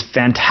all these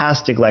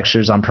fantastic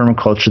lectures on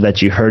permaculture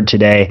that you heard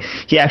today.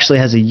 He actually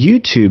has a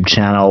YouTube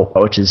channel,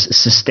 which is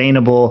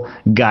Sustainable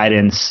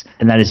Guidance,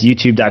 and that is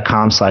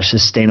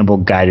youtube.com/sustainable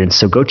guidance.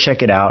 So go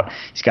check it out.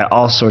 He's got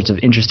all sorts of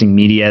interesting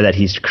media that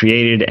he's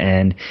created,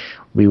 and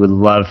we would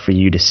love for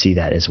you to see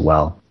that as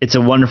well. It's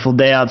a wonderful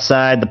day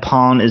outside. The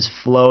pollen is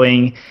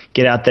flowing.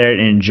 Get out there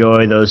and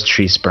enjoy those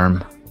tree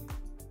sperm.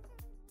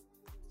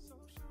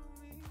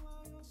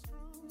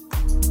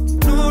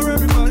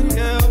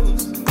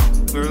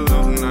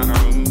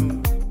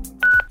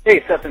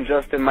 Hey, Seth and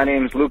Justin. My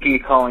name is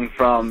Lukey, calling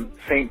from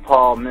St.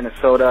 Paul,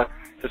 Minnesota.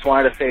 Just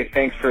wanted to say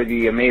thanks for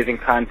the amazing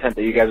content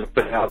that you guys are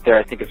putting out there.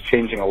 I think it's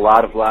changing a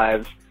lot of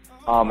lives.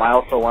 I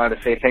also wanted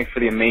to say thanks for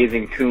the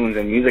amazing tunes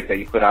and music that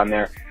you put on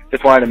there.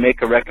 Just wanted to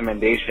make a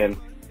recommendation.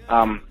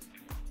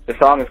 The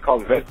song is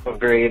called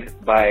Retrograde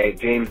by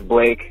James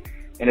Blake,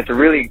 and it's a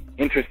really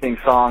interesting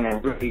song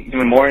and really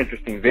even more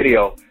interesting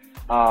video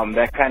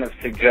that kind of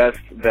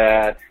suggests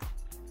that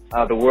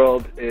the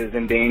world is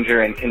in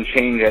danger and can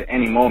change at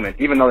any moment.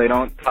 Even though they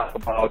don't talk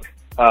about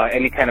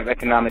any kind of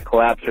economic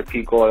collapse or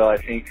peak oil, I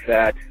think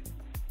that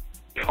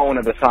tone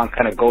of the song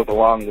kind of goes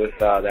along with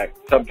that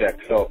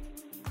subject. So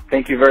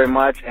thank you very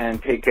much, and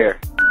take care.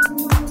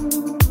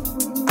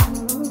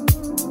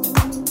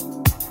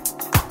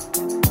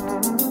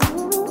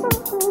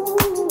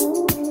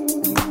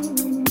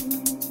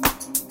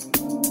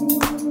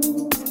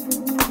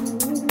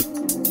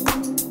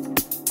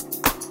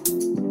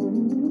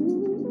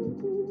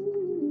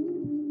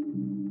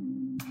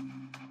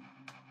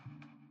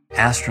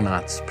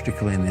 Astronauts,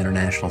 particularly in the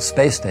International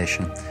Space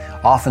Station,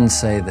 often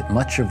say that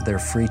much of their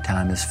free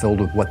time is filled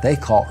with what they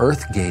call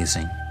Earth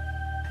gazing,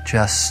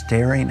 just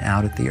staring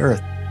out at the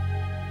Earth.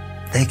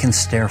 They can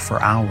stare for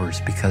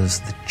hours because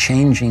the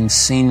changing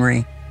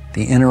scenery,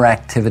 the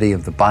interactivity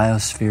of the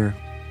biosphere,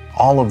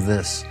 all of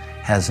this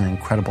has an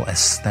incredible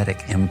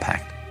aesthetic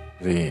impact.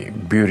 The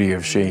beauty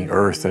of seeing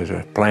Earth as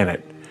a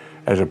planet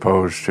as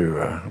opposed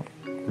to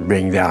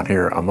being down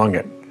here among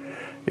it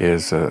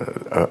is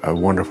a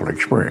wonderful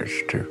experience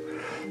to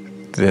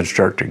then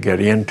start to get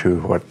into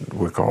what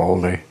we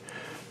call the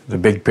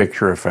big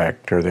picture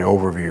effect or the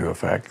overview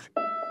effect.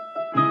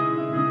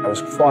 I was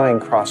flying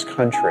cross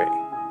country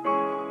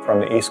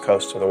from the East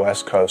Coast to the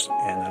West Coast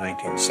in the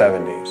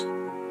 1970s,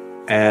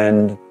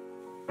 and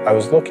I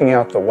was looking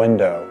out the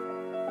window,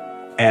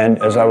 and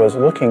as I was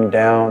looking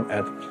down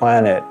at the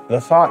planet,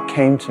 the thought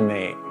came to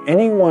me,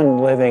 anyone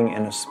living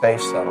in a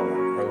space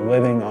settlement or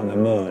living on the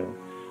moon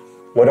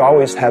would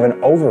always have an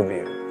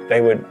overview. They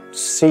would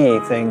see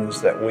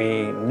things that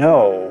we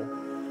know,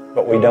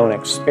 but we don't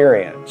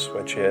experience,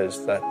 which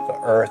is that the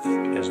Earth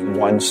is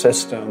one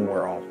system,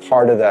 we're all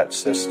part of that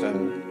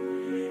system,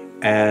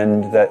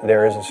 and that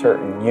there is a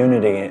certain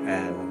unity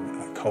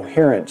and a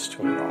coherence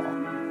to it all.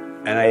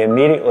 And I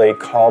immediately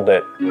called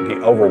it the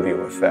overview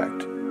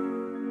effect.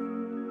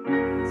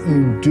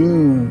 You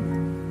do,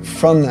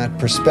 from that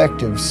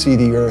perspective, see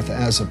the Earth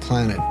as a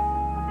planet.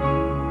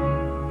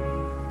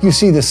 You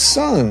see the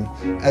sun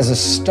as a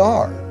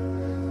star.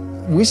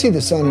 We see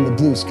the sun in the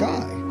blue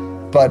sky,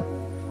 but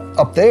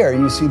up there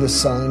you see the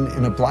sun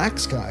in a black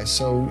sky.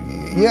 So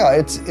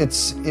yeah,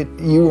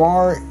 you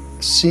are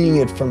seeing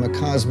it from a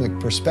cosmic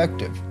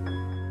perspective.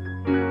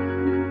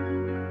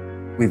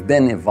 We've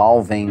been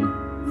evolving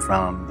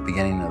from the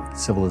beginning of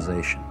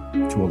civilization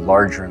to a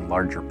larger and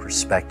larger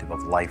perspective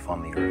of life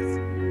on the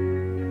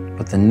Earth.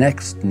 But the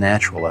next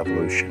natural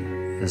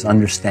evolution is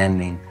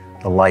understanding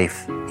the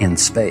life in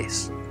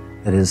space.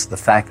 That is, the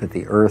fact that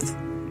the Earth,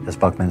 as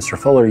Buckminster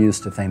Fuller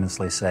used to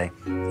famously say,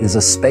 is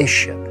a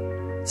spaceship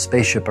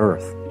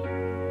Earth.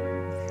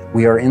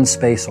 We are in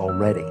space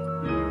already.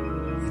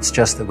 It's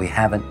just that we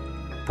haven't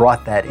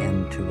brought that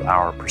into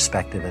our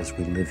perspective as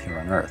we live here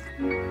on Earth.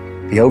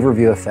 The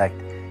overview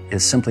effect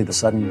is simply the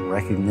sudden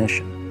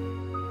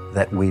recognition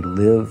that we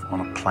live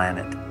on a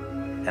planet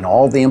and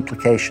all the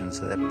implications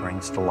that it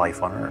brings to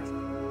life on Earth.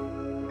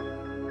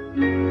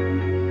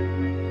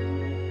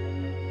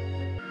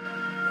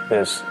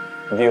 This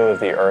view of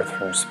the Earth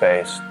from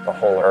space, the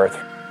whole Earth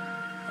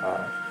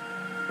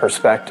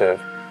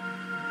perspective,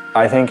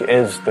 I think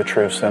is the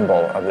true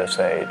symbol of this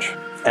age.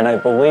 And I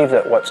believe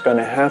that what's going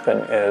to happen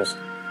is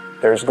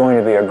there's going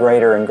to be a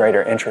greater and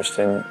greater interest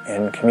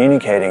in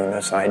communicating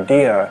this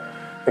idea,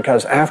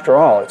 because after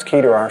all, it's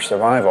key to our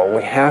survival.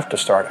 We have to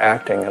start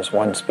acting as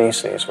one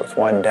species with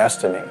one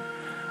destiny.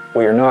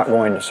 We are not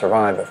going to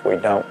survive if we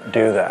don't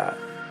do that.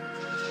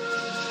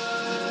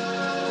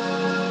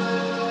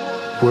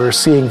 We're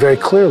seeing very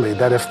clearly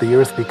that if the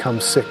earth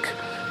becomes sick,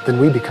 then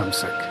we become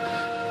sick.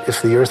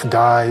 If the earth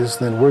dies,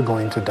 then we're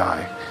going to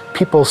die.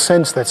 People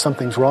sense that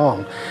something's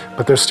wrong,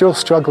 but they're still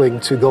struggling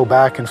to go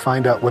back and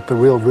find out what the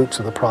real roots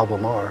of the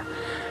problem are.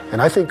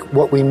 And I think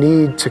what we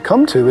need to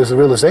come to is the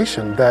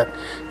realization that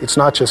it's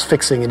not just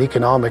fixing an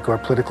economic or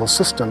political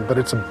system, but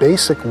it's a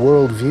basic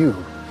worldview,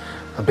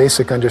 a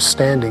basic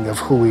understanding of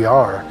who we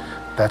are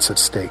that's at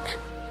stake.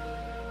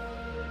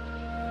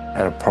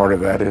 And a part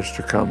of that is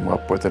to come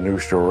up with a new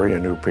story, a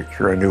new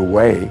picture, a new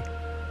way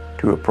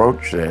to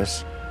approach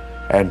this,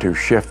 and to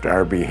shift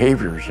our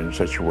behaviors in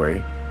such a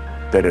way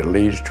that it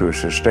leads to a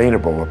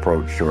sustainable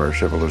approach to our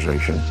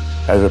civilization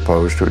as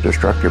opposed to a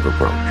destructive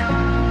approach.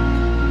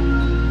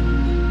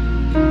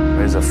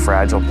 It is a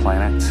fragile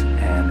planet,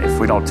 and if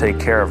we don't take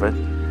care of it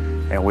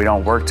and we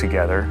don't work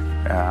together,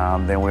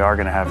 then we are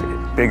going to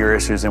have bigger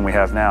issues than we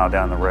have now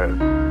down the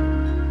road.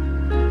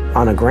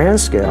 On a grand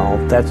scale,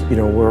 that's,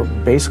 we're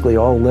basically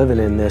all living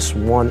in this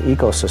one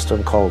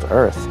ecosystem called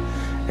Earth.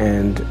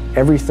 And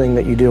everything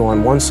that you do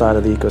on one side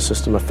of the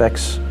ecosystem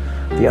affects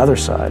the other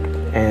side.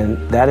 And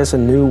that is a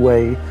new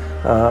way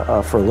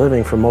for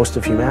living for most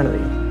of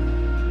humanity.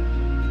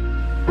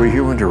 We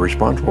humans are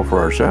responsible for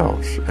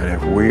ourselves. And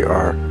if we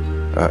are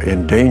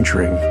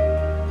endangering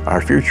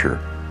our future,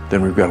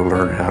 then we've got to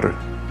learn how to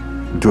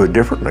do it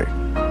differently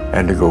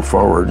and to go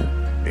forward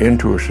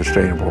into a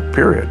sustainable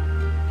period.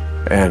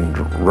 And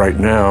right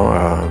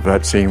now,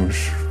 that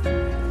seems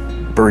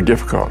very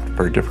difficult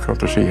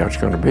to see how it's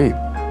going to be.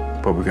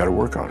 But we've got to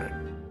work on it.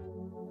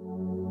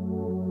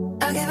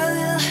 I give a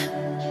little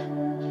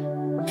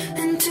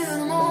into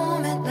the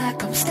moment,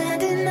 like I'm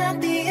standing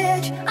at the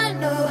edge. I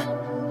know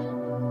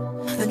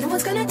that no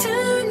one's gonna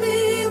turn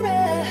me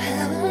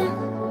around.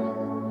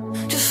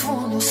 Just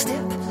one more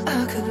step,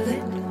 I could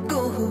let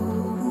go.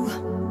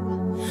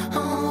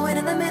 Oh, and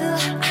in the middle,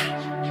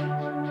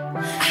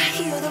 I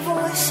hear the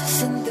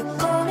voices and they're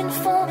calling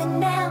for me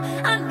now.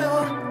 I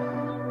know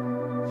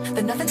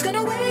that nothing's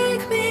gonna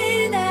wake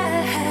me now.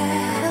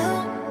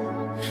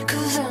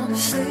 'Cause I'm a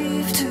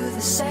slave to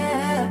the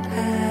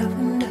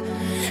sound,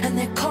 and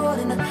they're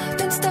calling,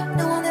 don't stop,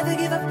 no, I'll never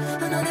give up,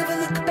 and I'll never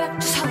look back,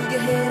 just hold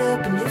your head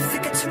up, and if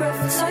it gets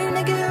rough, it's time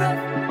to get up.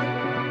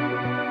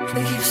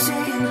 They keep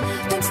saying,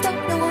 don't stop,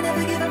 no, I'll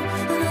never give up,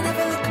 and I'll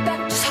never look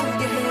back, just hold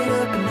your head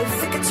up, and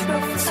if it gets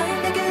rough, it's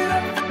time to get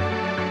up.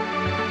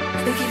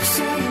 They keep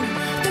saying,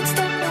 don't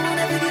stop, no, I'll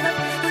never give up,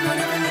 and I'll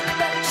never look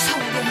back, just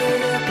hold your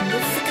head up, and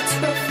if it gets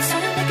rough, it's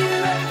time to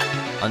get up.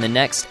 On the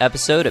next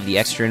episode of The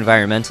Extra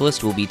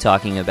Environmentalist, we'll be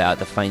talking about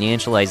the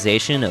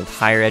financialization of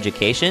higher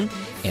education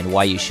and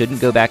why you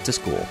shouldn't go back to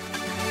school.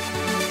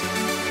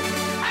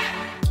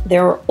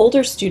 There were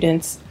older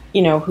students,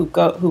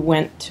 who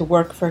went to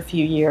work for a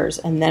few years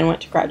and then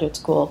went to graduate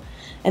school,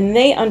 and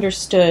they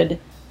understood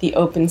the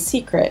open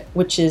secret,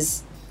 which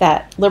is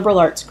that liberal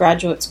arts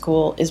graduate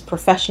school is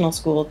professional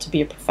school to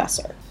be a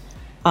professor.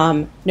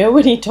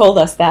 Nobody told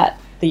us that,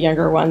 the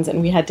younger ones,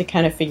 and we had to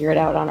kind of figure it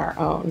out on our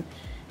own.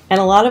 And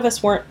a lot of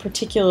us weren't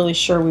particularly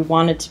sure we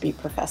wanted to be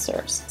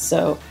professors.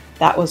 So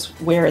that was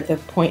where the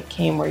point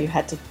came where you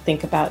had to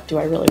think about, do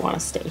I really want to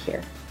stay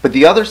here? But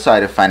the other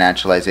side of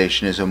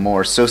financialization is a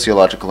more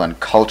sociological and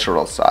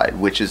cultural side,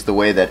 which is the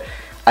way that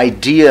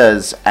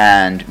ideas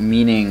and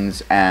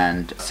meanings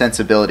and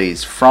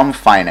sensibilities from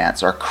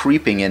finance are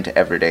creeping into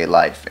everyday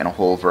life in a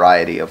whole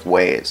variety of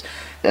ways.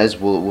 As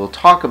we'll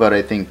talk about,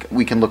 I think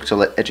we can look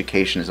to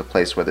education as a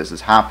place where this is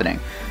happening.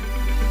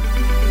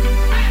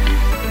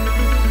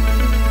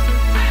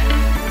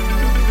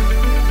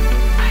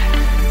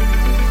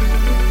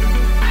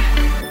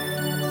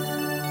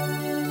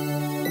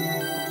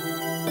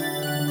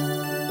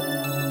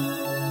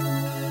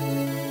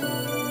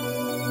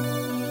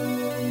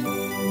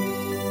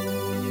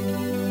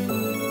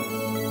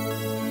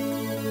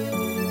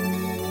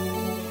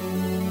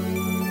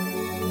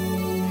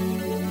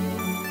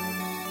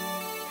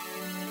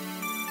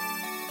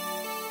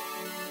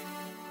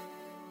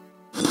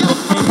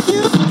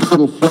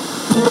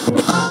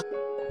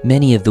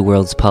 Many of the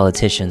world's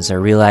politicians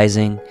are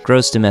realizing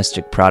gross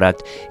domestic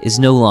product is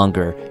no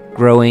longer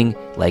growing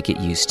like it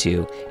used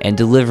to and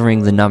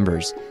delivering the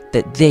numbers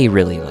that they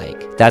really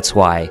like. That's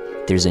why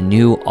there's a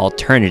new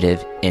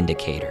alternative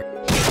indicator.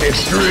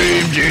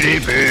 Extreme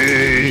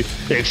GDP!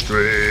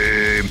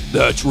 Extreme!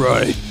 That's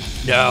right.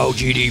 Now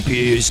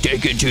GDP is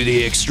taken to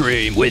the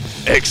extreme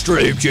with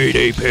extreme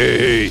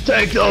GDP.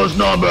 Take those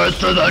numbers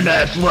to the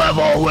next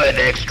level with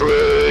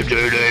extreme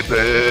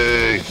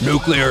GDP.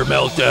 Nuclear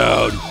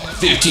meltdown.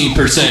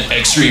 15%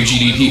 extreme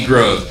GDP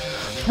growth.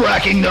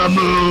 Fracking the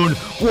moon,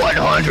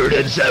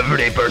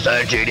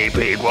 170%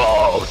 GDP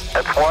growth.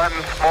 It's one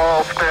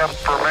small step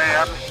for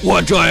man.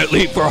 One giant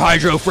leap for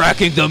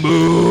hydro-fracking the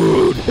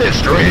moon.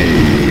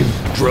 Extreme.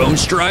 Drone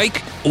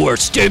strike or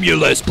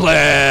stimulus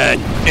plan.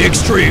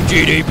 Extreme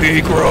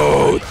GDP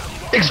growth.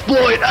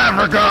 Exploit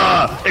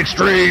Africa.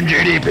 Extreme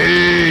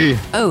GDP.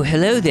 Oh,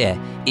 hello there.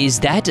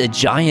 Is that a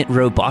giant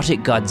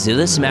robotic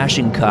Godzilla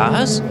smashing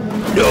cars?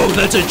 No,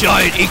 that's a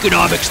giant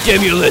economic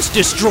stimulus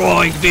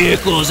destroying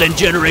vehicles and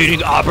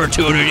generating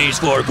opportunities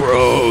for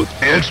growth.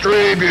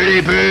 Extreme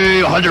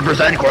GDP,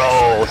 100%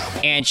 growth.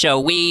 And so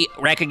we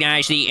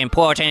recognize the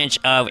importance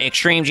of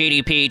extreme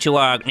GDP to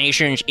our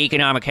nation's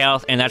economic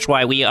health, and that's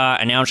why we are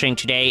announcing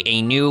today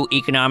a new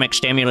economic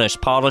stimulus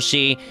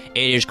policy.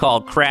 It is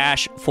called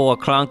Crash for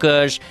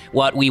Clunkers.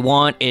 What we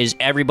want is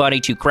everybody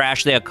to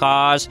crash their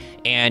cars,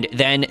 and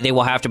then they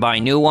will have to buy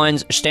new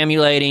ones,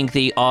 stimulating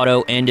the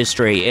auto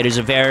industry. It is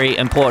a very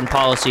important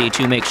policy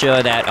to make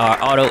sure that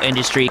our auto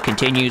industry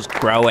continues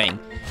growing.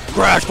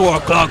 Crash for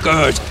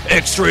clunkers,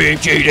 extreme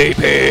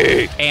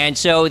GDP. And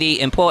so the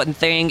important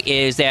thing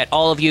is that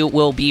all of you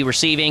will be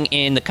receiving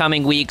in the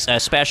coming weeks a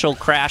special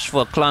Crash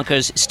for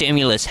Clunkers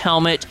stimulus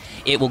helmet.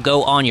 It will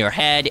go on your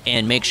head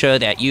and make sure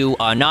that you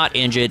are not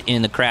injured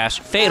in the crash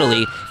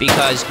fatally,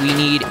 because we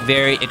need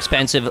very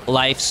expensive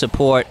life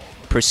support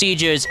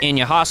procedures in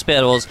your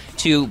hospitals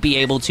to be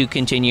able to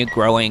continue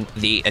growing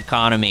the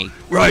economy.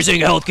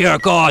 Rising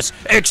healthcare costs,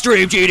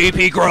 extreme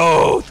GDP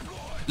growth.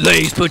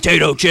 Lay's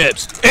potato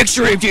chips,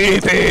 extreme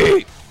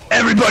GDP.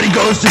 Everybody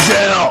goes to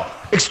jail,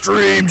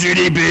 extreme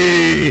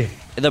GDP.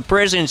 The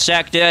prison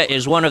sector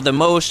is one of the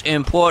most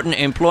important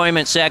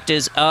employment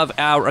sectors of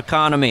our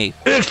economy.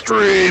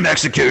 Extreme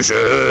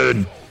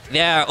execution.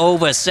 There are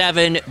over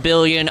 7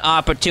 billion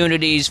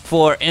opportunities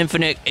for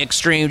infinite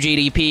extreme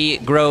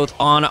GDP growth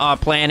on our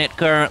planet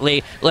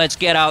currently. Let's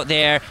get out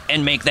there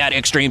and make that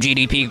extreme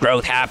GDP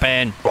growth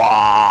happen.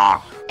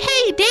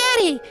 Hey,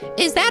 Daddy,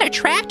 is that a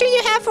tractor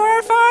you have for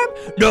our farm?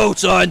 No,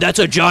 son, that's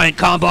a giant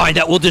combine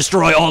that will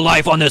destroy all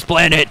life on this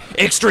planet.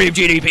 Extreme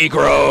GDP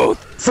growth.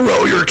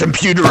 Throw your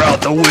computer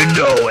out the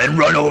window and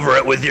run over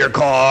it with your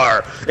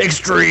car.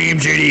 Extreme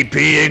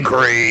GDP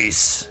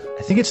increase.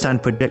 I think it's time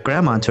to put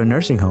Grandma into a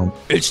nursing home.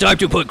 It's time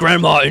to put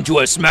Grandma into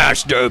a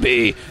smash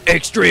derby.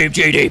 Extreme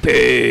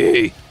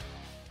GDP.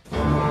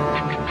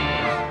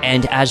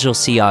 And as you'll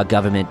see, our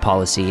government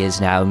policy is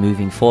now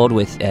moving forward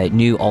with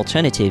new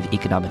alternative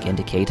economic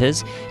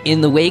indicators.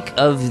 In the wake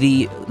of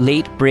the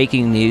late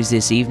breaking news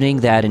this evening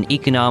that an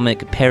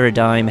economic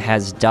paradigm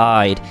has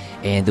died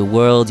and the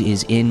world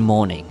is in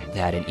mourning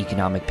that an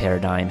economic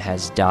paradigm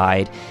has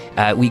died,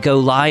 we go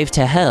live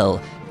to hell,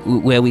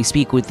 where we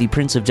speak with the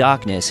Prince of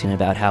Darkness and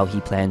about how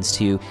he plans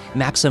to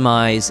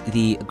maximize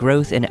the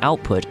growth and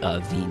output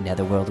of the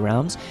Netherworld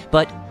realms.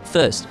 But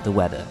first, the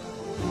weather.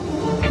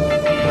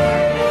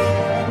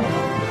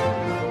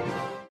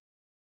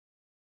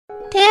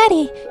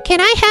 Daddy, can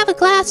I have a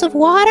glass of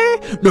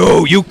water?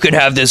 No, you can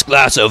have this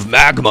glass of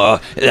magma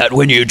that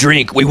when you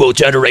drink, we will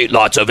generate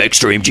lots of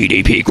extreme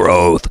GDP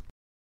growth.